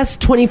the U.S.,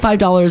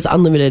 $25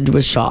 unlimited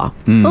with Shaw.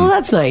 Oh,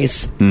 that's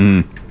nice.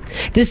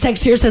 This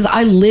text here says,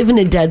 I live in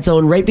a dead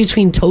zone right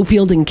between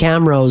Tofield and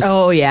Camrose.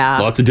 Oh, yeah.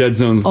 Lots of dead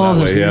zones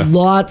that way, yeah.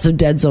 Lots of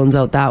dead zones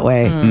out that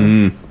way.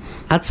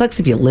 That sucks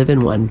if you live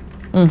in one.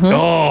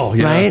 Oh,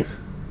 yeah. Right?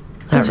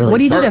 That really what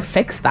do you do to sucks.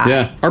 fix that?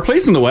 Yeah. Our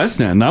place in the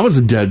West End, that was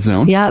a dead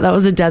zone. Yeah, that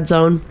was a dead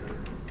zone.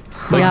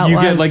 Like Yeah, it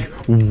you get was. like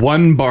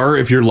one bar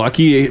if you're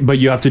lucky, but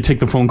you have to take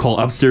the phone call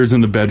upstairs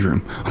in the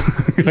bedroom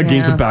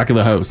against the back of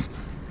the house.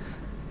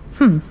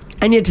 And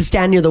you had to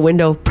stand near the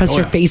window, press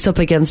your face up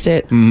against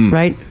it,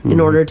 right? In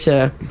order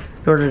to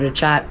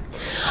chat.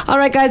 All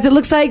right, guys, it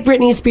looks like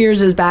Britney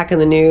Spears is back in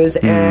the news,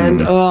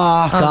 and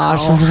I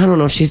don't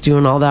know if she's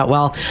doing all that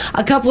well.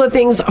 A couple of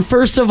things.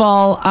 First of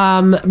all,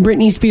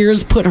 Britney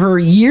Spears put her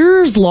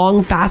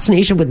years-long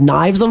fascination with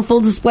knives on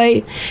full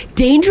display,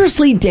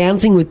 dangerously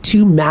dancing with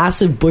 2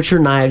 massive butcher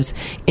knives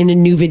in a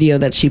new video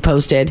that she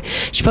posted.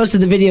 She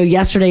posted the video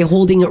yesterday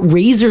holding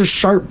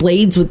razor-sharp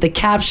blades with the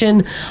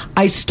caption,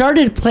 I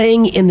started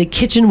playing in the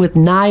kitchen with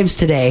knives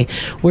today,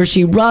 where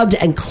she rubbed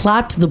and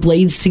clapped the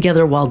blades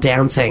together while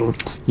dancing.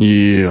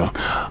 Yeah.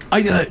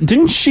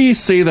 Didn't she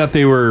say that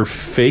they were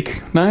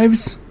fake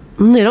knives?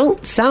 They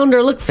don't sound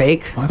or look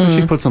fake. I thought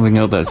she put something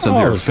out that said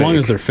they were as fake. long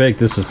as they're fake,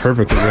 this is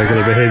perfectly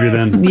regular behavior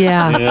then.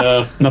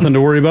 Yeah. Nothing to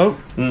worry about?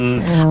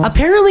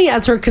 Apparently,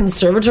 as her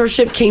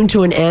conservatorship came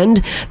to an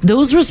end,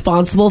 those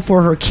responsible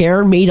for her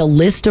care made a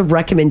list of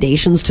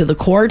recommendations to the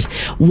court.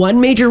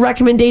 One major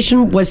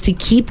recommendation was to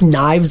keep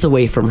knives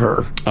away from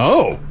her.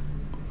 Oh.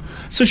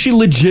 So she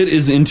legit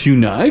is into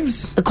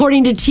knives?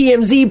 According to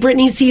TMZ,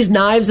 Britney sees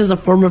knives as a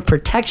form of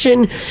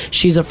protection.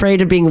 She's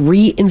afraid of being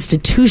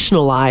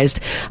reinstitutionalized.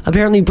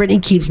 Apparently, Britney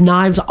keeps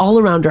knives all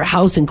around her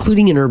house,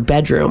 including in her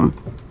bedroom.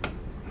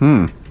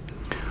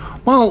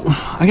 Well,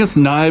 I guess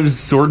knives,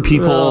 sword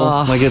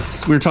people, we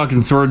were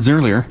talking swords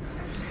earlier.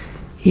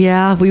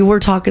 Yeah, we were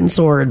talking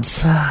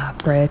swords.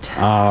 Brit.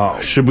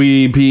 Should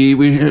we be...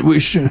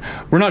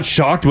 We're not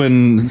shocked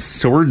when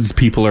swords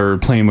people are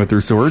playing with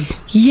their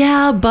swords.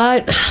 Yeah,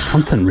 but...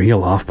 Something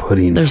real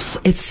off-putting. I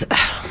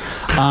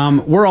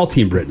We're all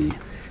Team Britney.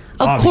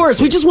 Of course,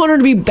 we just want her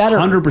to be better.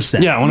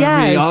 100%. Yeah, I want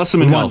her to be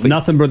awesome and we want healthy.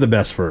 nothing but the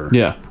best for her.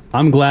 Yeah.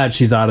 I'm glad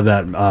she's out of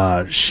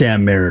that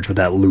sham marriage with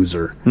that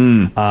loser.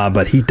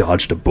 But he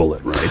dodged a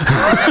bullet, right?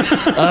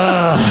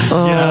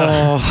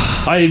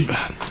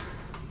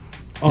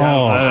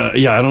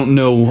 I don't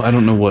know. I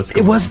don't know what's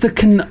going It was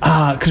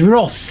because we were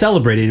all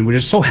celebrating and we were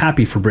just so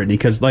happy for Britney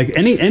because like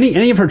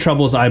any of her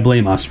troubles, I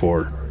blame us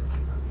for.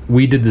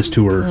 We did this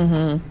to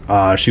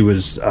her. She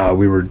was.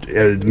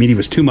 The media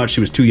was too much. She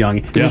was too young.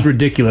 It was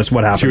ridiculous.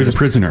 What happened? She was a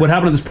prisoner. What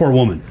happened to this poor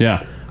woman?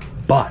 Yeah,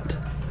 but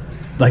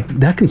like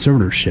that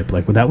conservatorship,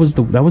 like that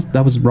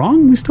was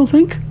wrong. We still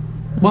think.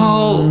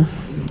 Well,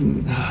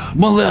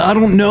 I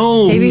don't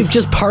know. Maybe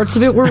just parts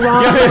of it were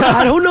wrong.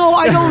 I don't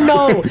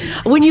know.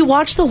 When you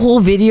watch the whole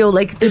video,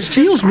 like it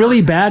feels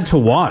really bad to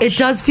watch. It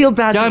does feel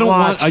bad to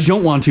watch. I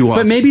don't want to watch.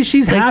 But maybe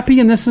she's happy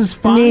and this is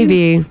fine.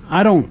 Maybe.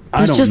 I don't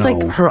just know.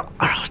 like her.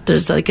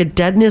 There's like a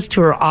deadness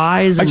to her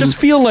eyes. I just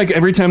feel like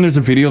every time there's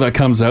a video that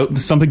comes out,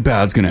 something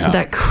bad's going to happen.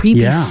 That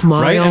creepy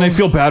smile. Right? And I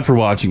feel bad for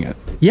watching it.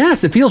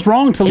 Yes, it feels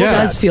wrong to look at. It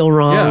does feel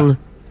wrong. Yeah.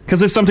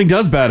 Because if something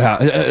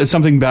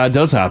something bad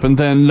does happen,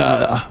 then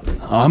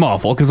I'm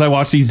awful because I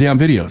watch these damn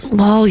videos.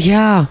 Well,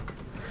 yeah.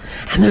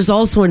 And there's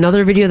also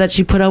another video that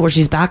she put out where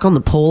she's back on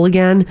the pole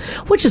again,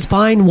 which is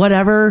fine,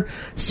 whatever.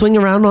 Swing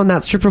around on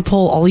that stripper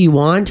pole all you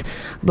want.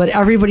 But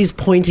everybody's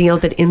pointing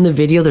out that in the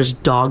video there's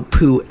dog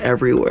poo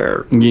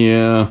everywhere.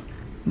 Yeah.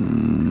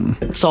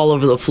 It's all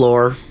over the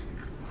floor.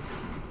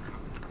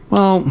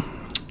 Well,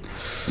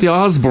 the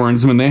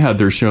Osbournes, when they had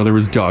their show, there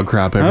was dog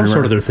crap everywhere. That was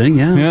sort of their thing,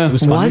 yeah. It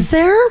was funny. Was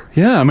there?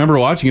 Yeah, I remember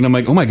watching it. I'm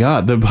like, oh my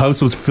God, the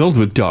house was filled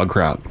with dog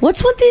crap.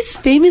 What's with these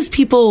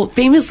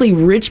famously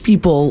rich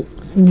people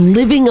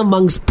living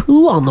amongst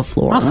poo on the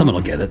floor? Well, someone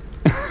will get it.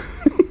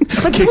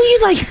 But don't you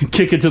like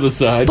kick it to the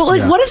side? But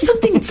like, what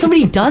if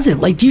somebody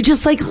doesn't? Like, do you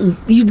just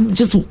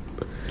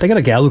They got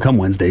a gal who come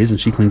Wednesdays and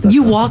she cleans that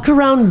you stuff. walk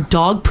around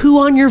dog poo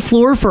on your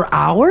floor for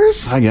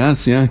hours? I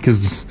guess, yeah,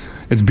 because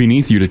it's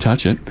beneath you to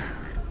touch it.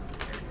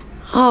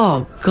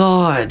 Oh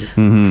God.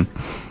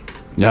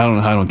 Mm-hmm. Yeah,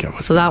 I don't get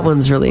what. So that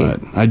one's really.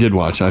 But I did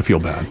watch. I feel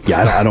bad.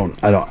 Yeah, I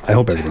don't. I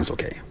hope everything's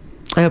okay.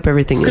 I hope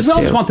everything is because I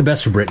too. just want the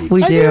best for Britney.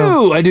 We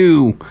do. I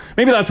do.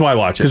 Maybe that's why I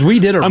watch it. Because we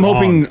did her I'm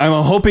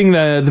wrong. hoping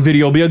that the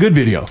video will be a good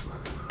video.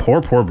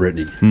 Poor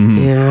Britney. Mm-hmm.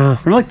 Yeah.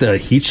 Remember like the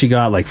heat she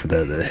got like for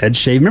the head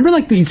shave? Remember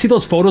like you'd see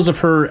those photos of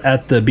her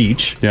at the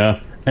beach? Yeah.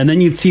 And then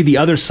you'd see the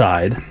other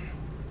side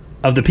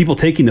of the people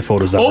taking the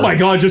photos of her. Oh my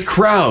God, just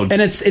crowds.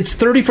 And it's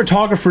 30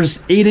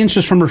 photographers 8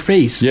 inches from her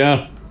face.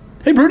 Yeah.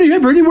 Hey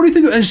Britney, what do you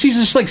think? And she's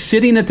just like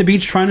sitting at the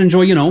beach trying to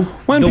enjoy,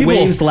 the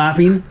waves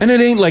lapping. And it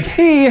ain't like,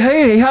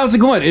 hey, how's it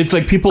going? It's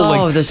like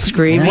people the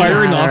screaming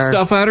firing at off her.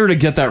 stuff at her to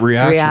get that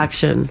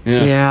reaction.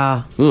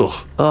 Yeah.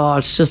 Ugh. Oh,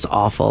 it's just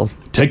awful.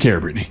 Take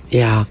care, Britney.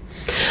 Yeah.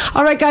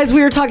 All right, guys,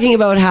 we were talking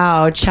about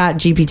how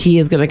ChatGPT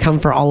is going to come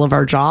for all of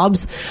our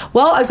jobs.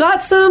 Well, I've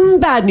got some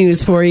bad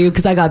news for you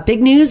because I got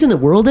big news in the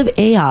world of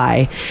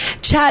AI.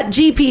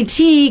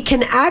 ChatGPT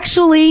can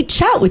actually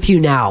chat with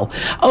you now.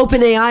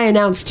 OpenAI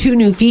announced 2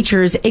 new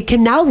features. It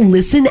can now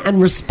listen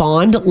and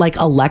respond like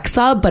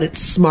Alexa, but it's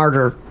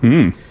smarter.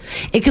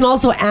 It can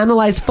also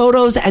analyze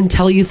photos and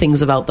tell you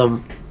things about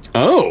them.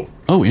 Oh,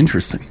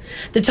 interesting.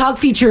 The talk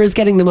feature is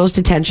getting the most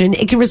attention.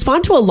 It can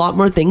respond to a lot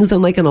more things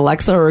than like an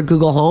Alexa or a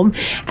Google Home,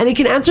 and it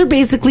can answer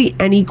basically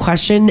any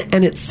question,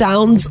 and it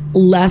sounds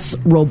less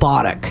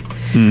robotic.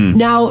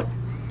 Now,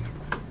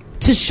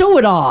 to show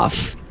it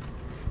off,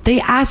 they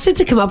asked it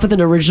to come up with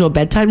an original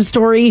bedtime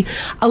story.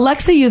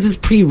 Alexa uses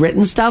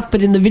pre-written stuff,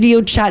 but in the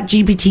video,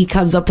 ChatGPT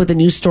comes up with a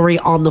new story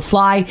on the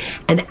fly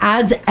and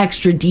adds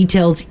extra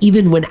details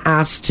even when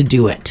asked to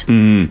do it,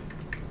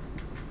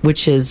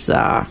 which is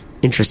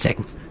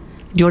interesting.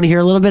 Do you want to hear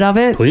a little bit of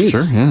it? Please.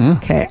 Sure, yeah.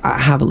 Okay,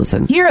 have a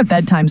listen. Hear a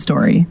bedtime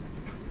story.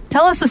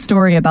 Tell us a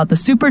story about the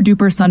super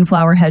duper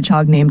sunflower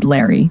hedgehog named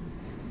Larry.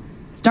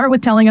 Start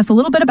with telling us a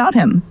little bit about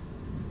him.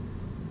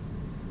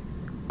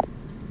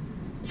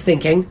 It's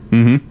thinking.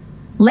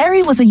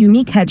 Larry was a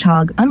unique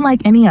hedgehog unlike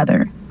any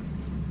other.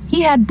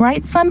 He had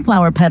bright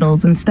sunflower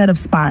petals instead of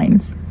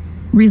spines.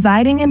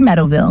 Residing in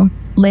Meadowville,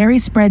 Larry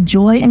spread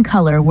joy and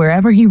color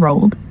wherever he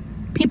rolled.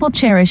 People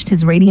cherished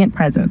his radiant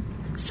presence.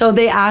 So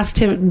they asked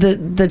him, the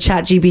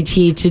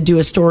ChatGPT, to do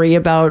a story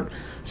about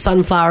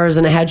sunflowers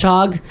and a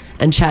hedgehog,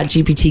 and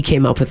ChatGPT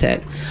came up with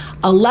it.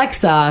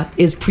 Alexa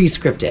is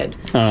pre-scripted.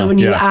 So when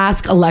you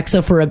ask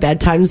Alexa for a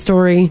bedtime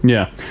story...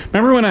 Yeah.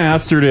 Remember when I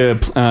asked her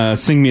to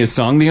sing me a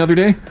song the other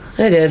day?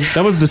 I did.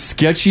 That was the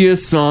sketchiest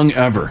song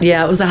ever.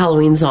 Yeah, it was a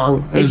Halloween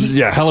song. It was,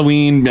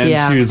 Halloween,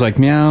 and she was like,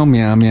 meow,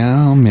 meow,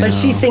 meow, meow. But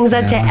she sings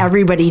that to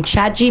everybody.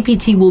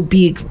 ChatGPT will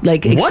be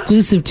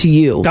exclusive to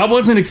you. That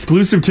wasn't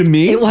exclusive to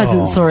me? It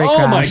wasn't, sorry,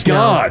 Oh my Crash.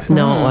 God.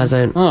 No, it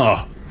wasn't.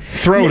 Oh,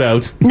 throw it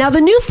out. Now,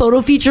 the new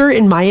photo feature,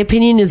 in my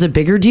opinion, is a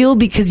bigger deal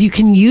because you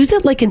can use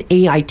it like an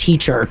AI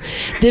teacher.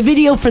 The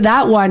video for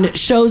that one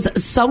shows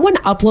someone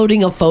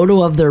uploading a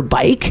photo of their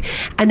bike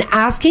and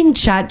asking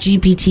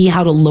ChatGPT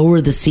how to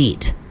lower the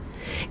seat.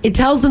 It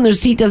tells them their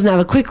seat doesn't have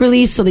a quick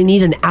release, so they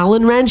need an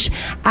Allen wrench,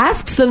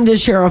 asks them to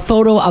share a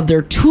photo of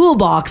their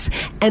toolbox,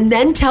 and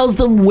then tells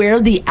them where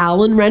the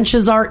Allen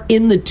wrenches are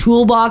in the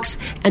toolbox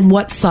and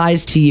what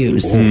size to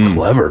use. Oh,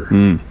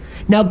 clever.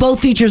 Now, both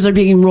features are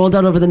being rolled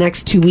out over the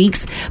next 2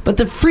 weeks, but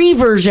the free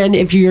version,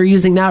 if you're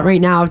using that right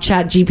now, of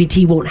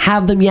ChatGPT won't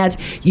have them yet.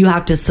 You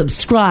have to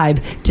subscribe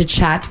to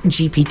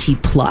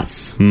ChatGPT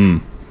Plus.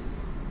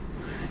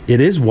 It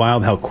is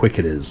wild how quick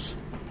it is.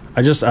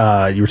 I just,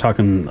 you were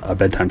talking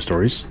bedtime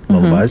stories,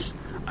 lullabies.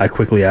 I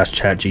quickly asked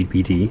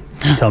ChatGPT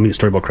to tell me a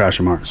story about Crash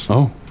on Mars.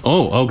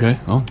 Okay.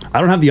 I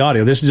don't have the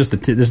audio. This is just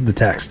this is the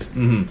text.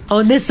 Oh,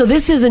 and this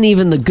isn't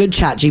even the good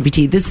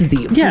ChatGPT. This is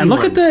the free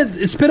Look one. at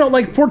it spit out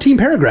like 14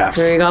 paragraphs.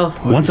 There you go.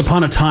 Once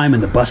upon a time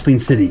in the bustling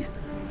city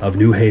of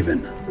New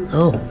Haven,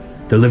 Oh,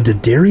 there lived a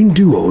daring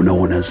duo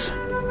known as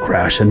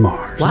Crash and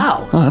Mars.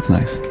 wow. Oh, that's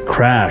nice.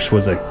 Crash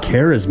was a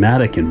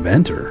charismatic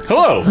inventor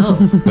Hello.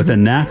 with a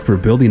knack for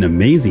building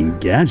amazing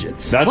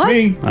gadgets. That's What?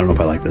 me. I don't know if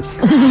I like this.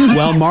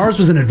 While Mars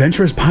was an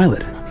adventurous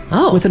pilot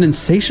with an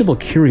insatiable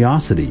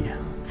curiosity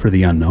for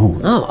the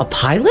unknown. Oh, a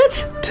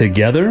pilot?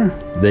 Together,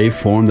 they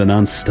formed an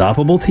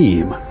unstoppable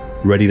team,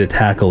 ready to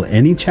tackle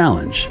any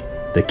challenge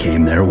that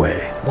came their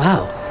way.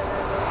 Wow.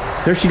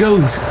 There she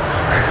goes.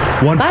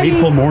 One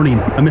fateful morning,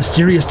 a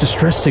mysterious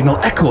distress signal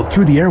echoed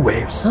through the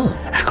airwaves.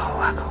 Echo.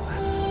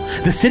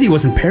 The city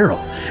was in peril,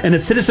 and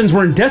its citizens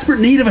were in desperate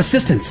need of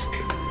assistance.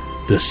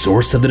 The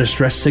source of the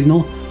distress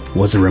signal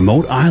was a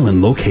remote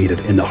island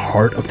located in the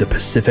heart of the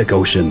Pacific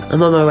Ocean.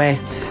 I'm on my way.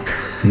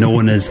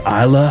 Known as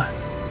Isla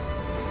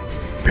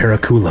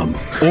Paraculum,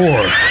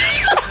 or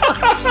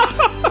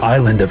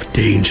Island of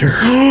Danger.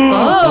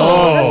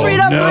 Oh, that's right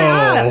up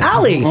my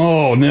alley.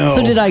 Oh, no.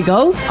 So did I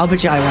go? I'll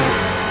bet you I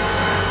went.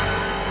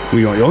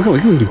 We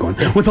can keep going.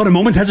 Without a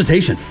moment's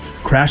hesitation,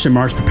 Crash and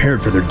Mars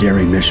prepared for their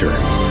daring mission.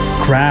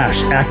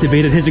 Crash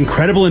activated his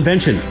incredible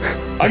invention.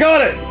 I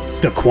got it!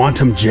 The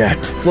Quantum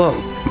Jet. Whoa.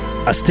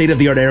 A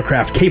state-of-the-art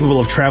aircraft capable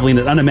of traveling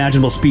at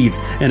unimaginable speeds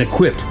and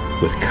equipped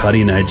with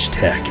cutting-edge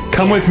tech.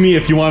 Come with me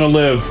if you want to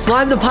live. Well,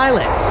 I'm the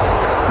pilot.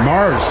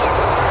 Mars,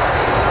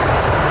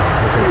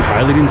 with her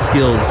piloting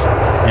skills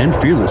and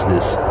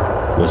fearlessness,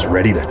 was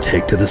ready to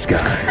take to the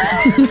skies.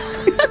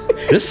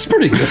 This is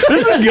pretty good.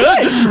 This is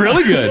good. This is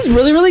really good. This is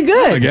really, really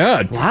good. Oh, my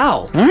God.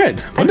 Wow. All right.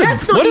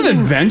 What an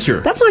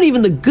adventure. That's not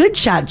even the good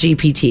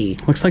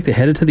ChatGPT. Looks like they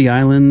headed to the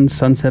island,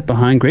 sunset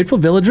behind, grateful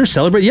villagers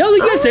celebrate. Yeah, you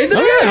guys saved the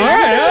day. All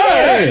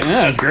right.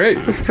 Yeah, that's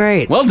great. That's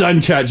great. Well done,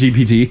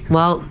 ChatGPT.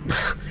 Well,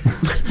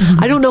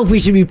 I don't know if we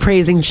should be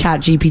praising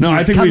ChatGPT. No,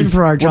 I It's think coming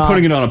for our we're jobs.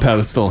 putting it on a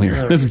pedestal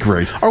here. This is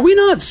great. Are we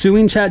not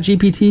suing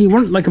ChatGPT?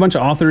 Weren't like a bunch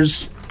of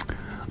authers?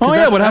 Oh,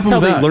 yeah, what that's happened how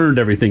with they that? learned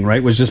everything,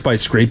 right? Was just by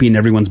scraping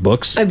everyone's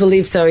books. I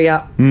believe so,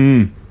 yeah.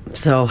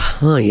 So,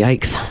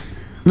 yikes.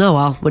 No,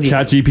 well, what do you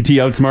ChatGPT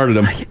outsmarted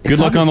him. Good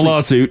luck on the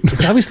lawsuit.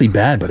 It's obviously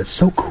bad, but it's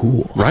so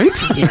cool. Right?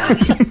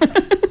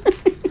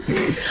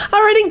 All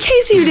right, in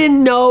case you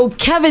didn't know,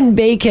 Kevin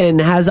Bacon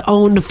has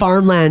owned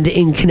farmland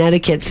in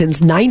Connecticut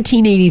since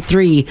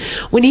 1983.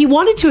 When he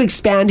wanted to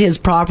expand his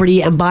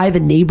property and buy the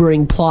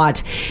neighboring plot,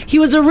 he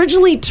was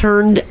originally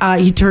turned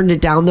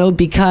it down, though,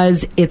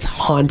 because it's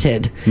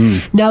haunted.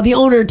 Now, the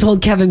owner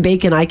told Kevin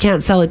Bacon, I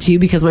can't sell it to you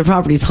because my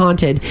property's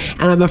haunted,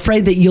 and I'm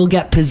afraid that you'll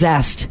get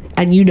possessed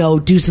and,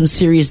 do some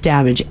serious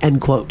damage,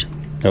 end quote.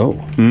 Oh.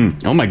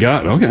 Oh, my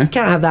God. Okay.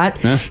 Can't have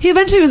that. Yeah. He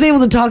eventually was able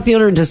to talk the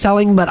owner into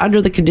selling, but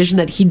under the condition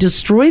that he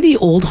destroy the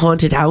old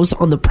haunted house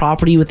on the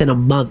property within a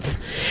month.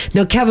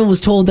 Now, Kevin was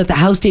told that the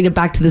house dated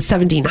back to the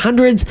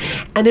 1700s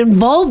and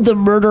involved the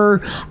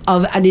murder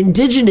of an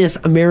indigenous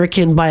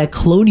American by a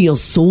colonial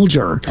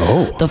soldier.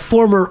 Oh. The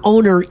former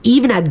owner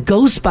even had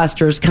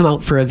Ghostbusters come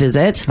out for a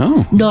visit.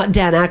 Oh. Not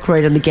Dan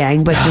Aykroyd and the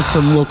gang, but just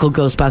some local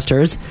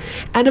Ghostbusters.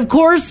 And of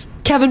course,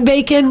 Kevin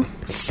Bacon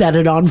set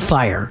it on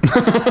fire.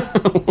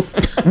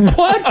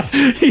 What?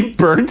 He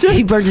burnt it?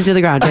 He burned it to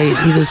the ground.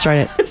 He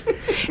destroyed it.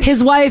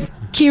 His wife,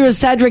 Kira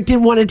Cedric,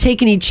 didn't want to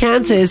take any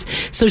chances,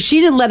 so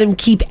she didn't let him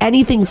keep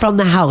anything from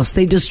the house.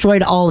 They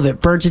destroyed all of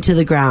it, burnt it to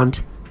the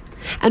ground.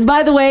 And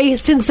by the way,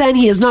 since then,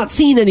 he has not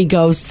seen any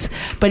ghosts,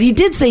 but he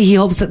did say he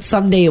hopes that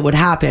someday it would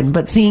happen.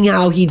 But seeing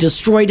how he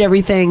destroyed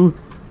everything,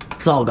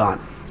 it's all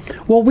gone.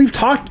 Well, we've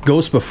talked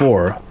ghosts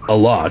before a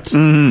lot.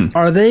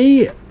 Are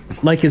they,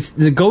 is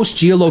the ghost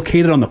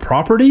geolocated on the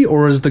property,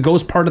 or is the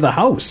ghost part of the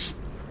house?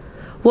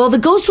 Well, the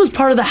ghost was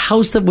part of the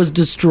house that was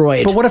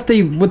destroyed. But what if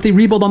they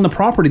rebuild on the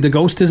property? The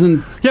ghost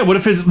isn't. Yeah, what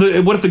if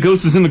the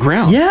ghost is in the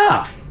ground?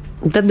 Yeah.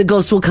 Then the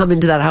ghost will come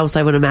into that house,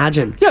 I would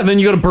imagine. Yeah, then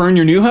you got to burn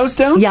your new house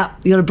down? Yeah,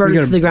 you got to burn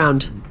it to the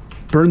ground.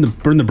 Burn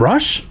the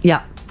brush?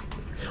 Yeah.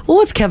 Well,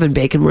 what's Kevin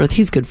Bacon worth?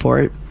 He's good for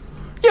it.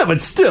 Yeah,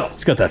 but still.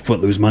 He's got that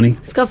footloose money.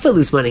 He's got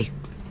footloose money.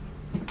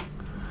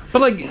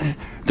 But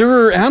there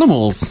are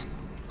animals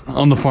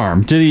on the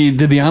farm. Did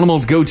the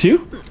animals go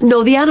too?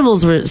 No, the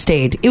animals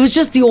stayed. It was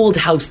just the old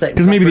house that.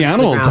 Because maybe the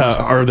animals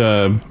are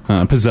the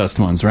possessed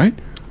ones, right?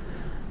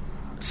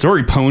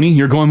 Sorry, Pony,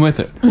 you're going with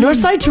it.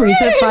 Northside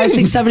Teresa at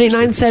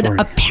 56789 said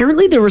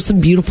apparently there were some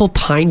beautiful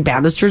pine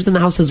banisters in the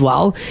house as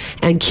well.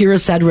 And Kira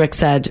Sedgwick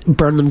said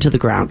burn them to the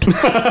ground.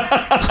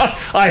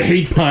 I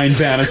hate pine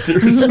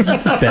banisters.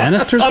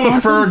 Banisters? I'm a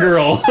fur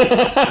girl.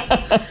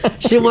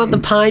 She didn't want the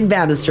pine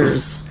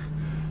banisters.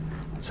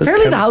 Says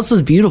Apparently Kev- the house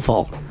was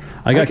beautiful.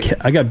 I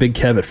got Big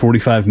Kev at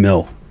 45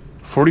 mil.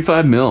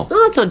 45 mil.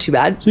 Oh, that's not too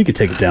bad. So you could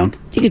take it down.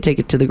 You could take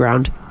it to the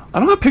ground. I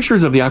don't have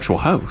pictures of the actual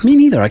house. Me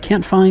neither. I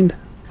can't find.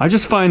 I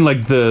just find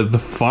like the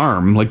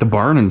farm, like the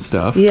barn and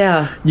stuff.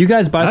 Yeah. You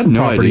guys buy I had some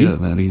no property. idea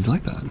that he's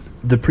like that.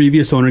 The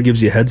previous owner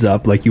gives you a heads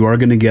up, like you are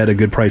going to get a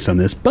good price on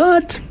this,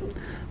 but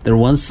there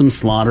was some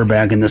slaughter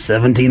back in the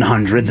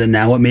 1700s, and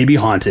now it may be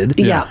haunted.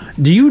 Yeah.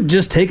 Do you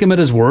just take him at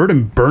his word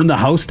and burn the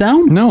house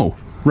down? No.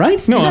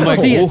 Right? No, I'm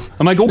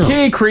like,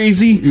 okay,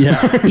 crazy.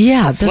 Yeah.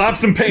 Yeah. Slap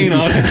some paint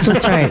on it.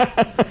 That's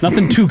right.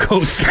 Nothing two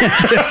coats can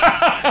fix.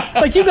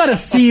 Like, you got to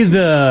see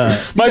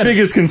the... My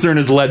biggest concern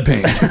is lead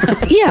paint.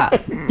 Yeah.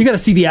 You got to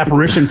see the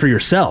apparition for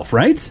yourself,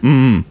 right?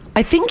 Mm.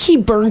 I think he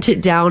burnt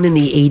it down in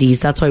the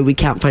 80s. That's why we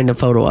can't find a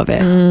photo of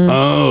it.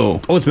 Oh,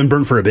 it's been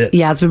burned for a bit.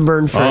 Yeah, it's been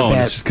burned for a bit.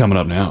 It's just coming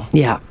up now.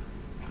 Yeah.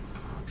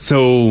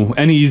 So,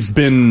 and he's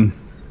been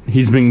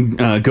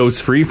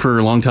ghost free for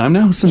a long time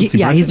now. Since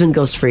He's been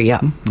ghost free. Yeah.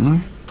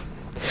 Mm-hmm.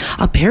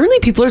 Apparently,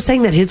 people are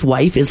saying that his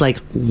wife is like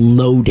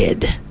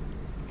loaded.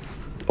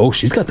 Oh,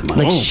 she's got the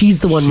money. Like she's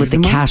the one with the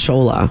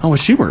cashola. Oh,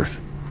 what's she worth?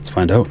 Let's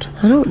find out.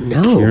 I don't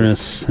know. Kira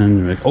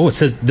Sedgwick. Oh, it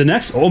says the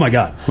next. Oh my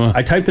God!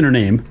 I typed in her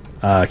name,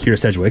 Kira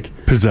Sedgwick.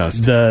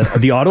 Possessed. The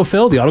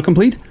autofill, the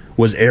autocomplete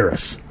was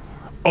heiress.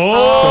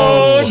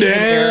 Oh, she's an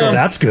heiress. So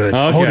that's good.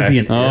 Okay. Oh, to be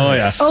an Oh,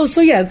 heiress. Oh,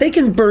 so yeah, they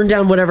can burn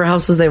down whatever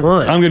houses they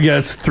want. I'm gonna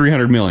guess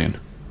 300 million.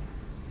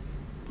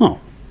 Oh,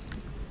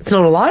 it's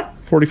not a lot.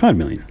 45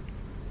 million.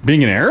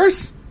 Being an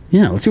heiress?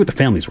 Yeah. Let's see what the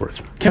family's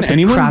worth. That's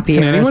a crappy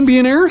heiress. anyone be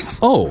an heiress?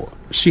 Oh,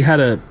 she had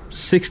a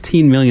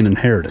 16 million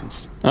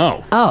inheritance.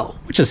 Oh,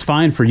 which is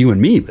fine for you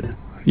and me, but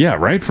yeah,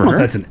 right for I don't know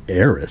her. if that's an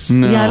heiress.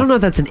 No. Yeah, I don't know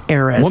if that's an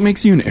heiress. What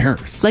makes you an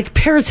heiress? Like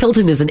Paris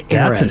Hilton is an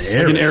heiress. That's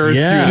an Like an heiress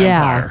to an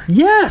empire.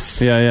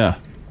 Yes. Yeah.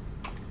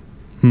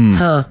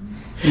 Huh.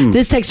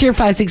 This text here,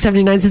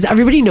 56779, says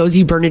everybody knows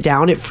you burn it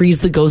down, it frees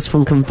the ghost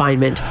from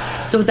confinement.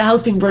 So with the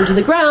house being burned to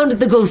the ground,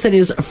 the ghost then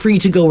is free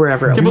to go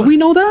wherever it wants. But we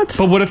know that.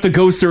 But what if the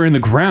ghosts are in the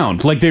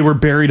ground, like they were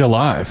buried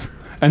alive,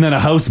 and then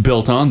a house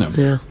built on them?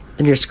 Yeah,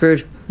 and you're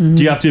screwed.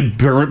 Do you have to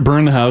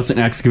burn the house and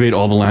excavate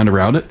all the land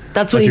around it?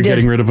 That's what like he you're did.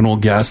 Getting rid of an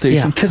old gas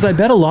station. Because I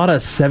bet a lot of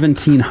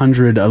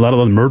 1700, a lot of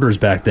the murders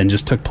back then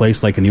just took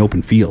place like in the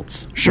open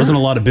fields. Sure. Wasn't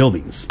a lot of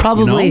buildings.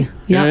 Probably,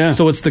 you know? yeah.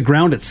 So it's the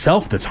ground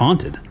itself that's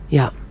haunted.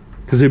 Yeah.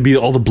 Because it'd be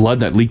all the blood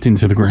that leaked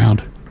into the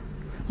ground.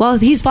 Well,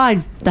 he's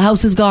fine. The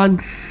house is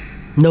gone.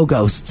 No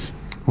ghosts.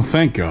 Well,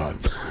 thank God.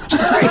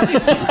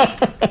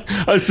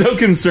 I was so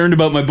concerned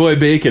about my boy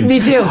Bacon. Me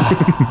too.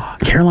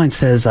 Caroline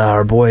says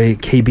our boy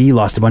KB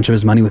lost a bunch of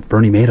his money with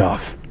Bernie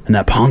Madoff and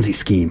that Ponzi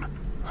scheme.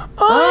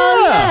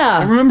 Oh, yeah.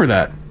 I remember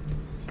that.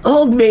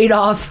 Old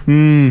Madoff.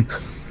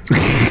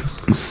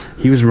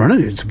 He was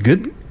running. It's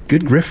good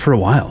grift for a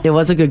while. It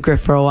was a good grift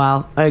for a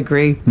while. I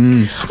agree.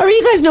 Hmm. Or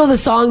you guys know the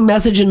song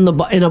 "Message in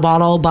a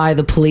Bottle" by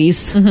The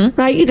Police,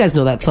 right? You guys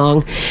know that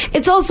song.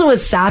 It's also a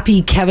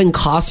sappy Kevin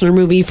Costner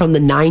movie from the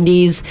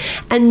 90s,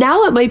 and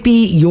now it might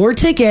be your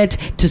ticket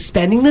to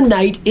spending the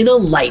night in a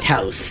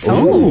lighthouse.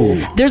 Oh.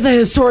 There's a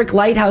historic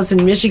lighthouse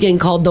in Michigan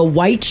called the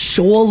White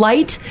Shoal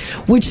Light,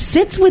 which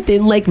sits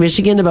within Lake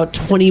Michigan about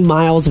 20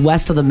 miles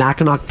west of the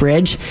Mackinac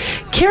Bridge.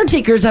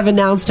 Caretakers have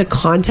announced a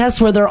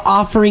contest where they're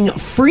offering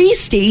free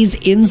stays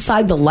inside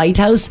the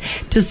lighthouse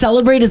to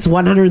celebrate its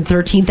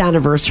 113th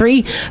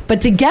anniversary. But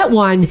to get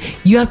one,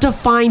 you have to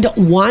find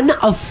one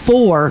of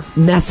 4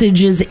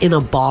 messages in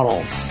a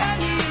bottle.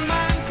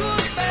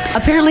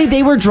 Apparently,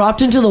 they were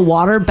dropped into the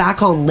water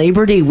back on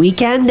Labor Day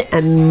weekend,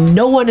 and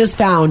no one has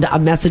found a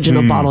message in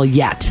a bottle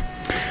yet.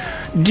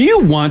 Do you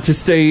want to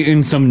stay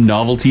in some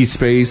novelty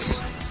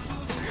space?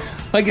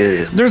 Like,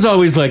 there's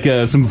always like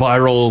some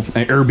viral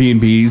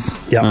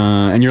Airbnbs,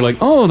 and you're like,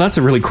 oh, that's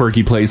a really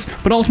quirky place.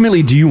 But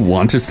ultimately, do you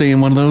want to stay in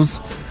one of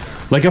those?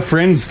 Like a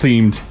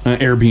Friends-themed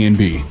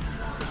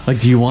Airbnb. Like,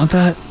 do you want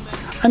that?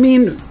 I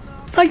mean,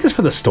 I guess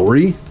for the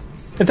story.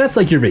 If that's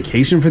like your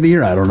vacation for the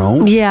year, I don't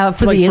know. Yeah,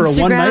 for like the for Instagram,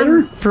 a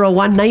one-nighter? for a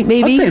one night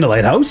maybe. I'll stay in a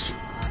lighthouse.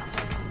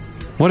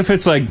 What if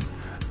it's like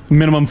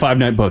minimum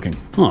 5-night booking?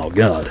 Oh,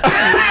 God.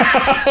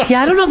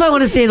 Yeah, I don't know if I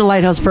want to stay in a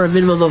lighthouse for a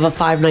minimum of a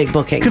 5-night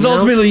booking. Because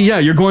ultimately, yeah,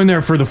 you're going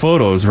there for the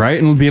photos, right?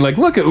 And it'll be like,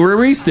 look at where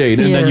we stayed,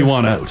 and then you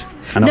want out.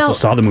 And I also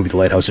saw the movie The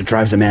Lighthouse. It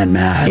drives a man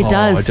mad. It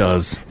does. It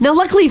does. Now,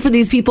 luckily for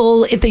these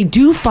people, if they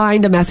do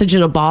find a message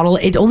in a bottle,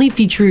 it only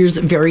features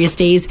various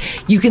days.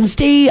 You can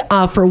stay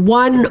for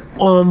one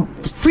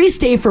free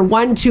stay for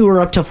 1, 2,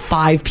 or up to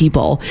 5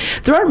 people.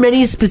 There aren't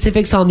many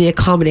specifics on the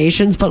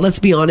accommodations, but let's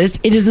be honest,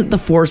 it isn't the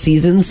 4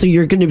 Seasons, so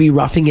you're going to be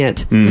roughing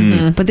it.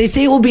 But they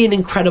say it will be an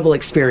incredible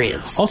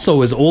experience.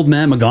 Also, is old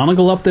man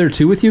McGonagall up there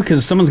too with you?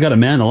 Because someone's got to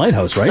man the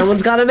lighthouse, right?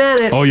 Someone's got to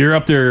man it. Oh, you're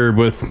up there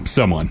with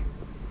someone.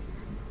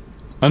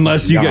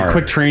 Unless you get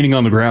quick training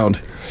on the ground.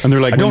 And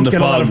they're like, I don't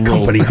get a lot of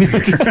company.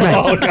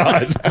 Oh,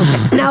 God.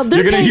 Now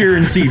You're going to hear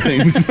and see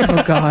things.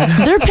 Oh,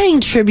 God. They're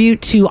paying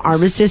tribute to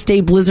Armistice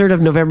Day blizzard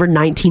of November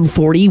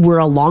 1940, where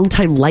a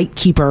longtime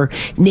lightkeeper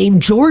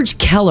named George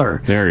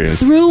Keller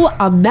threw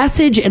a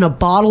message in a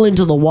bottle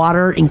into the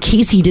water in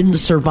case he didn't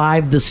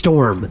survive the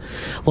storm.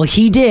 Well,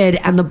 he did,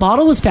 and the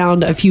bottle was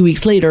found a few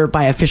weeks later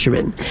by a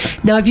fisherman.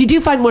 Now, if you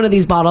do find one of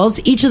these bottles,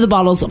 each of the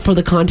bottles for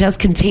the contest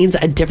contains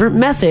a different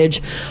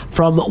message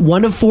from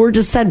one of 4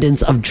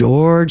 descendants of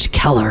George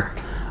Keller.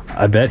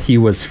 I bet he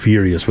was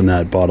furious when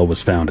that bottle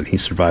was found and he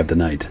survived the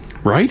night.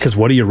 Right? Because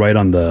what do you write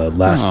on the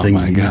last thing?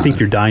 You God. think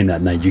you're dying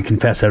that night. You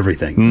confess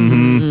everything.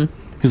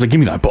 Mm-hmm. He's like, give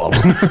me that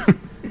bottle.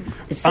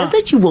 It says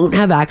that you won't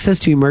have access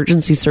to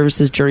emergency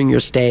services during your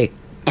stay.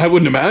 I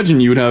wouldn't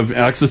imagine you would have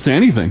access to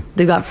anything.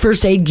 They've got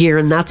first aid gear,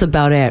 and that's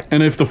about it.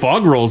 And if the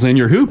fog rolls in,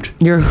 you're hooped.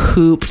 You're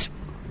hooped.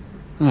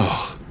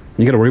 Oh.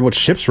 You got to worry about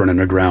ships running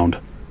aground.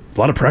 There's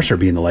a lot of pressure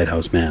being the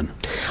lighthouse, man.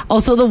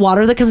 Also, the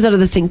water that comes out of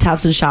the sink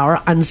taps and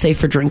shower, unsafe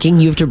for drinking.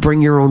 You have to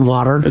bring your own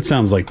water. It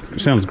sounds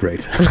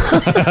great.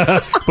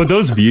 But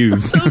those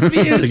views. Those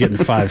views. They're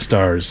getting 5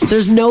 stars.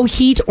 There's no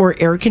heat or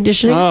air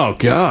conditioning. Oh,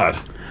 God.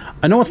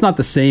 I know it's not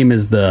the same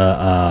as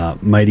the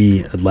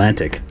mighty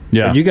Atlantic.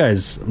 Yeah. But you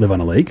guys live on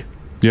a lake.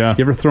 Yeah.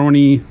 You ever throw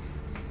any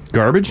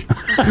garbage?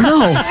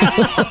 No.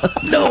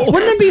 No.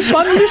 Wouldn't it be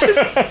fun?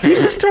 You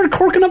should start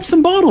corking up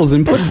some bottles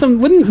and put some.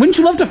 Wouldn't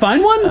you love to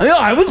find one? Yeah,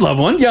 I would love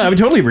one. Yeah, I would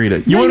totally read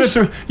it. You want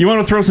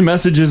to throw some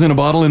messages in a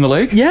bottle in the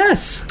lake?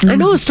 Yes. I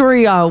know a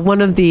story.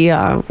 One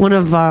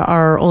of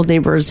our old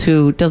neighbors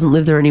who doesn't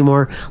live there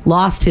anymore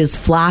lost his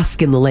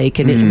flask in the lake,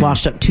 and it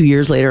washed up 2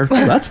 years later.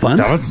 Oh, that's fun.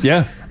 That was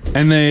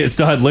and they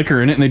still had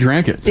liquor in it, and they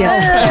drank it. Yeah.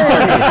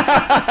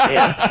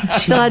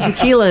 Still had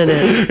tequila in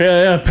it.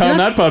 Yeah. Pound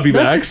that puppy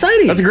back. That's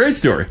exciting. That's a great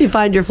story. You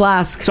find your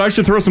flask. So I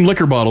should throw some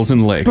liquor bottles in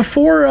the lake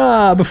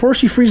before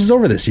she freezes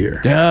over this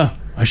year. Yeah,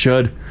 I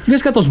should. You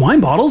guys got those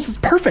wine bottles? It's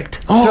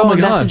perfect. Oh Throw my a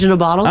God. message in a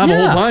bottle? I have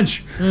a whole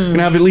bunch. I'm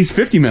gonna have at least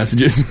 50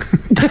 messages.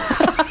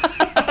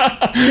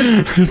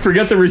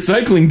 Forget the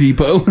recycling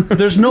depot.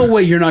 There's no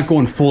way you're not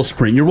going full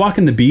sprint. You're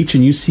walking the beach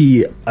and you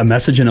see a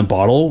message in a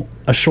bottle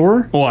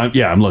ashore. Oh,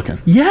 I'm looking.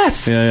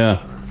 Yes.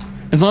 Yeah.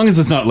 As long as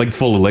it's not like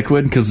full of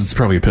liquid, because it's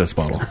probably a piss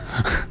bottle.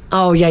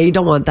 Oh yeah, you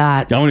don't want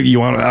that. I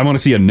want to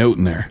see a note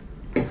in there.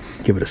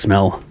 Give it a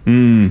smell.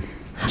 Give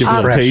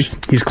it a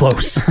taste. He's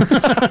close.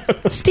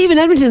 Stephen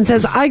Edmonton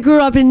says, I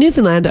grew up in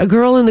Newfoundland. A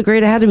girl in the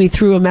grade ahead of me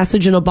threw a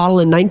message in a bottle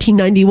in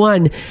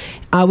 1991.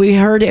 We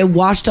heard it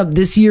washed up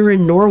this year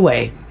in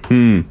Norway.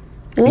 Hmm.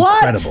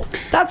 What? Incredible.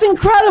 That's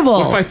incredible.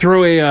 What if I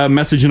throw a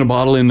message in a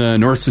bottle in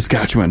North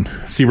Saskatchewan?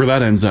 See where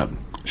that ends up.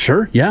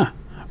 Sure. Yeah.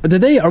 Is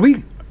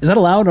that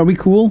allowed? Are we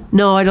cool?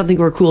 No, I don't think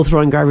we're cool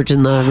throwing garbage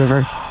in the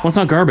river. Well, it's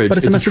not garbage. But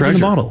it's a message in a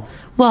bottle.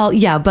 Well,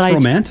 yeah, but It's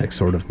romantic,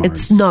 sort of. Mars.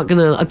 It's not going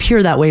to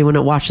appear that way when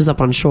it washes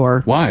up on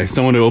shore. Why?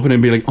 Someone to open it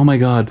and be like, oh my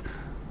God.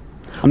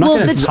 I'm not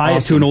going to tie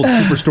it to an old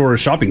superstore or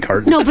shopping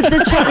cart. No, but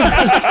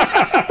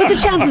the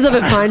chances of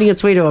it finding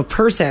its way to a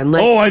person,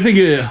 like, I think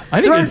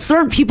there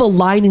aren't people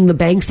lining the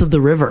banks of the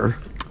river.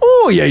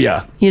 Oh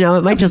yeah. You know,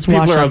 it might just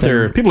wash up.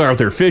 People are out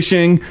there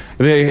fishing.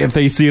 If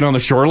they see it on the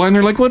shoreline,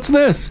 they're like, "What's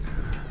this?"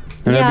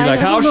 And Yeah, they'd be like,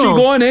 I don't "How's she know.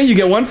 going? You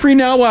get one free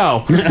now.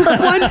 Wow."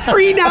 One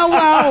free now.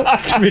 Wow.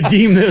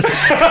 Redeem this.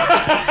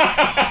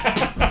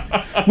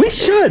 We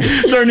should.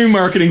 It's our new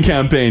marketing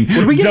campaign.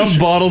 Would we dump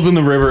bottles in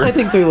the river? I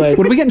think we would.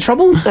 Would we get in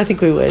trouble? I think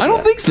we would. I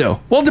don't think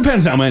so. Well, it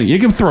depends how many. You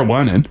can throw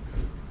one in.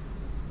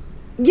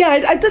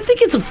 Yeah, I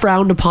think it's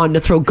frowned upon to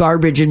throw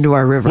garbage into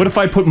our river. What if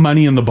I put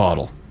money in the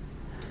bottle?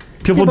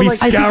 People will be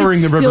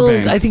scouring the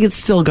riverbanks. I think it's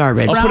still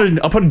garbage.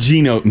 I'll put a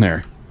G note in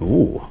there.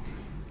 Ooh.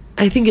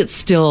 I think it's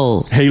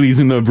still Haley's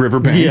in the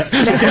riverbanks.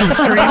 Yeah.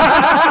 Downstream.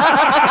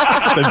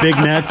 The big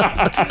net.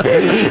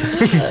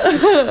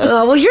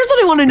 well, here's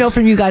what I want to know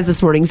from you guys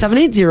this morning.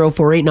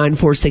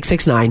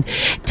 780-489-4669.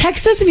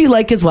 Text us if you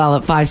like as well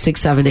at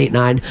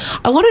 56789.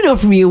 I want to know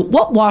from you,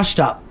 what washed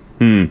up?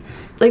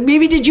 Like,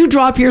 maybe did you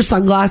drop your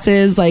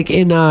sunglasses like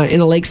in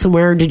a lake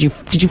somewhere? Did you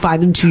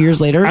find them 2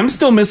 years later? I'm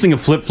still missing a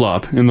flip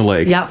flop in the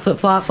lake. Yeah, flip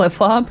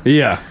flop.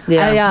 Yeah.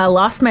 I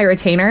lost my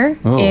retainer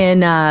in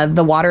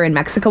the water in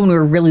Mexico when we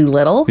were really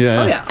little.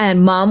 Yeah. Oh, yeah.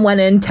 And Mom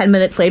went in 10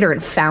 minutes later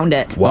and found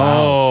it.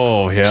 Wow.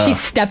 Oh, yeah. She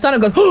stepped on it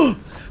and goes, oh,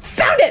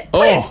 found it!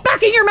 Put it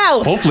back in your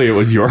mouth! Hopefully it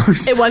was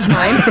yours. It was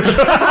mine.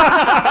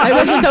 I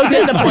was so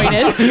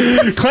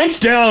disappointed. Clench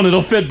down,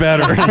 it'll fit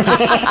better.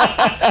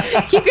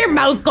 Keep your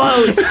mouth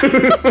closed.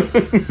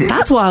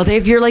 That's wild.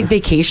 If you're like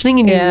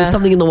vacationing and you do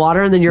something in the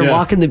water and then you're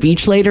walking the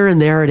beach later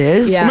and there it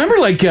is. Yeah. Remember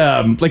like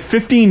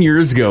 15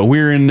 years ago, we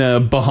were in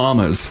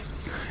Bahamas.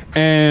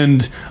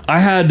 And I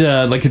had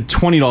like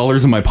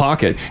 $20 in my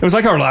pocket. It was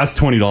like our last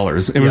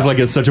 $20. It was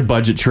like such a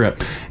budget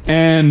trip.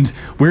 And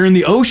we're in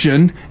the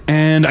ocean,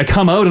 and I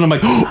come out, and I'm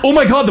like, oh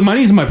my God, the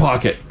money's in my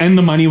pocket. And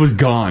the money was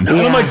gone. And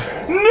I'm like,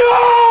 no!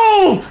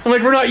 no! I'm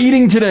like, we're not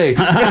eating today.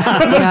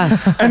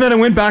 And then I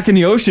went back in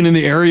the ocean in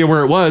the area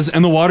where it was,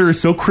 and the water is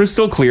so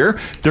crystal clear.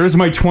 There's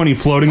my 20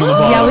 floating on the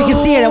bottom. Yeah, we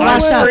can see it. It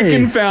washed up. I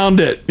freaking found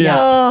it. Yeah.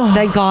 Oh,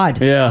 thank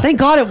God. Yeah. Thank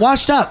God it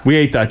washed up. We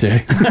ate that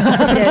day. We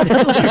did. We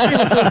were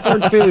able to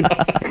afford food.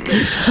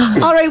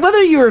 All right,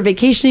 whether you were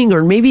vacationing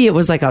or maybe it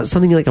was like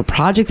something like a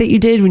project that you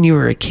did when you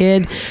were a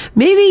kid.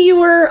 Maybe you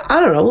were, I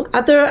don't know,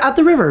 at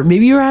the river.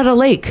 Maybe you were at a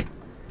lake.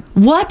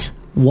 What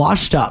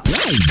washed up?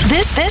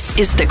 This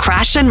is the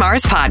Crash and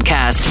Mars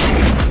podcast.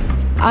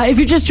 If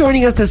you're just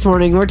joining us this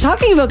morning, we're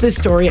talking about this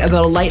story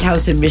about a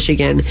lighthouse in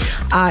Michigan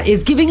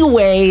is giving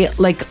away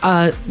like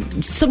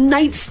some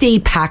night stay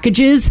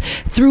packages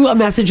through a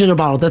message in a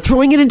bottle. They're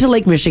throwing it into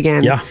Lake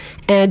Michigan. Yeah.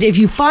 And if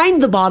you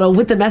find the bottle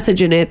with the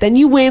message in it, then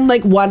you win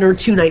like 1 or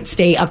 2 night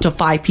stay up to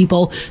 5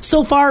 people.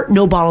 So far,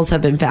 no bottles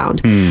have been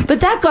found.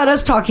 But that got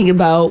us talking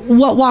about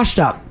what washed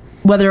up.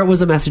 Whether it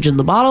was a message in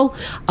the bottle,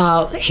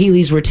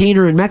 Haley's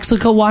retainer in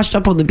Mexico washed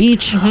up on the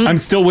beach. I'm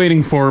still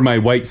waiting for my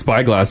white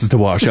spyglasses to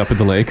wash up at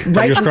the lake.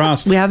 Fingers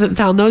crossed. We haven't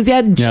found those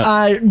yet.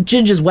 Yeah.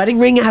 Ginger's wedding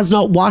ring has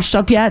not washed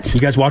up yet. You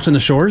guys watching the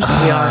shores?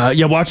 We are.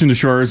 Yeah, watching the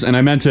shores. And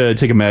I meant to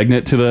take a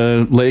magnet to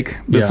the lake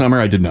this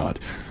summer. I did not.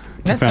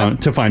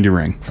 To find your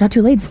ring. It's not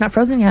too late. It's not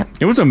frozen yet.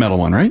 It was a metal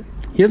one, right?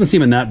 He doesn't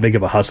seem in that big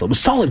of a hustle. It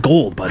was solid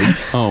gold, buddy.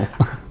 Oh.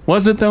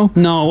 Was it, though?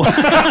 No.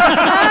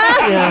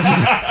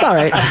 Yeah, it's all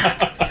right.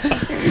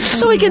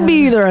 So it can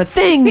be either a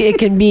thing, it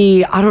can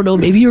be, I don't know,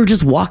 maybe you were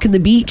just walking the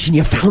beach and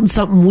you found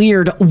something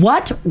weird.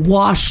 What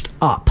washed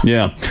up?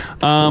 Yeah.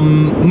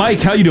 Mike,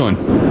 how you doing?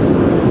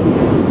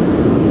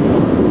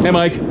 Hey,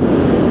 Mike.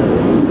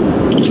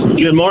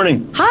 Good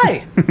morning.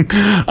 Hi.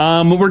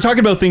 We're talking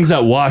about things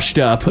that washed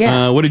up.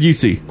 Yeah. What did you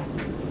see?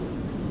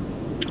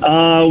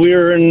 We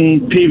were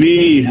in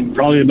PV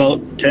probably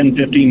about 10,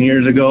 15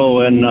 years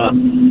ago,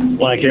 and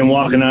when I came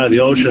walking out of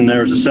the ocean,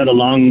 there was a set of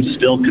lungs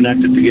still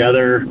connected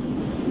together,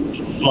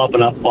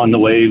 flopping up on the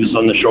waves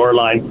on the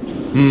shoreline.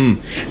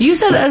 You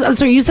said,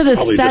 sorry, you said a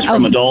Probably set just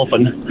from of a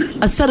dolphin.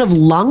 a set of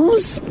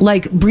lungs,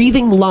 like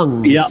breathing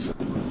lungs. Yeah.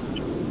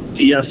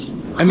 Yes.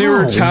 And they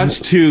were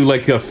attached to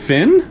like a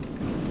fin?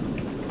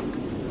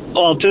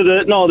 Well,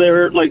 they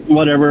were like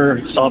whatever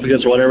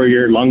esophagus or whatever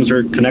your lungs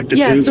are connected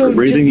to so for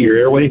breathing, just your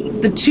airway.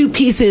 The 2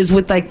 pieces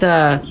with like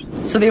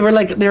so they were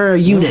a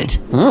unit.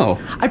 Oh.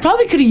 I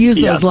probably could have used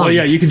those lungs. Oh,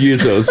 yeah, you could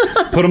use those.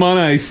 Put them on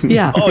ice.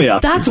 Yeah. Oh, yeah.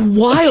 That's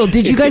wild.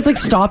 Did you guys like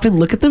stop and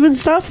look at them and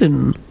stuff?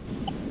 And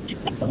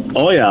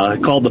Oh, yeah. I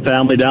called the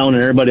family down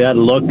and everybody had a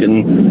look.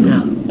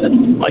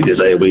 And like I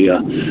say, we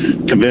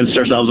convinced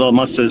ourselves, it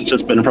must have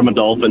just been from a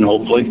dolphin,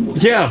 hopefully.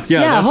 Yeah,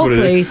 that's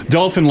hopefully. what it is.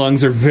 Dolphin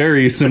lungs are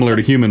very similar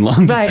to human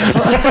lungs. Right.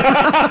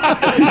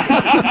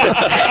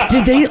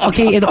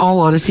 In all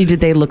honesty, did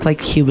they look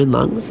like human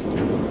lungs?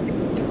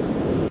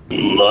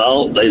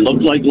 Well, they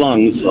look like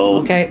lungs, so...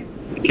 Okay.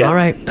 Yeah. All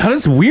right. That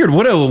is weird.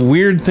 What a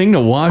weird thing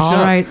to wash up.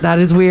 All right. That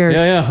is weird.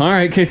 Yeah. All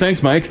right. Okay,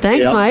 thanks, Mike.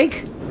 Thanks,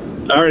 Mike.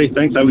 All right,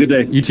 thanks. Have a good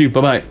day. You too.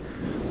 Bye-bye.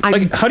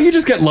 Like, how do you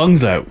just get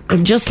lungs out?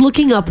 I'm just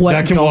looking up what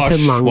That can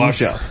dolphin lungs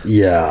wash up.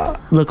 Yeah.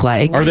 look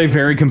like. Are they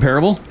very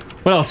comparable?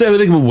 What else? I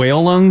think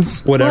whale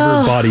lungs.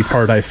 Whatever body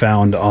part I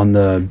found on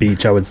the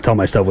beach, I would tell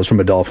myself was from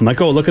a dolphin.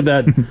 Like, oh, look at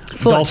that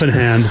dolphin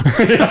hand.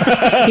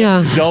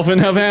 Yeah. Dolphin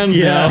have hands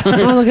now.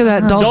 Oh, look at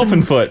that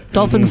Dolphin foot.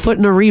 Dolphin foot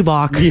in a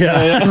Reebok.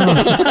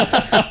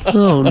 Yeah.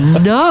 Oh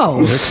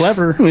no. They're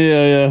clever.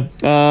 Yeah.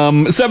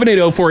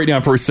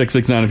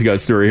 780-489-4669 if you got a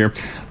story here.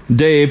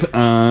 Dave,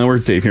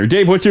 where's Dave here?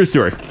 Dave, what's your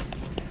story?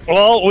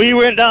 Well, we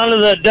went down to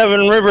the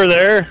Devon River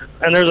there,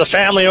 and there's a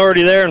family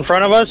already there in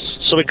front of us,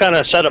 so we kind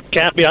of set up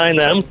camp behind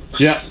them.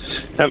 Yeah.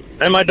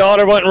 And my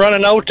daughter went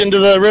running out into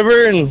the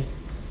river and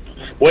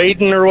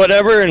wading or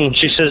whatever, and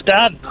she says,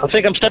 Dad, I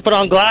think I'm stepping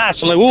on glass.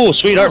 I'm like, ooh,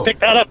 sweetheart, pick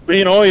that up.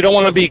 You know, you don't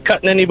want to be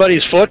cutting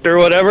anybody's foot or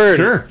whatever.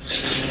 Sure.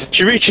 And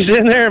she reaches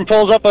in there and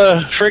pulls up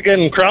a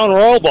friggin' Crown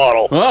Royal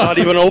bottle, not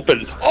even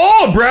opened.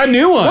 Oh, a brand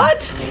new one.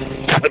 What?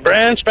 The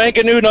brand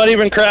spanking new, not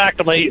even cracked.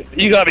 I'm like,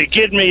 you gotta be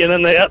kidding me. And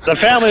then the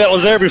family that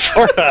was there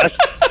before us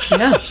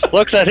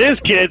looks at his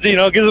kids, you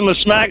know, gives them a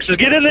smack, says,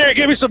 get in there and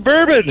give me some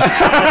bourbon.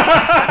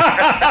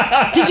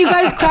 Did you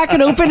guys crack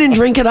it open and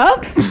drink it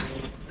up?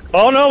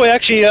 Oh, no, we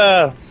actually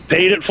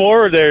paid it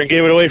forward there and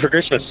gave it away for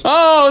Christmas.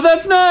 Oh,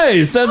 that's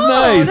nice. That's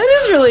nice. That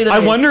is really nice. I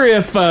wonder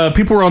if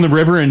people were on the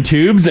river in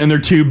tubes and their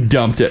tube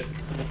dumped it.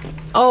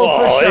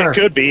 Oh, for sure. It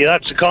could be.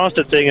 That's a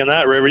constant thing in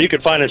that river. You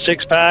could find a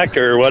 6-pack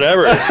or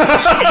whatever.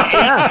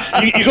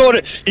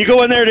 You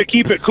go in there to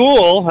keep it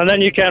cool, and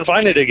then you can't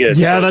find it again.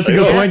 Yeah, that's a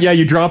good point. Yeah,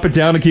 you drop it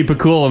down to keep it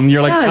cool, and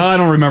you're like, I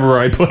don't remember where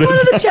I put it. What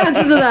are the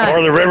chances of that?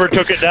 Or the river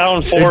took it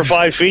down 4 or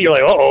 5 feet. You're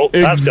like, uh-oh,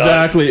 that's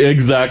done.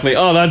 Exactly.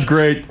 Oh, that's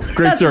great. Great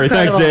That's story.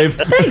 incredible. Thanks,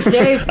 Dave. Thanks,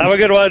 Dave. Have a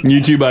good one.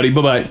 You too, buddy.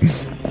 Bye-bye.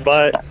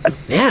 Bye.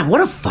 Man,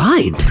 what a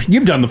find.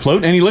 You've done the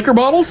float. Any liquor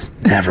bottles?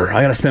 Never.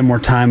 I got to spend more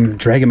time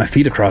dragging my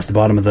feet across the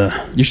bottom of the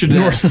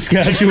North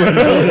Saskatchewan.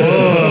 What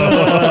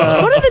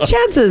are the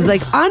chances?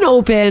 Like,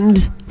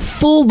 unopened,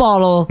 full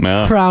bottle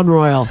Crown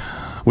Royal.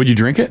 Would you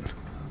drink it?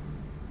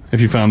 If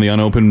you found the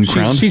unopened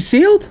Crown? She's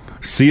sealed?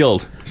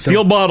 Sealed.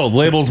 Sealed bottled,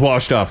 labels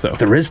washed off, though.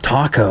 There is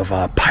talk of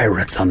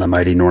pirates on the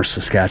mighty North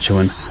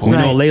Saskatchewan. We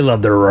Right. know they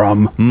love their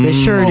rum. They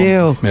sure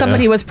do.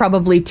 Somebody was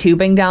probably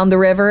tubing down the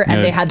river and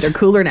Yeah. they had their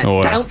cooler and it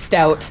Oh, yeah. bounced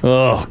out.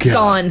 Oh, God.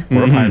 Gone.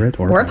 Or a pirate.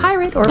 Or a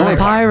pirate. Or A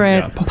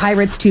pirate.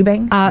 Pirates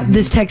tubing.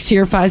 This text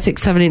here,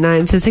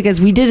 56789, says, hey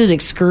guys, we did an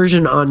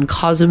excursion on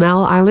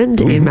Cozumel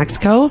Island in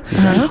Mexico.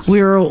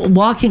 We were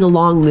walking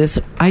along this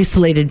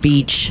isolated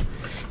beach,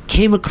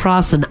 came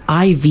across an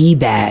IV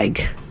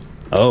bag.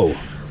 Oh.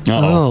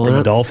 Oh, From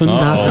a dolphin?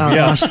 That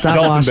washed up.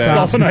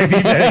 Dolphin IV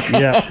bag.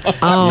 Yeah.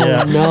 Oh,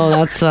 Yeah. no,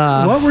 that's...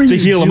 What were to you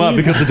heal him up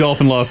doing? because the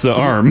dolphin lost the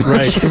arm.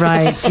 Right.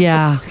 Right,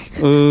 yeah.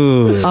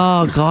 Ooh.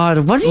 Oh,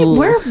 God. What do you...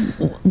 Where...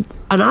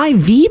 An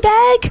IV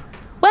bag?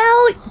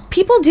 Well,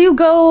 people do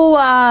go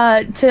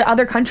to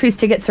other countries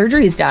to get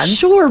surgeries done.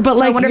 Sure, but So I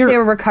like wonder if you're- they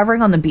were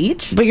recovering on the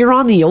beach. But you're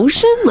on the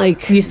ocean?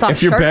 Like... You saw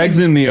If your shark bag's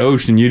in the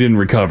ocean, you didn't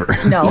recover.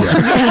 No.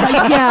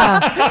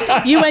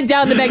 Yeah. You went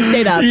down, the bag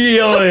stayed up.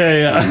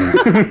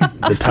 Yeah.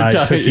 The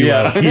tide took you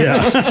out.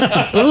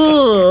 Yeah.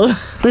 Ooh.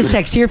 This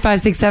text here,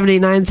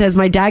 56789, says,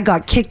 my dad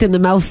got kicked in the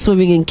mouth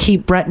swimming in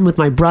Cape Breton with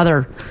my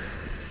brother.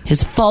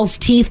 His false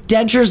teeth,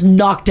 dentures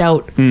knocked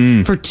out.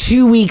 For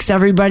 2 weeks,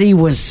 everybody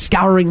was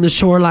scouring the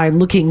shoreline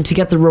looking to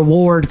get the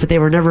reward, but they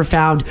were never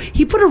found.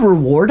 He put a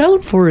reward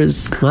out for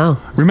his... Wow.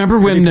 Remember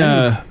when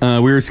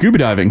we were scuba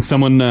diving?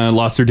 Someone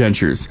lost their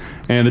dentures,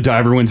 and the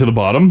diver went to the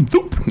bottom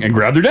thoop, and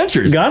grabbed their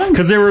dentures. Got 'em?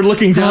 Because they were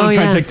looking down Oh, trying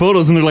to yeah. take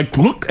photos, and they're like,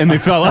 look, and they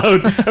fell out.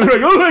 And they're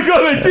like, oh my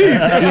God, my teeth.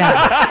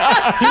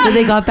 Yeah. Then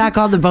they got back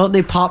on the boat and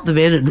they popped them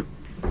in and...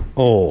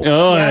 Oh.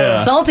 Oh,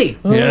 yeah. Salty.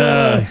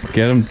 Yeah.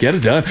 Get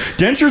it done.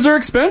 Dentures are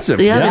expensive.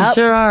 Yeah, they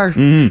sure are.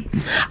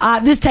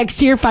 Mm-hmm. This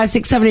text here,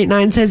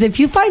 56789, says, if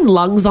you find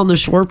lungs on the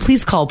shore,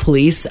 please call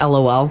police.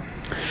 LOL.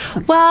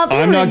 Well,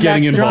 they I'm were not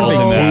getting next to involved in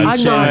the- that.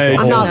 I'm not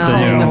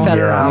calling the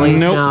federales.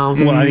 Nope.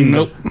 No. Well, I mean,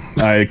 nope.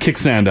 I kick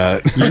sand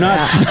at it. You're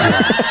not.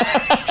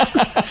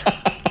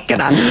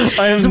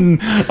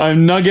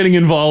 I'm not getting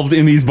involved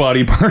in these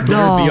body parts.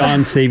 You're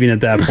beyond saving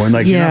at that point.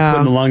 Like, you're Yeah. not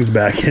putting the lungs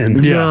back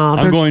in. Yeah, No,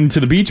 I'm going to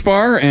the beach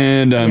bar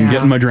and I'm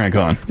getting my drink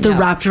on. They're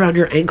wrapped around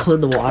your ankle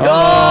in the water.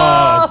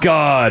 Oh,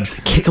 God.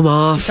 Kick them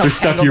off. They're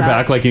stuck to your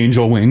back like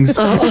angel wings.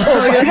 Oh,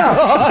 my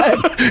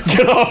God.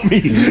 Get off me.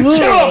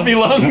 Get off me,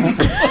 lungs.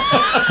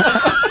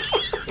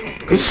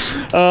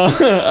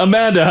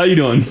 Amanda, how you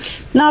doing?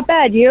 Not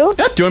bad, you?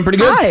 Yeah, doing pretty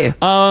good. Hi.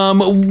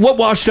 What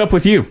washed up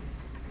with you?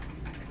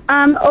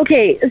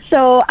 Okay,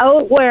 so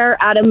out where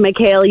Adam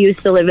McHale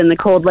used to live in the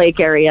Cold Lake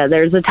area,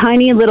 there's a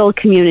tiny little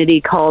community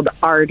called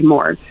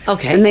Ardmore.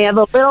 Okay. And they have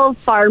a little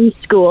farm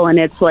school, and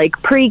it's like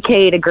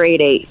pre-K to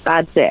grade 8.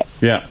 That's it.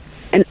 Yeah.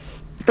 And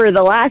for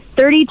the last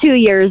 32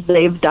 years,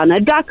 they've done a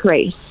duck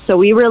race. So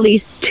we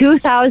released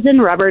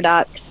 2,000 rubber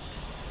ducks.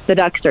 The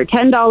ducks are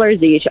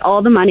 $10 each.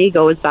 All the money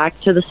goes back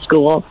to the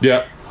school.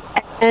 Yeah.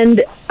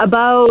 And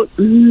about,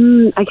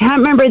 I can't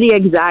remember the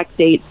exact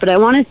date, but I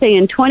want to say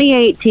in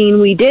 2018,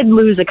 we did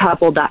lose a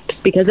couple ducks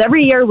because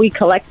every year we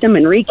collect them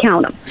and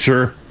recount them.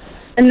 Sure.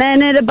 And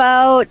then at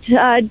about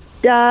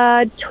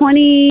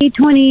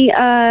 2020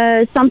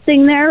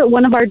 something there,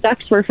 one of our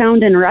ducks were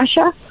found in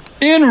Russia.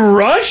 In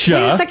Russia?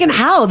 Wait a second,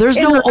 how? There's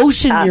In no Russia.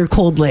 ocean near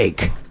Cold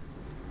Lake.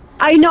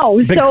 I know.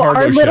 Big So cargo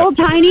our ship. little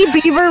tiny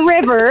beaver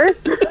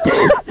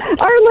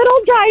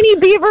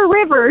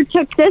river,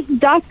 took this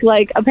duck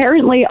like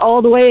apparently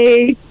all the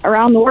way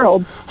around the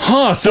world.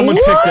 Huh, someone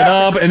picked it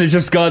up and it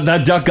just got,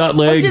 that duck got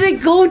legs. Did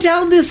it go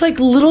down this like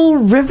little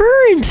river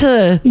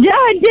into... Yeah,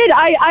 it did.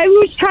 I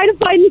was trying to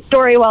find the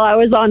story while I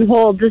was on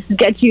hold just to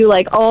get you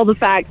like all the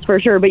facts for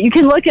sure, but you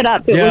can look it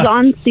up. It Yeah. was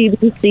on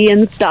CBC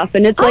and stuff,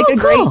 and it's like a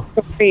great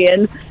story,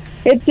 and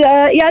it's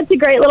it's a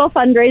great little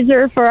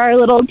fundraiser for our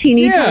little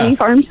teeny tiny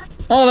farms.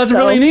 Oh, that's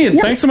really neat.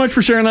 Thanks so much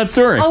for sharing that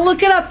story. I'll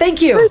look it up.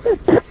 Thank you.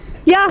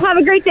 Yeah, have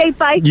a great day.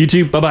 Bye. You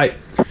too. Bye-bye.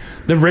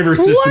 The river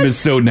system is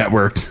so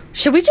networked.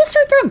 Should we just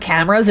start throwing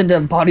cameras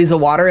into bodies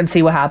of water and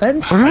see what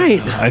happens? All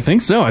right. I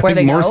think so. I Where think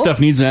they more go? stuff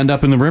needs to end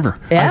up in the river.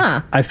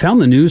 Yeah. I found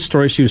the news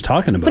story she was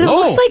talking about. But it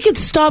looks like it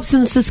stops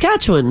in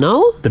Saskatchewan,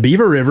 no? The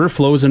Beaver River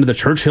flows into the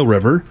Churchill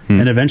River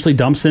and eventually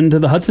dumps into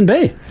the Hudson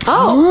Bay.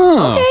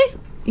 Oh, okay.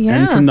 Yeah.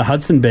 And from the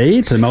Hudson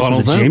Bay to the mouth of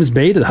Funnels the out. James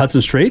Bay to the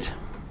Hudson Strait.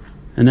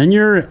 And then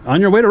you're on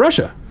your way to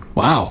Russia.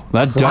 Wow,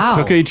 that duck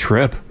took a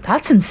trip.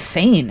 That's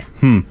insane.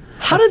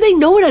 How did they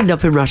know it ended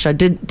up in Russia?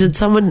 Did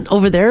someone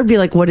over there be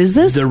like, what is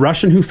this? The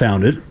Russian who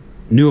found it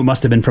knew it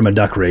must have been from a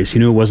duck race. He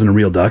knew it wasn't a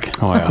real duck.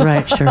 Oh, yeah.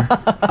 Right, sure.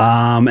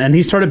 And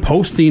he started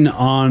posting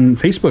on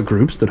Facebook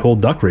groups that hold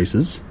duck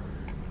races.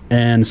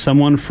 And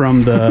someone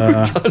from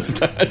the... Does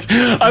that?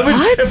 I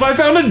would, if I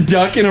found a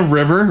duck in a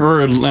river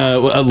or a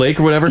lake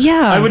or whatever,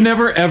 Yeah. I would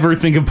never ever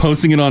think of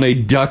posting it on a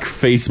duck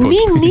Facebook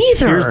Me page.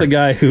 neither. Here's the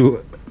guy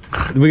who...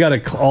 We got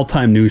an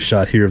all-time news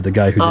shot here of the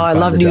guy who Oh, did I find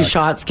love the news duck.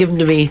 shots. Give them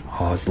to me.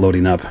 Oh, it's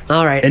loading up.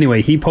 All right.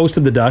 Anyway, he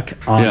posted the duck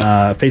on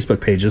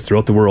Facebook pages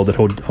throughout the world that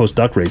host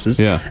duck races.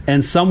 Yeah.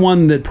 And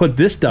someone that put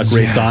this duck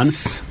race on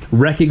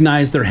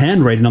recognized their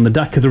handwriting on the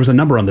duck because there was a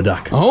number on the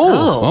duck.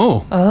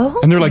 Oh.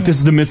 And they're like, this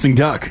is the missing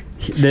duck.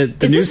 The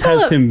Is news this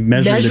fella has him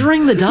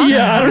measuring the duck?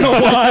 Yeah, I don't know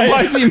why.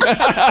 Why is he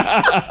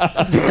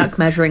It's a duck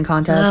measuring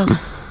contest.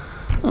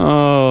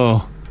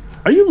 Oh.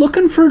 Are you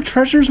looking for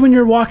treasures when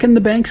you're walking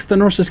the banks of the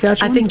North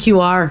Saskatchewan? I think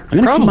you are. I'm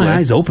going to keep my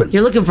eyes open.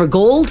 You're looking for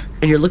gold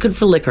and you're looking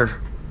for liquor.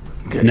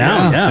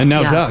 Now, yeah. And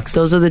now ducks.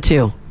 Those are the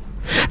two.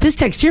 This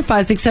text here,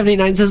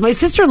 56789, says, my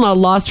sister-in-law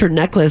lost her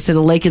necklace in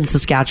a lake in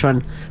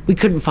Saskatchewan. We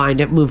couldn't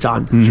find it. Moved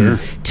on. Sure.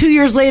 2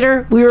 years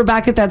later, we were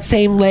back at that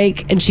same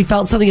lake, and she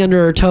felt something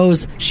under her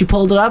toes. She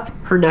pulled it up.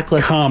 Her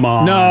necklace. Come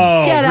on.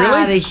 No. Get really?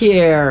 out of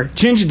here.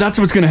 Gingy, that's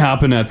what's going to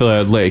happen at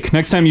the lake.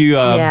 Next time you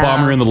Yeah.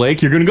 bomb her in the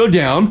lake, you're going to go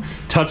down,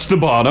 touch the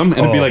bottom, and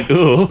it'll be like,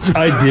 oh.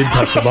 I did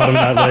touch the bottom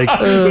of that lake.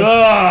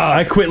 Ah.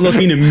 I quit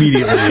looking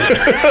immediately.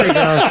 It's pretty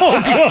gross.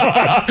 Oh,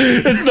 God.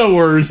 It's the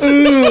worst.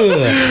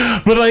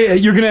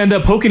 But you're going to end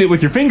up poking it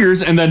with your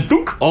fingers, and then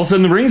thunk, all of a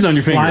sudden the ring's on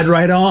your finger. Slide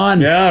right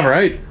on. Yeah,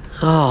 right.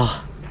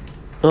 Oh.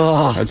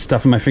 I'd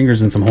stuffing my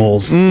fingers in some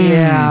holes.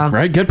 Yeah.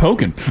 Right? Get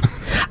poking.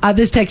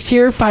 This text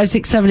here,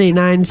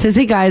 56789, says,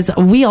 hey guys,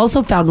 we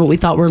also found what we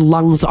thought were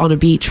lungs on a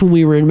beach when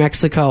we were in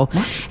Mexico.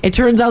 It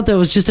turns out that it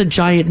was just a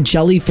giant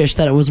jellyfish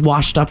that it was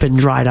washed up and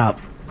dried up.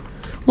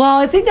 Well,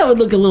 I think that would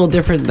look a little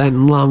different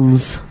than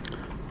lungs.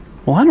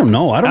 Well, I don't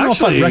know. I don't know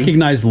if Actually- I'd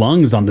recognize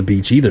lungs on the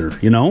beach either,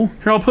 you know?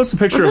 Here, I'll post a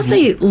picture Unless of...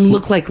 they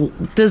look like...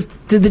 Did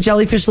the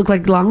jellyfish look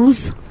like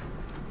lungs?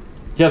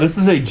 Yeah, this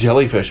is a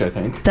jellyfish, I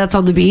think. That's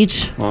on the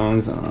beach?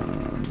 Lungs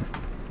on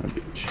a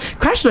beach.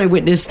 Crash and I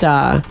witnessed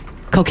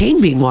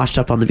cocaine being washed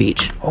up on the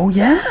beach. Oh,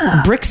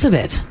 yeah. Bricks of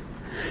it.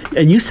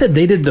 And you said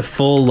they did the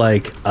full,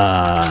 like...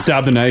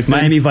 Stab the knife.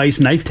 Miami Vice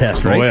knife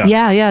test, right? Oh,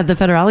 yeah. Yeah, the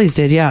federales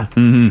did, yeah.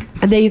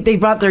 Mm-hmm. And they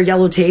brought their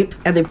yellow tape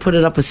and they put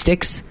it up with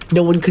sticks.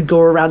 No one could go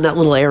around that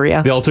little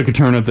area. They all took a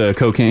turn at the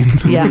cocaine.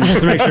 Yeah.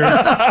 Just to make sure.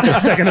 A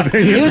second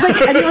opinion. It was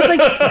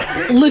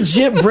like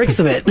legit bricks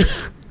of it.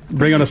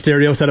 Bring on a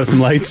stereo, set up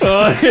some lights.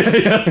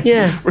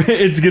 Yeah.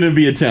 It's going to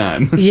be a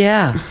time.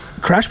 Yeah.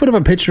 Crash put up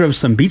a picture of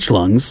some beach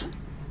lungs.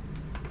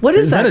 What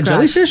is that a Crash?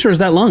 jellyfish or is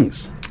that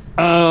lungs?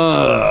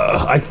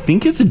 I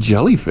think it's a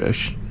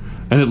jellyfish.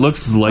 And it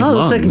looks like Oh, it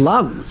lungs. looks like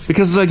lungs.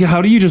 Because it's like,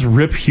 how do you just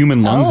rip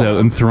human lungs out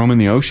and throw them in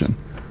the ocean?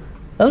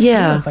 Those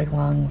Yeah. look like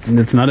lungs. And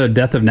it's not a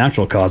death of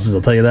natural causes,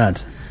 I'll tell you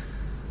that.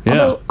 Yeah.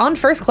 Although, on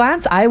first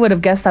glance, I would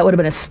have guessed that would have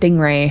been a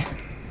stingray.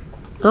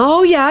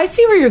 Oh, yeah, I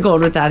see where you're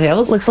going with that,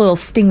 Hills. Looks a little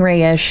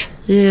stingray-ish.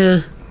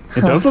 Yeah.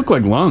 It does look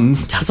like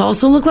lungs. Does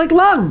also look like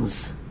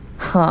lungs.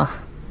 Huh.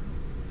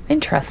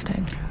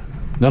 Interesting.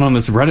 Then on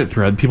this Reddit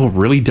thread, people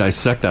really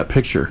dissect that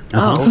picture.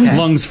 Oh, okay.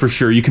 Lungs for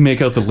sure. You can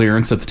make out the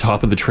larynx at the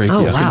top of the trachea.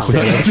 Oh, wow.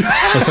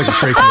 Looks like a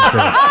trachea up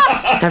there.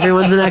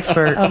 Everyone's an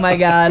expert. Oh my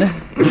god.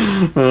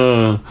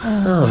 Oh,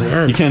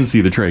 man. You can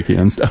see the trachea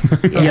and stuff.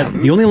 Yeah,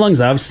 the only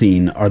lungs I've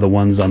seen are the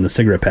ones on the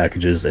cigarette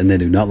packages, and they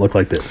do not look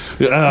like this.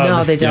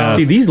 No, they don't.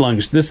 See, these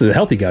lungs, this is a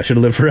healthy guy, should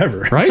have lived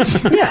forever. Right?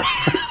 Yeah.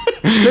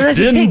 They're nice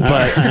and Didn't, pink.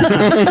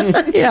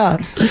 but Yeah.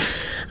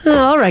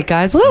 All right,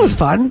 guys. Well, that was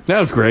fun. that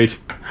was great.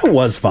 That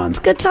was fun.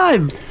 Good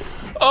time.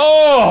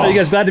 Oh! Are you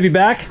guys glad to be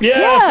back? Yeah,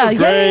 Yeah, feels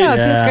great. yeah, it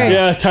feels great.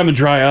 Yeah, time to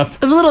dry up.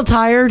 I'm a little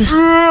tired.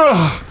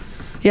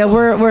 Yeah,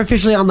 we're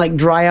officially on like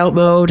dry out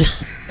mode.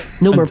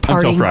 No more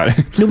partying. Until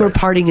Friday. No more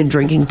partying and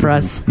drinking for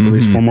us. For at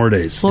least 4 more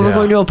days. Well, we're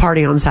going to a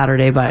party on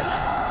Saturday, but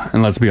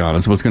And let's be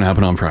honest, what's going to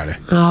happen on Friday?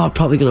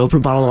 probably going to open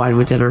a bottle of wine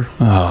with dinner.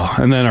 Oh,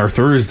 and then our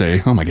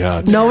Thursday. Oh my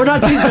God. No, we're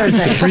not doing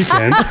Thursday.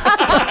 Weekend.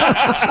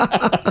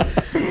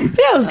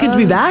 Yeah, it was good to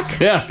be back.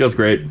 Yeah, feels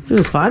great. It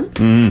was fun.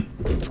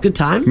 It's a good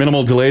time.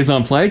 Minimal delays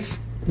on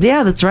flights.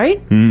 Yeah, that's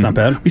right. It's not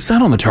bad. We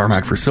sat on the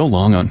tarmac for so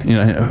long.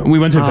 We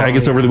went to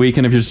Vegas over the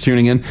weekend, if you're just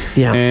tuning in.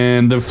 Yeah.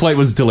 And the flight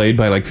was delayed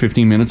by like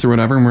 15 minutes or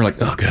whatever. And we're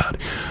like, oh God.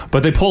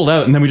 But they pulled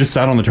out and then we just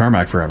sat on the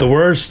tarmac forever. The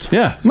worst.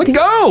 Yeah. Let's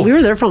go. We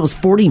were there for almost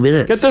 40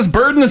 minutes. Get this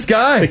bird in the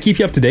sky. They keep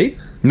you up to date?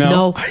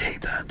 No. I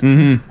hate that. Why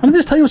don't they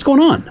just tell you what's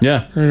going on?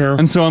 Yeah. I know.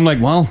 And so I'm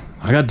like, well,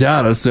 I got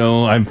data.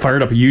 So I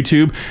fired up a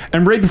YouTube.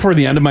 And right before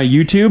the end of my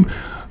YouTube,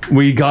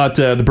 we got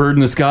the bird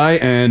in the sky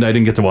and I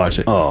didn't get to watch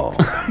it. Oh.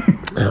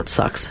 That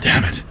sucks.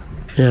 Damn it.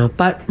 Yeah,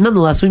 but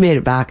nonetheless, we made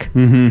it back.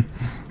 It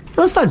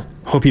was fun.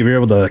 Hope you were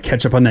able to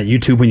catch up on that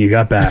YouTube when you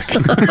got back.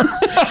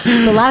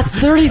 The last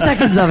 30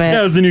 seconds of Yeah, it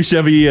it. was the new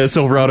Chevy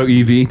Silverado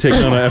EV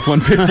taking on a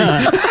F-150.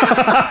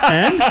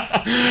 And?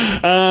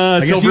 Silverado?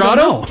 guess you don't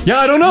know. Yeah,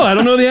 I don't know. I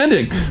don't know the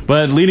ending.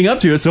 But leading up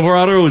to it,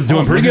 Silverado was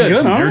doing pretty good.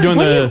 good, huh? They were doing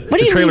What do the, you- what do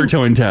the you trailer mean-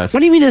 towing test. What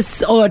do you mean?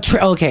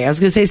 Okay, I was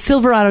going to say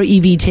Silverado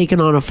EV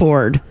taken on a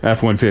Ford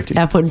F-150.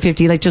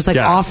 F-150, like just like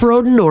Yes.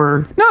 off-roading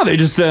or... No, they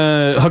just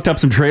hooked up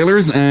some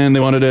trailers and they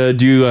wanted to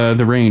do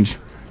the range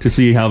to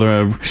see how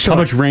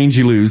much range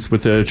you lose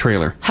with the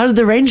trailer. How did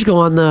the range go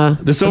on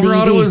the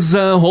Silverado EV? was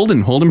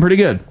holding pretty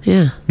good.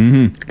 Yeah.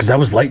 Because that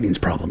was Lightning's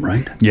problem,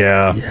 right?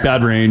 Yeah,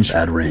 bad range.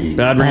 Bad range.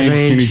 Bad range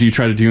as soon as you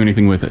try to do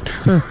anything with it.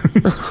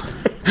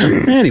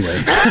 Anyway.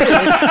 All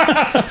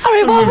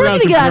right, well, we're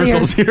going to get out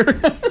of here.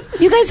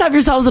 You guys have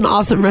yourselves an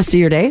awesome rest of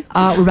your day.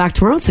 We're back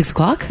tomorrow at 6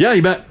 o'clock. Yeah,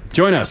 you bet.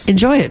 Join us.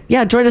 Enjoy it.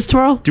 Yeah, join us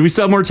tomorrow. Do we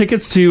still have more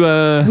tickets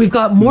to... We've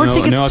got more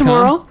tickets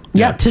tomorrow.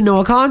 Yeah, to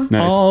NoahCon.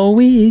 Nice. All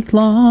week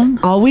long.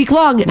 All week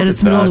long. And it's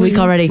the middle of the week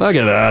already. Look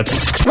at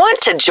that. Want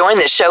to join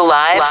the show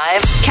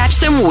live? Catch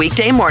them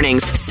weekday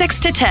mornings, 6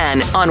 to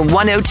 10 on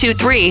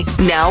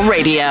 102.3 Now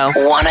Radio.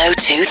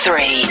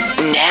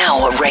 102.3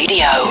 Now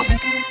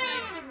Radio.